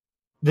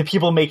the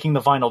people making the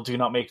vinyl do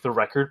not make the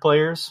record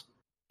players.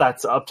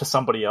 That's up to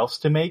somebody else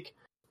to make.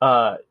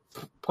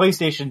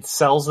 PlayStation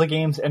sells the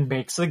games and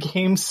makes the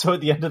games, so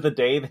at the end of the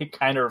day, they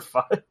kind of are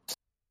fucked.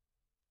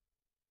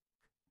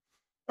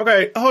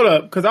 Okay, hold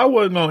up, because I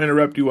wasn't going to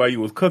interrupt you while you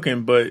was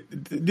cooking, but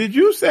did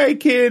you say,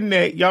 Ken,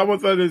 that y'all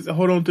motherfuckers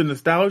hold on to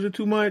nostalgia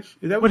too much?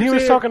 Is that what he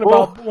was talking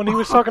about? When he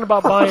was talking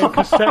about buying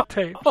cassette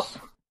tapes.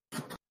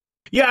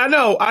 Yeah, I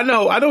know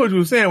what you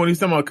were saying when he was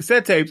talking about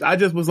cassette tapes. I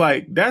just was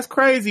like, that's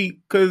crazy,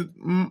 because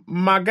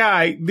my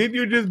guy, didn't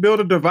you just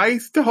build a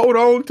device to hold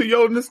on to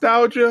your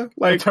nostalgia?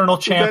 Like Eternal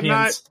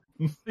Champions.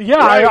 Yeah,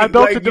 right? I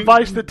built a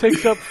device that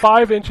takes up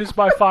 5 inches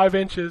by 5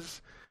 inches.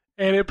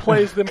 And it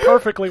plays them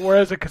perfectly,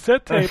 whereas a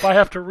cassette tape, I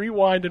have to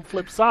rewind and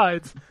flip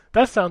sides.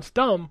 That sounds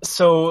dumb.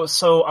 So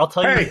I'll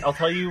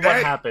tell you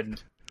what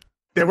happened.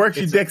 That works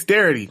your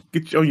dexterity.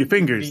 Get on your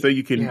fingers so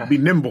you can be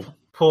nimble.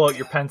 Pull out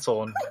your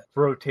pencil and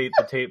rotate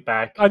the tape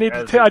back. I need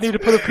to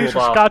put a piece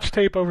of Scotch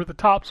tape over the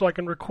top so I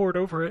can record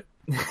over it.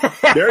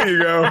 There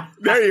you go.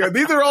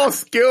 These are all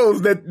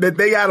skills that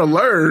they got to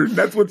learn.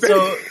 That's what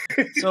they.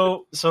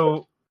 So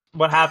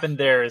what happened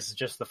there is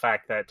just the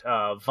fact that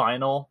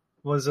vinyl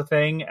was a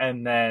thing,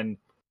 and then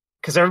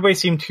because everybody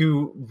seemed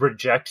to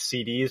reject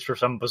CDs for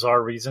some bizarre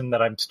reason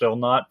that I'm still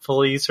not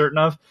fully certain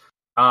of.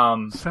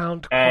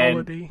 Sound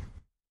quality.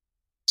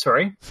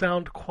 Sorry?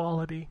 Sound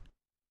quality.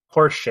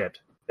 Horseshit.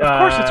 Of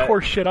course it's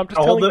horseshit. I'm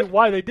just telling you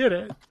why they did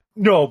it.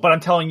 No, but I'm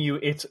telling you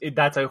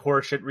that's a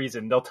horseshit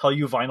reason. They'll tell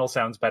you vinyl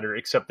sounds better,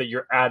 except that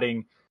you're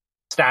adding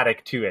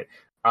static to it.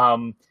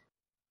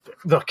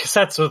 The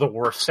cassettes are the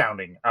worst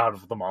sounding out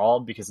of them all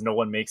because no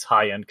one makes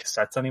high-end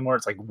cassettes anymore.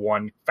 It's like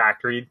one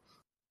factory.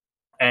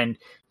 And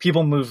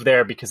people moved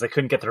there because they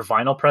couldn't get their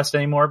vinyl pressed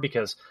anymore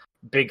because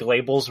big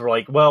labels were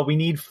like, well, we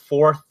need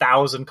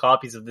 4,000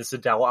 copies of this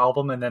Adele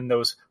album, and then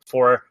those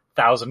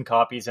 4,000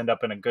 copies end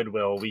up in a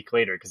Goodwill a week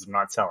later because they're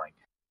not selling.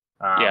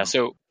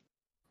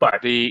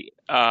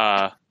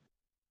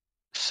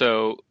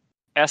 So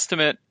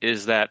estimate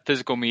is that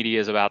physical media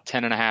is about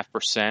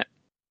 10.5%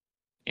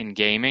 in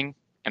gaming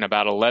and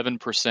about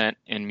 11%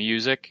 in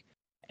music,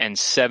 and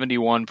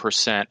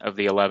 71% of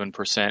the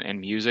 11% in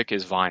music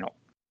is vinyl.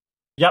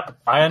 Yep,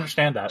 I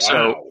understand that.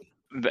 So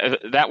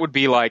that would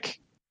be like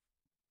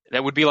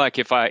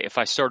if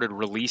I started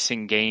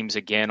releasing games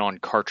again on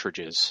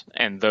cartridges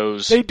and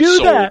those sold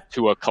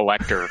to a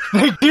collector.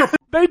 They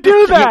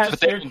do that.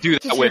 But they don't do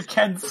that with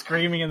Ken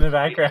screaming in the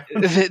background.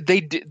 They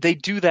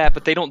do that,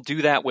 but they don't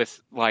do that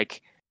with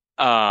like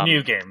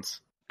new games.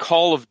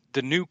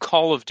 The new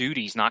Call of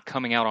Duty's not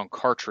coming out on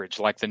cartridge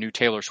like the new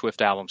Taylor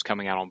Swift album's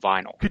coming out on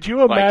vinyl. Could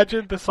you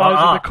imagine the size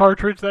of the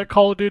cartridge that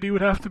Call of Duty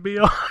would have to be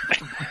on?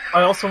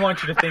 I also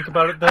want you to think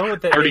about it though.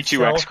 That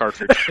 32X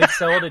cartridge. They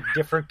sell it at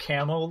different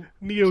camo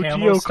Neo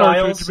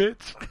cartridge,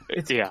 bitch.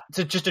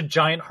 It's just a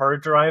giant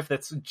hard drive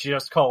that's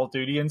just Call of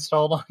Duty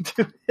installed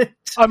onto it.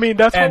 I mean,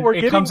 that's what we're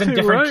getting to, it comes in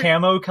different right?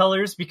 camo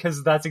colors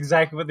because that's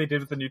exactly what they did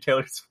with the new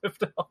Taylor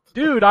Swift album.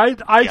 Dude,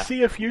 I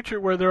see a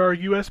future where there are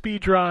USB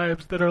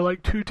drives that are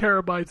like 2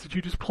 terabytes that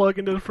you just plug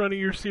into the front of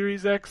your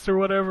Series X or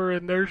whatever,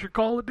 and there's your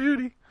Call of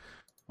Duty.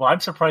 Well,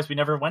 I'm surprised we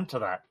never went to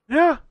that.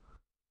 Yeah.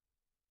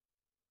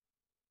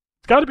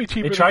 It's got to be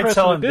cheaper They tried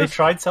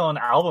than selling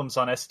albums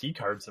on SD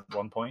cards at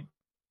one point.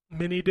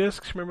 Mini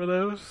discs, remember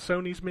those?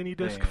 Sony's mini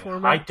disc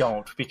format? I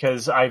don't,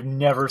 because I've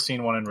never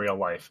seen one in real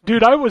life.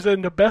 Dude, I was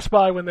in the Best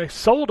Buy when they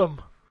sold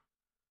them.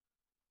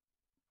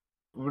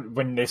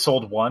 When they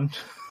sold one?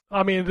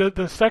 I mean,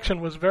 the section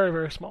was very,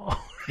 very small.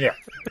 Yeah.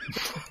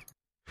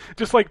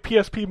 Just like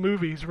PSP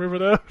movies,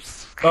 remember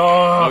those?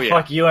 Oh yeah.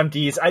 Fuck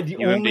UMDs.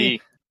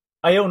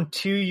 I own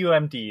 2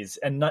 UMDs,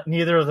 and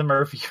neither of them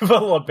are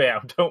viewable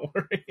bound. Don't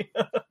worry.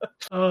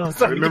 I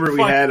remember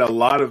we had a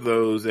lot of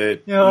those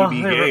at EB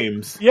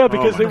Games. Yeah,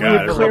 because we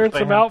would clearance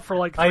them out for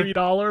like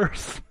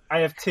 $3. I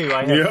have 2.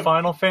 I have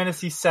Final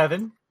Fantasy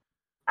VII,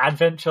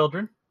 Advent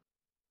Children,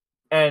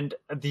 and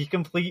the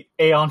complete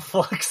Aeon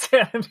Flux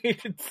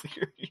animated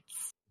series.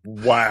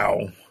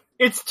 Wow.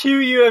 It's 2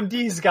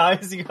 UMDs,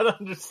 guys. You gotta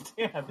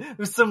understand.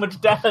 There's so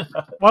much data.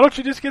 Why don't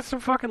you just get some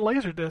fucking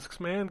laser discs,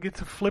 man? Get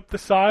to flip the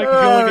side. You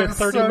only get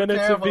 30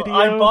 minutes of video.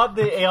 I bought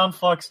the Aeon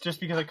Flux just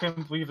because I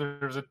couldn't believe there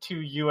was a 2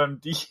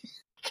 UMD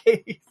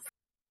case.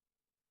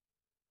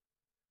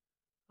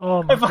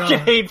 Oh my God. I fucking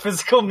hate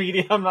physical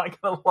media. I'm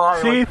not gonna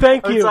lie. See,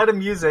 thank you. Outside of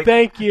music,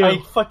 thank you.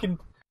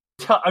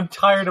 I'm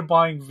tired of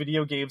buying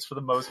video games for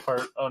the most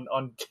part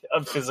on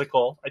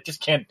physical. I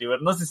just can't do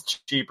it unless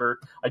it's cheaper.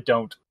 I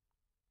don't.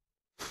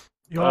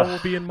 Y'all will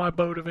be in my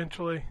boat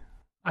eventually.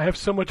 I have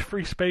so much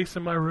free space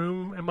in my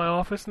room, in my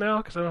office now,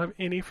 because I don't have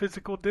any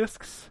physical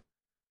discs.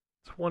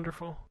 It's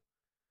wonderful.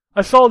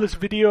 I saw this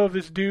video of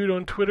this dude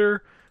on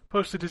Twitter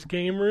posted his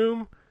game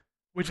room,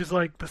 which is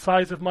like the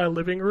size of my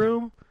living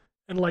room,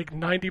 and like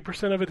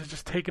 90% of it is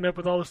just taken up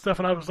with all this stuff,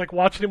 and I was like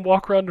watching him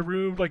walk around the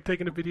room, like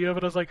taking a video of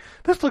it. I was like,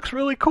 this looks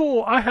really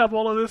cool. I have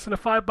all of this in a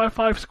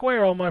 5x5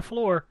 square on my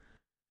floor.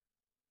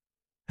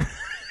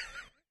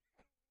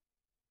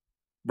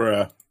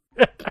 Bruh.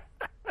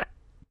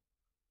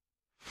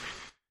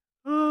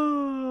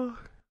 Oh,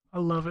 I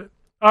love it.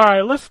 All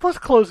right, let's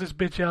close this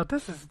bitch out.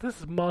 This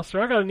is monster.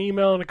 I got an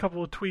email and a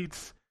couple of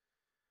tweets.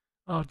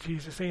 Oh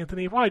Jesus,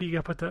 Anthony, why do you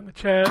gotta put that in the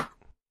chat?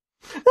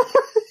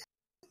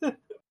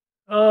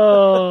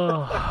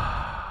 Oh.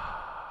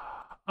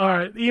 All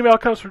right, the email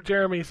comes from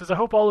Jeremy. He says, I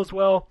hope all is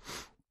well.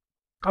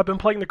 I've been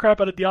playing the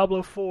crap out of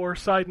Diablo 4.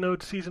 Side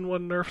note, Season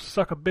 1 nerfs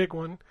suck a big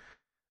one.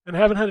 And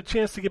haven't had a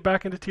chance to get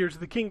back into Tears of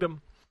the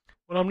Kingdom.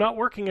 When I'm not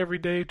working every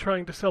day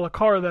trying to sell a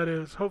car, that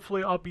is.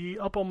 Hopefully I'll be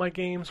up on my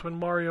games when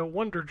Mario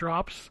Wonder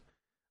drops.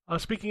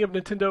 Speaking of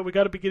Nintendo, we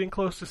got to be getting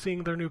close to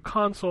seeing their new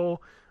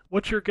console.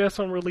 What's your guess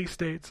on release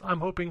dates?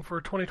 I'm hoping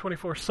for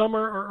 2024 summer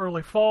or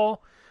early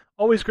fall.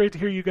 Always great to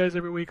hear you guys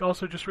every week.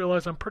 Also just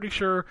realized I'm pretty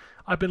sure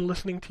I've been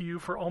listening to you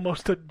for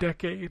almost a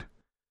decade.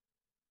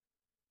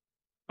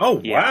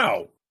 Oh, yeah.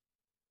 Wow.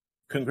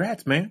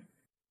 Congrats, man.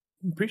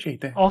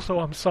 Appreciate that.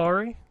 Also, I'm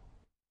sorry.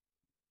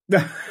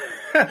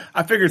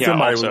 I figured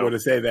somebody was going to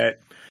say that.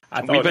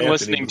 We've been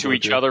listening to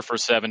each other for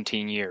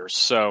 17 years,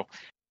 so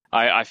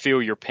I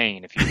feel your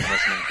pain if you've been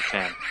listening for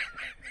 10.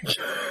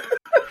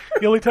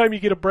 The only time you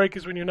get a break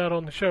is when you're not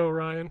on the show,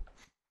 Ryan.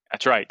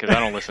 That's right, because I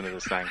don't listen to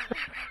this thing.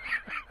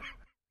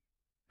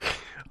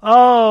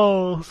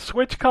 Oh,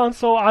 Switch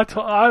console.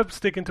 I'm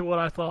sticking to what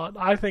I thought.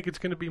 I think it's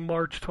going to be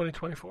March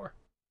 2024.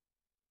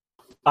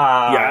 Yeah,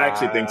 I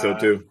actually think so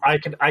too. I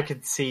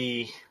could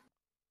see.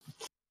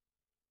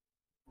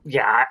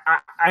 Yeah,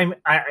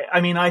 I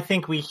mean, I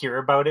think we hear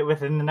about it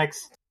within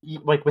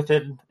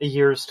within a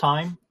year's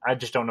time. I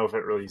just don't know if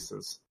it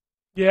releases.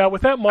 Yeah,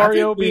 with that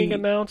Mario being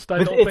announced,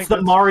 I don't think it's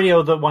the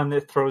Mario the one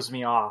that throws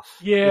me off.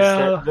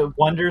 Yeah, the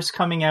Wonder's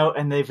coming out,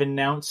 and they've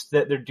announced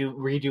that they're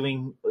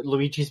redoing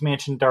Luigi's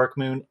Mansion Dark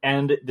Moon,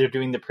 and they're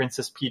doing the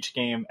Princess Peach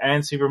game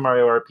and Super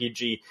Mario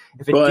RPG.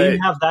 If it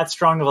didn't have that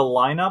strong of a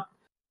lineup,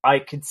 I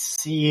could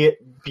see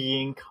it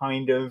being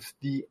kind of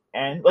the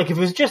end. Like, if it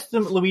was just the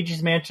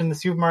Luigi's Mansion, the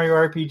Super Mario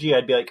RPG,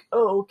 I'd be like,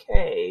 oh,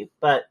 okay.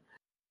 But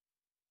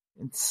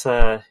it's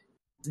it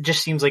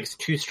just seems like it's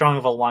too strong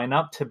of a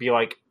lineup to be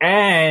like,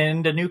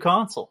 and a new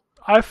console.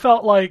 I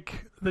felt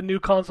like the new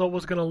console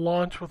was going to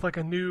launch with like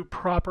a new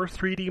proper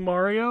 3D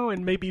Mario,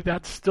 and maybe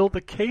that's still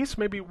the case.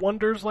 Maybe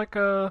Wonder's like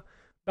a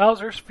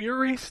Bowser's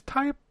Fury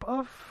type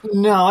of?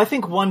 No, I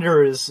think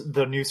Wonder is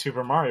the new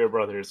Super Mario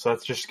Brothers. So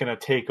that's just going to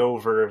take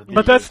over.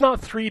 But that's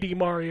not 3D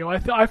Mario.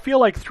 I feel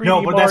like 3D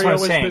Mario. No, but that's what I'm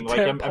saying.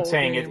 Like I'm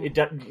saying,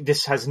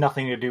 this has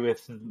nothing to do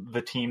with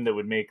the team that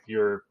would make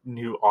your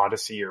new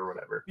Odyssey or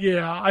whatever.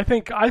 Yeah, I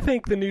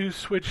think the new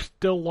Switch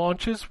still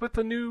launches with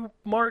the new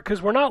Mario because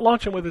we're not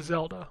launching with a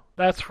Zelda.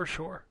 That's for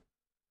sure.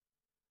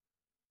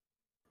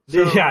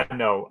 So, yeah,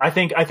 no. I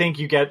think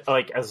you get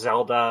like a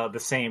Zelda the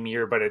same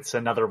year, but it's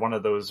another one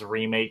of those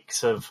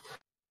remakes of.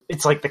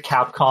 It's like the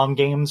Capcom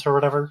games or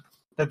whatever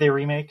that they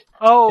remake.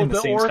 Oh, in the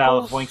same style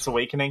of Link's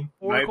Awakening.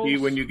 Oracles? Might be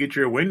when you get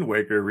your Wind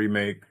Waker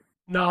remake.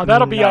 No,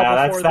 that'll be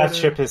out before that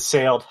ship has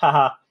sailed.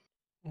 Haha.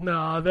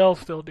 No, they'll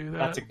still do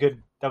that.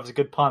 That was a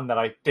good pun that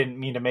I didn't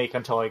mean to make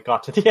until I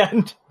got to the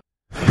end.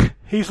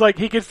 He's like,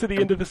 he gets to the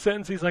end of the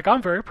sentence. He's like,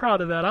 I'm very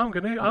proud of that. I'm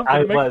gonna make a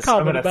comment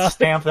I'm gonna about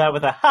stamp that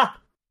with a ha.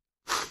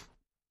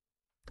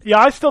 Yeah,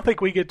 I still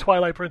think we get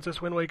Twilight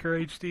Princess Wind Waker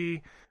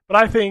HD, but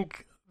I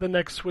think the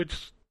next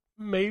Switch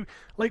may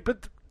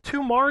but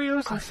 2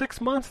 Marios in 6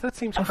 months. That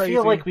seems crazy. I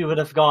feel like we would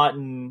have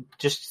gotten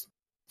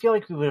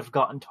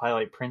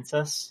Twilight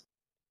Princess.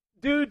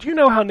 Dude, you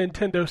know how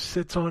Nintendo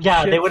sits on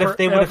shit they would have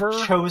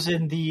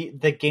chosen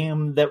the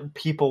game that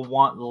people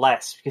want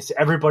less because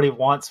everybody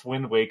wants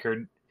Wind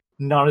Waker.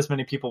 Not as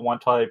many people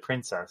want Twilight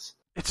Princess.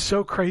 It's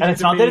so crazy. And it's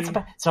not that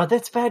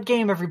it's a bad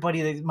game,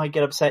 everybody that might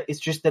get upset. It's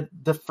just that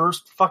the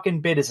first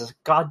fucking bit is a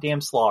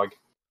goddamn slog.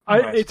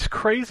 It's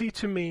crazy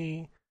to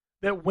me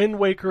that Wind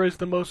Waker is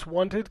the most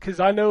wanted, because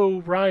I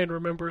know Ryan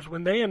remembers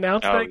when they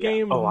announced that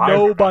game,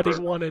 nobody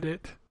wanted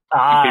it.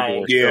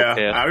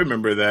 I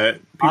remember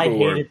that. I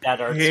hated that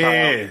art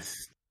style.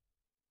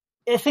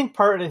 I think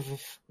part of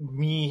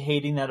me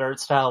hating that art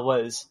style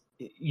was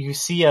you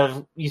see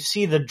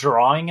the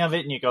drawing of it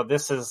and you go,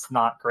 this is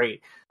not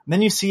great. And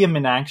then you see him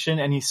in action,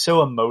 and he's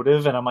so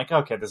emotive, and I'm like,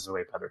 okay, this is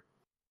way better.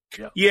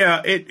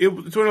 Yeah,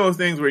 it's one of those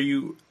things where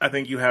I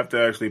think you have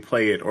to actually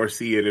play it or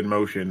see it in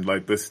motion.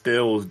 Like, the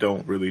stills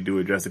don't really do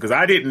it justice. Because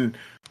I'm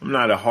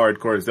not a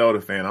hardcore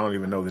Zelda fan. I don't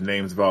even know the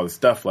names of all the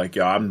stuff like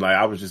y'all.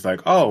 I was just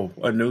like, oh,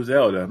 a new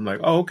Zelda. I'm like,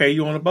 oh, okay,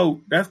 you on a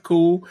boat. That's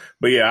cool.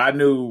 But yeah, I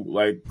knew,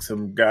 like,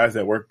 some guys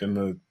that worked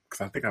because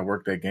I think I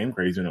worked at Game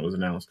Crazy when it was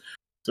announced.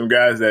 Some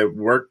guys that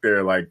worked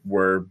there, like,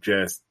 were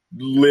just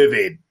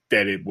livid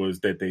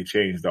that they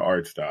changed the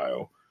art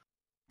style.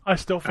 I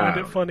still find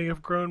it funny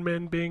of grown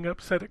men being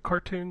upset at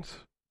cartoons.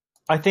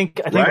 I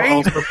think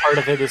also part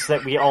of it is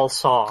that we all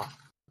saw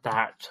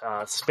that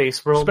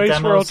Space World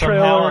demo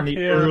somehow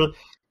trailer,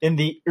 in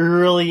the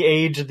early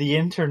age of the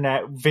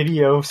internet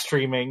video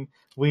streaming.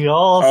 We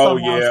all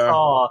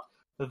saw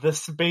the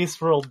Space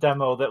World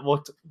demo that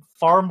looked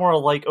far more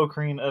like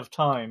Ocarina of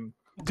Time.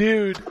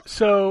 Dude,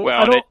 so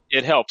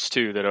it helps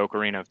too that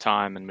Ocarina of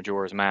Time and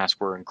Majora's Mask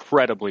were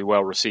incredibly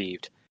well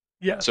received.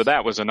 Yes. So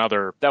that was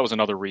another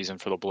reason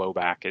for the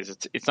blowback. Is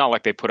it's not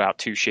like they put out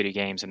 2 shitty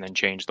games and then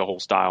changed the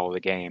whole style of the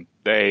game.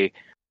 They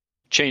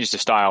changed the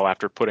style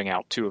after putting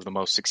out 2 of the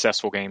most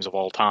successful games of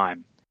all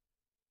time,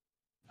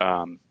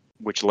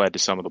 which led to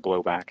some of the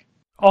blowback.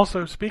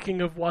 Also,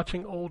 speaking of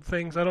watching old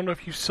things, I don't know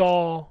if you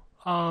saw,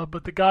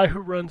 but the guy who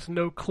runs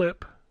No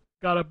Clip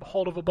got a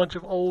hold of a bunch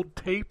of old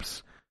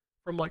tapes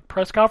from like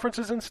press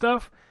conferences and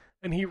stuff,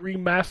 and he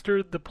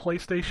remastered the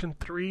PlayStation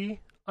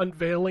 3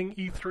 unveiling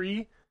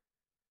E3.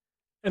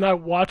 And I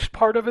watched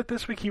part of it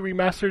this week. He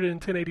remastered it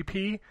in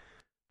 1080p.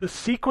 The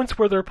sequence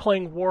where they're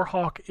playing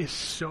Warhawk is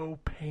so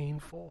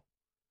painful.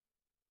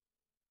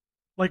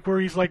 Like where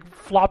he's like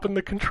flopping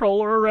the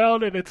controller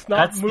around and it's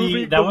not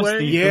moving that was way.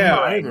 The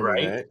boomerang,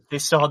 right? They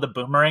still had the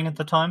boomerang at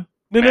the time?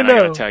 No. I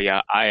gotta tell you,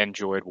 I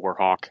enjoyed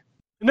Warhawk.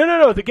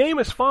 No. The game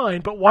is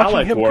fine, but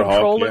watching him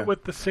control it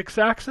with the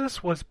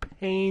 6-axis was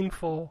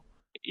painful.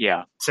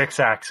 Yeah,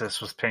 6-axis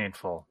was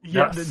painful.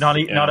 Yes. Not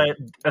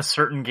a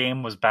certain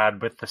game was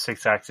bad with the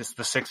 6-axis.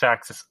 The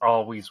 6-axis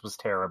always was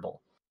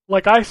terrible.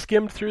 Like, I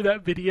skimmed through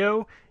that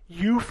video.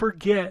 You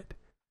forget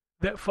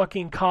that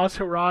fucking Kaz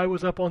Hirai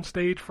was up on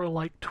stage for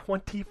like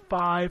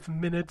 25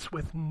 minutes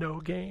with no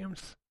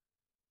games.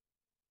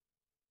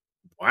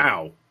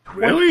 Wow.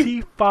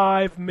 Really?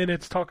 25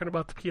 minutes talking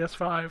about the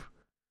PS5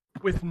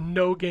 with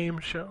no game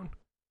shown.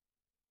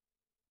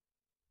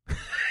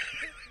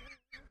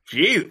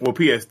 Jeez. Well,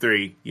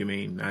 PS3, you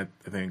mean, I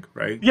think,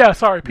 right? Yeah,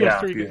 sorry,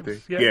 PS3 games.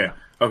 PS3. Yeah.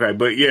 Okay,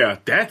 but yeah,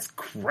 that's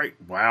great.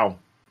 Wow.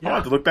 Yeah. I'll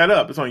have to look that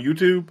up. It's on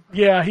YouTube?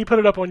 Yeah, he put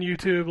it up on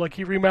YouTube. Like,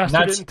 he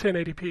remastered it in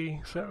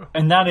 1080p, so.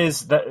 And that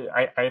is,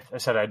 I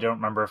said I don't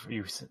remember if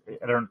you,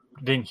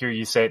 didn't hear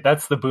you say it.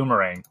 That's the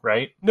boomerang,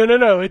 right?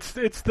 No. It's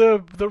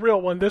the real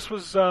one. This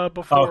was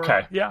before.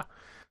 Okay. Yeah.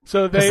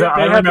 So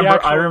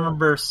I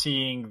remember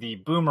seeing the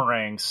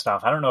boomerang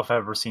stuff. I don't know if I've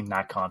ever seen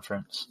that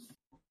conference.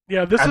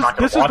 Yeah, this is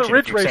the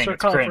Ridge Racer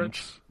conference.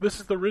 Cringe. This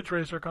is the Ridge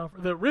Racer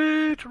conference. The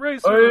Ridge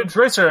Racer. Ridge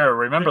Racer.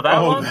 Remember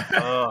that one?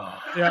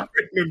 Yeah. I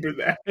remember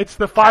that. It's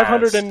the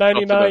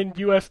 $599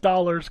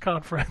 US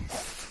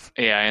conference.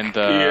 Yeah,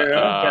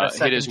 and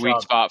hit his weak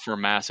spot for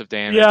massive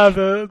damage. Yeah,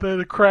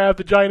 the crab,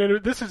 the giant enemy.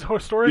 This is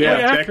historically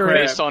accurate.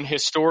 Based on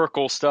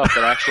historical stuff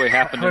that actually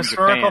happened in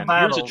Japan.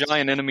 Battles. Here's a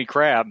giant enemy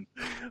crab.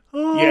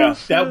 Oh,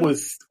 shit. That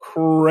was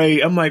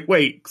crazy. I'm like,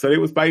 wait, so they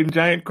was fighting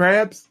giant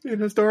crabs in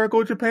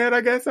historical Japan,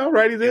 I guess?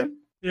 Alrighty then.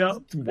 Yeah.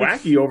 It's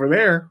wacky over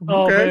there.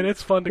 Oh, man,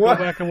 it's fun to go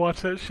back and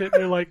watch that shit.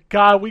 They're like,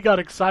 God, we got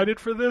excited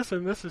for this,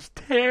 and this is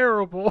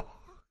terrible.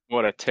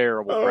 What a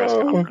terrible press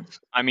conference.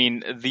 I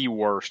mean, the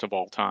worst of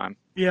all time.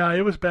 Yeah,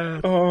 it was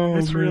bad.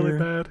 It's really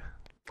bad.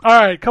 All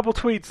right, couple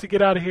tweets to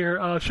get out of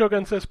here.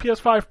 Shogun says,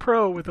 PS5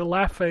 Pro with a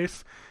laugh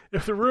face.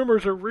 If the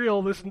rumors are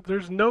real,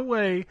 there's no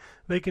way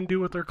they can do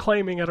what they're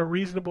claiming at a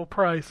reasonable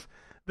price.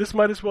 This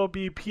might as well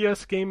be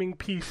PS Gaming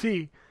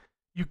PC.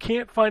 You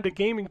can't find a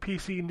gaming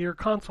PC near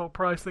console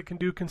price that can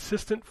do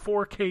consistent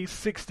 4K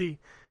 60.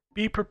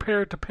 Be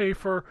prepared to pay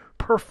for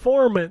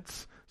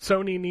performance.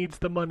 Sony needs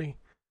the money.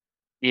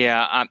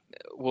 Yeah,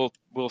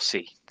 we'll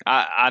see.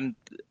 I'm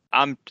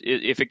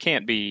if it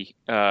can't be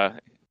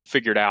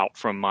figured out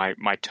from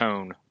my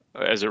tone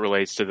as it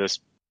relates to this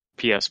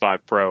PS5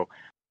 Pro,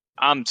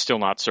 I'm still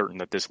not certain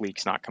that this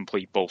leak's not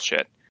complete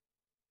bullshit.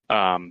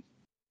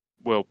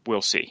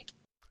 We'll see.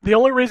 The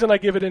only reason I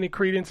give it any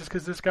credence is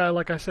because this guy,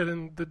 like I said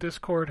in the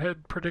Discord,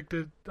 had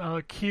predicted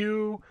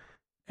Q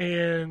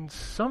and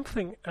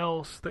something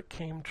else that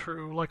came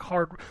true, like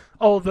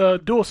the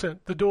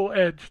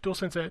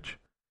DualSense Edge.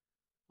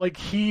 Like,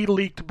 he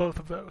leaked both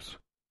of those.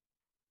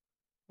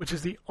 Which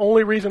is the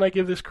only reason I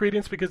give this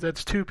credence, because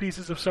that's two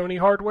pieces of Sony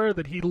hardware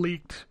that he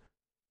leaked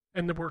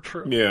and that were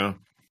true. Yeah.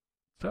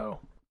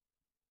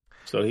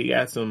 So he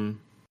got some...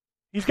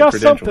 He's got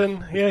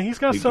something. Yeah, he's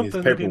got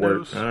something that he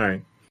knows. All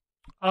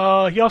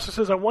right. He also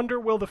says, I wonder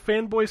will the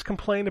fanboys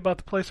complain about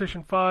the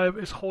PlayStation 5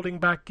 is holding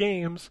back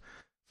games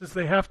since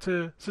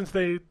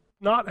they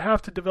not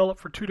have to develop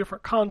for two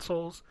different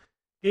consoles.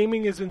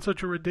 Gaming is in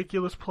such a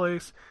ridiculous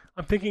place.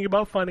 I'm thinking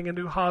about finding a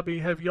new hobby.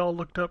 Have y'all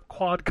looked up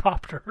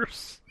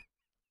quadcopters?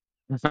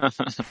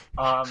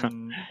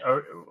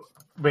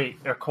 Wait,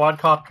 are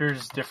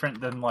quadcopters different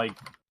than like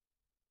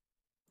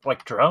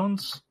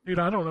drones? Dude,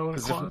 I don't know what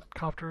a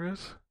quadcopter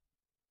is.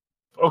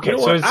 Okay,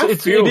 so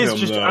it is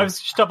just. I was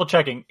just double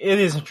checking. It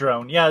is a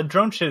drone. Yeah,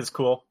 drone shit is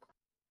cool.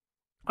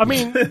 I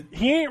mean,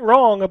 he ain't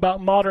wrong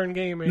about modern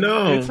gaming.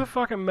 No, it's a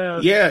fucking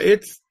mess. Yeah,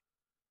 it's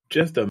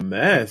just a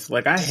mess.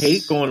 Like, I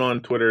hate going on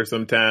Twitter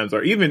sometimes,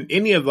 or even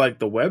any of like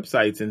the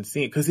websites and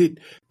seeing, because it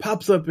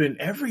pops up in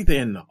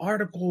everything, the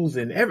articles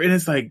and and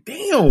it's like,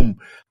 damn,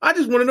 I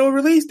just want to know a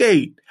release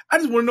date. I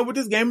just want to know what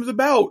this game is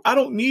about. I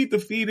don't need to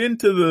feed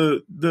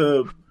into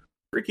the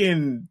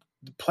freaking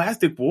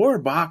plastic war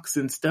box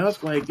and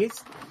stuff. Like,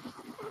 it's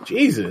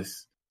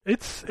Jesus.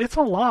 It's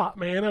a lot,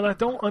 man, and I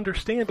don't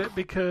understand it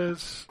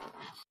because,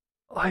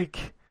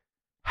 like,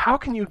 how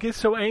can you get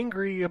so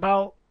angry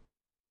about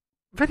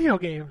video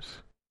games?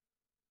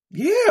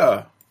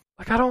 Yeah.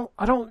 Like, I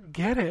don't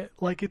get it.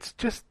 Like, it's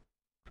just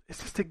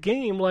a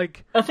game.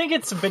 Like, I think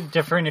it's a bit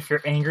different if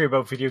you're angry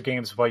about video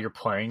games while you're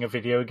playing a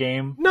video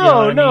game.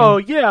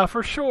 Yeah,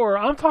 for sure.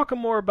 I'm talking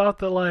more about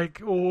the, like,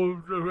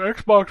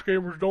 Xbox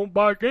gamers don't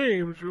buy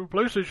games.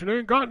 PlayStation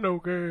ain't got no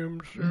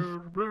games.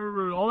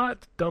 All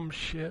that dumb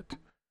shit.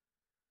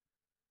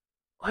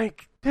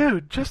 Like,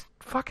 dude, just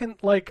fucking,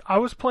 like, I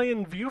was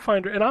playing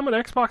Viewfinder, and I'm an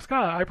Xbox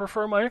guy. I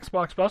prefer my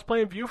Xbox, but I was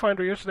playing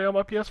Viewfinder yesterday on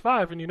my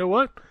PS5, and you know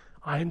what?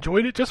 I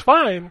enjoyed it just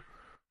fine.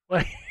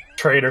 Like,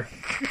 traitor.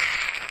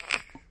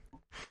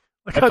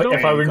 Like,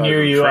 if I were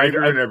near you,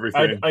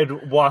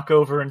 I'd walk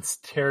over and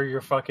tear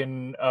your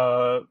fucking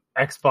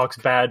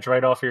Xbox badge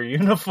right off your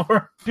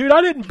uniform. Dude,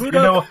 I didn't boot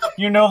up.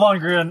 You're no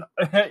longer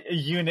a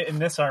unit in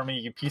this army,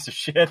 you piece of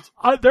shit.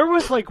 There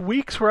was like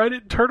weeks where I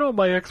didn't turn on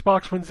my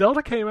Xbox when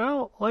Zelda came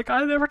out. Like,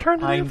 I never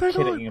turned anything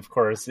on. I'm kidding, of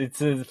course.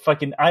 It's a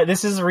fucking...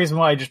 this is the reason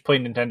why I just play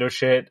Nintendo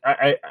shit.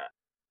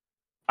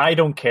 I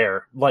don't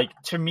care. Like,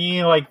 to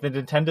me, like, the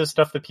Nintendo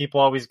stuff that people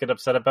always get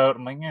upset about,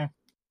 I'm like, eh.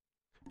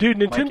 Dude,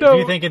 Nintendo... Like, if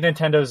you think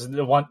Nintendo's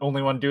the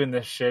only one doing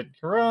this shit,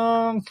 you're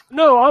wrong.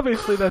 No,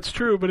 obviously that's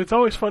true, but it's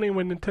always funny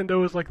when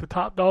Nintendo is like the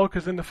top dog,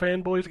 because then the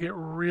fanboys get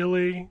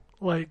really,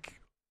 like,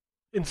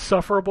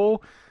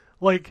 insufferable.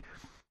 Like,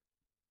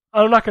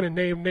 I'm not going to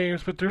name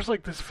names, but there's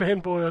like this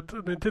fanboy,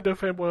 Nintendo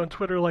fanboy on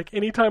Twitter, like,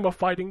 anytime a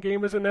fighting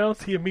game is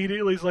announced, he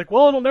immediately is like,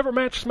 well, it'll never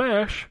match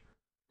Smash.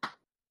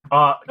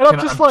 And I'm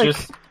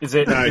just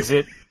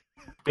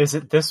is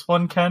it this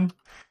one, Ken?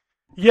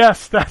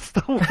 Yes, that's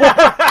the one.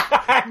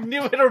 I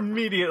knew it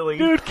immediately.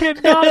 Dude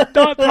cannot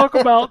not talk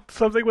about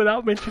something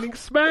without mentioning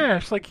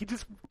Smash. Like, he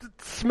just...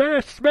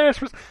 Smash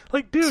was...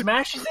 Like, dude...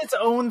 Smash is its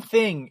own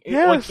thing.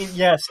 Yes.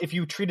 Yes, if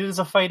you treat it as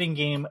a fighting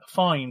game,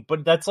 fine.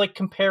 But that's like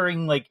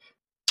comparing, like,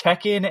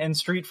 Tekken and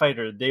Street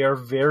Fighter. They are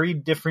very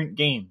different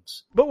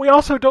games. But we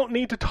also don't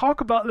need to talk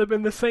about them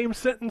in the same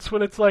sentence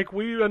when it's like,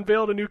 we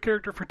unveiled a new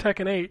character for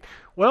Tekken 8.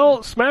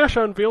 Well, Smash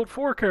unveiled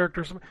 4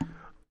 characters.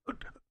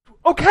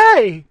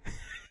 Okay!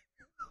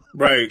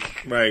 Right.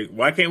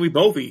 Why can't we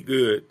both eat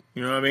good?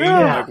 You know what I mean?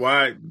 Yeah. Like,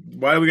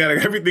 why do we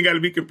everything got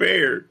to be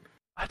compared?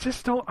 I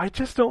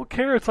just don't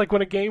care. It's like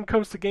when a game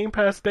comes to Game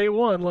Pass day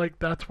one, like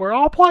that's where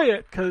I'll play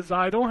it because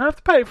I don't have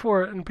to pay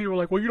for it. And people are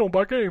like, "Well, you don't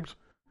buy games."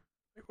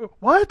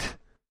 What?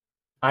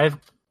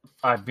 I'm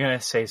gonna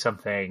say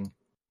something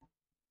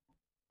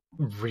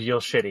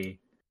real shitty,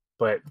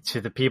 but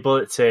to the people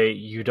that say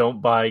you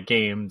don't buy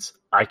games,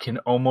 I can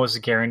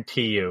almost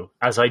guarantee you,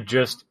 as I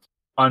just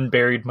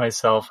unburied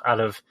myself out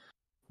of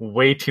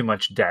way too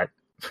much debt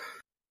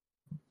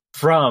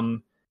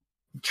from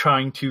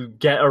trying to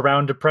get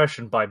around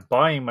depression by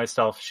buying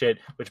myself shit,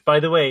 which,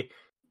 by the way,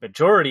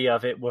 majority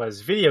of it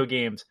was video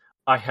games.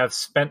 I have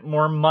spent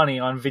more money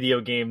on video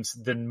games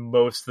than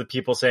most of the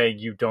people saying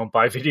you don't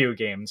buy video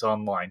games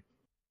online.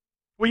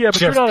 Well, yeah,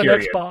 but you're not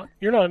an Xbot.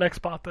 You're not an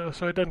Xbot, though,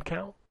 so it doesn't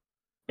count.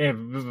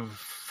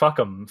 Fuck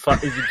them.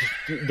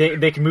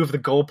 They can move the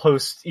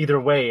goalposts either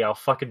way. I'll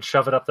fucking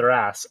shove it up their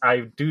ass.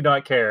 I do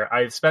not care.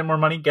 I've spent more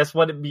money. Guess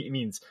what it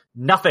means?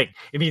 Nothing.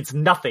 It means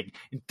nothing.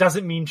 It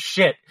doesn't mean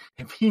shit.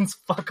 It means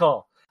fuck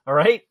all. All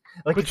right?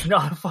 Like, it's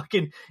not a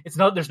fucking... It's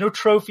not... There's no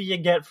trophy you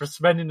get for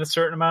spending a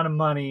certain amount of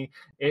money.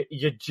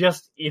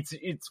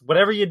 It's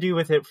whatever you do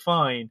with it,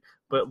 fine.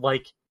 But,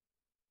 like,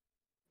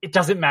 it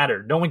doesn't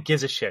matter. No one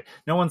gives a shit.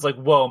 No one's like,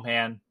 whoa,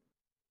 man.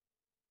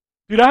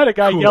 Dude, I had a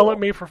guy yell at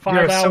me for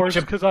 5 hours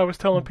because I was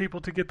telling people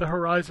to get the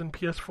Horizon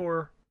PS4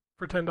 for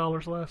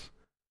 $10 less.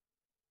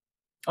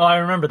 Oh, I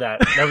remember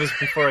that. That was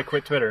before I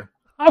quit Twitter.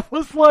 I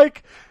was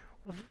like,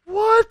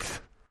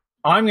 what?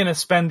 I'm going to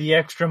spend the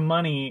extra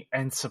money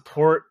and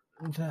support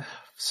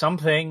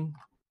something.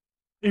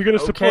 You're going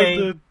to support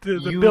the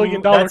 $1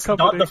 billion company. That's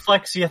not the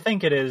flex you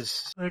think it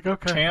is, like,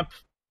 okay. champ.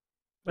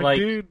 Like,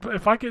 dude,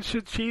 if I get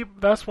shit cheap,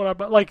 that's when I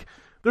buy. Like,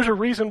 there's a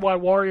reason why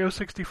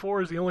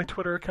Wario64 is the only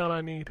Twitter account I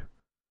need.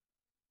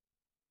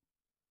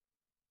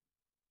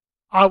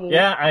 I will.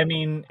 Yeah, I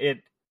mean,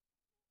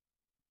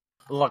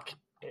 look,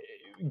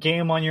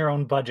 game on your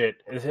own budget.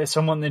 As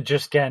someone that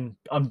just, again,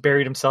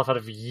 unburied himself out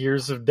of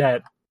years of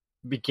debt,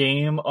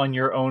 game on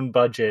your own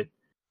budget.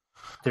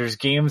 There's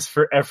games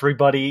for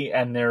everybody,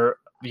 and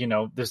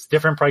there's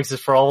different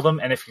prices for all of them.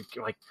 And if you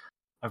like,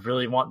 I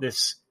really want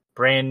this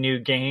brand new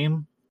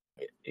game.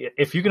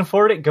 If you can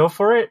afford it, go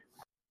for it.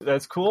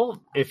 That's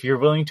cool. If you're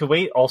willing to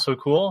wait, also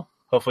cool.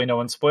 Hopefully, no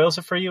one spoils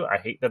it for you. I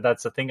hate that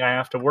that's the thing I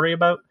have to worry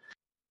about.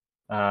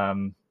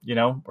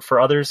 For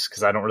others,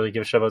 because I don't really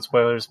give a shit about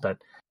spoilers, but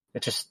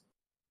it just,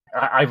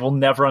 I will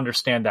never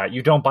understand that.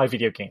 You don't buy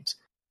video games.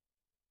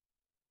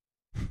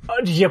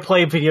 Do you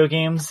play video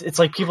games? It's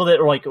like people that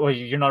are like, oh,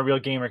 you're not a real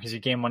gamer because you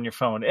game on your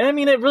phone. And I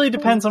mean, it really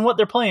depends on what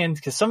they're playing,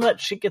 because some of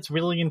that shit gets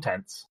really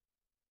intense.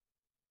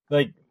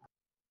 Like,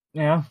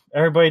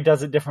 everybody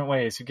does it different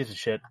ways. Who gives a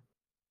shit?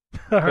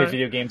 Play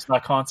video games,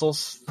 not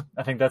consoles.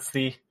 I think that's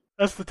the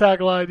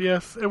tagline,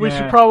 yes. And we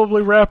should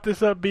probably wrap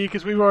this up, B,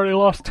 because we've already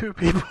lost 2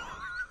 people.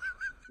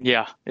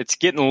 Yeah, it's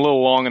getting a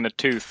little long in the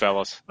tooth,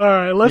 fellas. All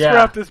right, let's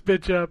wrap this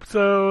bitch up.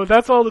 So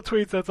that's all the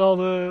tweets. That's all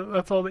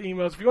the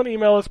emails. If you want to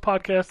email us,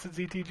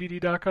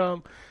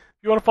 podcast@ztgd.com. If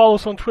you want to follow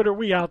us on Twitter,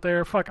 we out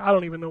there. Fuck, I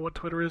don't even know what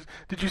Twitter is.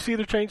 Did you see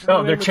they're changing the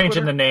name? They're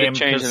changing the name.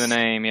 They're changing the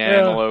name,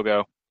 and the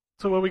logo.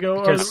 So where we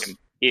go? Because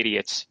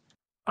idiots.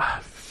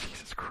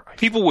 Jesus Christ.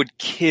 People would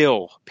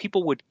kill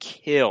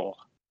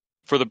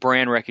for the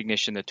brand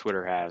recognition that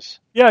Twitter has.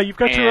 Yeah, you've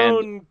got your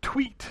own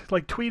tweet.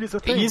 Like, tweet is a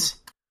thing.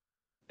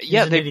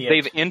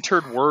 They've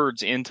entered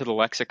words into the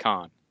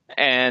lexicon,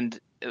 and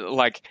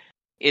like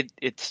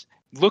it's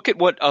look at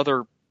what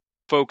other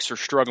folks are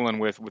struggling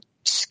with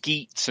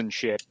skeets and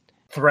shit.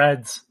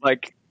 Threads,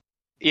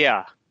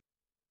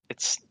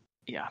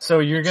 So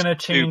you're gonna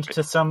change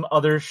to some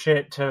other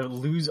shit to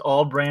lose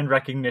all brand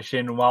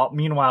recognition, while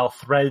meanwhile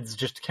Threads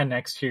just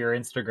connects to your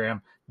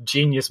Instagram.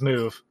 Genius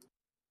move.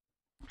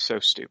 So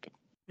stupid.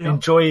 Yeah.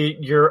 Enjoy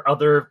your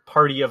other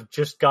party of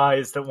just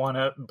guys that want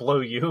to blow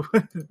you,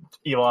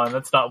 Elon.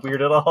 That's not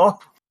weird at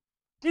all.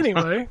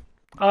 Anyway,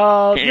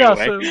 so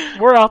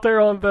we're out there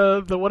on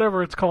the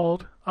whatever it's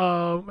called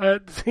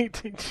at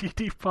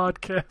ZTGD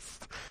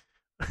Podcast,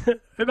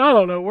 and I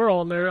don't know, we're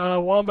on there.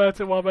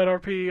 Wombat's at Wombat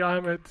RP.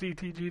 I'm at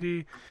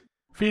ZTGD.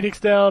 Phoenix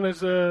Down has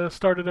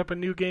started up a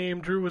new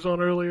game. Drew was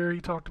on earlier.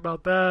 He talked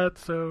about that.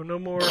 So no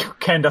more.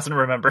 Ken doesn't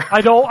remember.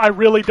 I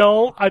really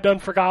don't. I done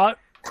forgot.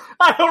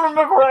 I don't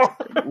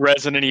remember.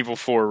 Resident Evil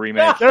 4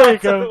 remake. There you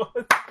go.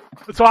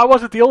 So I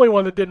wasn't the only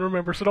one that didn't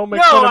remember, so don't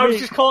make fun of me. No, I was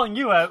just calling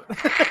you out.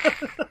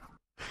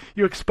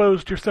 You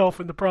exposed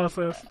yourself in the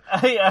process.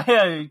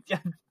 I'm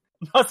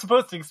not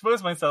supposed to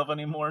expose myself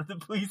anymore. The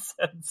police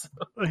said so.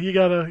 You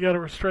got a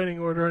restraining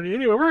order on you.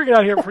 Anyway, we're going to get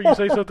out of here before you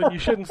say something you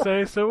shouldn't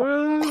say,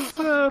 so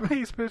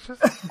peace, bitches.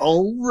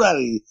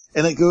 Alrighty.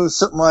 And it goes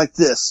something like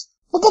this.